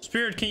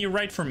 Spirit, can you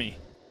write for me?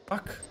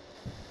 Fuck.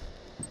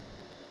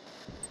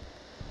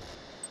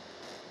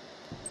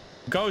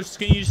 Ghost,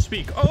 can you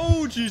speak?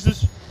 Oh,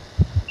 Jesus.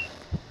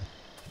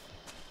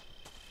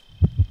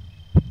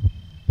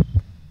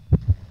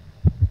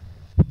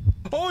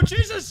 Oh,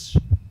 Jesus.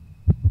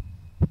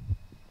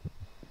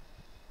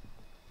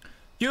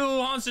 You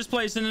who haunts this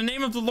place, in the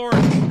name of the Lord,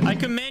 I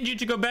command you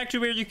to go back to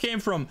where you came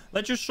from.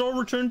 Let your soul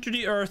return to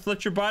the earth.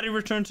 Let your body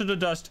return to the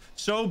dust.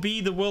 So be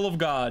the will of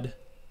God.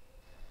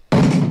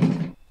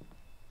 I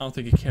don't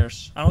think he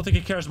cares. I don't think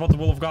he cares about the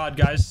will of God,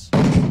 guys.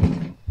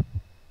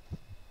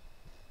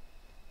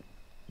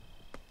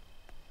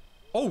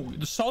 Oh,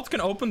 the salt can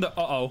open the...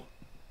 Uh-oh.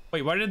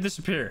 Wait, why did it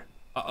disappear?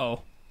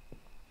 Uh-oh.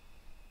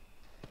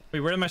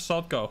 Wait, where did my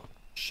salt go?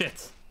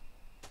 Shit.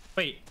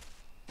 Wait.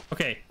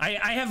 Okay,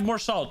 I have more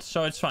salt,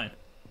 so it's fine.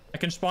 I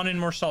can spawn in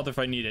more salt if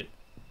I need it.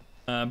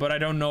 But I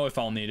don't know if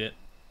I'll need it.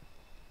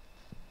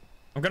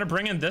 I'm gonna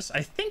bring in this.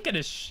 I think it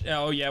is...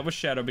 Oh, yeah, it was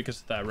shadow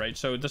because of that, right?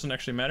 So it doesn't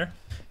actually matter.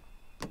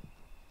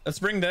 Let's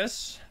bring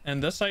this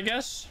and this, I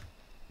guess.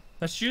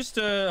 Let's use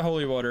the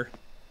holy water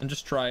and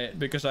just try it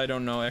because I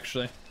don't know,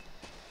 actually.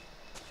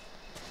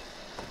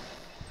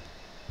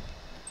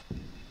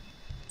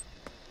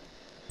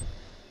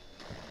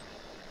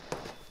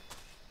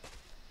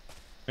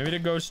 Maybe the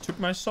ghost took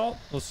my salt?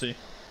 We'll see.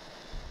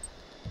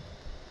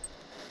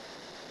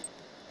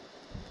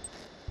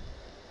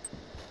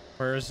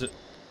 Where is it?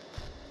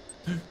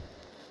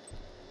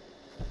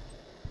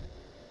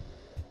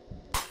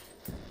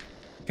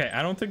 Okay,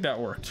 I don't think that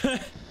worked.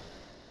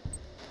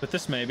 But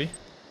this maybe.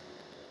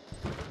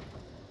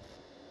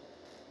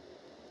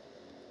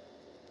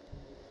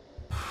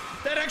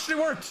 That actually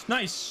worked!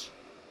 Nice!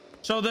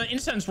 So the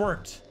incense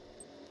worked.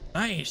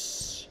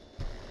 Nice.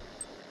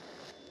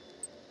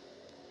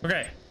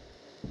 Okay.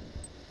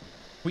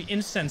 We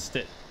incensed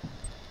it.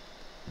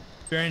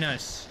 Very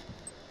nice.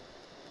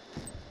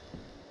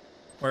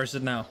 Where is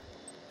it now?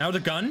 Now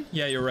the gun?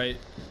 Yeah, you're right.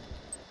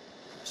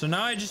 So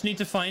now I just need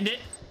to find it.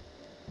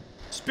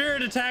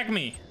 Spirit, attack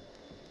me.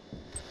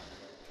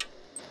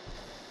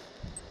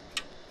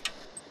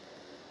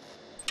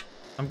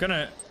 I'm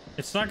gonna...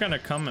 It's not gonna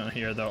come in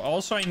here, though.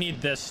 Also, I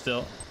need this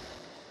still.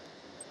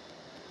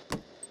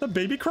 The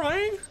baby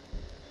crying?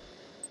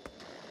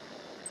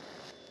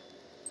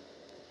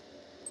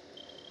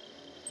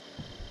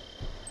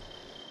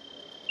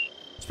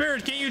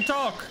 Spirit, can you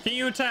talk? Can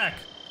you attack?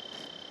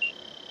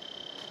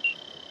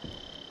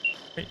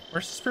 Wait,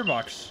 where's the spirit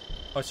box?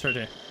 Oh, it's right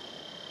here.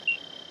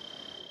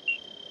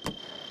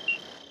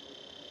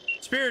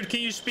 Spirit, can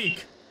you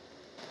speak?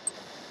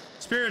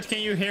 Spirit,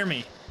 can you hear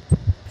me?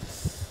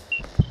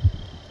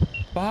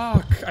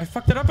 Fuck, I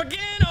fucked it up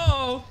again.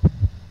 Oh.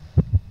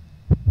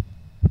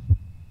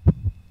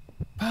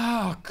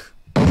 Fuck.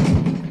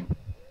 I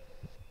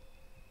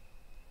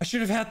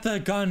should have had the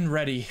gun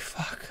ready.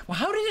 Fuck. Well,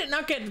 how did it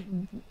not get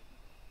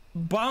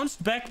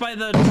bounced back by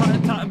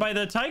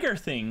the tiger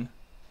thing?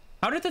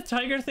 How did the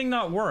tiger thing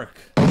not work?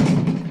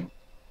 Do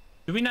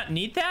we not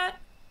need that?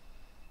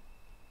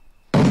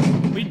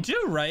 We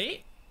do,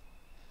 right?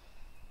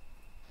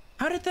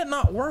 How did that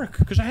not work?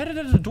 Because I had it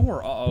at the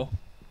door. Uh-oh.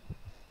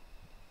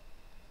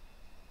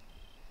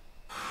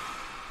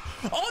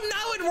 Oh,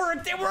 now it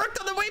worked. It worked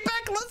on the way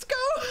back. Let's go.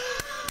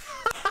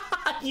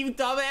 You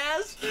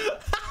dumbass.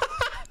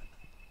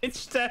 It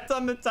stepped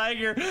on the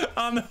tiger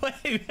on the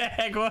way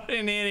back. What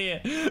an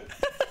idiot.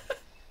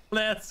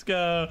 Let's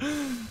go.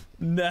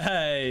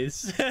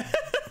 Nice.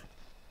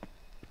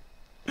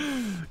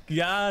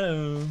 Got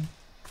him.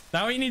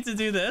 Now we need to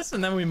do this,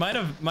 and then we might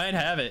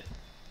have it.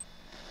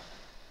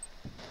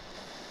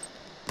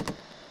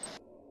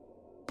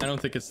 I don't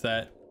think it's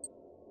that.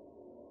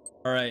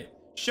 All right.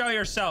 Show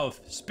yourself,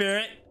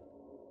 spirit.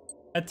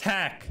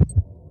 Attack.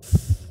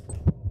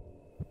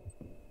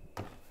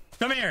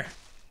 Come here.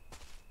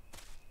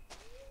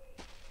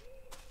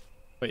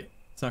 Wait,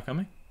 it's not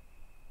coming?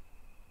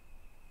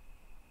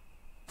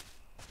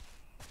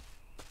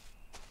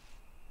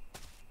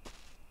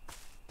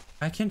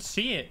 I can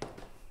see it.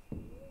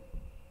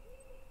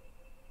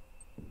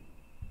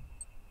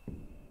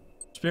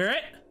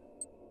 Spirit?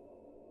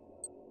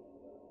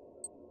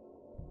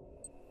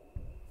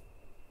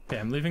 Okay,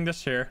 I'm leaving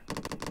this here.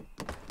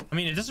 I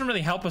mean, it doesn't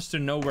really help us to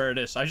know where it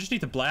is. I just need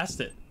to blast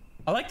it.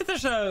 I like that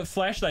there's a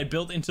flashlight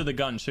built into the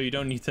gun, so you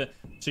don't need to...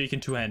 So you can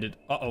two-handed.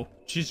 Uh-oh.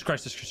 Jesus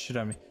Christ, this shit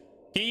on me.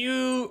 Can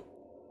you...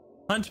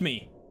 hunt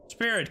me?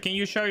 Spirit, can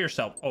you show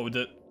yourself? Oh,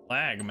 the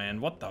lag, man.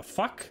 What the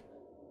fuck?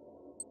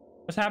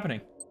 What's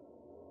happening?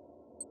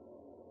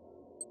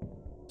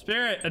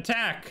 Spirit,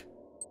 attack.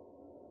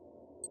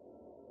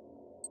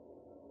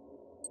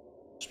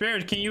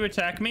 Spirit, can you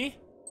attack me?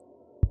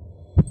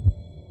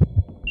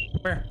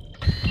 Where?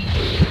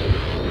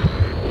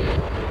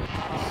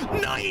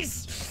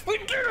 Nice! We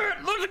did it!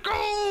 Let's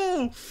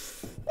go!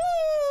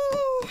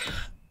 Woo!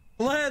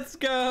 Let's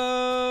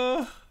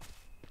go!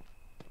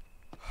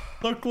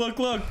 Look, look,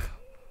 look.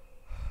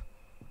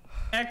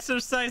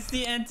 Exorcise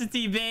the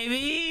entity,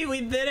 baby!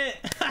 We did it!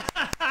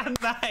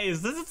 Nice!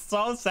 This is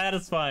so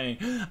satisfying.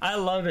 I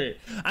love it.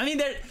 I mean,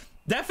 there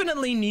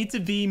definitely need to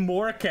be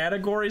more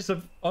categories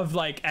of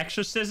like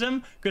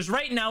exorcism, because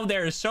right now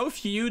there are so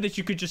few that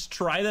you could just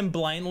try them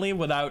blindly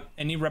without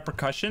any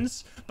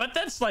repercussions. But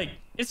that's like,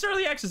 it's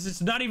early access.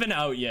 It's not even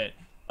out yet.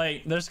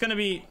 Like, there's gonna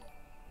be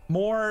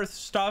more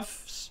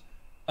stuff.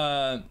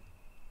 Now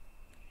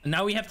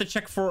we have to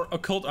check for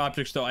occult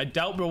objects, though. I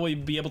doubt we'll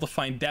be able to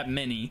find that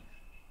many.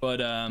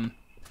 But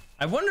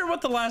I wonder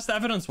what the last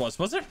evidence was.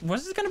 Was it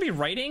gonna be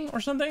writing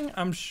or something?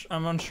 I'm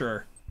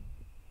unsure.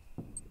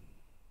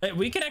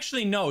 We can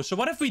actually know. So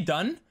what have we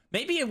done?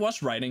 Maybe it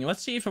was writing.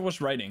 Let's see if it was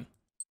writing.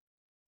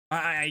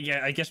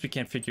 I guess we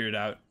can't figure it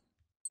out.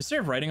 Is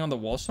there writing on the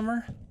wall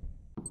somewhere?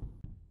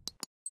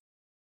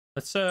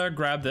 Let's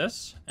grab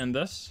this and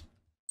this.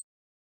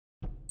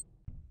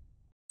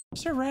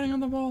 Is there writing on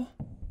the wall?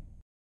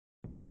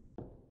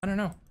 I don't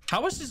know.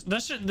 How is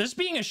this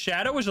being a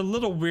shadow is a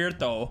little weird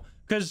though,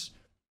 because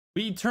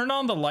we turned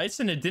on the lights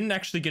and it didn't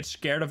actually get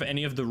scared of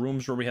any of the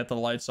rooms where we had the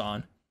lights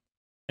on.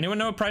 Anyone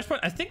know a price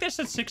point? I think they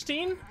said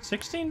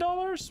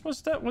 $16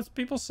 was that what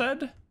people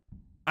said?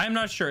 I'm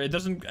not sure. It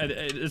doesn't,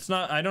 it's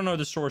not, I don't know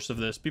the source of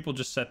this. People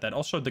just said that.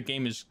 Also, the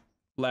game is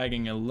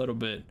lagging a little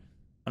bit.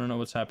 I don't know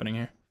what's happening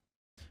here.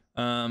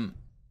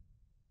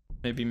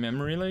 Maybe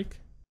memory leak?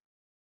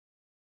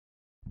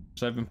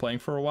 So I've been playing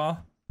for a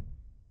while.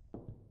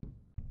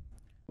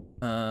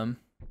 Oh,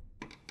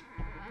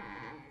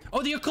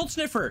 the occult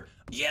sniffer.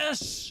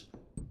 Yes,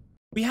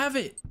 we have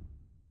it.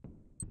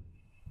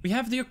 We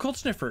have the occult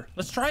sniffer.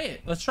 Let's try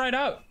it. Let's try it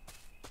out.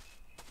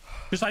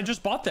 Because I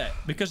just bought that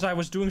because I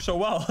was doing so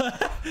well.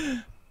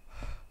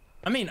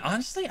 I mean,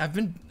 honestly, I've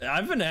been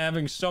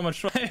having so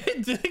much fun. I've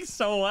been doing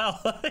so well.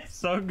 It's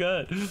so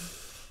good.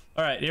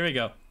 All right, here we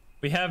go.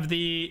 We have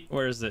the...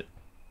 Where is it?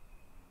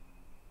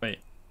 Wait.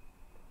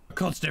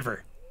 Occult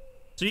sniffer.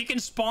 So you can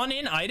spawn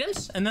in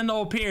items and then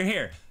they'll appear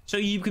here. So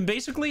you can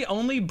basically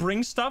only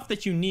bring stuff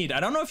that you need. I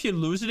don't know if you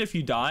lose it if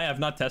you die. I've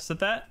not tested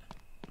that.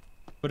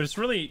 But it's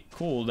really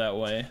cool that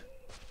way.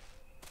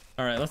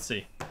 All right, let's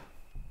see.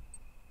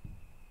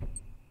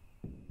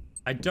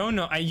 I don't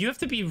know. You have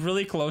to be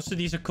really close to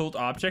these occult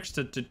objects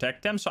to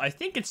detect them. So I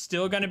think it's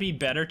still going to be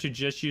better to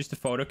just use the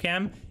photo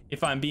cam,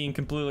 if I'm being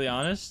completely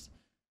honest.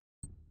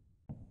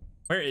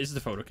 Where is the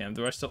photo cam?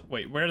 Do I still...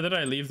 Wait, where did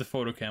I leave the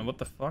photo cam? What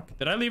the fuck?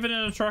 Did I leave it in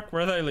a truck?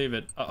 Where did I leave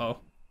it? Uh-oh.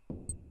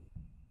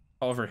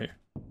 Over here.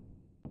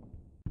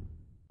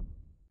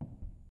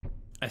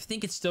 I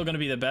think it's still going to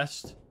be the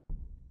best.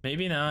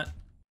 Maybe not.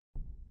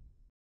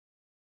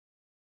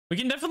 We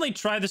can definitely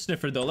try the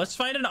sniffer, though. Let's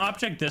find an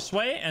object this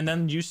way and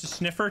then use the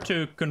sniffer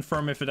to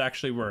confirm if it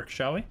actually works,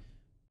 shall we?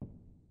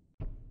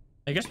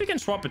 I guess we can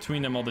swap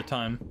between them all the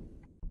time.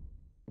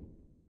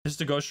 This is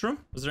the ghost room.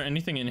 Was there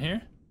anything in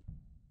here?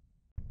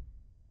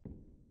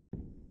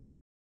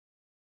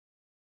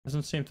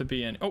 Doesn't seem to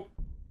be any... Oh!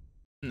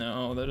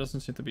 No, there doesn't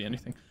seem to be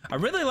anything. I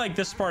really like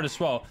this part as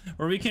well,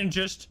 where we can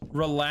just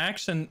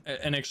relax and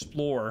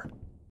explore.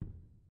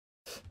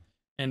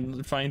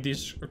 And find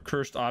these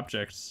cursed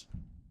objects.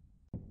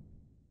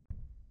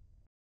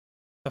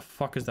 The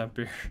fuck is that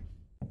beer?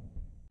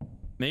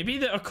 Maybe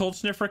the occult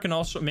sniffer can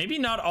also... Maybe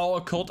not all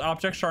occult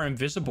objects are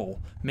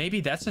invisible.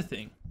 Maybe that's a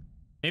thing.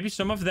 Maybe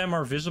some of them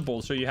are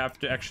visible, so you have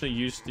to actually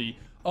use the...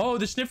 Oh,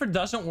 the sniffer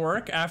doesn't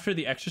work after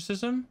the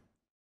exorcism?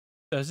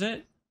 Does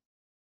it?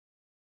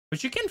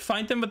 But you can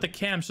find them with the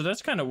cam, so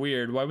that's kind of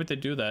weird. Why would they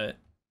do that?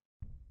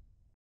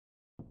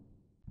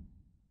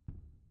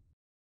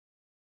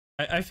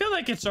 I feel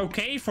like it's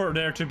okay for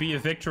there to be a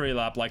victory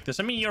lap like this.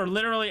 I mean, you're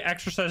literally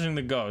exorcising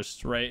the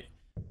ghost, right?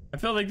 I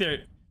feel like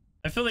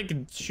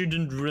it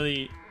shouldn't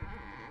really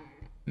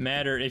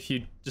matter if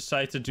you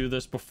decide to do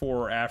this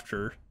before or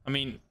after. I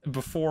mean,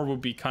 before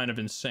would be kind of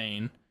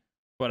insane,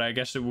 but I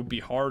guess it would be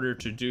harder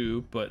to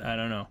do, but I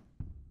don't know.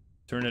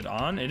 Turn it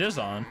on? It is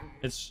on.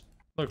 It's...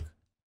 Look.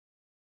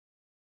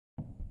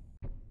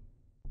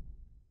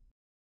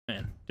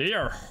 Man, they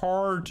are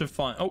hard to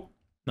find. Oh,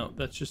 no,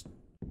 that's just...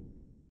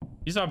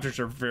 These objects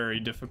are very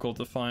difficult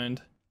to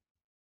find.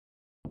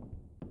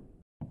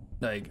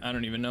 Like, I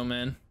don't even know,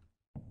 man.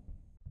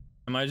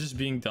 Am I just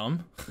being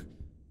dumb?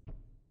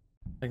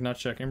 Like, not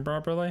checking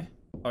properly?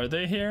 Are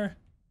they here?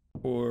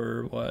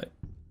 Or what?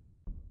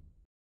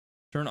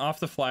 Turn off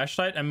the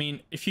flashlight? I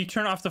mean, if you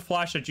turn off the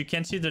flashlight, you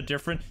can't see the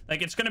difference.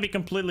 Like, it's gonna be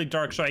completely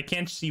dark, so I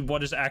can't see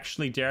what is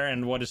actually there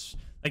and what is...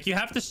 Like, you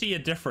have to see a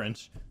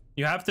difference.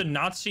 You have to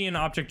not see an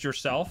object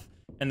yourself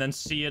and then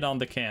see it on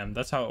the cam.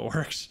 That's how it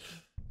works.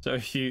 So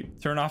if you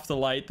turn off the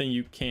light, then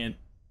you can't...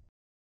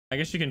 I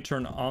guess you can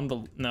turn on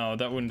the... No,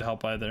 that wouldn't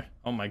help either.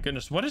 Oh my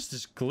goodness, what is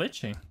this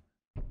glitching?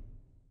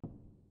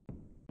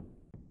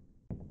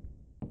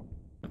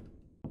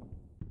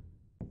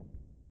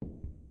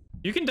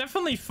 You can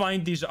definitely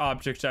find these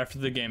objects after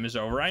the game is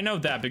over. I know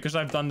that because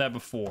I've done that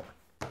before.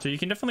 So you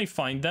can definitely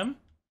find them.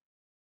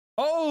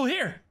 Oh,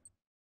 here!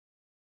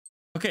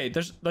 Okay,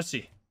 let's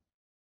see.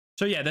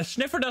 So yeah, the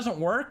sniffer doesn't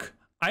work.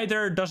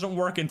 Either doesn't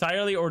work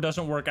entirely or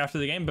doesn't work after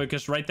the game,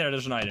 because right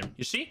there's an item.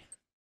 You see?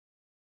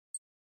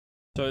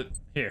 So,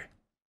 here.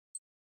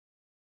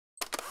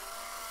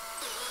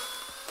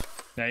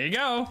 There you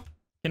go.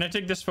 Can I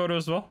take this photo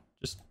as well?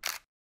 Just...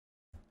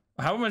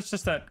 How much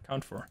does that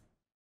count for?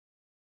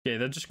 Okay,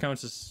 that just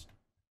counts as...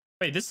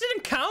 Wait, this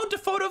didn't count? The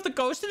photo of the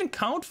ghost didn't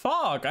count?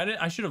 Fuck.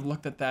 I should have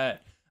looked at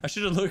that. I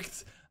should have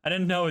looked. I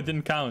didn't know it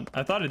didn't count.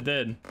 I thought it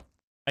did.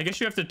 I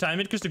guess you have to time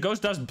it because the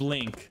ghost does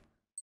blink.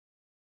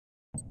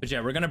 But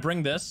yeah, we're gonna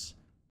bring this.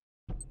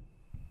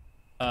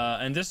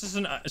 And this is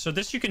an... So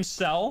this you can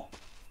sell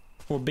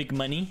for big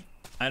money.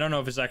 I don't know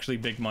if it's actually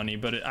big money,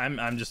 but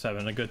I'm just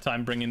having a good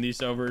time bringing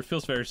these over. It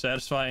feels very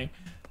satisfying.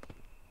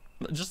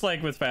 Just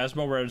like with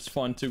Phasmo, where it's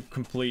fun to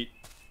complete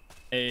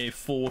a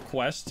full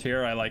quest.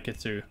 Here, I like it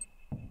too.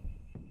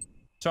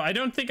 So I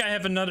don't think I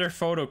have another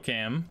photo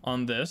cam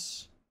on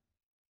this.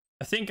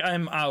 I think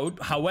I'm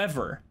out.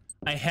 However,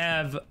 I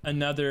have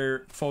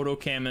another photo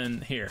cam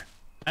in here.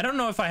 I don't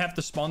know if I have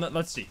to spawn that.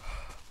 Let's see.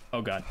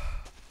 Oh god.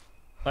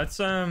 Let's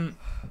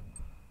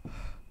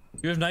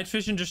you have night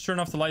vision, just turn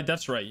off the light.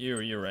 That's right.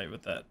 You're right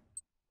with that.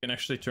 You can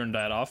actually turn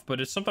that off, but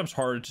it's sometimes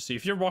harder to see.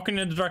 If you're walking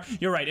in the dark,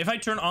 you're right. If I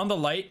turn on the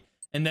light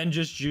and then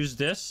just use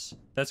this,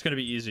 that's gonna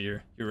be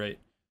easier. You're right.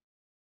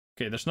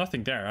 Okay, there's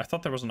nothing there. I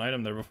thought there was an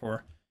item there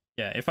before.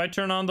 Yeah, if I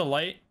turn on the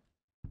light,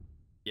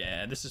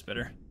 yeah, this is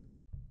better.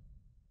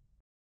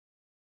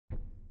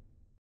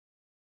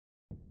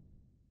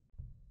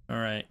 All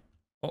right.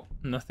 Oh,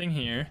 nothing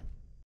here.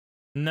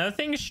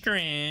 Nothing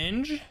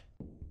strange.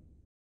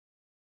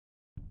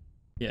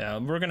 Yeah,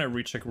 we're gonna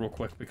recheck real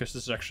quick because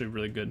this is actually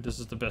really good. This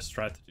is the best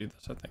try to do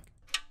this, I think.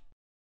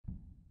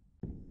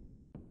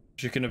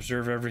 You can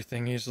observe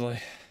everything easily.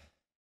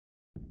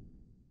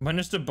 When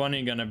is the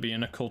bunny gonna be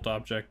an occult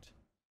object?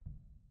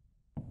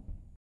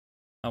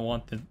 I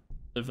want to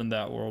live in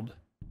that world.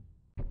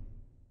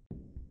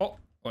 Oh,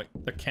 Wait,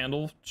 the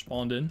candle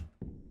spawned in.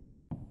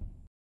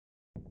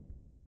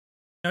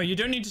 No, you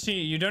don't need to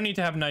see, you don't need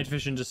to have night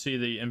vision to see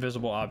the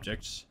invisible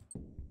objects.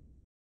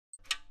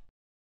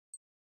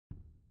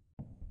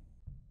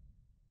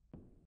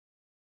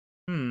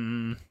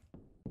 Hmm.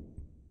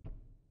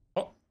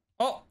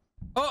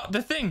 Oh,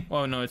 the thing.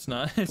 Oh, no, it's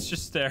not. It's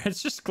just there.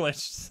 It's just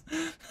glitched.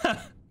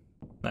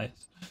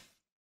 Nice.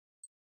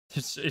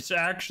 It's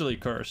actually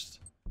cursed.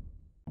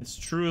 It's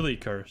truly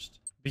cursed.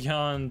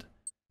 Beyond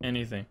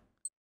anything.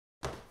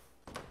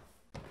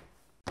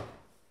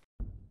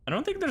 I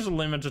don't think there's a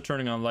limit to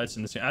turning on lights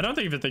in this game. I don't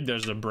even think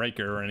there's a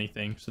breaker or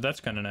anything. So that's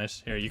kind of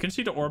nice. Here, you can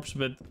see the orbs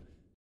with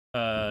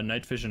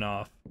night vision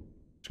off.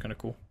 It's kind of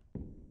cool.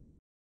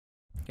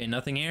 Okay,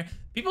 nothing here.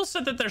 People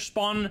said that there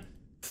spawn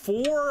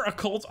 4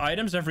 occult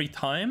items every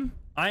time.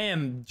 I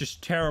am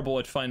just terrible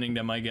at finding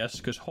them, I guess,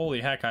 because holy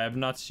heck, I have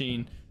not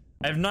seen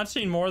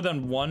more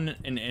than 1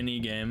 in any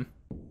game.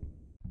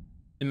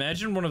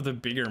 Imagine one of the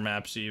bigger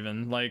maps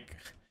even. Like,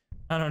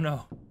 I don't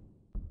know.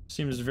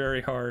 Seems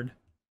very hard.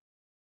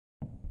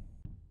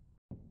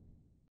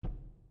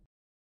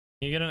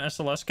 You get an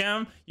SLS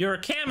cam? Your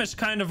cam is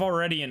kind of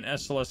already an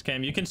SLS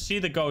cam. You can see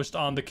the ghost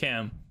on the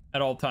cam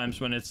at all times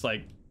when it's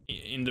like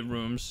in the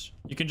rooms.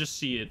 You can just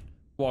see it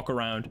walk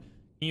around.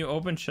 Can you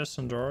open chests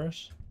and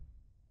drawers?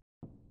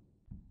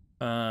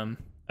 I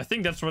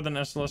think that's what an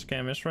SLS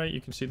cam is, right?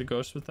 You can see the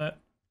ghost with that.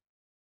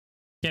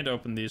 Can't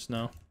open these,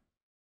 no.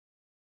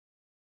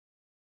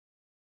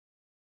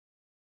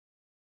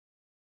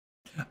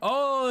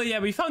 Oh yeah,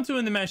 we found 2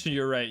 in the mansion.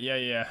 You're right.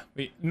 Yeah.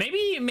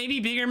 Maybe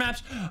bigger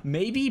maps.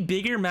 Maybe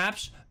bigger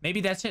maps.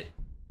 Maybe that's it.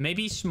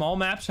 Maybe small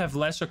maps have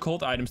less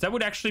occult items. That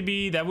would actually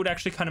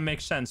kind of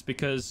make sense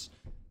because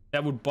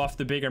that would buff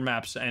the bigger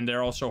maps and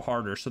they're also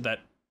harder. So that,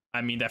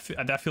 I mean,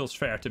 that feels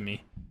fair to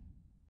me.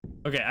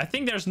 Okay, I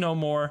think there's no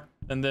more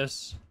than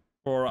this,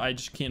 or I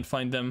just can't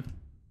find them.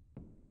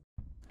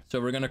 So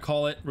we're gonna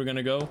call it. We're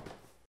gonna go.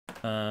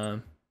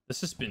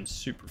 This has been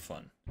super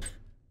fun.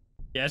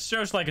 Yeah, it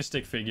shows like a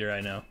stick figure,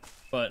 I know.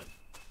 But,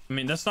 I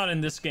mean, that's not in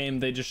this game.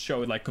 They just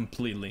show it like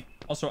completely.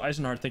 Also,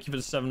 Eisenhart, thank you for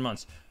the 7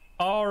 months.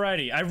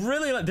 Alrighty, I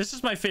really like, this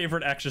is my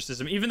favorite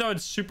exorcism, even though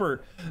it's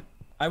super,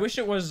 I wish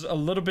it was a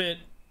little bit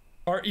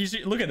or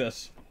easy. Look at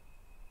this.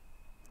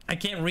 I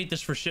can't read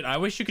this for shit. I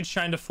wish you could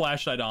shine the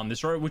flashlight on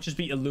this, or it would just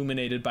be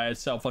illuminated by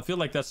itself. I feel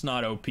like that's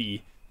not OP.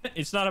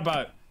 It's not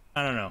about,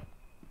 I don't know.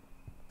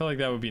 I feel like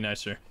that would be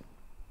nicer.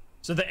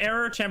 So the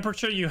error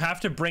temperature, you have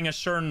to bring a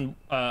certain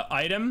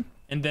item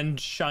and then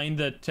shine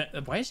the...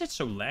 Why is it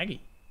so laggy?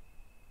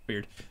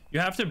 Weird.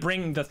 You have to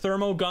bring the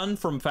thermo gun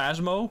from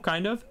Phasmo,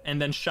 kind of,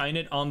 and then shine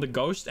it on the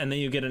ghost, and then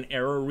you get an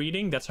error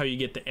reading. That's how you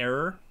get the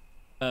error.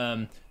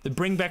 The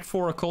bring back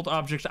 4 occult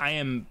objects, I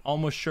am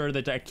almost sure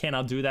that I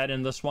cannot do that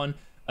in this one.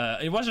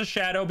 It was a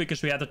shadow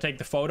because we had to take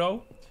the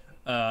photo.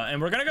 And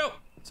we're gonna go.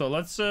 So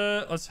let's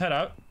head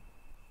out.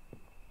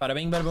 Bada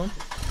bing, bada boom.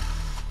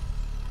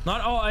 Not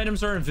all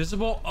items are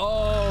invisible.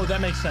 Oh, that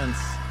makes sense.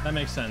 That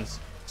makes sense.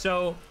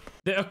 So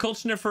the occult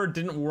sniffer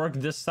didn't work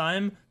this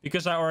time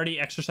because I already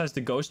exorcised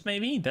the ghost,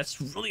 maybe?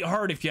 That's really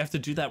hard if you have to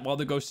do that while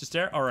the ghost is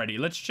there. Alrighty,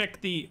 let's check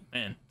the...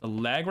 Man, the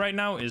lag right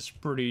now is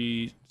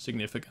pretty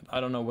significant. I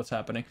don't know what's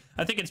happening.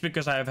 I think it's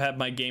because I have had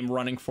my game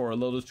running for a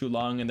little too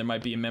long and there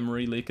might be a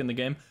memory leak in the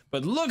game.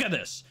 But look at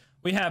this.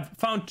 We have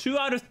found 2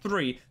 out of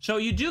 3. So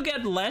you do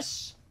get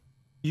less...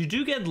 You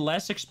do get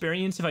less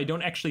experience if I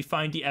don't actually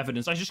find the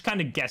evidence. I just kind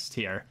of guessed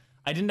here.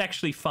 I didn't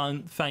actually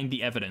find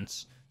the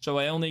evidence. So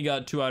I only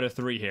got 2 out of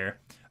 3 here.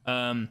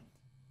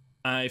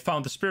 I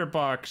found the spirit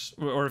box,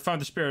 or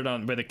found the spirit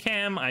on by the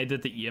cam. I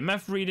did the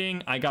EMF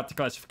reading. I got the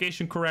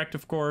classification correct,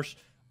 of course.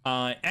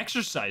 I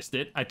exorcised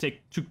it. I took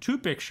 2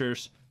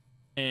 pictures.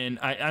 And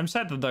I'm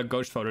sad that the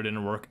ghost photo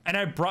didn't work. And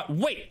I brought...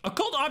 Wait!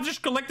 Occult objects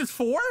collected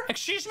 4?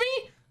 Excuse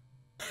me?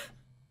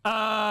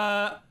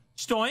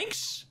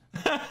 Stoinks?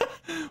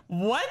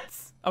 What?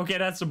 Okay,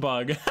 that's a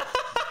bug.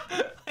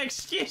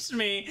 Excuse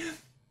me.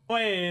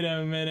 Wait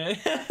a minute.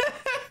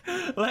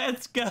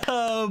 Let's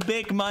go.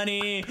 Big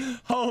money.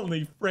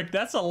 Holy frick.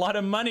 That's a lot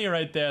of money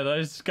right there that I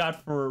just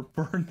got for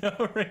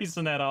no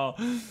reason at all.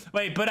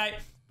 Wait, but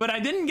I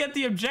didn't get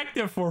the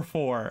objective for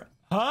 4.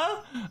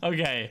 Huh?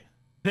 Okay.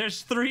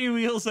 There's 3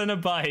 wheels and a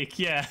bike.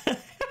 Yeah.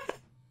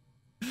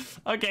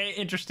 Okay,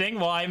 interesting.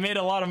 Well, I made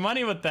a lot of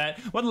money with that.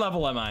 What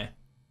level am I?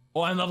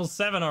 Oh, I'm level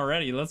 7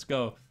 already. Let's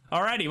go.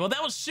 Alrighty. Well,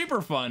 that was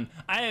super fun.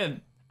 I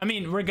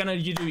mean, we're gonna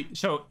do...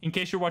 So, in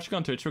case you're watching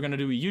on Twitch, we're gonna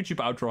do a YouTube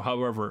outro.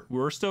 However,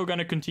 we're still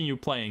gonna continue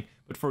playing.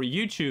 But for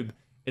YouTube,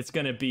 it's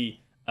gonna be...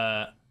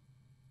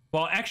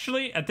 Well,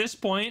 actually, at this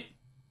point,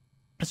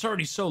 it's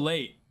already so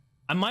late.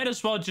 I might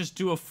as well just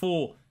do a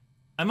full...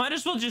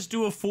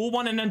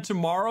 one, and then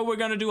tomorrow we're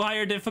gonna do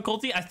higher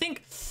difficulty. I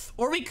think...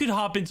 Or we could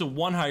hop into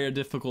one higher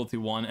difficulty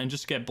one and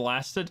just get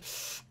blasted.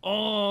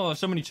 Oh,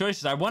 so many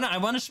choices. I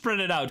wanna spread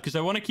it out because I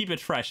wanna keep it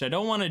fresh. I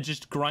don't wanna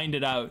just grind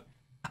it out.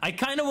 I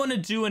kind of want to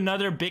do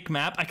another big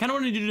map. I kind of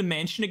want to do the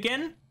mansion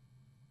again.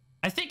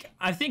 I think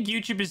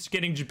YouTube is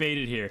getting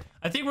debated here.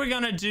 I think we're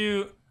gonna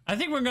do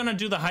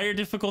the higher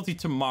difficulty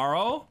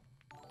tomorrow.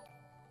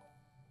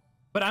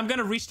 But I'm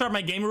gonna restart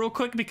my game real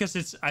quick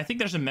because I think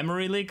there's a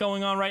memory leak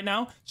going on right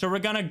now. So we're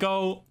gonna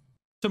go,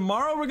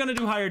 tomorrow we're gonna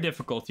do higher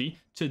difficulty.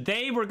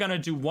 Today we're gonna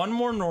do one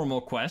more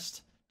normal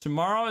quest.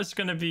 Tomorrow it's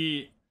gonna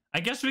be, I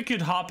guess we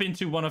could hop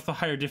into one of the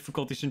higher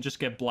difficulties and just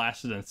get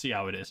blasted and see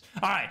how it is.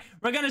 All right,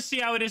 we're gonna see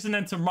how it is, and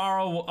then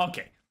tomorrow,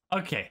 okay.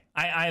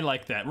 I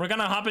like that. We're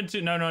gonna hop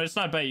into, no, it's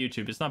not by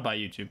YouTube. It's not by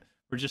YouTube.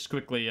 We're just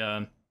quickly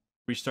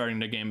restarting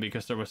the game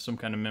because there was some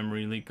kind of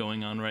memory leak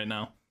going on right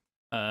now.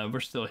 We're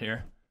still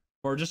here.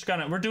 We're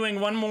doing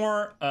one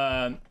more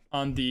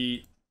on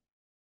the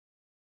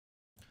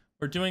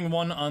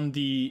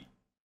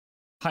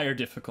higher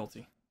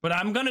difficulty. But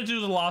I'm gonna do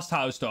the Lost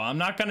House though. I'm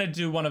not gonna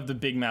do one of the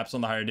big maps on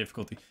the higher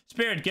difficulty.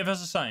 Spirit, give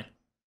us a sign.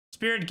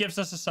 Spirit gives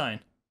us a sign.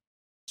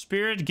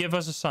 Spirit, give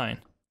us a sign.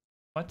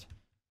 What?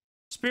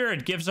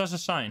 Spirit gives us a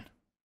sign.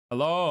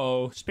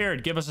 Hello?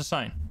 Spirit, give us a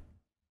sign.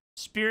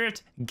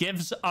 Spirit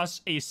gives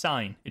us a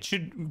sign. It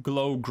should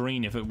glow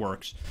green if it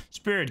works.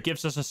 Spirit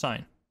gives us a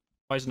sign.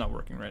 Why is it not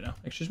working right now?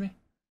 Excuse me?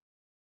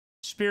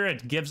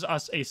 Spirit gives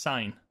us a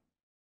sign.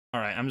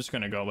 Alright, I'm just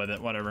gonna go with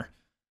it. Whatever.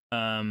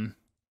 Bada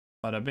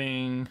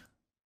bing.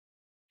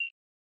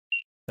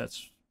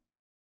 That's...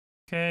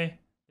 Okay.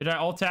 Did I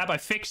alt-tab? I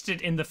fixed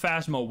it in the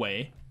Phasmo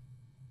way.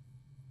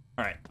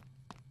 Alright.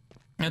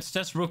 Let's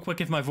test real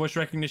quick if my voice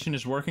recognition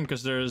is working,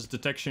 because there is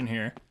detection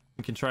here.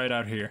 We can try it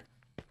out here.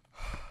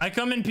 I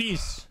come in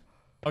peace.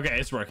 Okay,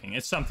 it's working.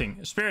 It's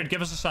something. Spirit,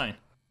 give us a sign.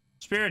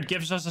 Spirit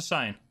gives us a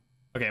sign.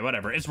 Okay,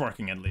 whatever. It's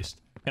working at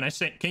least. Can I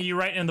say... Can you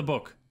write in the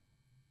book?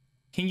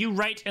 Can you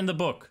write in the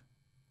book?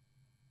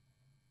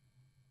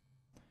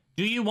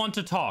 Do you want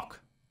to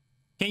talk?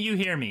 Can you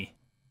hear me?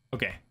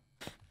 Okay.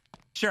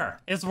 Sure,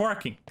 it's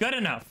working. Good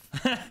enough.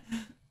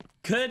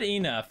 Good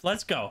enough.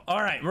 Let's go.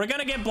 All right, we're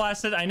gonna get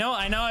blasted. I know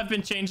I've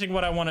been changing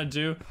what I want to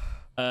do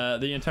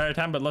the entire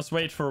time, but let's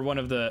wait for one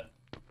of the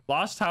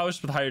Lost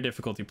House with higher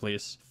difficulty,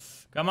 please.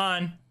 Come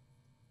on.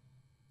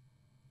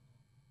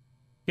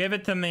 Give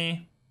it to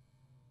me.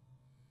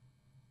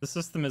 The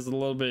system is a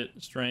little bit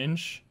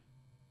strange.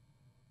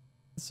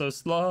 It's so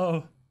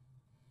slow.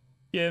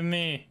 Give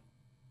me.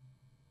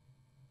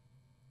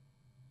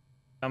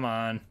 Come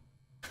on.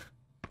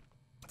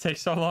 It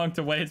takes so long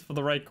to wait for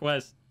the right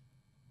quest.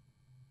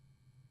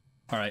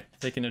 Alright,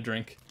 taking a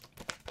drink.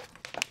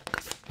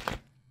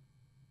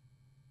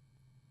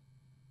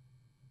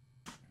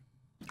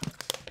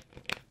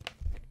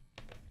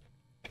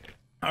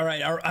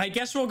 Alright, I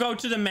guess we'll go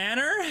to the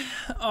manor.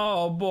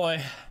 Oh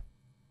boy.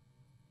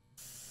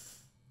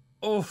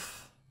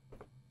 Oof.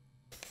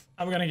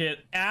 I'm gonna get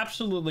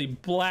absolutely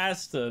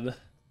blasted.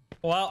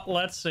 Well,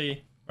 let's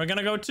see. We're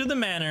gonna go to the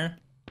manor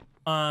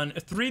on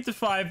 3 to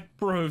 5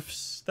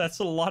 proofs. That's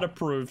a lot of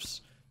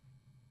proofs.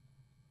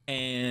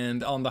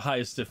 And on the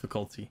highest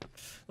difficulty.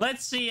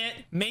 Let's see it.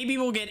 Maybe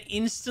we'll get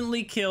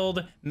instantly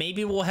killed.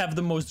 Maybe we'll have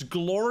the most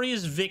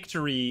glorious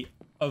victory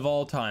of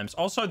all times.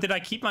 Also, did I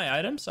keep my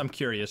items? I'm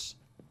curious.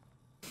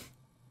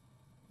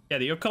 Yeah,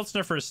 the occult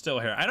sniffer is still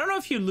here. I don't know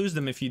if you lose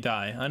them if you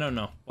die. I don't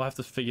know. We'll have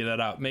to figure that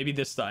out. Maybe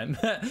this time.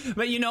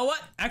 But you know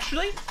what?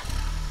 Actually,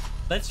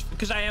 let's...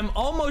 Because I am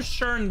almost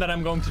certain that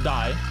I'm going to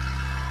die.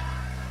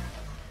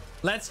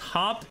 Let's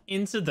hop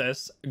into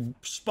this.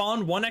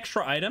 Spawn 1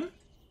 extra item.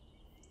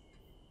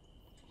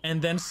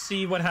 And then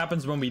see what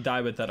happens when we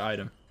die with that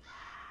item.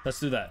 Let's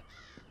do that.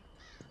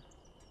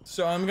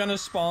 So I'm gonna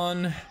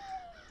spawn...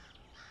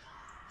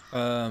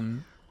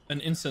 an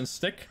incense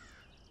stick.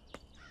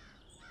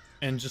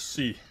 And just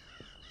see.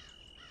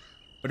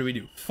 What do we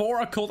do?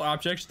 4 occult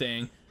objects,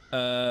 dang.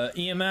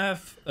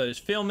 EMF, is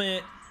film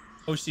it,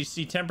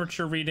 OCC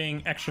temperature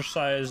reading,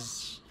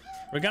 exercise.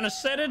 We're gonna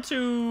set it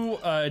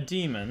to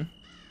demon,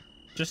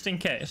 just in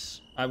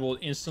case I will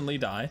instantly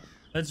die.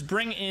 Let's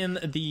bring in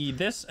the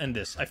this and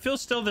this. I feel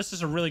still this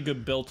is a really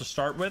good build to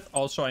start with.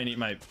 Also, I need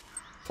my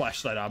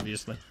flashlight,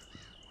 obviously.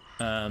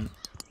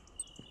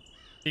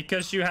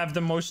 Because you have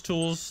the most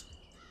tools.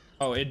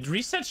 Oh, it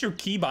resets your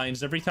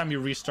keybinds every time you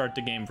restart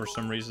the game for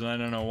some reason. I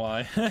don't know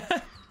why.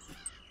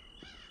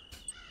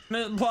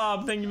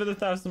 Bob, thank you for the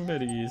 1,000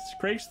 biddies.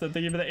 Craigsta,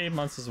 thank you for the 8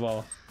 months as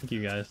well. Thank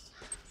you, guys.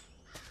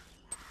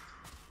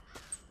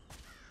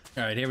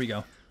 All right, here we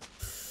go.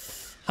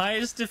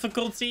 Highest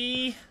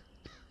difficulty.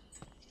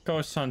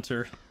 Ghost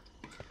Hunter.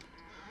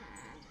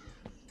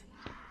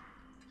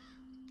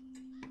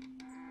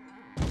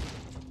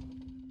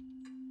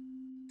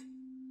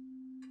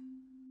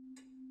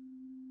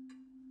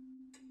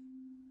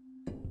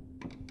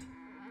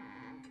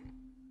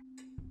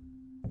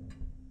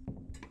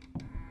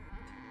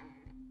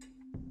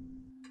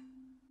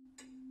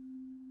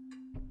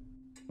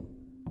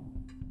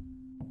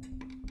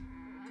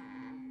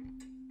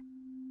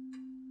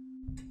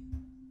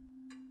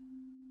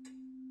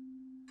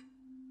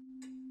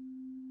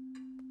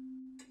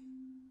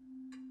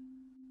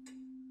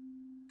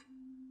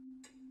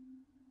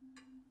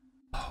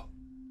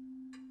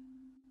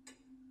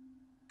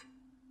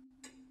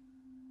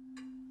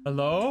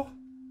 Hello?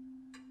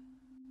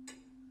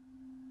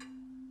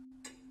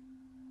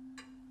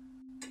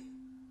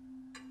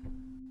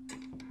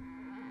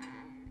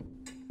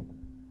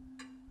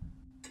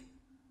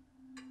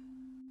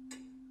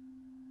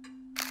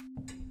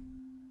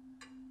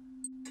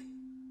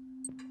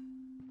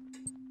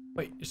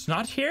 Wait, it's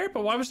not here?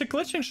 But why was it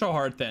glitching so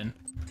hard then?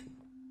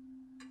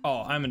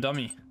 Oh, I'm a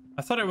dummy.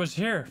 I thought it was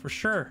here for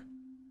sure.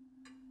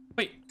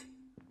 Wait.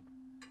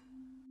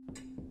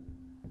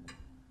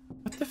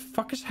 What the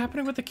fuck is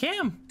happening with the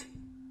cam?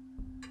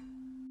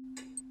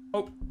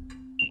 Oh.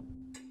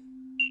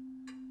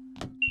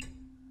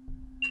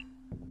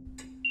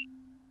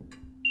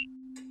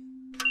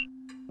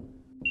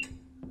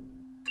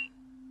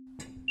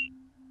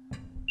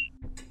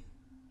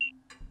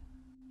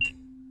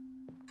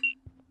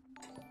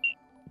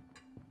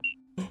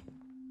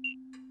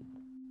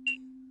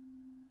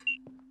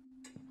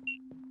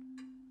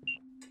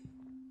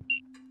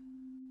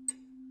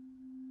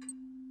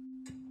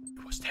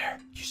 It was there.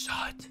 You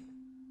saw it.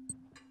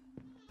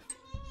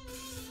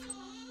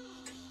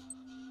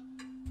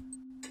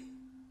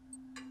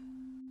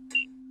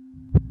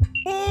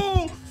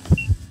 Oh!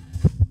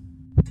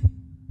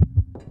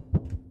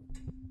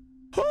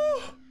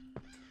 Oh!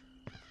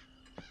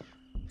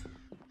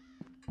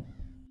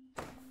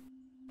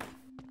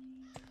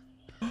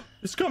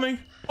 It's coming.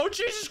 Oh,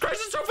 Jesus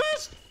Christ, it's so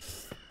fast.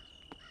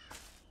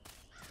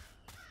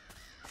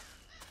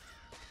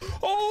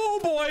 Oh,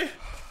 boy.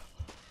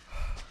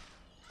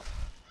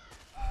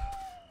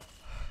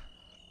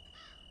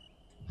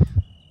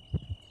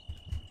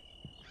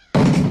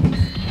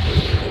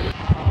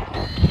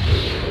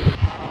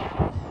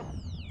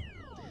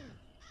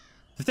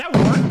 Did that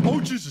work?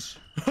 Oh, Jesus.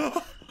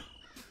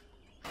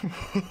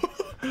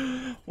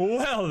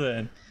 Well,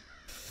 then.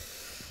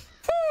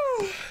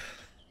 Whew.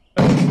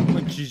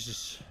 Oh,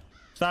 Jesus.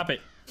 Stop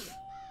it.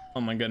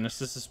 Oh, my goodness.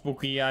 This is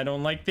spooky. I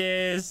don't like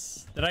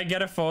this. Did I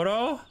get a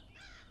photo?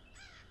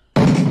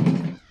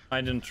 I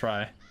didn't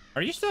try.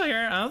 Are you still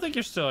here? I don't think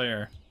you're still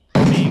here.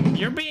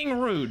 You're being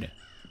rude.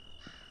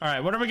 All right,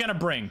 what are we gonna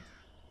bring?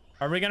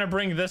 Are we gonna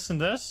bring this and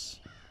this?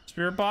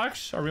 Spirit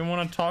box? Or we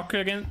want to talk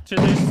again to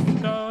this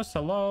ghost?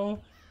 Hello?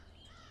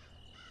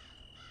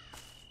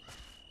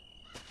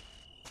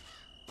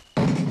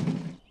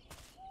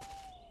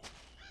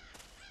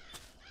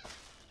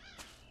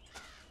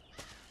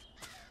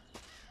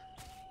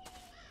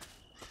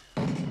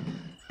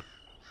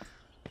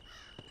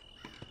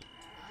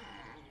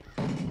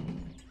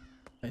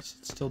 Nice,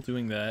 it's still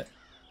doing that.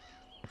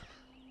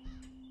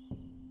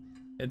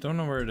 I don't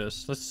know where it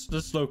is.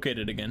 Let's locate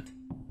it again.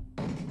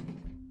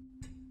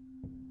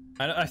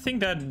 I think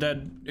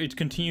that it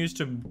continues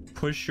to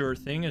push your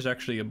thing is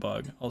actually a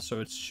bug. Also,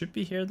 it should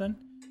be here then.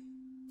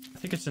 I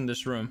think it's in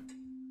this room.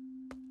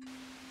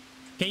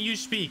 Can you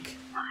speak?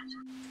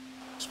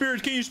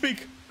 Spirit, can you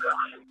speak?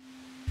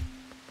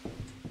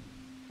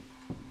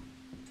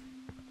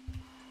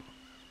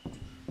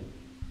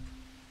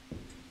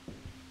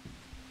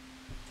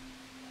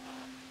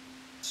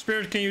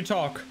 Spirit, can you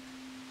talk?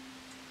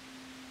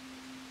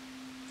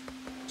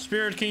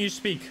 Spirit, can you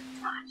speak?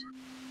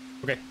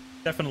 Okay,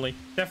 definitely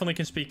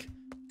can speak.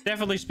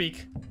 Definitely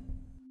speak.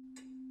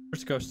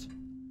 Where's the ghost?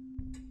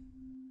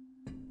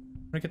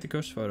 I'm gonna get the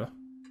ghost photo.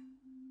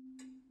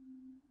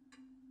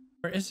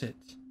 Where is it?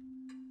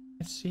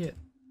 I can't see it.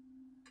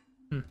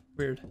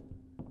 Weird.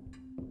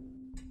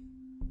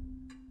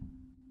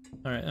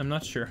 Alright, I'm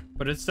not sure,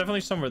 but it's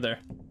definitely somewhere there.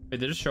 Wait,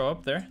 did it show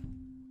up there?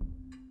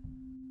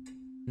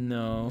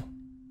 No.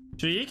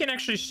 So you can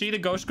actually see the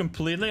ghost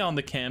completely on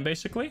the cam,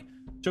 basically.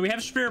 So we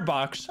have Spirit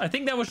Box. I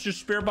think that was just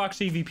Spirit Box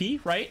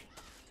EVP, right?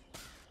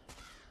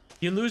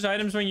 You lose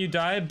items when you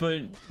die,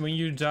 but when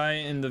you die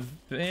in the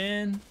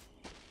van...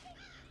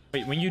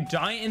 Wait, when you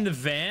die in the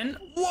van?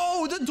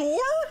 Whoa, the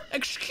door?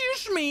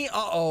 Excuse me?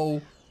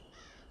 Uh-oh.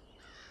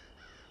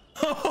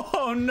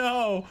 Oh,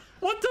 no.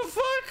 What the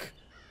fuck?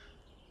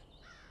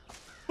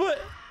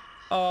 What?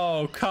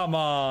 Oh, come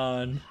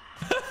on.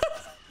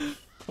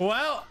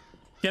 Well,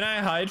 can I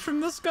hide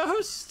from this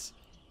ghost?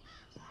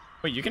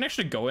 Wait, you can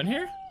actually go in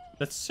here?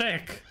 That's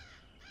sick.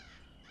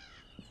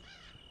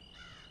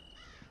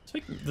 It's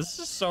like, this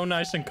is so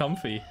nice and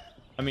comfy.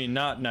 I mean,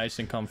 not nice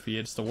and comfy.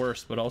 It's the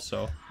worst, but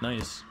also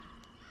nice.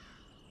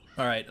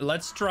 All right,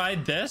 let's try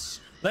this.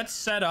 Let's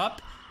set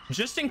up.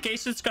 Just in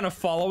case it's going to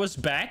follow us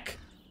back,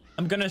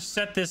 I'm going to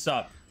set this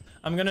up.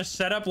 I'm going to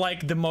set up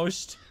like the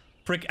most...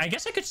 I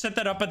guess I could set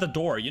that up at the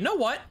door. You know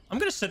what? I'm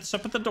going to set this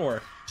up at the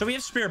door. So we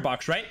have Spirit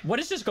Box, right? What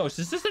is this ghost?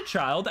 Is this a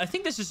child? I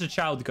think this is a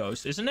child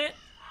ghost, isn't it?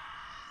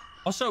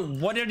 Also,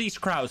 what are these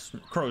crows,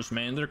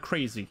 man? They're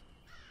crazy.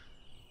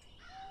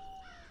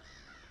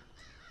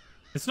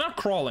 It's not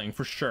crawling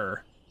for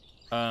sure.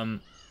 I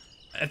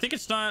think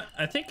it's not.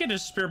 I think it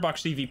is Spirit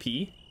Box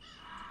EVP.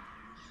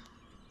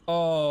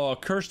 Oh,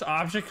 cursed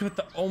object with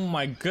the... Oh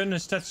my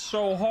goodness, that's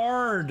so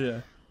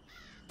hard.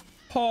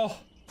 Oh,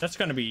 that's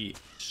gonna be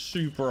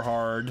super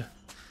hard.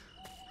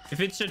 If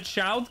it's a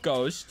child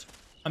ghost,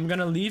 I'm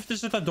gonna leave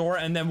this at the door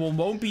and then we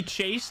won't be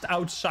chased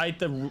outside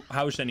the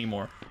house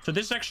anymore. So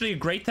this is actually a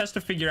great test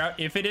to figure out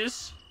if it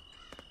is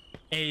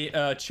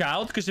a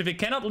child, because if it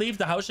cannot leave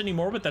the house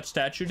anymore with that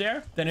statue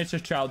there, then it's a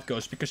child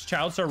ghost, because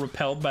childs are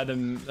repelled by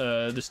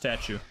the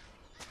statue.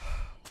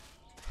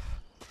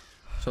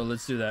 So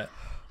let's do that.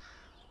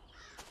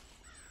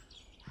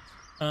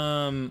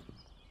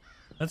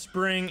 Let's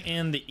bring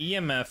in the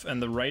EMF and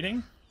the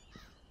writing.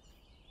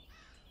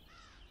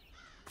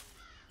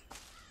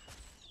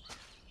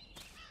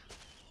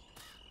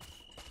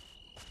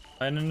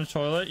 And in the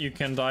toilet. You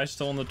can die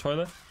still in the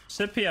toilet.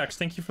 SipPX,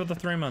 thank you for the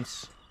 3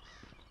 months.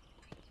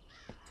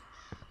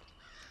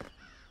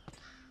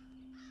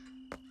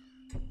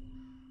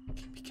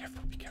 Be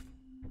careful, be careful.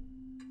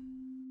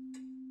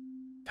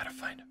 Gotta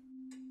find him.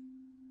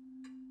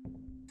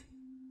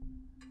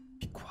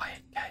 Be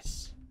quiet,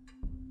 guys.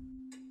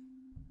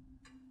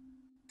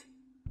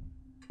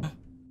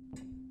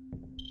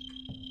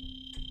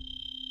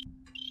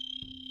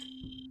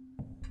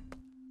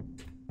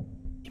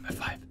 EMF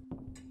 5.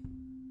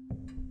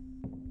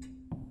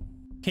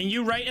 Can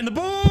you write in the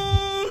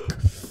book?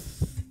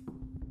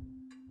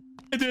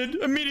 I did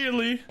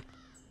immediately.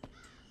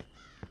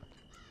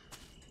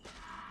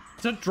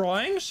 Is that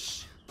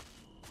drawings?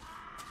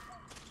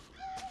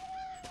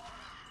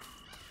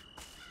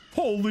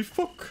 Holy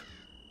fuck.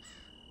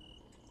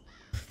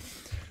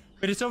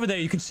 Wait, it's over there.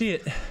 You can see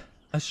it.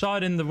 I saw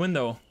it in the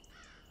window.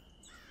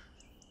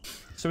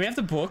 So we have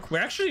the book. We're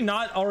actually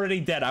not already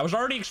dead. I was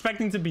already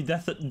expecting to be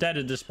dead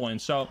at this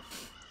point. So,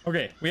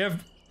 okay. We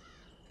have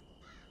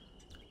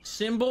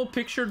symbol,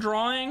 picture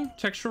drawing,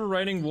 textual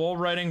writing,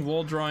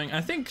 wall drawing. I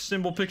think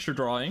symbol, picture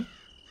drawing.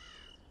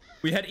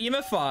 We had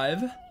EMF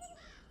 5.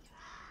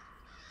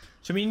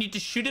 So we need to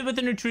shoot it with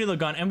a neutrino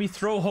gun and we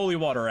throw holy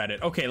water at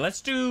it. Okay,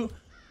 let's do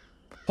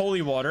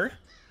holy water.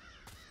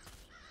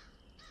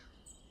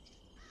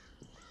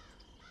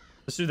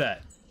 Let's do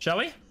that. Shall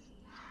we?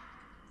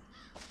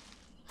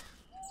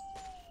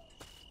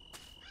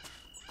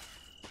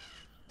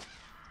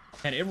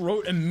 And it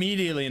wrote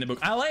immediately in the book.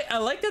 I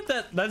like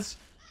that's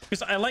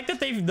because I like that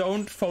they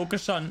don't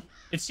focus on,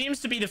 it seems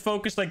to be the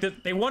focus, like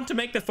they want to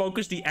make the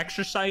focus the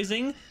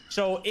exercising.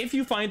 So if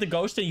you find the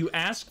ghost and you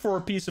ask for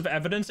a piece of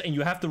evidence and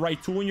you have the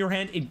right tool in your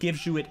hand, it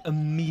gives you it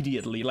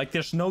immediately. Like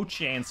there's no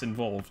chance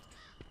involved,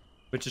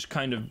 which is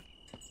kind of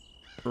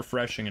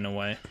refreshing in a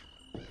way.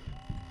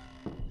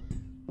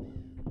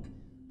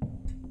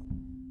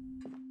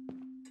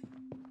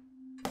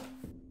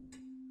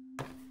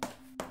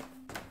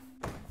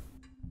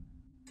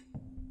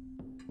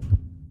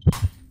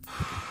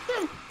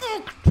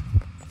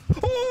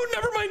 Oh,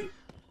 never mind.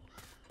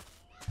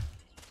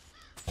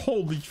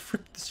 Holy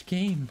frick, this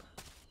game.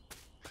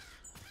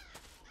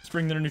 Let's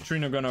bring the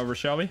neutrino gun over,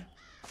 shall we?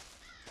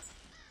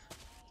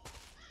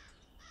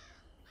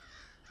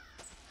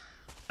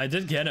 I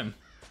did get him.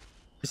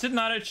 Is it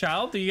not a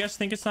child? Do you guys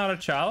think it's not a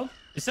child?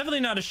 It's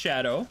definitely not a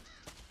shadow.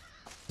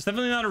 It's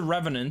definitely not a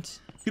revenant.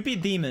 Could be a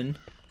demon.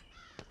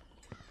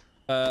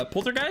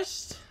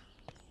 Poltergeist?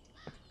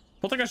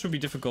 Poltergeist would be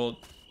difficult.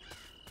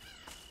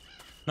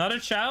 Not a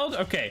child?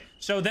 Okay.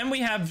 So then we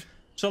have...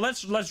 So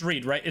let's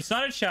read, right? It's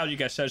not a child, you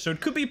guys said. So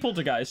it could be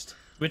poltergeist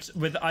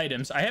with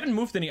items. I haven't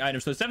moved any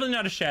items, so it's definitely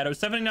not a shadow. It's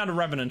definitely not a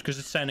revenant because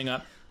it's standing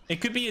up.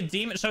 It could be a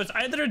demon. So it's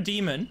either a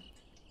demon,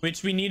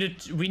 which we need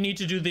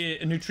to do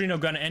the neutrino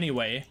gun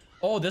anyway.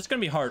 Oh, that's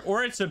gonna be hard.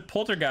 Or it's a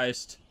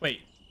poltergeist.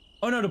 Wait.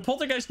 Oh no, the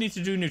poltergeist needs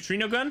to do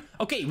neutrino gun.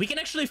 Okay, we can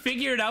actually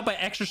figure it out by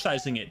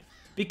exercising it.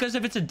 Because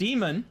if it's a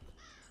demon,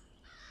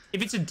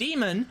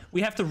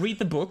 we have to read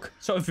the book.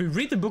 So if we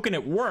read the book and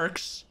it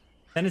works,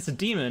 then it's a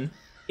demon.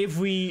 If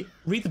we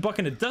read the book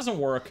and it doesn't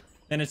work,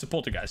 then it's a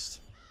poltergeist.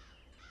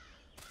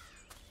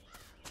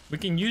 We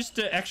can use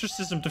the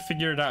exorcism to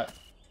figure it out.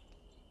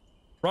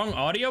 Wrong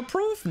audio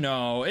proof?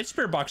 No, it's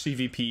Spirit Box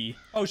EVP.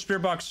 Oh,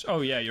 Spirit Box.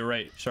 Oh yeah, you're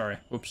right. Sorry.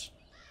 Whoops.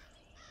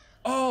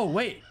 Oh,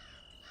 wait.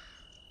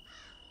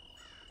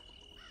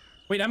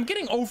 Wait, I'm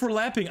getting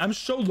overlapping. I'm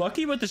so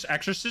lucky with this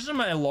exorcism.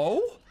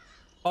 Hello?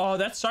 Oh,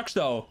 that sucks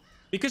though.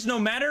 Because no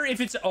matter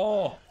if it's...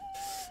 Oh...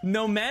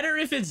 No matter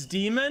if it's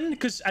demon,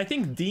 because I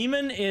think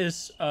demon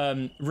is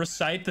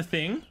recite the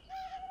thing,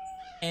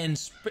 and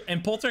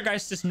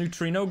poltergeist is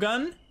neutrino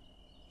gun,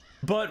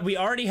 but we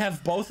already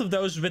have both of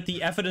those with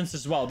the evidence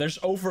as well. There's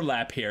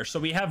overlap here, so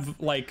we have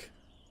like,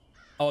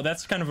 oh,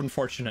 that's kind of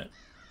unfortunate.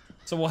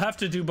 So we'll have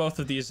to do both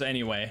of these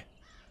anyway.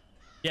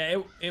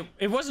 Yeah,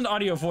 it wasn't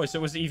audio voice,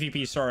 it was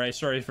EVP.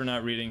 Sorry for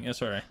not reading.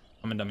 It's alright,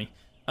 I'm a dummy.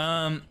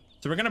 So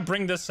we're gonna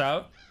bring this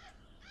out,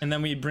 and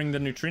then we bring the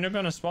neutrino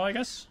gun as well, I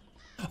guess.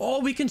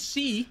 Oh, we can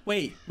see.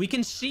 Wait, we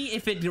can see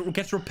if it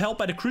gets repelled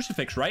by the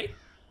crucifix, right?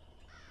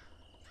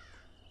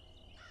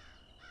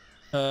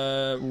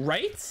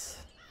 Right?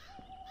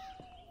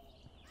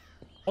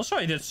 Also,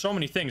 I did so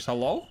many things.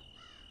 Hello?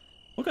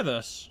 Look at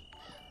this.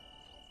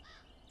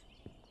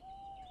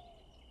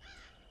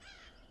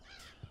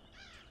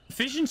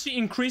 Efficiency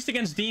increased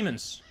against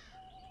demons.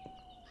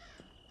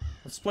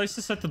 Let's place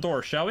this at the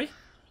door, shall we?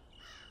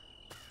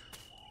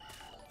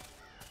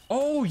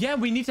 Oh, yeah,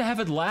 we need to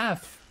have it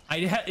laugh. I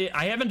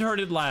haven't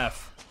heard it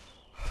laugh.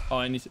 Oh,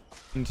 I need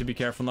to be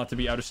careful not to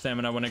be out of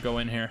stamina when I go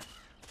in here.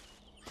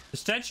 The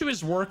statue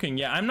is working.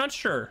 Yeah, I'm not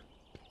sure.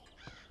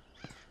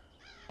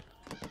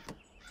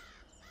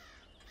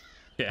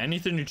 Okay, I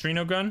need the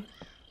neutrino gun.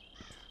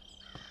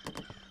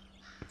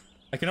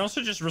 I can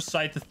also just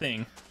recite the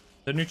thing.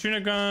 The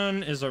neutrino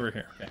gun is over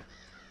here. Okay.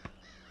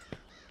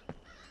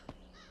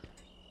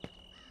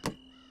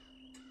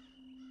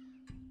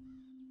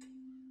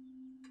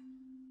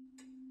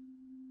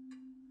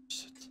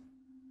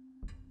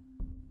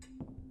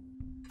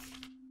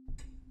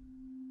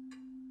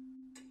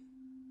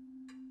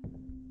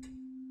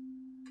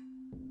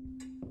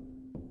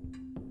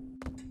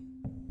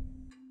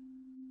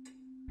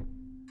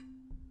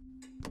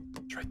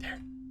 right there.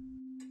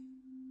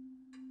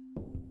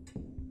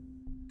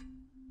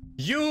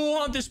 You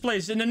haunt this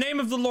place. In the name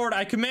of the Lord,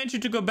 I command you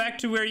to go back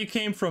to where you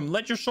came from.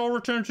 Let your soul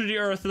return to the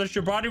earth. Let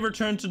your body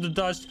return to the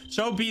dust.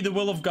 So be the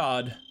will of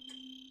God.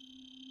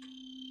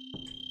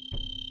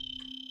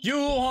 You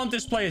haunt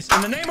this place.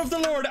 In the name of the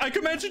Lord, I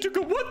command you to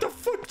go. What the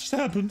fuck just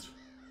happened?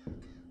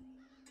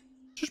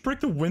 Just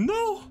break the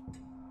window?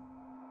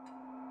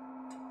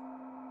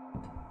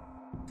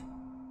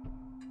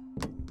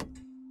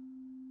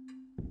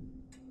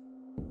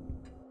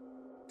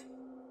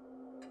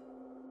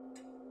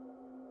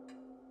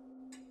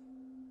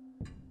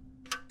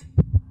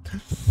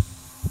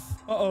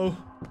 Uh-oh.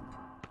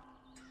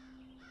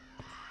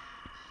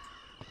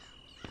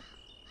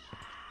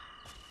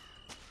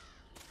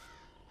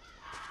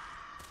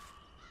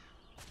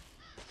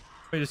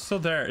 Wait, it's still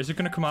there. Is it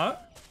gonna come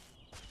out?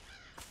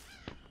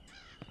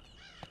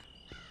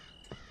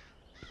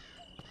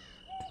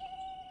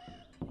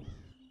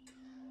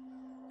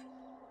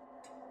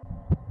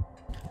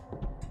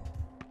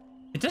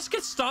 It just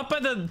gets stopped by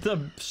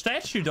the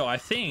statue though, I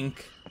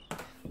think.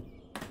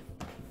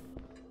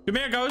 Come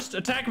here, ghost.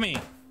 Attack me.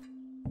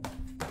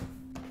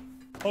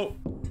 Oh.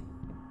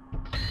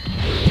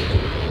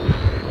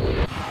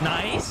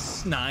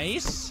 Nice,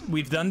 nice.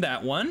 We've done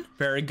that one.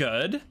 Very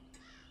good.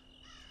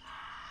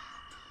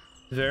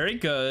 Very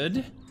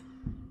good.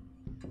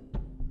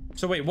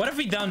 So wait, what have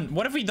we done?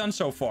 What have we done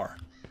so far?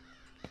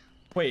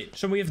 Wait,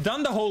 so we have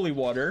done the holy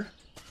water.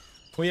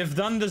 We have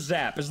done the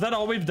zap. Is that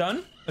all we've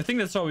done? I think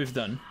that's all we've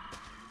done.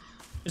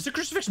 Is the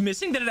crucifix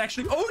missing? Did it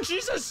actually... Oh,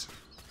 Jesus!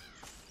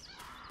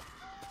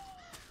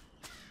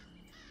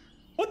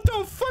 What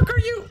the fuck are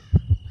you...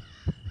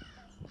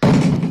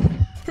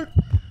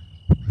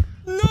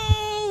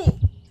 No!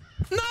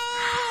 No!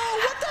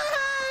 What the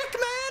heck,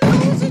 man?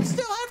 How is it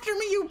still after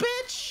me, you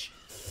bitch?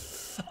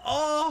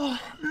 Oh,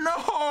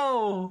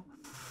 no!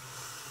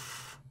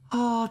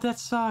 Oh, that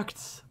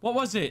sucked. What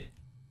was it?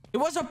 It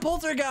was a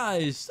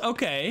poltergeist.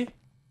 Okay.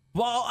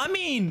 Well, I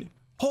mean,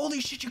 holy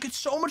shit, you get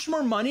so much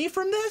more money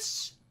from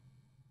this?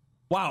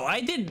 Wow,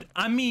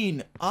 I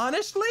mean,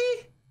 honestly,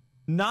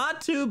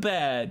 not too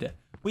bad.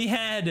 We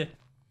had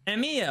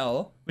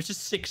MEL, which is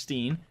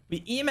 16.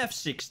 We EMF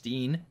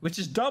 16, which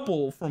is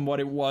double from what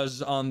it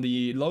was on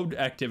the load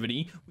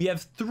activity. We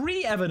have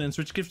 3 evidence,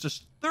 which gives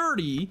us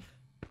 30.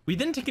 We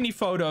didn't take any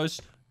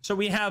photos, so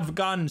we have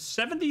gotten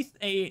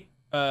 78.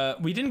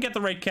 We didn't get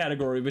the right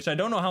category, which I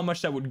don't know how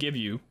much that would give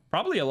you.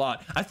 Probably a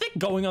lot. I think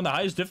going on the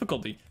highest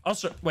difficulty.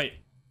 Also, wait.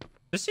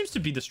 This seems to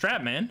be the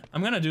strat, man.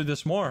 I'm gonna do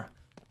this more.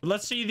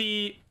 Let's see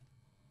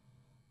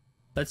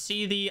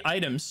the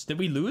items. Did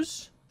we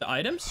lose the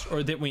items,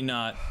 or did we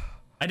not?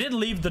 I did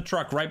leave the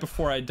truck right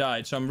before I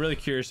died, so I'm really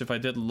curious if I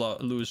did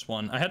lose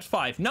one. I had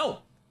 5. No!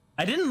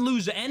 I didn't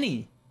lose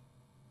any.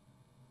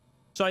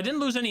 So I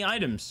didn't lose any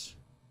items.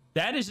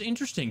 That is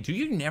interesting. Do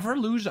you never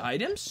lose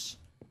items?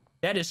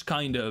 That is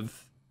kind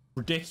of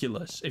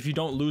ridiculous if you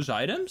don't lose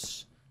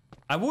items.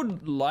 I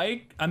would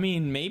like... I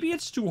mean, maybe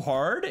it's too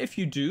hard if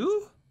you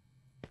do,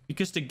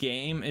 because the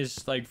game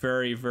is like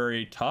very,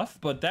 very tough,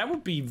 but that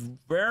would be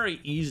very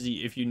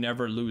easy if you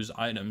never lose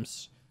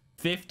items.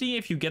 50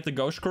 if you get the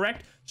ghost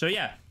correct. So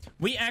yeah,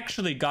 we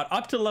actually got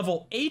up to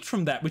level 8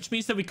 from that, which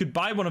means that we could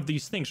buy one of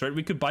these things, right?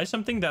 We could buy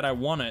something that I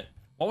wanted.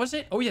 What was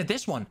it? Oh yeah,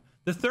 this one.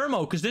 The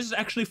thermo, because this is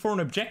actually for an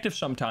objective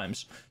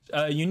sometimes.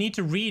 You need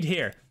to read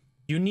here.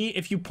 You need,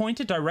 if you point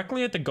it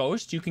directly at the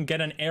ghost, you can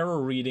get an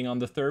error reading on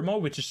the thermo,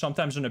 which is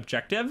sometimes an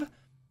objective.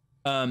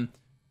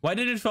 Why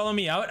did it follow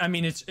me out? I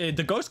mean, it's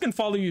the ghost can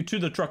follow you to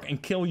the truck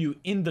and kill you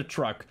in the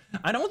truck.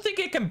 I don't think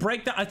it can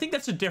break that. I think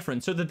that's a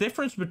difference. So the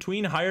difference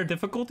between higher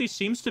difficulty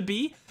seems to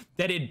be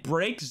that it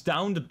breaks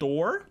down the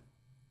door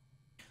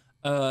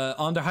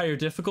on the higher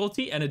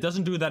difficulty, and it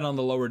doesn't do that on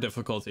the lower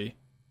difficulty.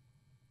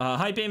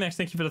 Hi, Baymax.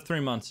 Thank you for the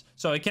 3 months.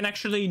 So it can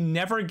actually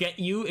never get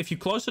you if you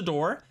close the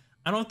door.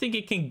 I don't think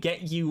it can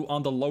get you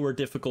on the lower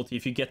difficulty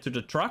if you get to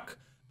the truck.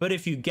 But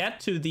if you get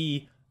to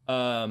the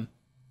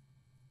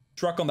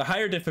truck on the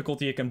higher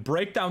difficulty, it can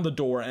break down the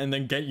door and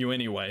then get you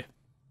anyway.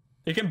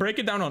 It can break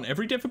it down on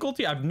every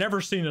difficulty. I've never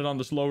seen it on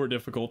this lower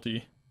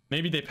difficulty.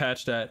 Maybe they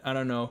patched that. I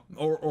don't know.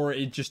 Or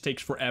it just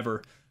takes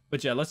forever.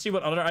 But yeah, let's see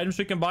what other items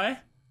we can buy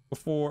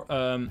before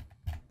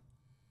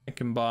I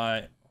can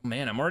buy... Oh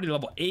man, I'm already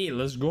level 8.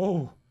 Let's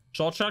go.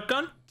 Assault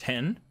shotgun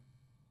 10.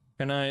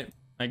 Can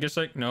I guess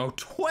like no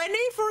 20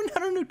 for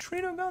another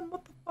neutrino gun.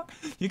 What the fuck?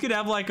 You could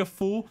have like a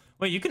full...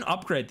 Wait, you can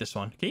upgrade this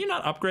one. Can you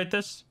not upgrade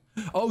this?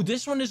 Oh,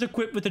 this one is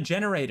equipped with a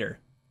generator,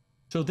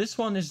 so this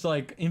one is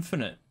like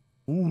infinite.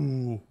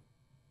 Ooh.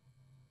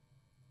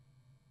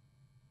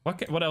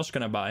 What else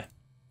can I buy?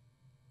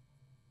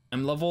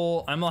 I'm a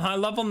high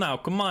level now.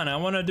 Come on, I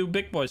want to do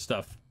big boy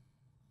stuff.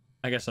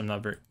 I guess I'm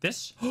not very...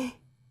 This?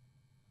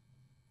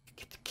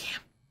 Get the cam.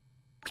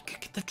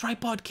 Get the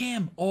tripod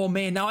cam. Oh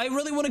man, now I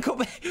really want to go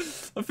back.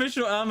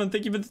 Official Almond,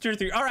 thank you for the tier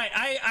 3. All right,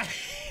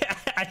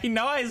 I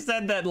know I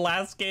said that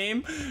last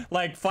game,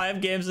 like 5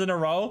 games in a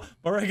row,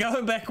 but we're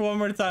going back one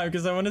more time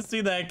because I want to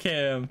see that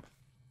cam.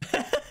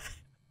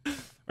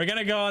 We're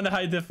gonna go on the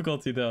high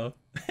difficulty though.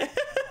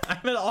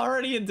 I'm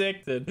already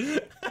addicted.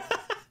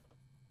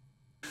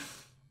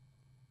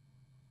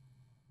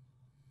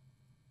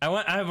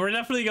 We're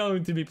definitely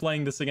going to be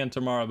playing this again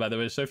tomorrow, by the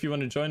way. So if you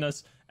want to join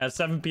us at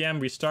 7 p.m.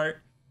 we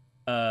start.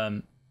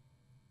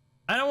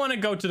 I don't want to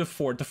go to the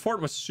fort. The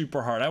fort was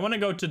super hard. I want to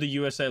go to the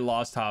USA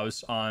Lost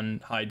House on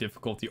high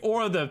difficulty,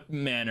 or the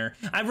manor.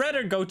 I'd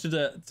rather go to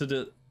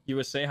the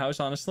USA house,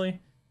 honestly.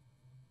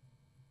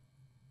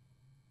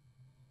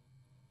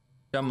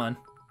 Come on.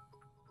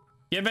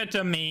 Give it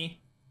to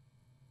me.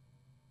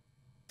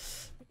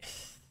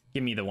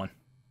 Give me the one.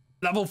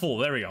 Level full.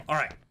 There we go. All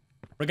right.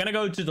 We're gonna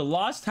go to the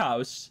Lost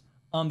House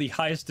on the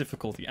highest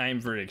difficulty. I am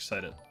very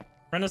excited.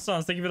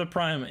 Renaissance, thank you for the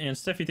Prime. And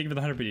Steffi, thank you for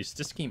the 100 biddies.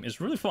 This game is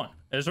really fun.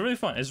 It's really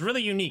fun. It's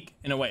really unique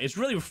in a way. It's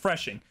really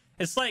refreshing.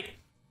 It's like,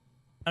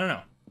 I don't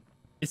know.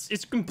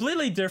 It's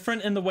completely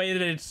different in the way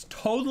that it's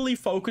totally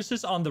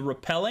focuses on the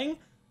repelling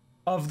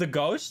of the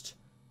ghost,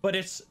 but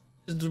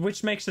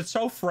which makes it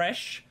so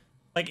fresh.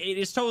 Like, it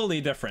is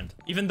totally different.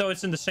 Even though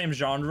it's in the same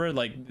genre,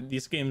 like,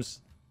 these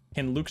games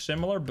can look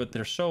similar, but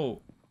they're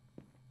so,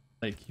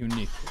 like,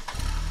 unique.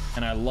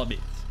 And I love it.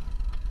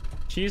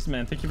 Cheese,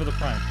 man. Thank you for the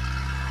Prime.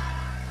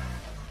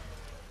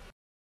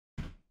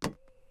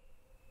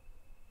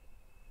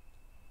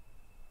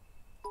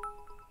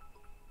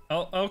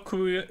 El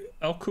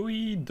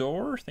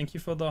Cuidor, thank you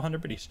for the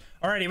 100 biddies.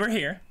 Alrighty, we're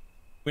here.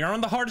 We are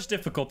on the hardest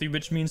difficulty,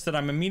 which means that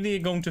I'm immediately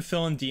going to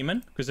fill in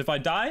demon. Because if I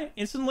die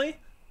instantly,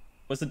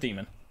 what's the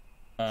demon?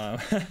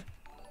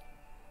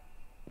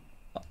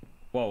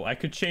 Whoa, I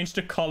could change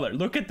the color.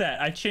 Look at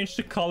that. I changed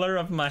the color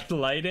of my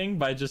lighting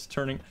by just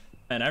turning...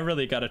 Man, I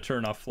really gotta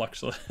turn off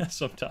flux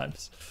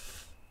sometimes.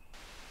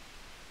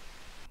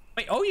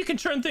 Wait, oh, you can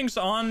turn things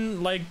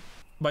on, like,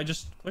 by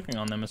just clicking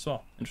on them as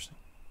well. Interesting.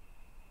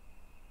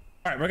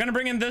 All right, we're gonna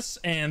bring in this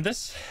and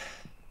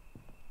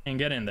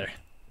get in there.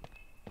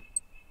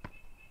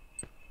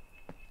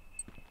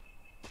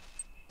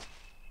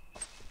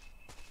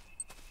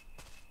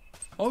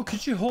 Oh,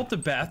 could you hold the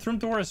bathroom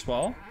door as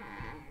well?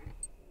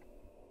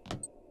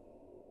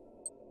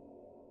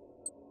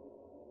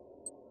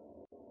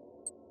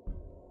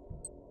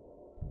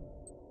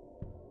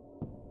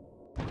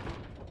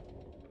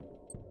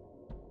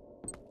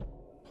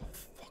 Oh,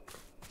 fuck.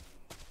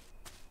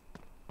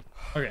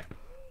 Okay.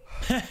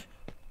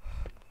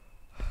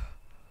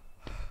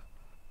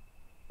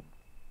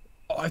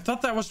 Oh, I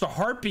thought that was the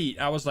heartbeat.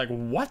 I was like,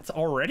 what?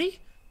 Already?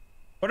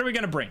 What are we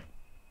gonna bring?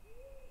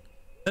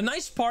 The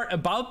nice part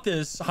about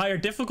this higher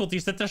difficulty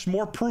is that there's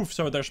more proof,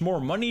 so there's more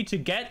money to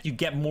get. You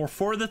get more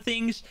for the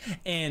things,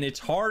 and it's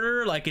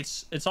harder. Like,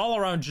 it's all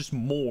around just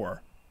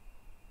more.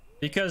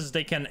 Because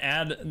they can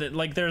add,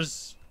 like,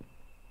 there's...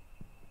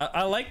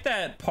 I like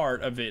that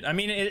part of it. I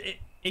mean,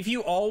 if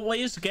you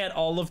always get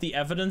all of the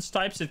evidence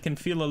types, it can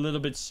feel a little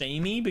bit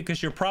samey,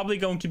 because you're probably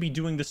going to be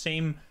doing the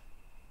same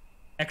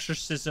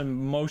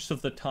exorcism most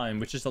of the time,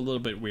 which is a little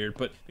bit weird.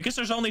 But because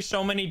there's only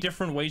so many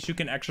different ways you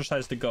can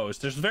exorcise the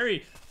ghost,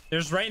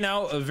 there's right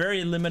now a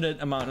very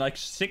limited amount, like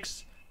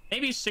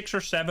maybe 6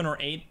 or 7 or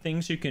 8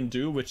 things you can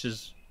do, which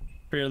is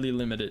fairly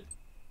limited.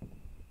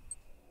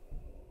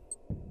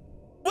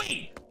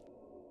 Wait!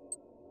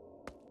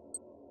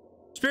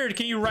 Spirit,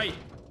 can you write?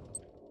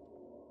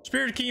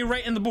 Spirit, can you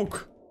write in the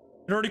book?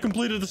 It already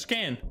completed the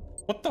scan.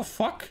 What the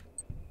fuck?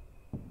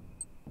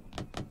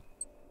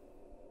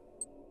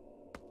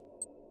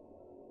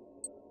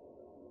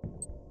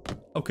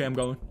 Okay, I'm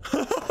going.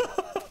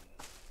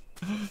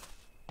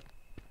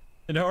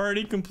 It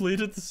already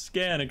completed the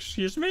scan.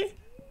 Excuse me?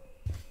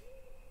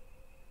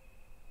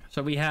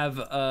 So we have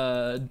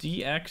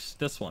DX,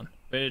 this one.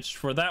 Which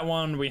for that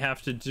one we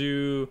have to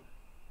do...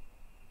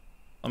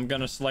 I'm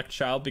gonna select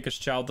child because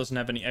child doesn't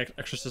have any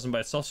exorcism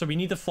by itself, so we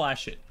need to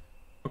flash it.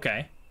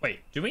 Okay. Wait,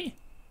 do we?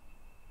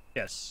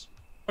 Yes.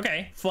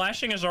 Okay,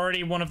 flashing is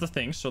already one of the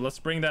things, so let's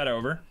bring that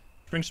over.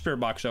 Bring spirit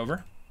box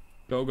over.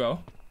 Go.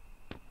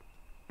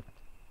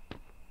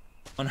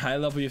 On high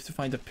level, you have to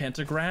find a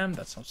pentagram.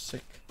 That sounds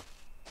sick.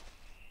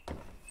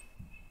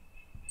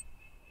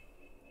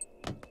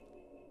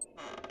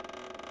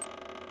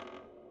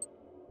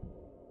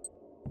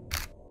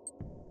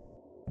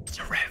 It's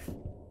a ref.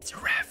 It's a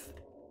ref.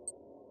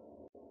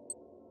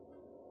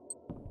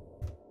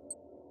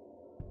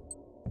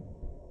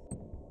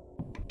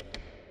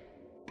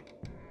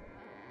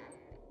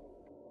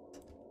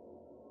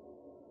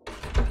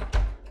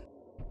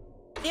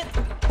 It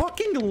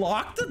fucking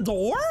locked the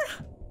door?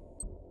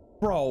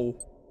 Bro.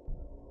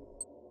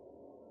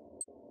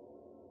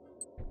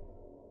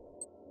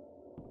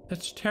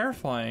 That's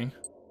terrifying.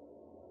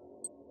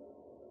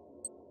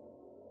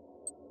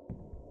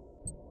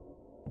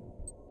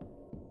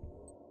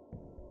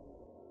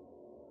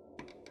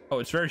 Oh,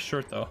 it's very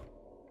short though.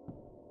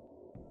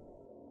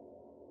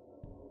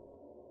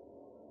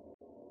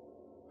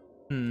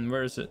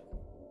 Where is it?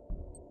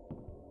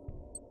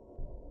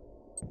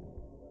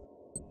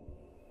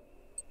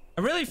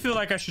 I really feel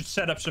like I should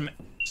set up some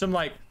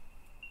like...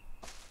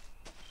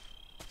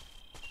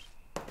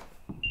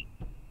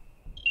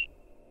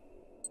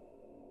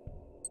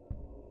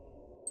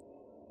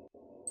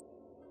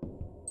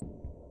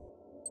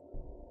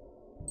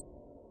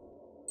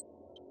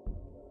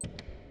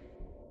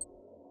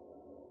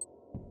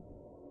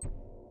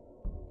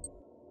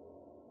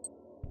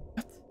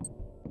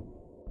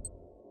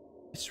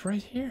 It's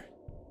right here.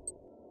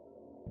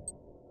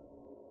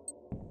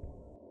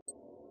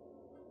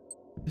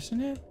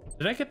 Isn't it?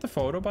 Did I get the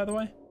photo, by the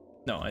way?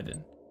 No, I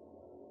didn't.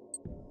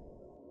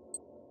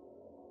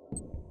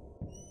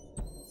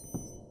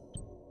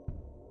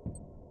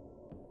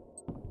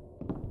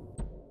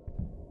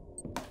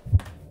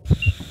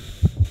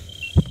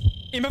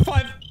 Emo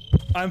 5.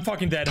 I'm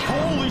fucking dead.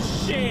 Holy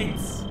shit.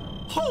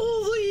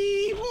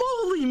 Holy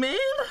moly, man.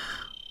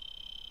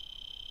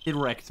 It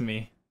wrecked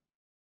me.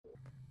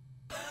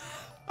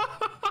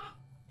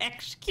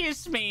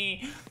 Excuse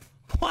me.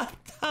 What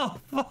the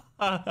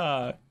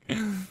fuck?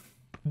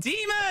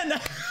 Demon!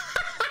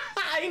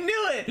 I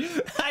knew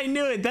it! I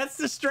knew it. That's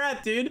the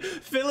strat, dude.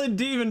 Fill in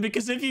demon,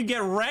 because if you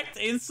get wrecked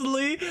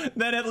instantly,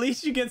 then at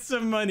least you get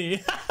some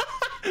money.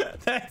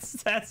 that's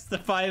the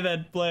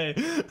 5-head play.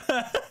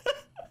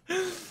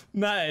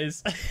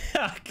 Nice.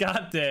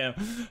 God damn.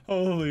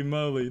 Holy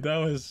moly. That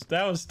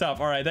was tough.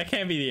 All right, that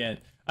can't be the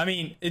end. I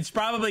mean, it's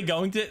probably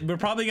going to. We're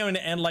probably going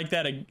to end like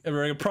that.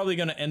 We're probably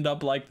going to end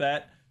up like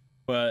that.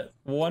 But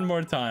one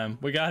more time,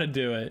 we got to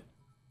do it.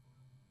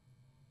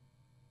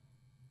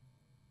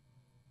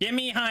 Give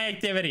me high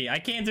activity. I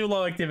can't do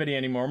low activity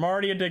anymore. I'm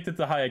already addicted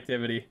to high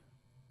activity.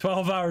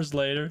 12 hours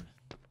later.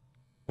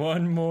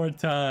 One more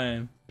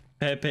time.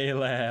 Pepe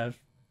laugh.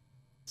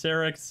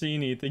 Sarah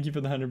Xeni, thank you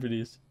for the 100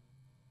 biddies.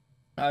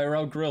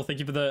 IRL Grill, thank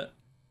you for the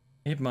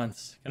 8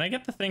 months. Can I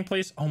get the thing,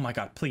 please? Oh my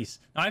god, please.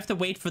 I have to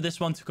wait for this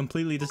one to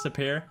completely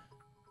disappear.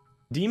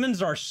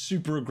 Demons are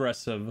super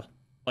aggressive.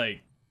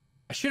 Like,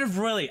 I should have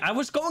really... I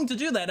was going to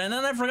do that, and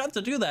then I forgot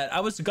to do that. I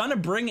was gonna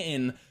bring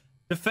in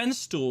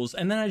defense tools,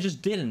 and then I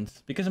just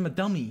didn't, because I'm a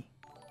dummy.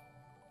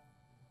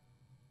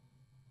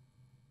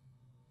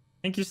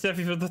 Thank you,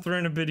 Steffi, for the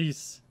 300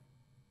 biddies.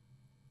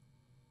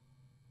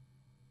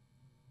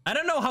 I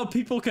don't know how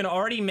people can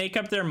already make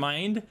up their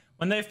mind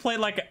when they've played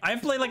like...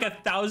 I've played like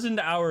 1,000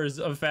 hours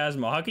of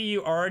Phasmo. How can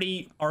you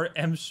already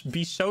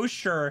be so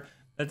sure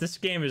that this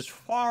game is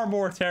far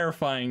more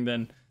terrifying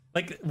than...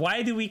 Like,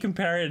 why do we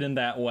compare it in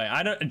that way?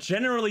 I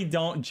genuinely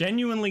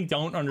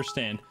don't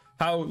understand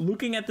how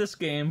looking at this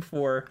game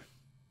for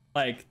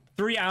like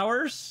 3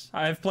 hours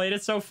I've played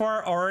it so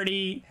far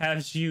already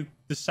has you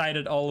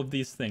decided all of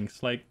these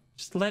things. Like,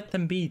 just let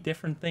them be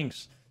different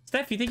things.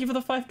 Steffi, thank you for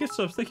the 5 gift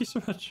subs. Thank you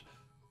so much.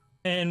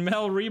 And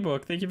Mel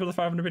Rebook, thank you for the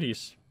 500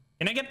 biddies.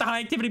 Can I get the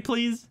high activity,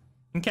 please?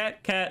 And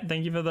Cat,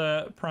 thank you for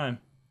the prime.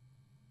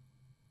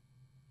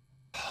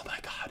 Oh my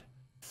god.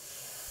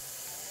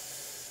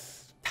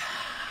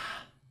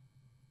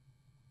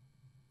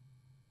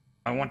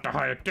 I want the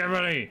high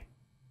activity.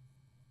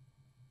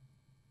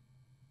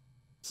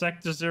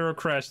 Sector Zero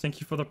Crash,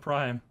 thank you for the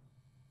prime.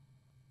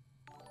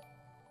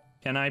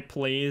 Can I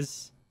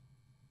please?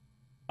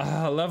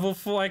 Level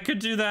 4, I could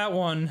do that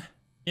one.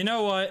 You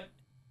know what?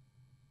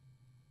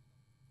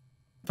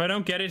 If I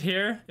don't get it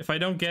here, if I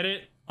don't get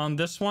it on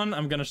this one,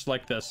 I'm gonna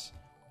select this.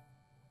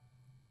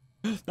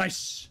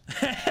 Nice.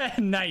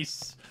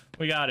 Nice.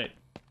 We got it.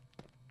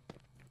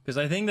 Because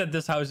I think that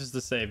this house is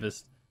the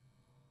safest.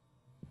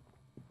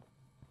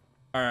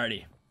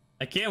 Alrighty.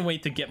 I can't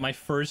wait to get my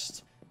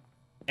first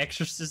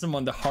exorcism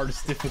on the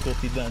hardest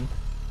difficulty done.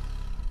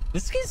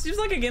 This game seems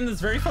like a game that's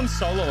very fun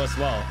solo as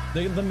well.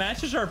 The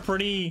matches are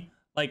pretty,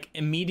 like,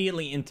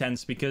 immediately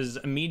intense because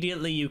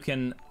immediately you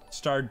can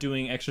start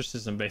doing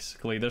exorcism,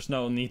 basically. There's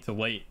no need to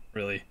wait,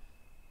 really.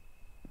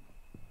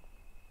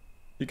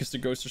 Because the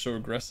ghosts are so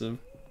aggressive.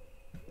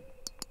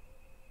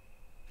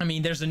 I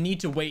mean, there's a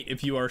need to wait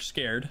if you are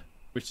scared,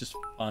 which is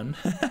fun.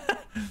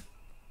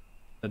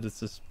 That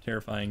it's this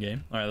terrifying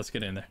game. Alright, let's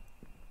get in there.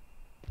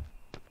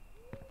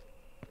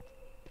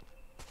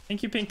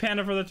 Thank you, Pink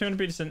Panda, for the 200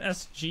 biddies, and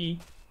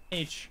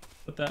SGH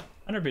with the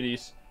 100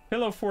 biddies.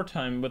 Pillow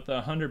 4-time with the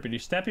 100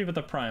 biddies. Stappy with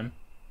the prime.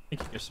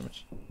 Thank you guys so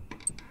much.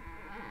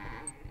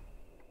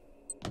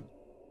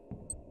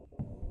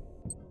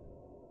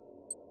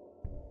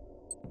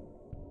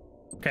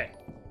 Okay.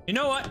 You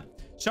know what?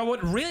 So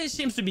what really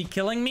seems to be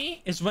killing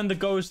me is when the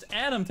ghost...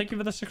 Adam, thank you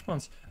for the 6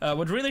 months.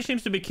 What really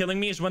seems to be killing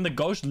me is when the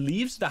ghost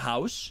leaves the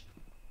house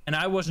and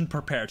I wasn't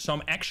prepared. So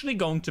I'm actually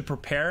going to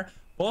prepare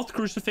both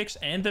crucifix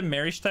and the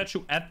Mary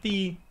statue at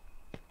the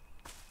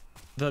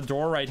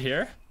door right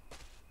here.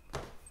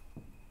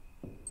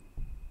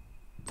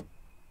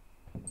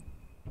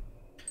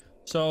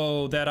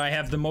 So that I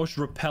have the most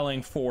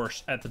repelling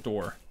force at the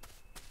door.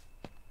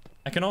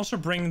 I can also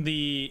bring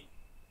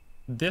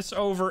this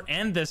over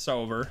and this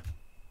over.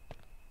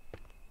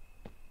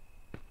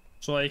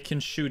 So I can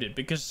shoot it,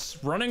 because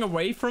running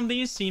away from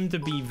these seem to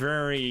be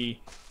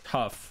very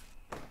tough.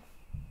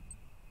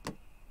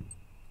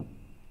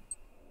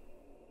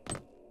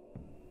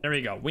 There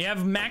we go. We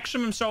have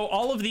maximum, so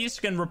all of these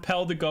can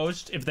repel the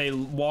ghost if they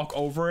walk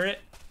over it.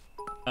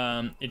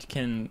 It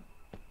can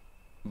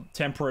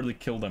temporarily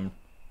kill them.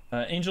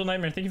 Angel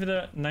Nightmare, thank you for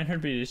the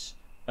 900 BDs.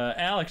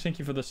 Alex, thank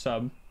you for the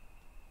sub.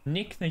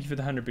 Nick, thank you for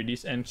the 100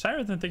 BDs. And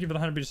Cyrus, thank you for the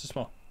 100 BDs as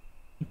well.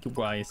 Thank you,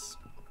 guys.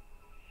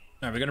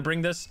 Alright, we're gonna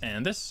bring this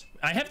and this.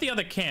 I have the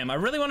other cam. I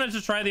really wanted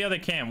to try the other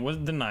cam,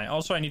 didn't I?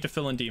 Also, I need to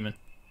fill in demon.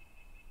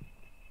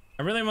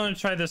 I really want to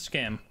try this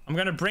scam. I'm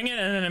gonna bring it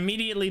and then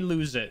immediately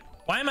lose it.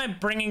 Why am I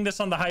bringing this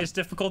on the highest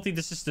difficulty?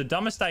 This is the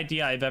dumbest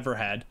idea I've ever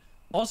had.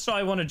 Also,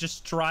 I want to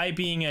just try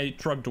being a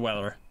drug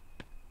dweller.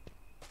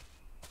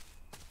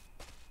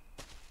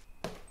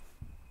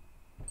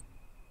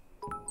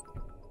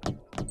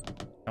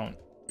 Don't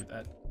do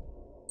that.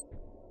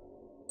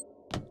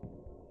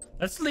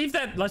 Let's leave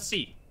that. Let's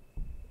see.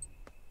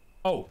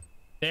 Oh,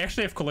 they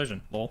actually have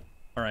collision. Lol.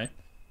 All right.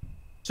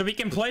 So we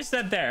can place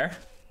that there.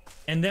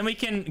 And then we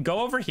can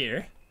go over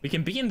here. We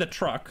can be in the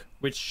truck,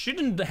 which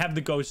shouldn't have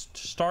the ghost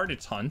start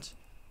its hunt.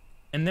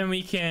 And then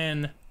we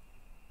can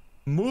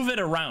move it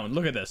around.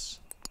 Look at this.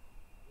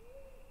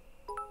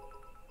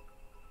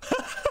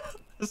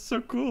 That's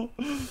so cool.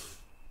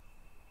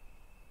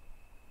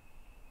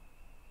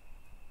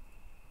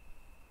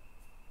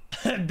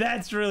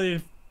 That's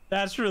really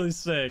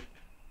sick.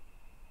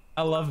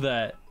 I love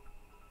that.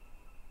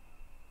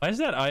 Why is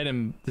that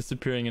item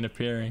disappearing and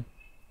appearing?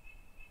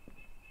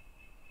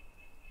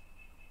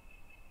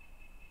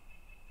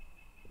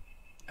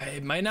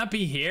 It might not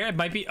be here. It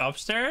might be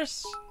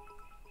upstairs.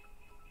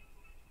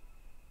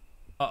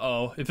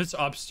 Uh-oh. If it's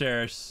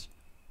upstairs,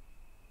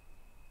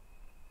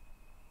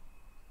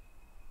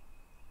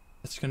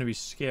 that's gonna be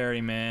scary,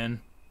 man.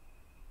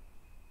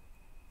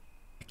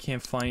 I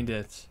can't find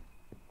it.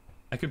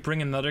 I could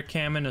bring another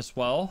cam in as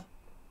well.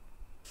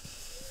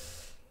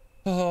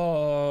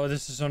 Oh,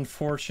 this is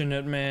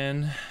unfortunate,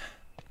 man.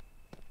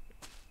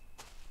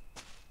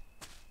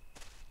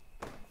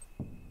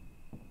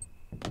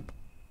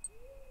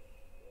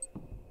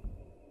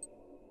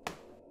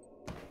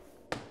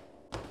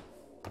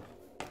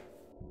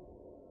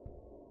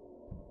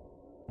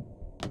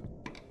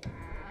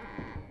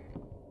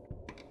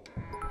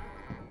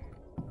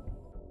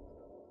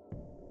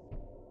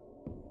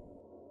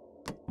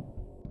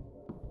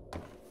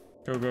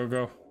 Go, go,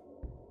 go.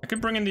 I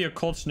could bring in the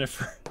occult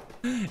sniffer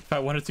if I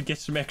wanted to get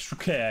some extra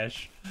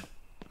cash.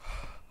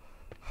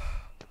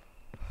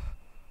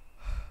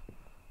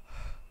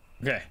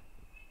 Okay.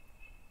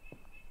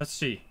 Let's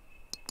see.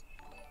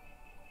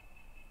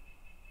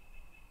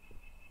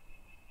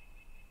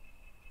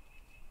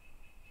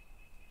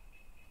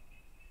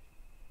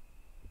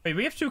 Wait,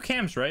 we have 2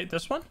 cams, right?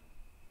 This one?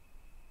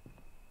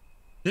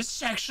 This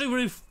is actually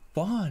really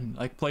fun.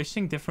 Like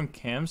placing different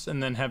cams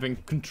and then having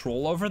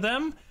control over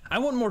them. I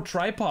want more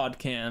tripod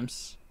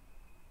cams.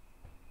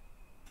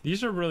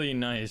 These are really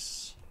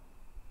nice.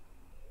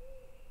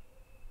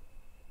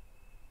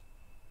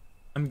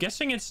 I'm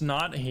guessing it's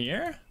not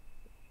here.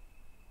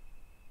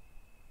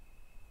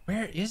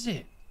 Where is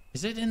it?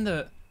 Is it in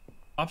the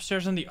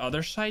upstairs on the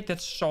other side?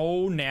 That's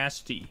so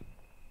nasty.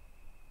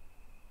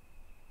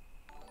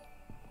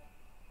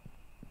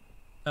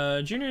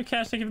 Junior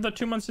Cash, thank you for the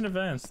 2 months in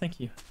advance. Thank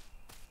you.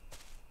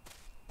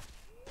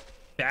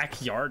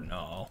 Backyard?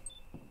 No.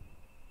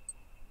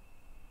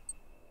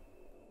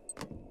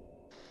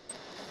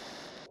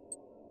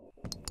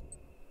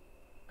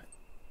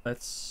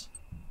 Let's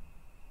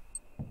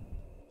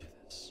do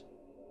this.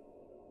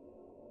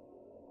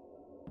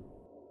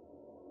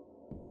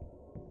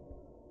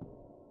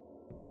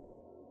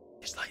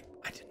 It's light.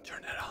 I didn't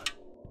turn that on.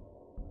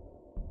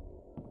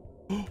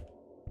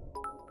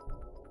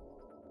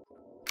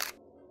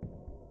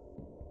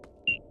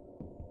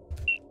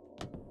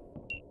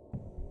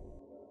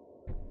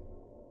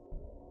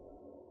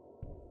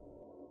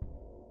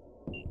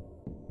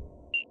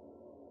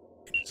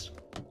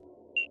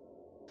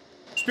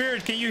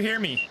 Spirit, can you hear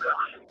me?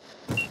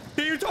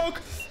 Can you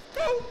talk?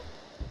 No!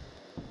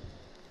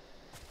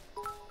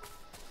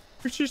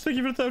 Jeez, thank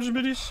you for the 1,000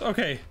 biddies.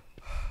 Okay.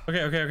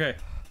 Okay.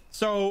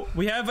 So,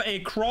 we have a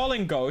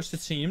crawling ghost,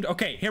 it seemed.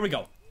 Okay, here we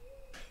go.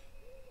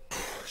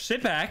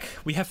 Sit back.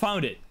 We have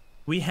found it.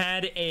 We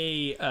had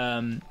a,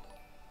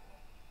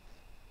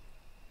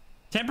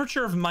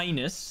 temperature of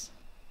minus.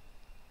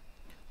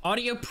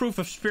 Audio proof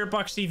of Spirit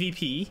Box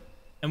EVP.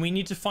 And we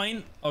need to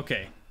find...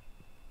 Okay.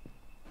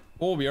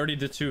 Oh, we already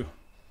did 2.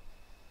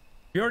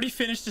 We already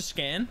finished the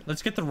scan.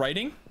 Let's get the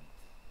writing.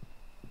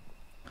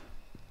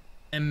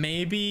 And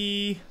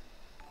maybe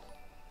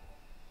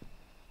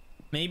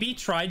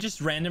try just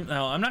random.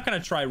 No, I'm not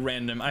gonna try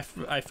random. I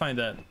find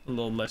that a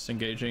little less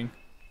engaging.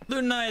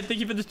 Blue Knight,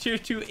 thank you for the tier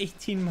 2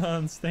 18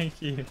 months.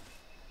 Thank you.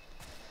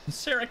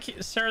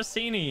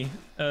 Saracini,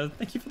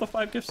 thank you for the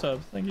 5 gift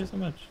subs. Thank you so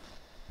much.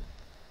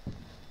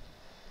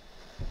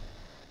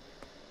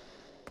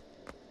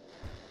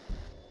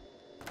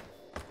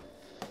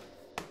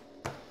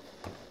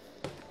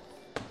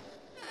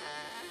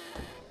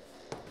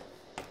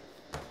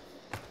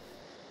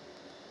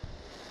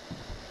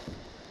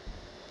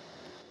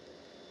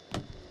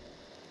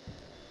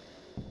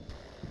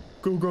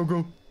 Go, go,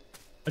 go.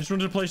 I just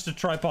wanted to place the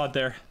tripod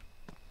there.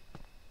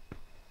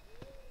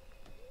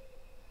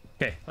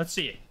 Okay, let's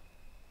see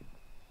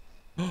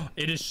it.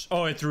 It is...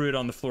 Oh, I threw it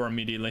on the floor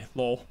immediately.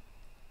 Lol.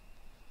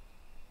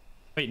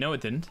 Wait, no,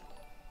 it didn't.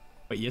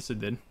 Wait, yes, it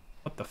did.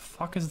 What the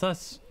fuck is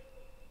this?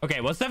 Okay,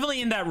 well, it's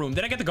definitely in that room.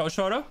 Did I get the ghost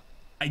photo?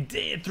 I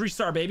did.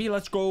 3-star, baby.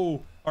 Let's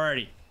go.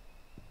 Alrighty.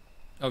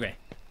 Okay.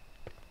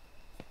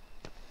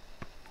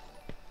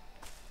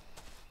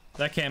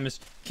 that cam is...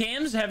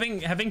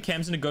 Having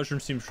cams in a ghost room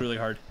seems really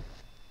hard.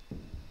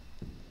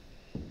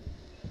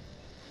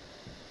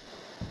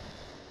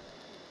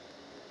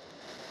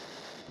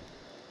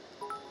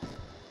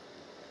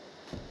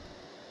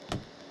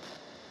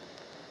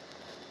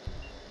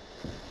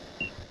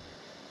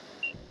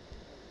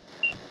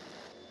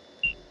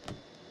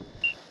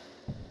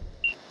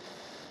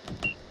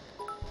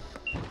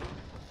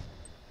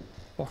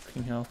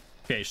 Fucking hell.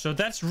 Okay, so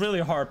that's really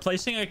hard.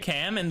 Placing a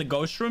cam in the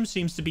ghost room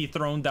seems to be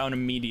thrown down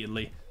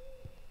immediately.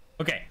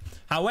 Okay.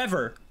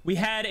 However, we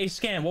had a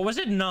scan. What was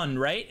it? None,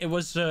 right? It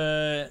was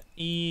ELP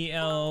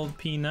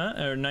none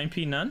or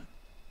 9P none.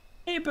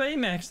 Hey,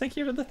 Baymax, thank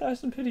you for the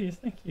 1,000 pities.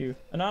 Thank you.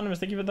 Anonymous,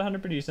 thank you for the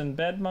 100 pities. And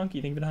Bad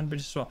Monkey, thank you for the 100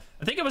 pities as well.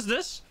 I think it was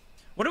this.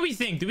 What do we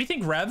think? Do we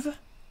think Rev?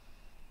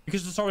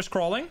 Because it's always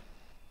crawling?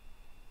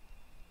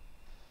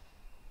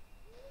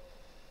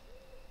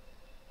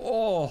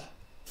 Oh.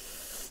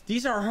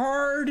 These are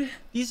hard.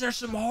 These are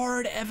some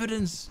hard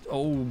evidence.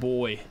 Oh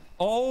boy.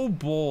 Oh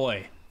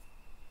boy.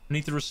 We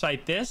need to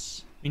recite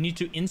this. We need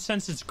to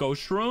incense its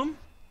ghost room.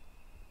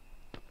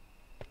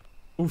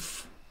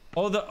 Oof.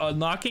 Oh, the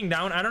knocking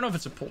down. I don't know if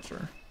it's a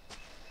pulsar.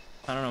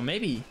 I don't know.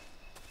 Maybe.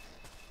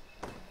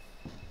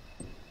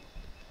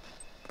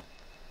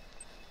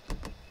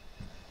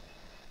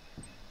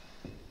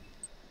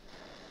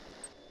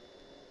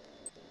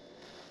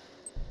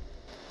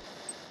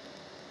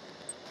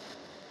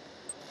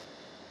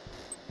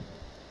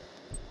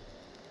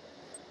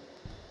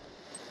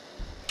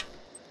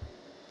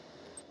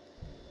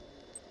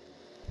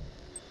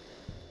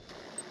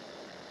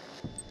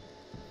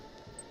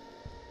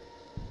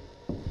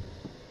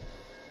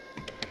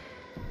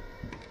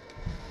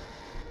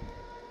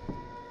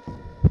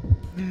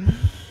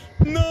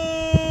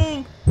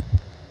 No!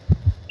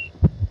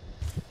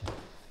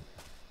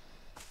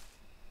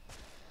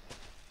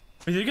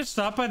 Did you get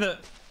stopped by the...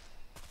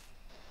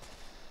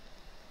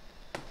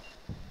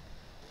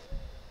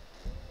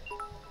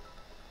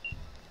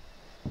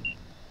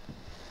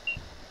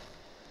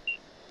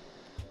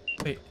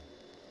 Wait.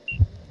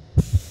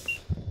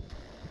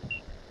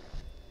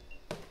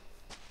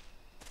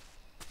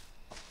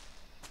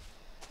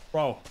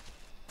 Bro.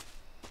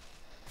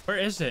 Where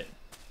is it?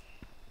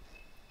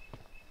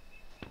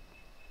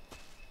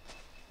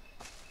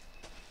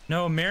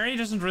 No, Mary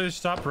doesn't really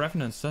stop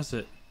revenants, does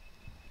it?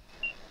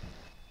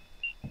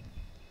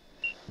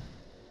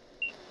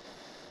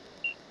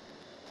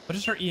 What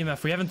is our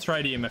EMF? We haven't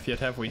tried EMF yet,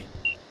 have we?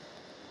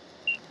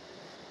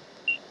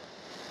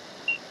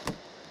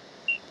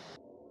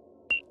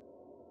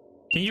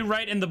 Can you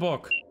write in the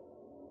book?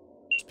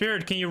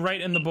 Spirit, can you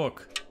write in the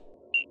book?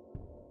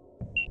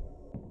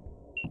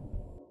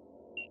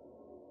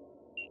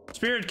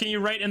 Spirit, can you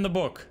write in the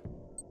book?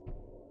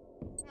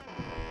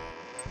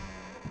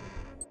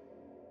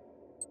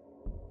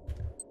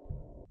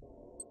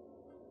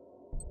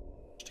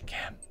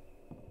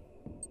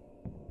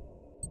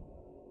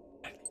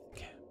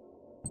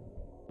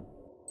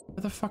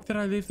 Where the fuck did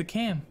I leave the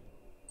cam?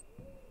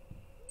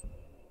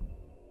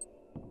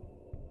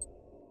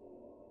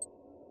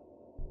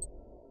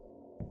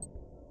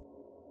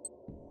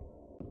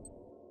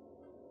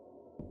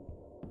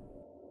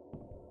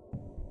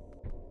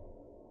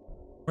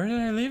 Where did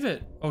I leave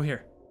it? Oh,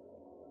 here.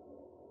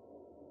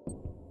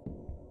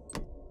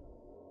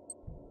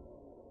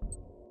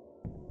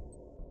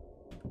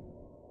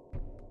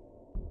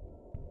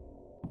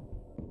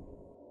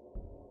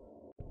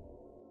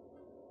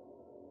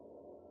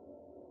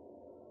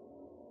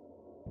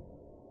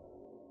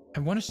 I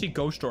want to see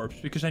ghost orbs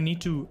because I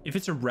need to, if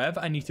it's a rev,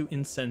 I need to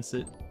incense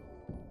it.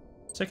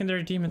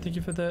 Secondary demon, thank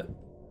you for that.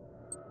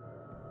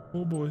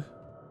 Oh boy.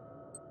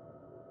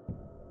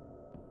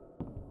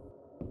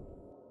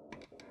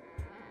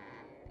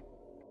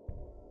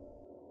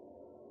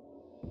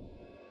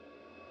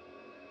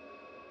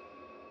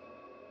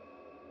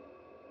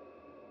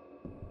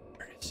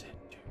 Where is it,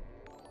 dude?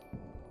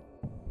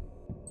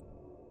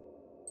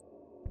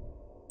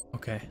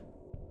 Okay.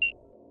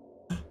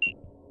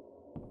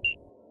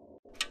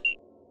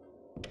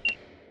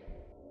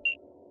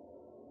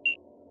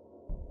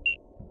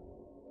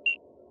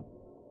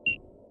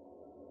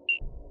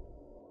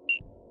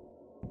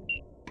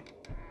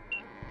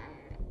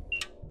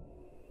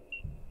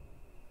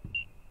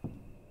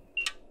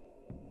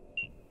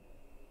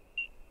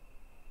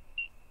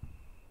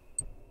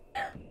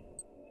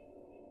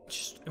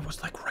 It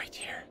was like right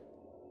here.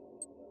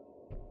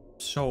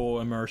 So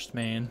immersed,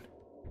 man.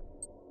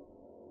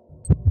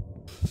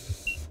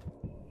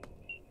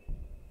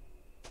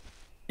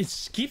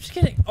 It keeps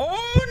getting...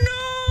 Oh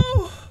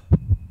no!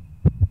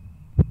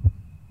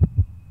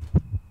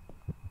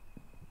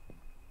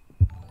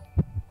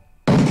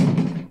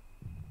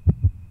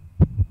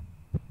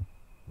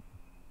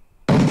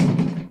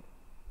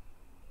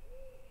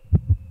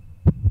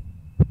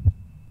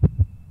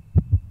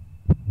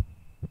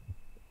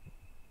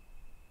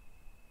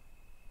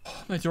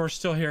 My door's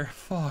still here.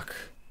 Fuck.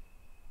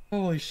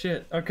 Holy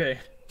shit. Okay.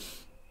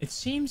 It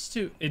seems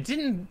to... It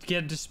didn't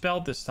get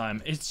dispelled this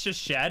time. It's just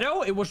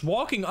shadow? It was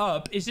walking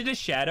up. Is it a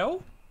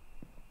shadow?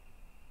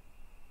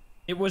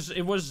 It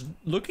was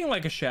looking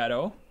like a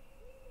shadow.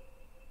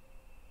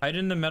 Hide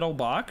in the metal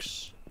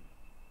box.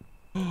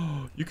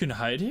 Oh, you can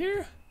hide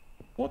here?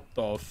 What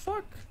the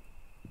fuck?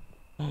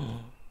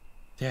 Oh,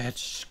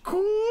 that's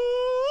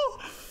cool.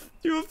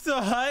 You have to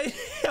hide.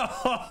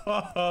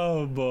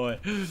 Oh boy.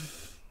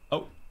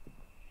 Oh.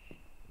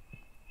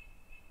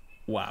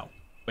 Wow.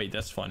 Wait,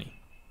 that's funny.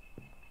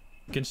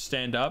 You can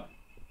stand up.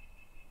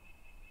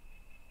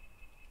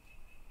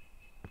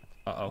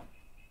 Uh-oh.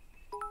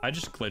 I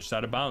just glitched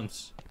out of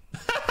bounds.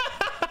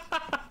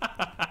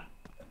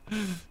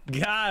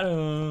 Got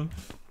him.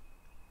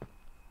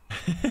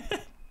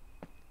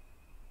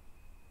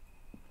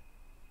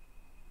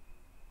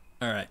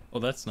 All right. Well,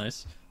 that's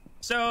nice.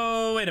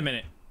 So, wait a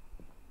minute.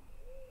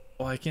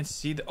 Oh, I can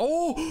see the...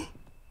 Oh!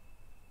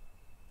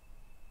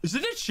 Is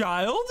it a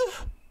child?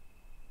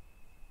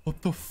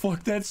 What the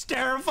fuck? That's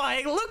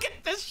terrifying. Look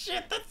at this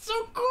shit. That's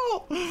so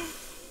cool.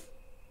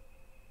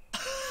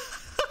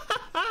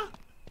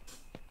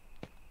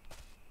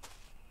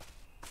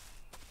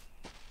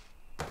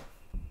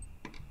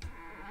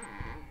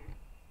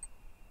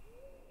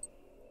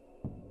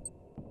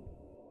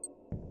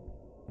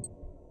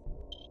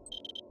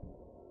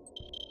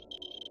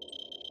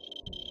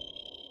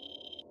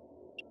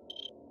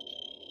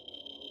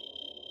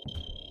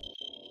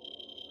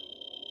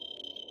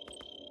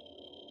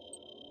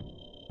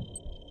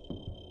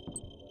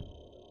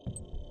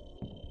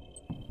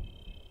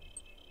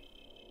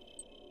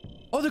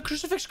 Oh, the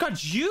crucifix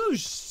got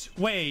used.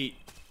 Wait.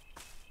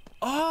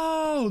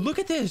 Oh, look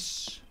at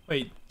this.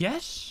 Wait,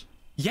 yes?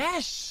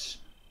 Yes.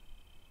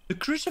 The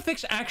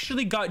crucifix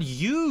actually got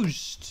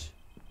used.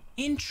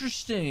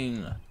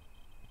 Interesting.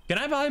 Can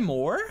I buy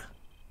more?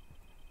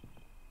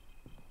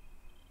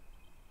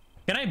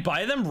 Can I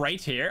buy them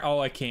right here? Oh,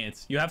 I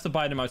can't. You have to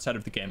buy them outside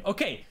of the game.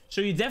 Okay,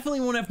 so you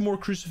definitely want to have more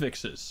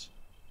crucifixes.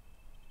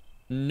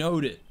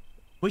 Noted.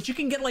 Wait, you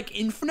can get like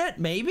infinite,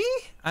 maybe?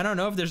 I don't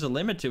know if there's a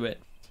limit to it.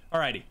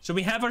 Alrighty, so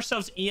we have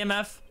ourselves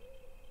EMF.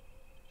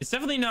 It's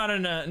definitely not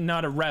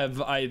a rev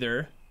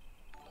either.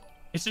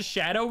 It's a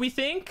shadow, we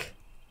think,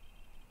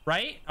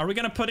 right? Are we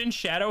gonna put in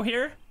shadow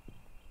here?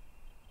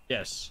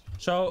 Yes.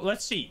 So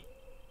let's see.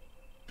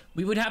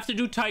 We would have to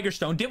do Tiger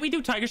Stone. Did we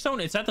do Tiger Stone?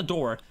 It's at the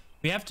door.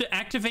 We have to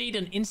activate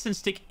an incense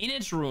stick in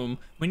its room.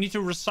 We need to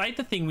recite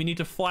the thing. We need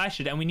to flash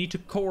it, and we need to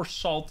core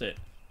salt it.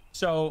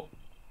 So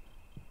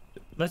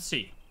let's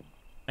see.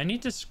 I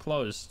need this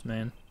closed,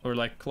 man. Or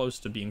like close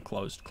to being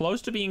closed.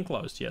 Close to being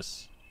closed,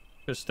 yes.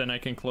 Because then I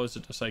can close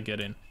it as I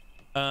get in.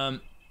 Alright,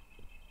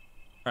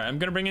 I'm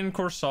gonna bring in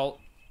coarse salt.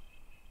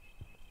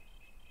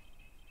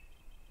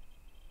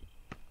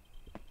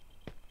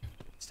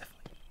 It's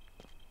definitely...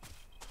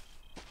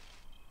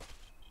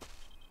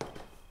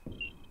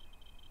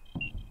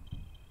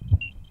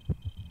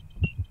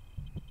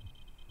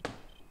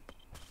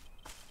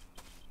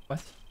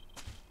 What?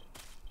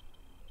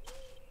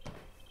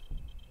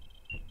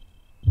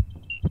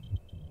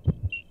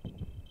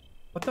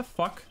 What the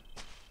fuck?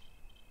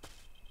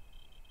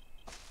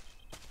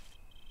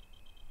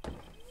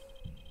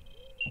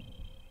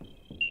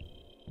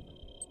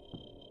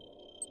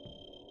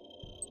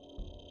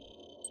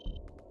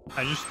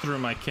 I just threw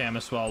my cam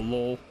as well,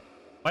 lol.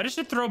 Why does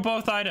it throw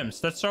both items?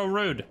 That's so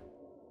rude.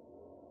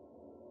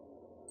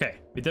 Okay,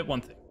 we did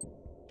one thing.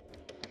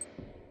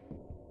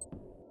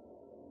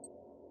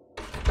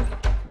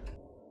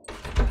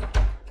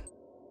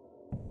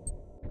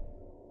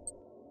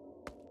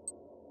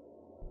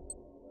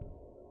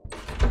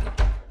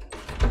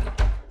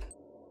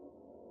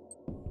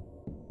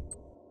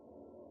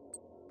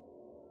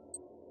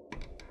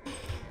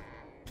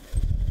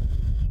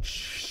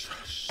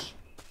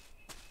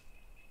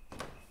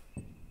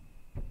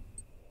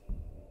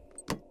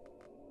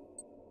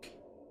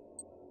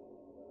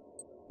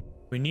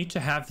 We need to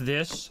have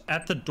this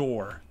at the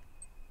door.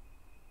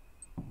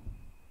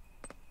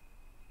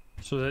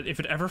 So that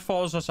if it ever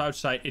follows us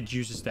outside, it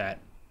uses that.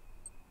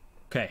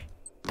 Okay.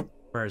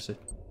 Where is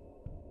it?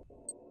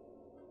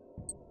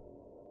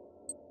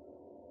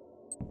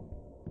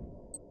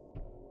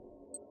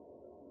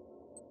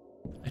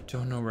 I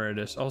don't know where it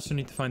is. I also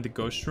need to find the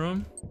ghost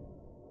room.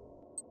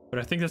 But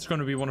I think that's going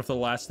to be one of the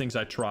last things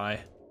I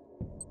try.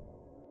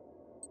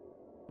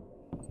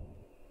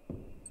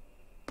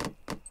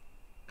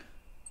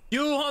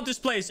 You who haunt this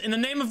place, in the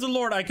name of the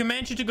Lord, I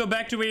command you to go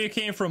back to where you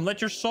came from.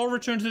 Let your soul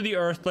return to the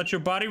earth. Let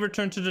your body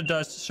return to the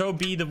dust. So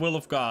be the will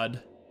of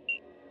God.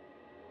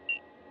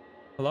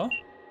 Hello?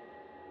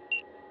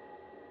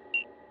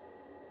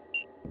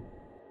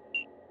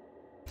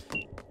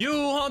 You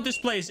who haunt this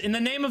place, in the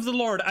name of the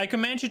Lord, I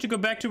command you to go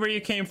back to where you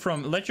came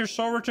from. Let your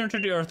soul return to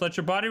the earth. Let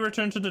your body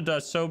return to the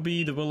dust. So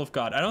be the will of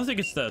God. I don't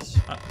think it's this.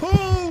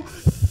 Oh!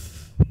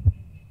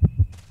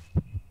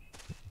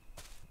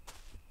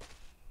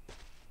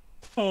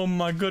 Oh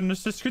my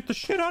goodness, this scared the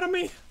shit out of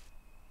me.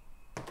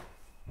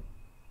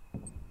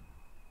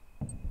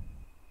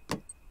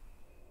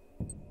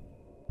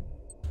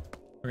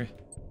 Okay.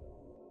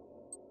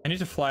 I need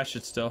to flash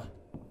it still.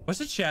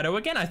 Was it shadow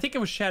again? I think it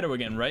was shadow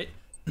again, right?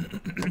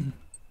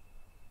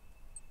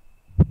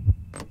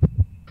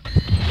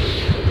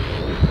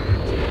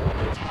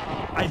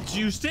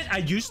 used it. I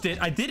used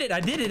it. I did it. I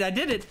did it. I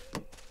did it.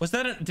 Was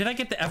that did I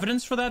get the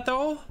evidence for that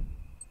though?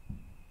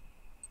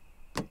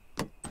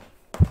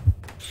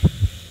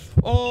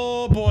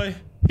 Oh boy.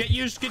 Get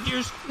used. Get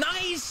used.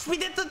 Nice. We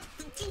did the.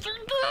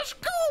 Let's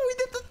go. We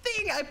did the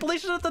thing. I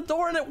placed it at the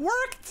door and it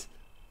worked.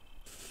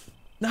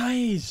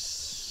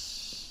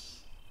 Nice.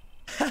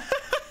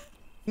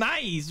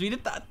 Nice. We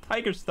did that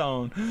tiger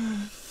stone.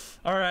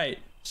 All right.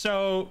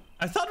 So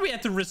I thought we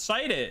had to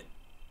recite it.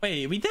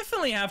 Wait, we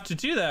definitely have to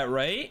do that,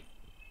 right?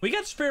 We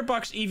got Spirit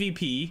Box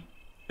EVP.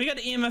 We got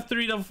EMF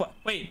 3 level 5.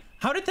 Wait,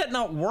 how did that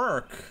not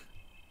work?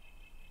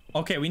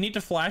 Okay, we need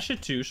to flash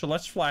it too, so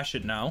let's flash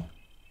it now.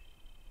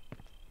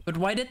 But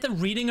why did the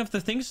reading of the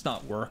things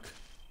not work?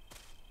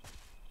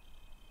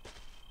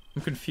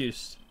 I'm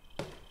confused.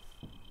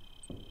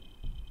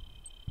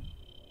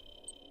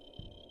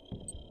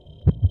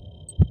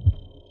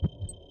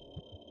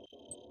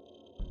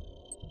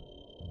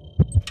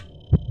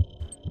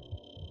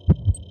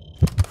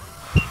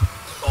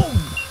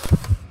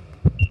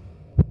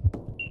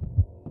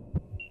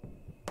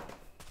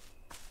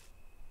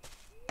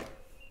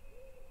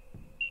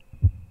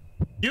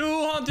 You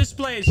haunt this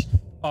place.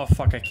 Oh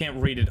fuck, I can't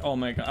read it. Oh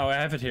my god. Oh, I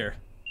have it here.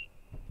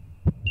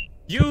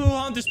 You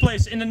haunt this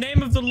place. In the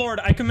name of the Lord,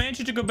 I command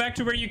you to go back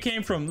to where you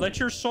came from. Let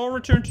your soul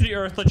return to the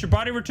earth. Let your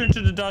body return to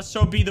the dust.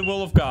 So be the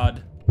will of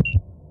God.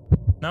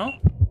 No?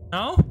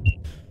 No?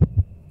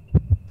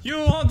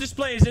 You haunt this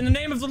place. In the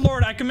name of the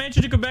Lord, I command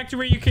you to go back to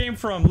where you came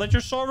from. Let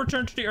your soul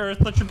return to the earth.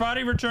 Let your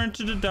body return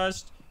to the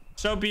dust.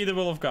 So be the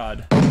will of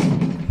God.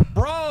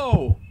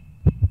 Bro!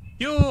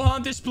 You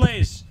haunt this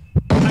place.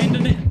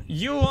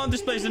 You haunt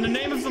this place in the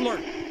name of the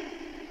Lord.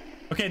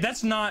 Okay,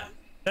 that's not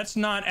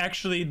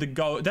actually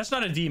the that's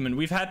not a demon.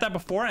 We've had that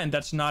before, and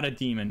that's not a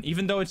demon.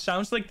 Even though it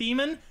sounds like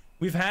demon,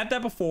 we've had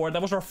that before.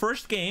 That was our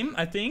first game,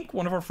 I think.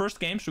 One of our first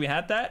games, we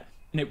had that,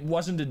 and it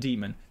wasn't a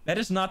demon. That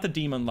is not the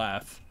demon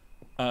laugh.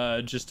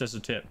 Just as a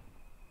tip.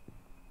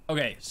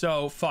 Okay,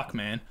 so fuck,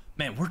 man.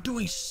 Man, we're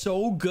doing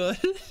so good.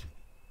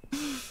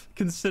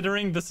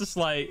 Considering this is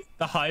like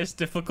the highest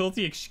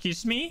difficulty,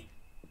 excuse me.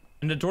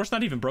 And the door's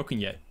not even broken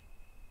yet.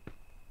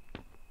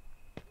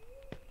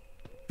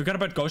 Forgot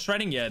about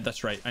ghostwriting? Yeah,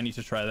 that's right. I need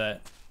to try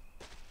that.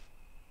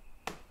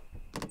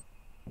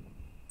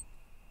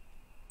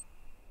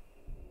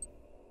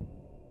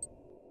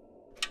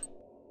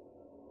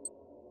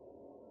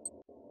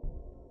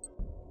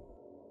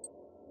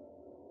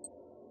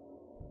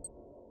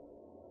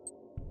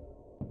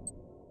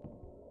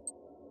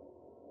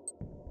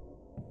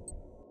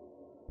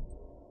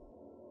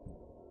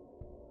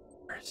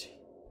 Where is he?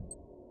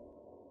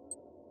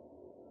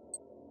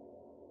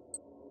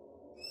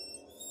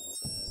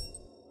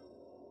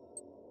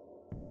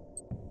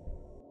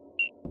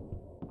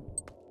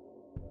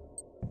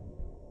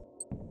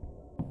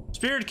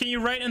 Spirit, can you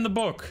write in the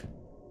book?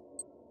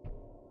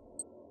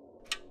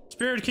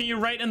 Spirit, can you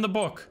write in the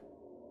book?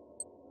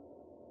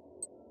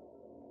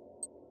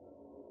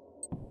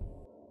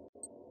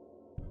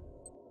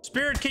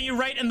 Spirit, can you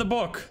write in the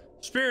book?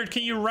 Spirit,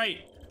 can you write?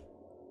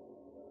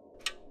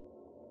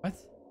 What?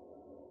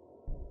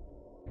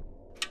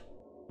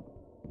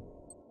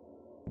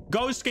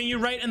 Ghost, can you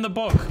write in the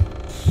book?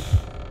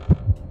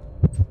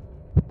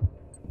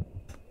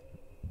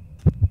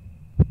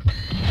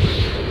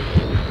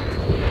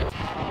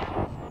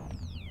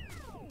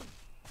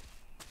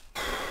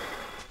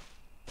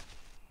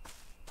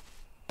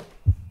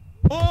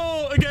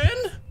 Oh, again?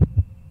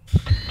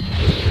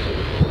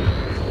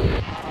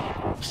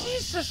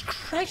 Jesus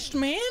Christ,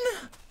 man.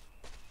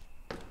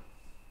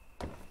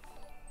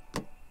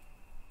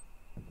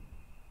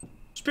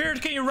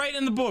 Spirit, can you write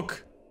in the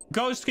book?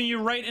 Ghost, can you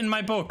write in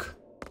my book?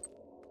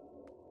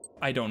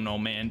 I don't know,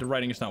 man. The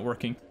writing is not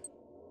working.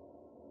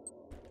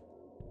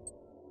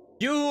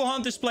 You who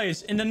haunt this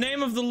place, in the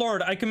name of the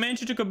Lord, I command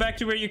you to go back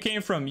to where you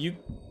came from. You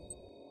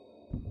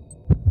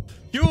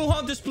who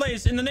haunt this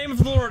place, in the name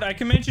of the Lord, I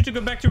command you to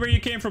go back to where you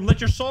came from.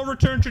 Let your soul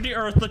return to the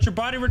earth. Let your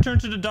body return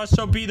to the dust.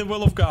 So be the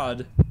will of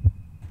God.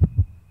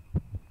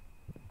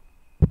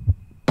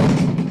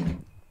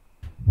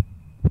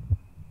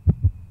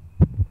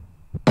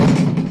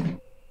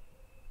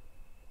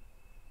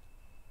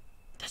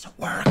 Doesn't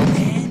work,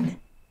 man.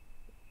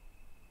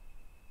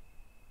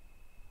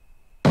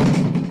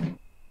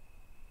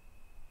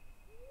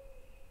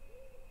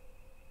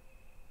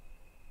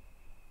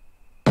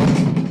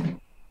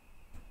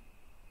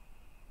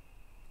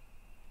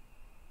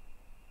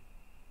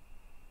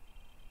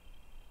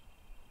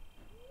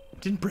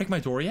 Didn't break my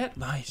door yet?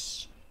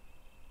 Nice.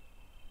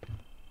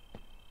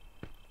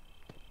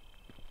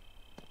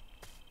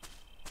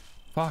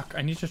 Fuck,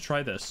 I need to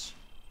try this.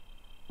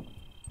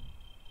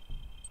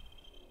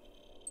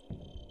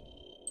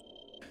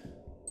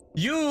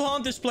 You who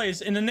haunt this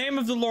place, in the name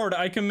of the Lord,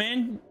 I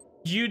command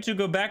you to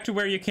go back to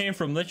where you came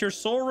from. Let your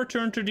soul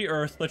return to the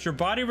earth. Let your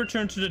body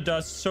return to the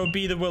dust. So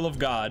be the will of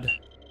God.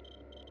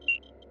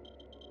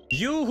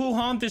 You who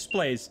haunt this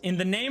place, in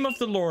the name of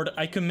the Lord,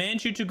 I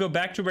command you to go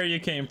back to where you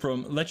came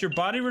from. Let your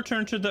body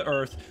return to the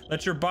earth.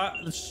 Let your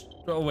body...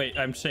 Oh, wait,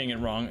 I'm saying it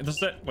wrong. Does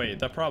that... Wait,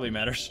 that probably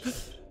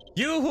matters.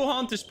 You who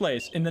haunt this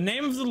place, in the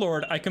name of the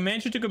Lord, I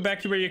command you to go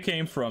back to where you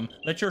came from.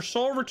 Let your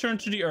soul return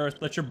to the earth.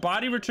 Let your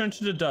body return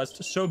to the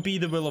dust. So be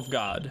the will of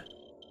God.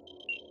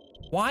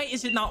 Why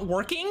is it not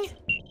working?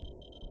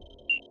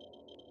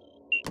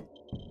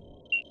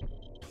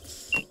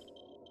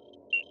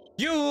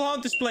 You who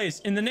haunt this place,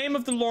 in the name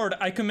of the Lord,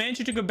 I command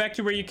you to go back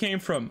to where you came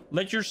from.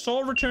 Let your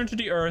soul return to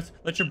the earth.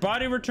 Let your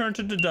body return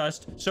to the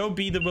dust. So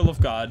be the will of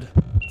God.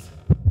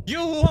 You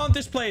who haunt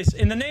this place,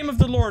 in the name of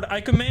the Lord,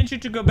 I command you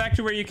to go back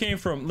to where you came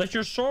from. Let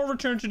your soul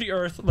return to the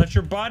earth. Let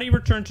your body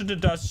return to the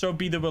dust. So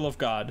be the will of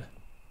God.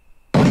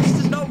 Why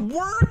does this not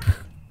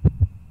work?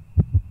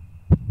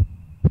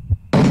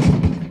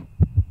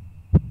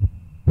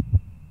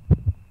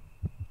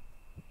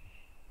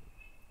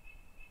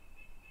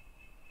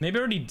 Maybe I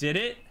already did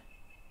it.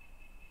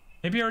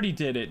 Maybe I already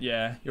did it.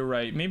 Yeah, you're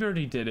right. Maybe I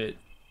already did it.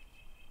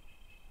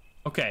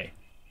 Okay.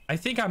 I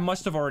think I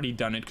must have already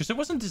done it because it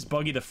wasn't this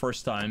buggy the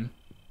first time.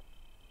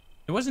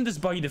 It wasn't this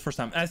buggy the first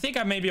time. I think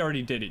I maybe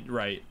already did it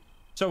right.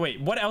 So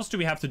wait, what else do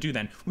we have to do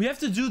then? We have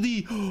to do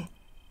the...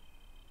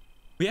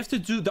 We have to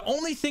do... The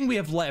only thing we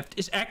have left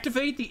is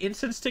activate the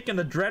incense stick in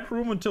the dread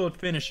room until it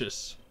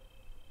finishes.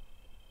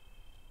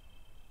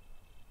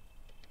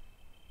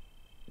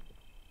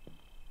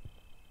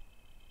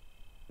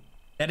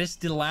 That is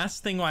the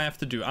last thing I have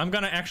to do. I'm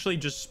gonna actually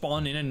just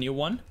spawn in a new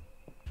one.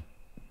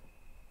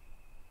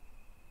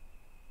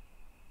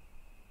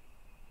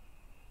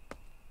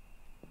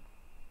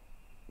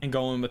 And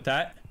go in with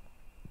that.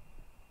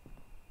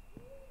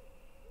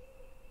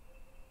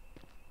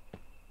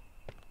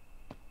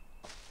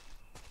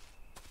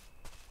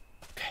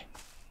 Okay.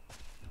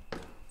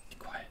 Be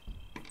quiet.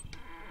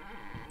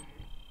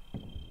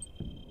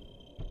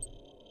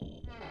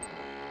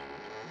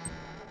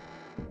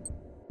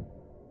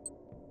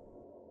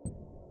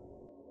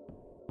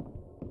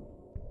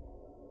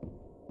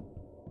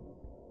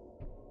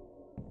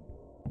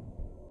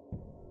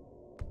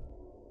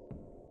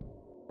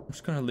 I'm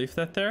just gonna leave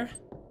that there.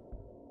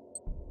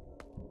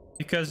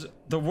 Because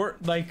the word,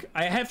 like,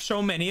 I have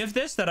so many of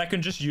this that I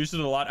can just use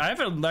it a lot. I have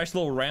a nice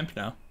little ramp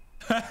now.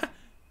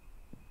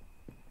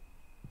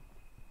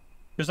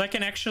 Because I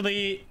can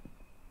actually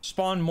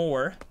spawn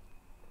more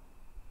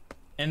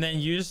and then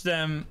use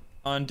them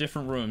on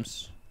different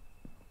rooms.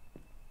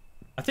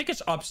 I think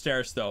it's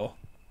upstairs though.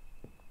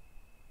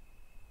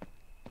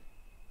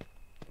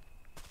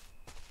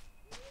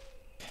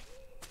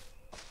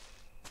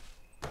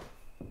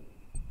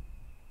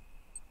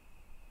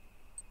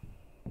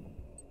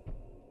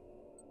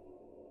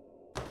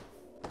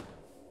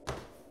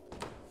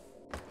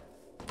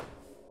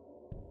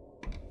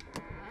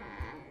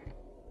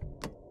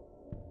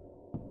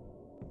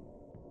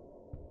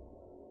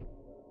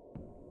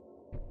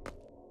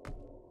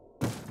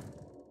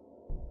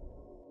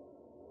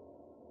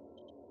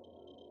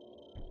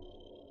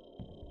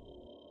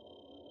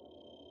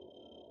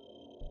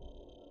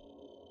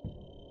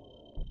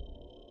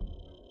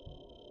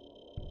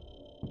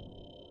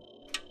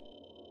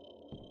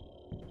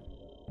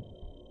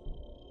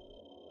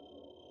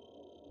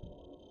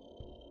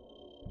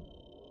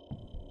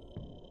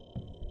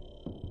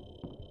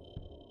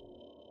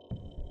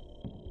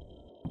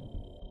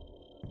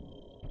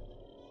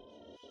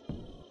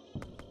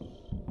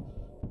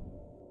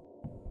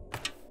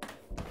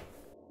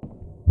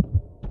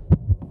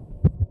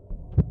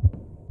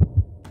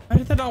 Why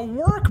did that not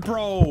work,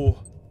 bro?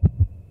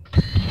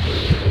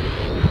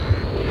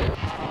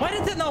 Why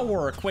did that not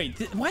work? Wait,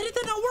 why did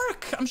that not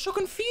work? I'm so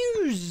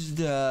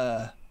confused.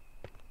 I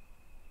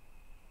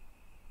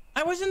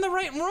was in the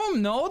right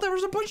room. No, there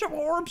was a bunch of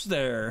orbs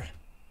there.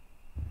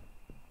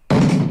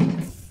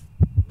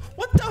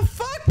 What the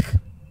fuck?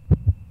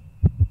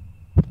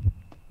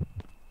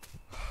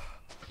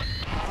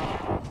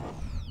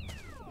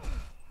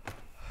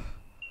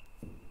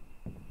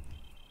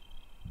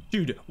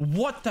 Dude,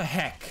 what the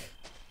heck?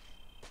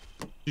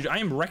 Dude, I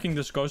am wrecking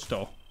this ghost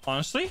though.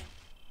 Honestly?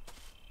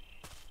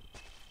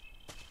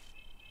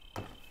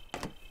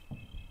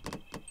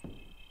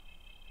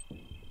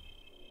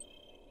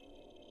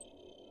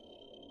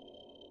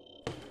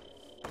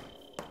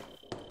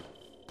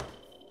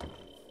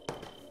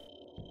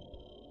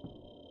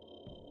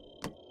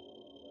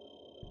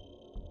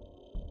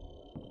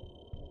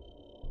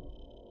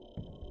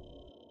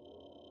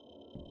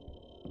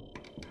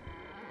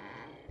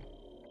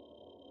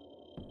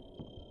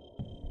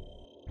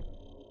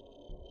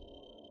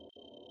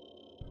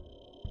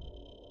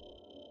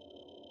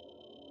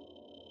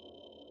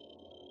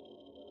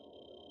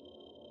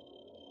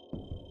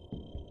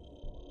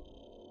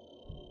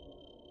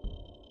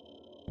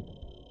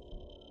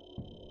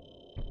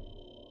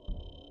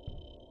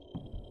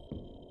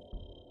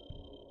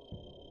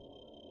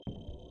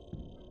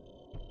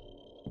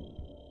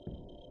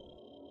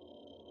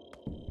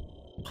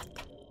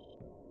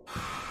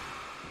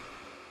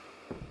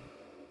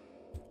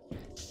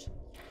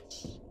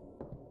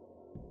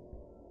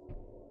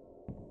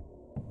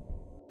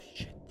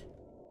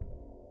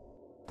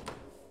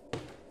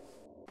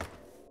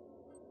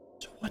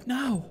 What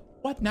now?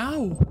 What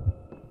now?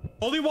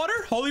 Holy water?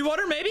 Holy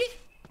water, maybe?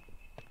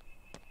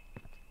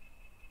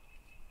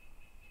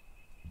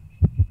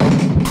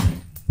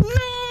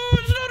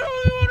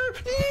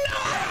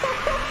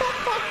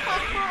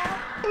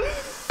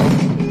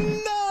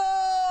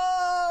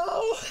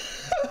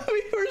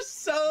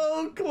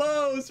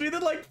 ghosts. We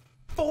did like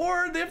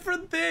 4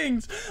 different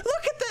things.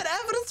 Look at that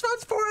evidence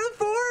found 4 and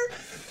 4.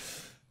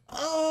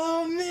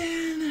 Oh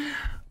man.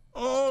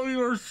 Oh, we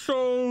were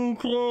so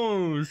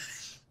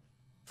close.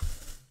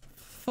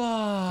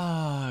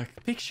 Fuck.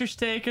 Pictures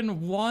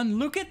taken 1.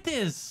 Look at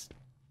this.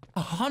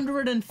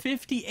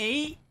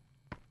 158.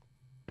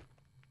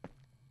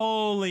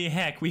 Holy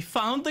heck. We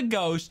found the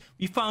ghost.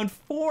 We found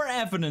 4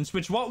 evidence,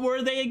 which what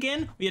were they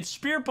again? We had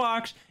spirit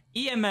box,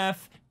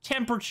 EMF,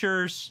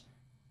 temperatures,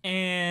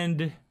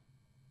 and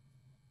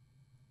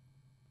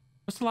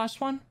what's the last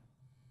one?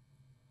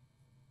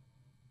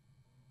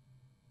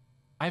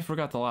 I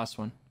forgot the last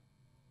one.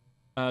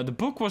 The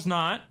book was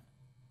not,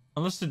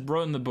 unless it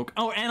wrote in the book.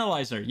 Oh,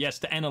 analyzer. Yes,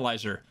 the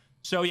analyzer.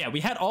 So yeah, we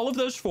had all of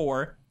those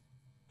 4.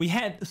 We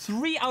had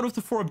 3 out of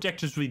the 4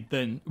 objectives we've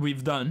done.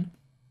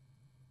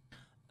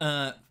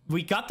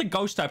 We got the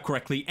ghost type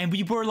correctly, and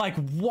we were like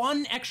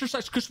 1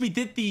 exercise because we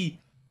did the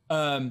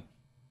gun.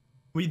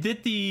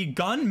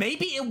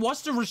 Maybe it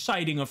was the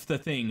reciting of the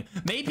thing.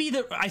 Maybe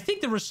I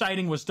think the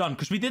reciting was done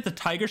because we did the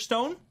tiger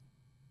stone.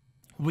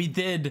 We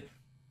did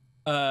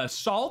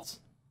salt.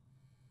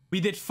 We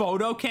did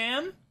photo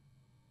cam.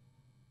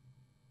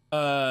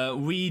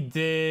 We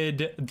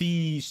did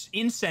the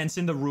incense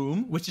in the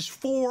room, which is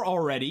 4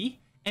 already.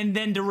 And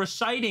then the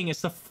reciting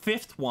is the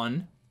 5th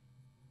one.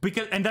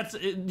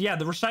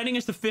 The reciting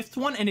is the 5th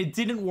one, and it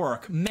didn't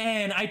work.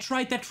 Man, I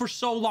tried that for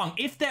so long.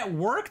 If that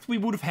worked, we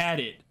would have had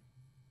it.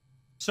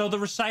 So the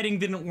reciting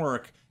didn't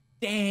work.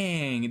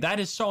 Dang, that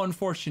is so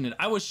unfortunate.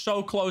 I was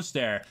so close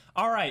there.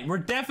 All right, we're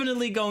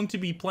definitely going to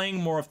be playing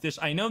more of this.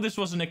 I know this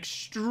was an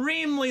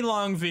extremely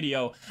long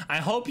video. I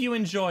hope you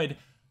enjoyed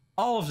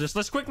all of this.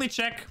 Let's quickly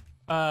check.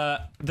 Do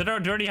I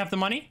already have the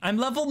money? I'm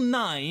level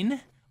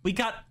 9. We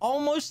got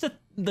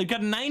they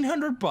got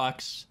 900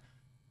 bucks.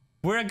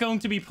 We're going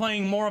to be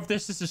playing more of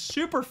this. This is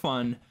super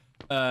fun.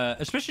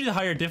 Especially the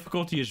higher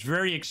difficulty is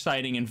very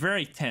exciting and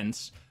very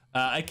tense.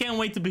 I can't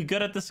wait to be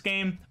good at this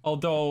game,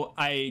 although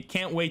I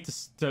can't wait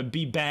to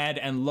be bad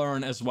and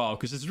learn as well,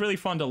 because it's really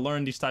fun to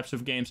learn these types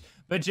of games.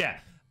 But yeah,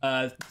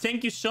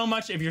 thank you so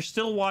much if you're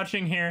still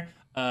watching here.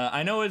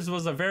 I know it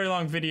was a very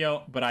long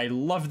video, but I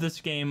love this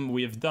game.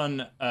 We have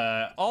done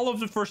all of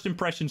the first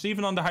impressions,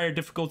 even on the higher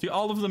difficulty,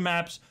 all of the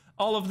maps,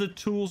 all of the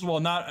tools. Well,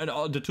 not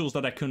all the tools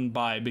that I couldn't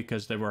buy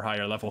because they were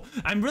higher level.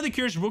 I'm really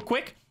curious real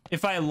quick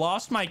if I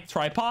lost my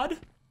tripod.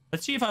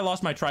 Let's see if I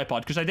lost my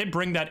tripod, because I did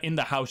bring that in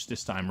the house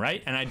this time,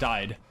 right? And I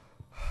died.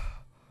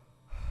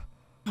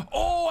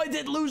 Oh, I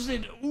did lose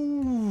it.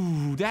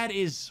 Ooh, that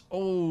is...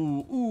 Oh,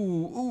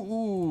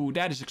 ooh,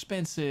 that is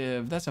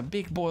expensive. That's a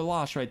big boy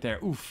loss right there.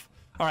 Oof.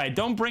 All right,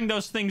 don't bring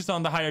those things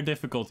on the higher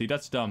difficulty.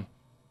 That's dumb.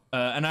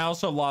 And I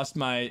also lost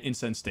my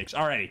incense sticks.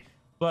 Alrighty.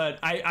 But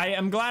I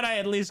am glad I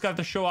at least got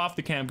to show off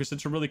the cam, because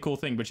it's a really cool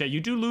thing. But yeah, you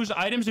do lose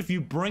items if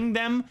you bring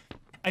them...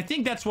 I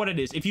think that's what it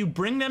is. If you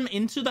bring them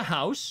into the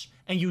house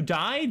and you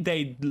die,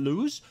 they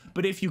lose.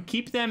 But if you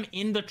keep them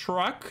in the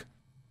truck,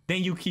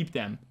 then you keep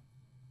them.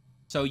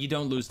 So you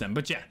don't lose them.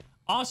 But yeah,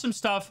 awesome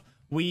stuff.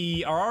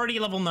 We are already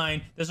level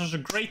 9. This was a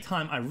great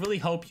time. I really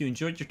hope you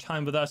enjoyed your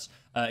time with us.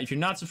 If you're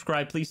not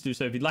subscribed, please do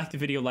so. If you liked the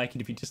video, like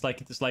it. If you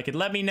dislike it, dislike it.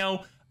 Let me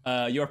know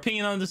your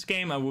opinion on this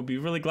game. I will be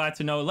really glad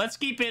to know. Let's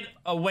keep it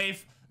away.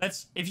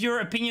 If your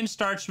opinion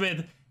starts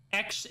with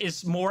X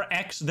is more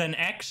X than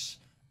X,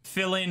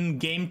 fill in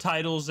game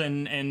titles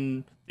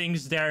and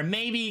things there.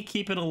 Maybe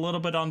keep it a little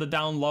bit on the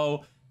down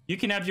low. You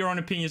can have your own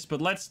opinions,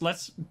 but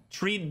let's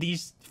treat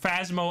these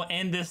Phasmo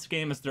and this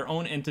game as their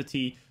own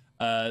entity,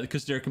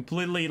 because they're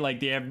completely,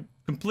 like, they have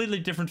completely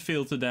different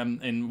feel to them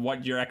in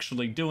what you're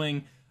actually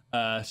doing.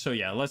 So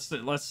yeah,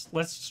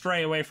 let's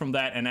stray away from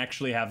that and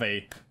actually have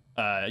a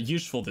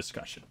useful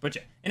discussion. But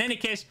yeah, in any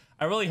case,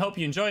 I really hope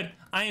you enjoyed.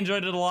 I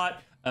enjoyed it a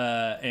lot,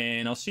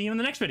 and I'll see you in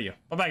the next video.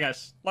 Bye bye,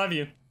 guys. Love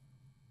you.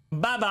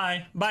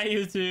 Bye-bye. Bye,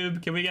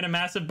 YouTube. Can we get a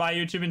massive bye,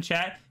 YouTube, in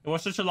chat? It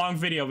was such a long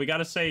video. We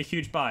gotta say a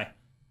huge bye.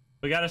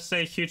 We gotta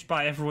say a huge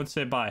bye. Everyone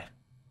say bye.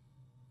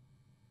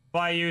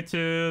 Bye,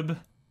 YouTube.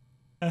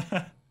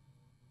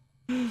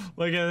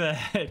 Look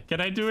at that. Can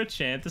I do a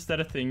chant? Is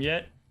that a thing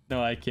yet?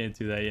 No, I can't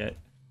do that yet.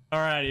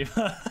 Alrighty.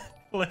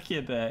 Look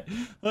at that.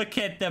 Look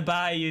at the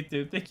bye,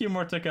 YouTube. Thank you,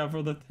 Mortaka,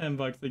 for the 10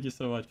 bucks. Thank you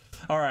so much.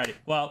 Alrighty.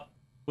 Well,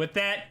 with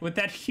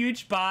that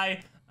huge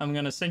bye, I'm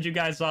gonna send you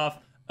guys off.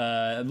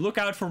 Look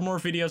out for more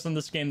videos on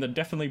this game. There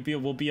definitely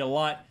will be a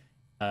lot.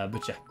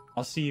 But yeah,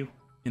 I'll see you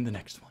in the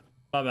next one.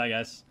 Bye-bye,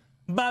 guys.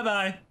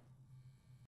 Bye-bye.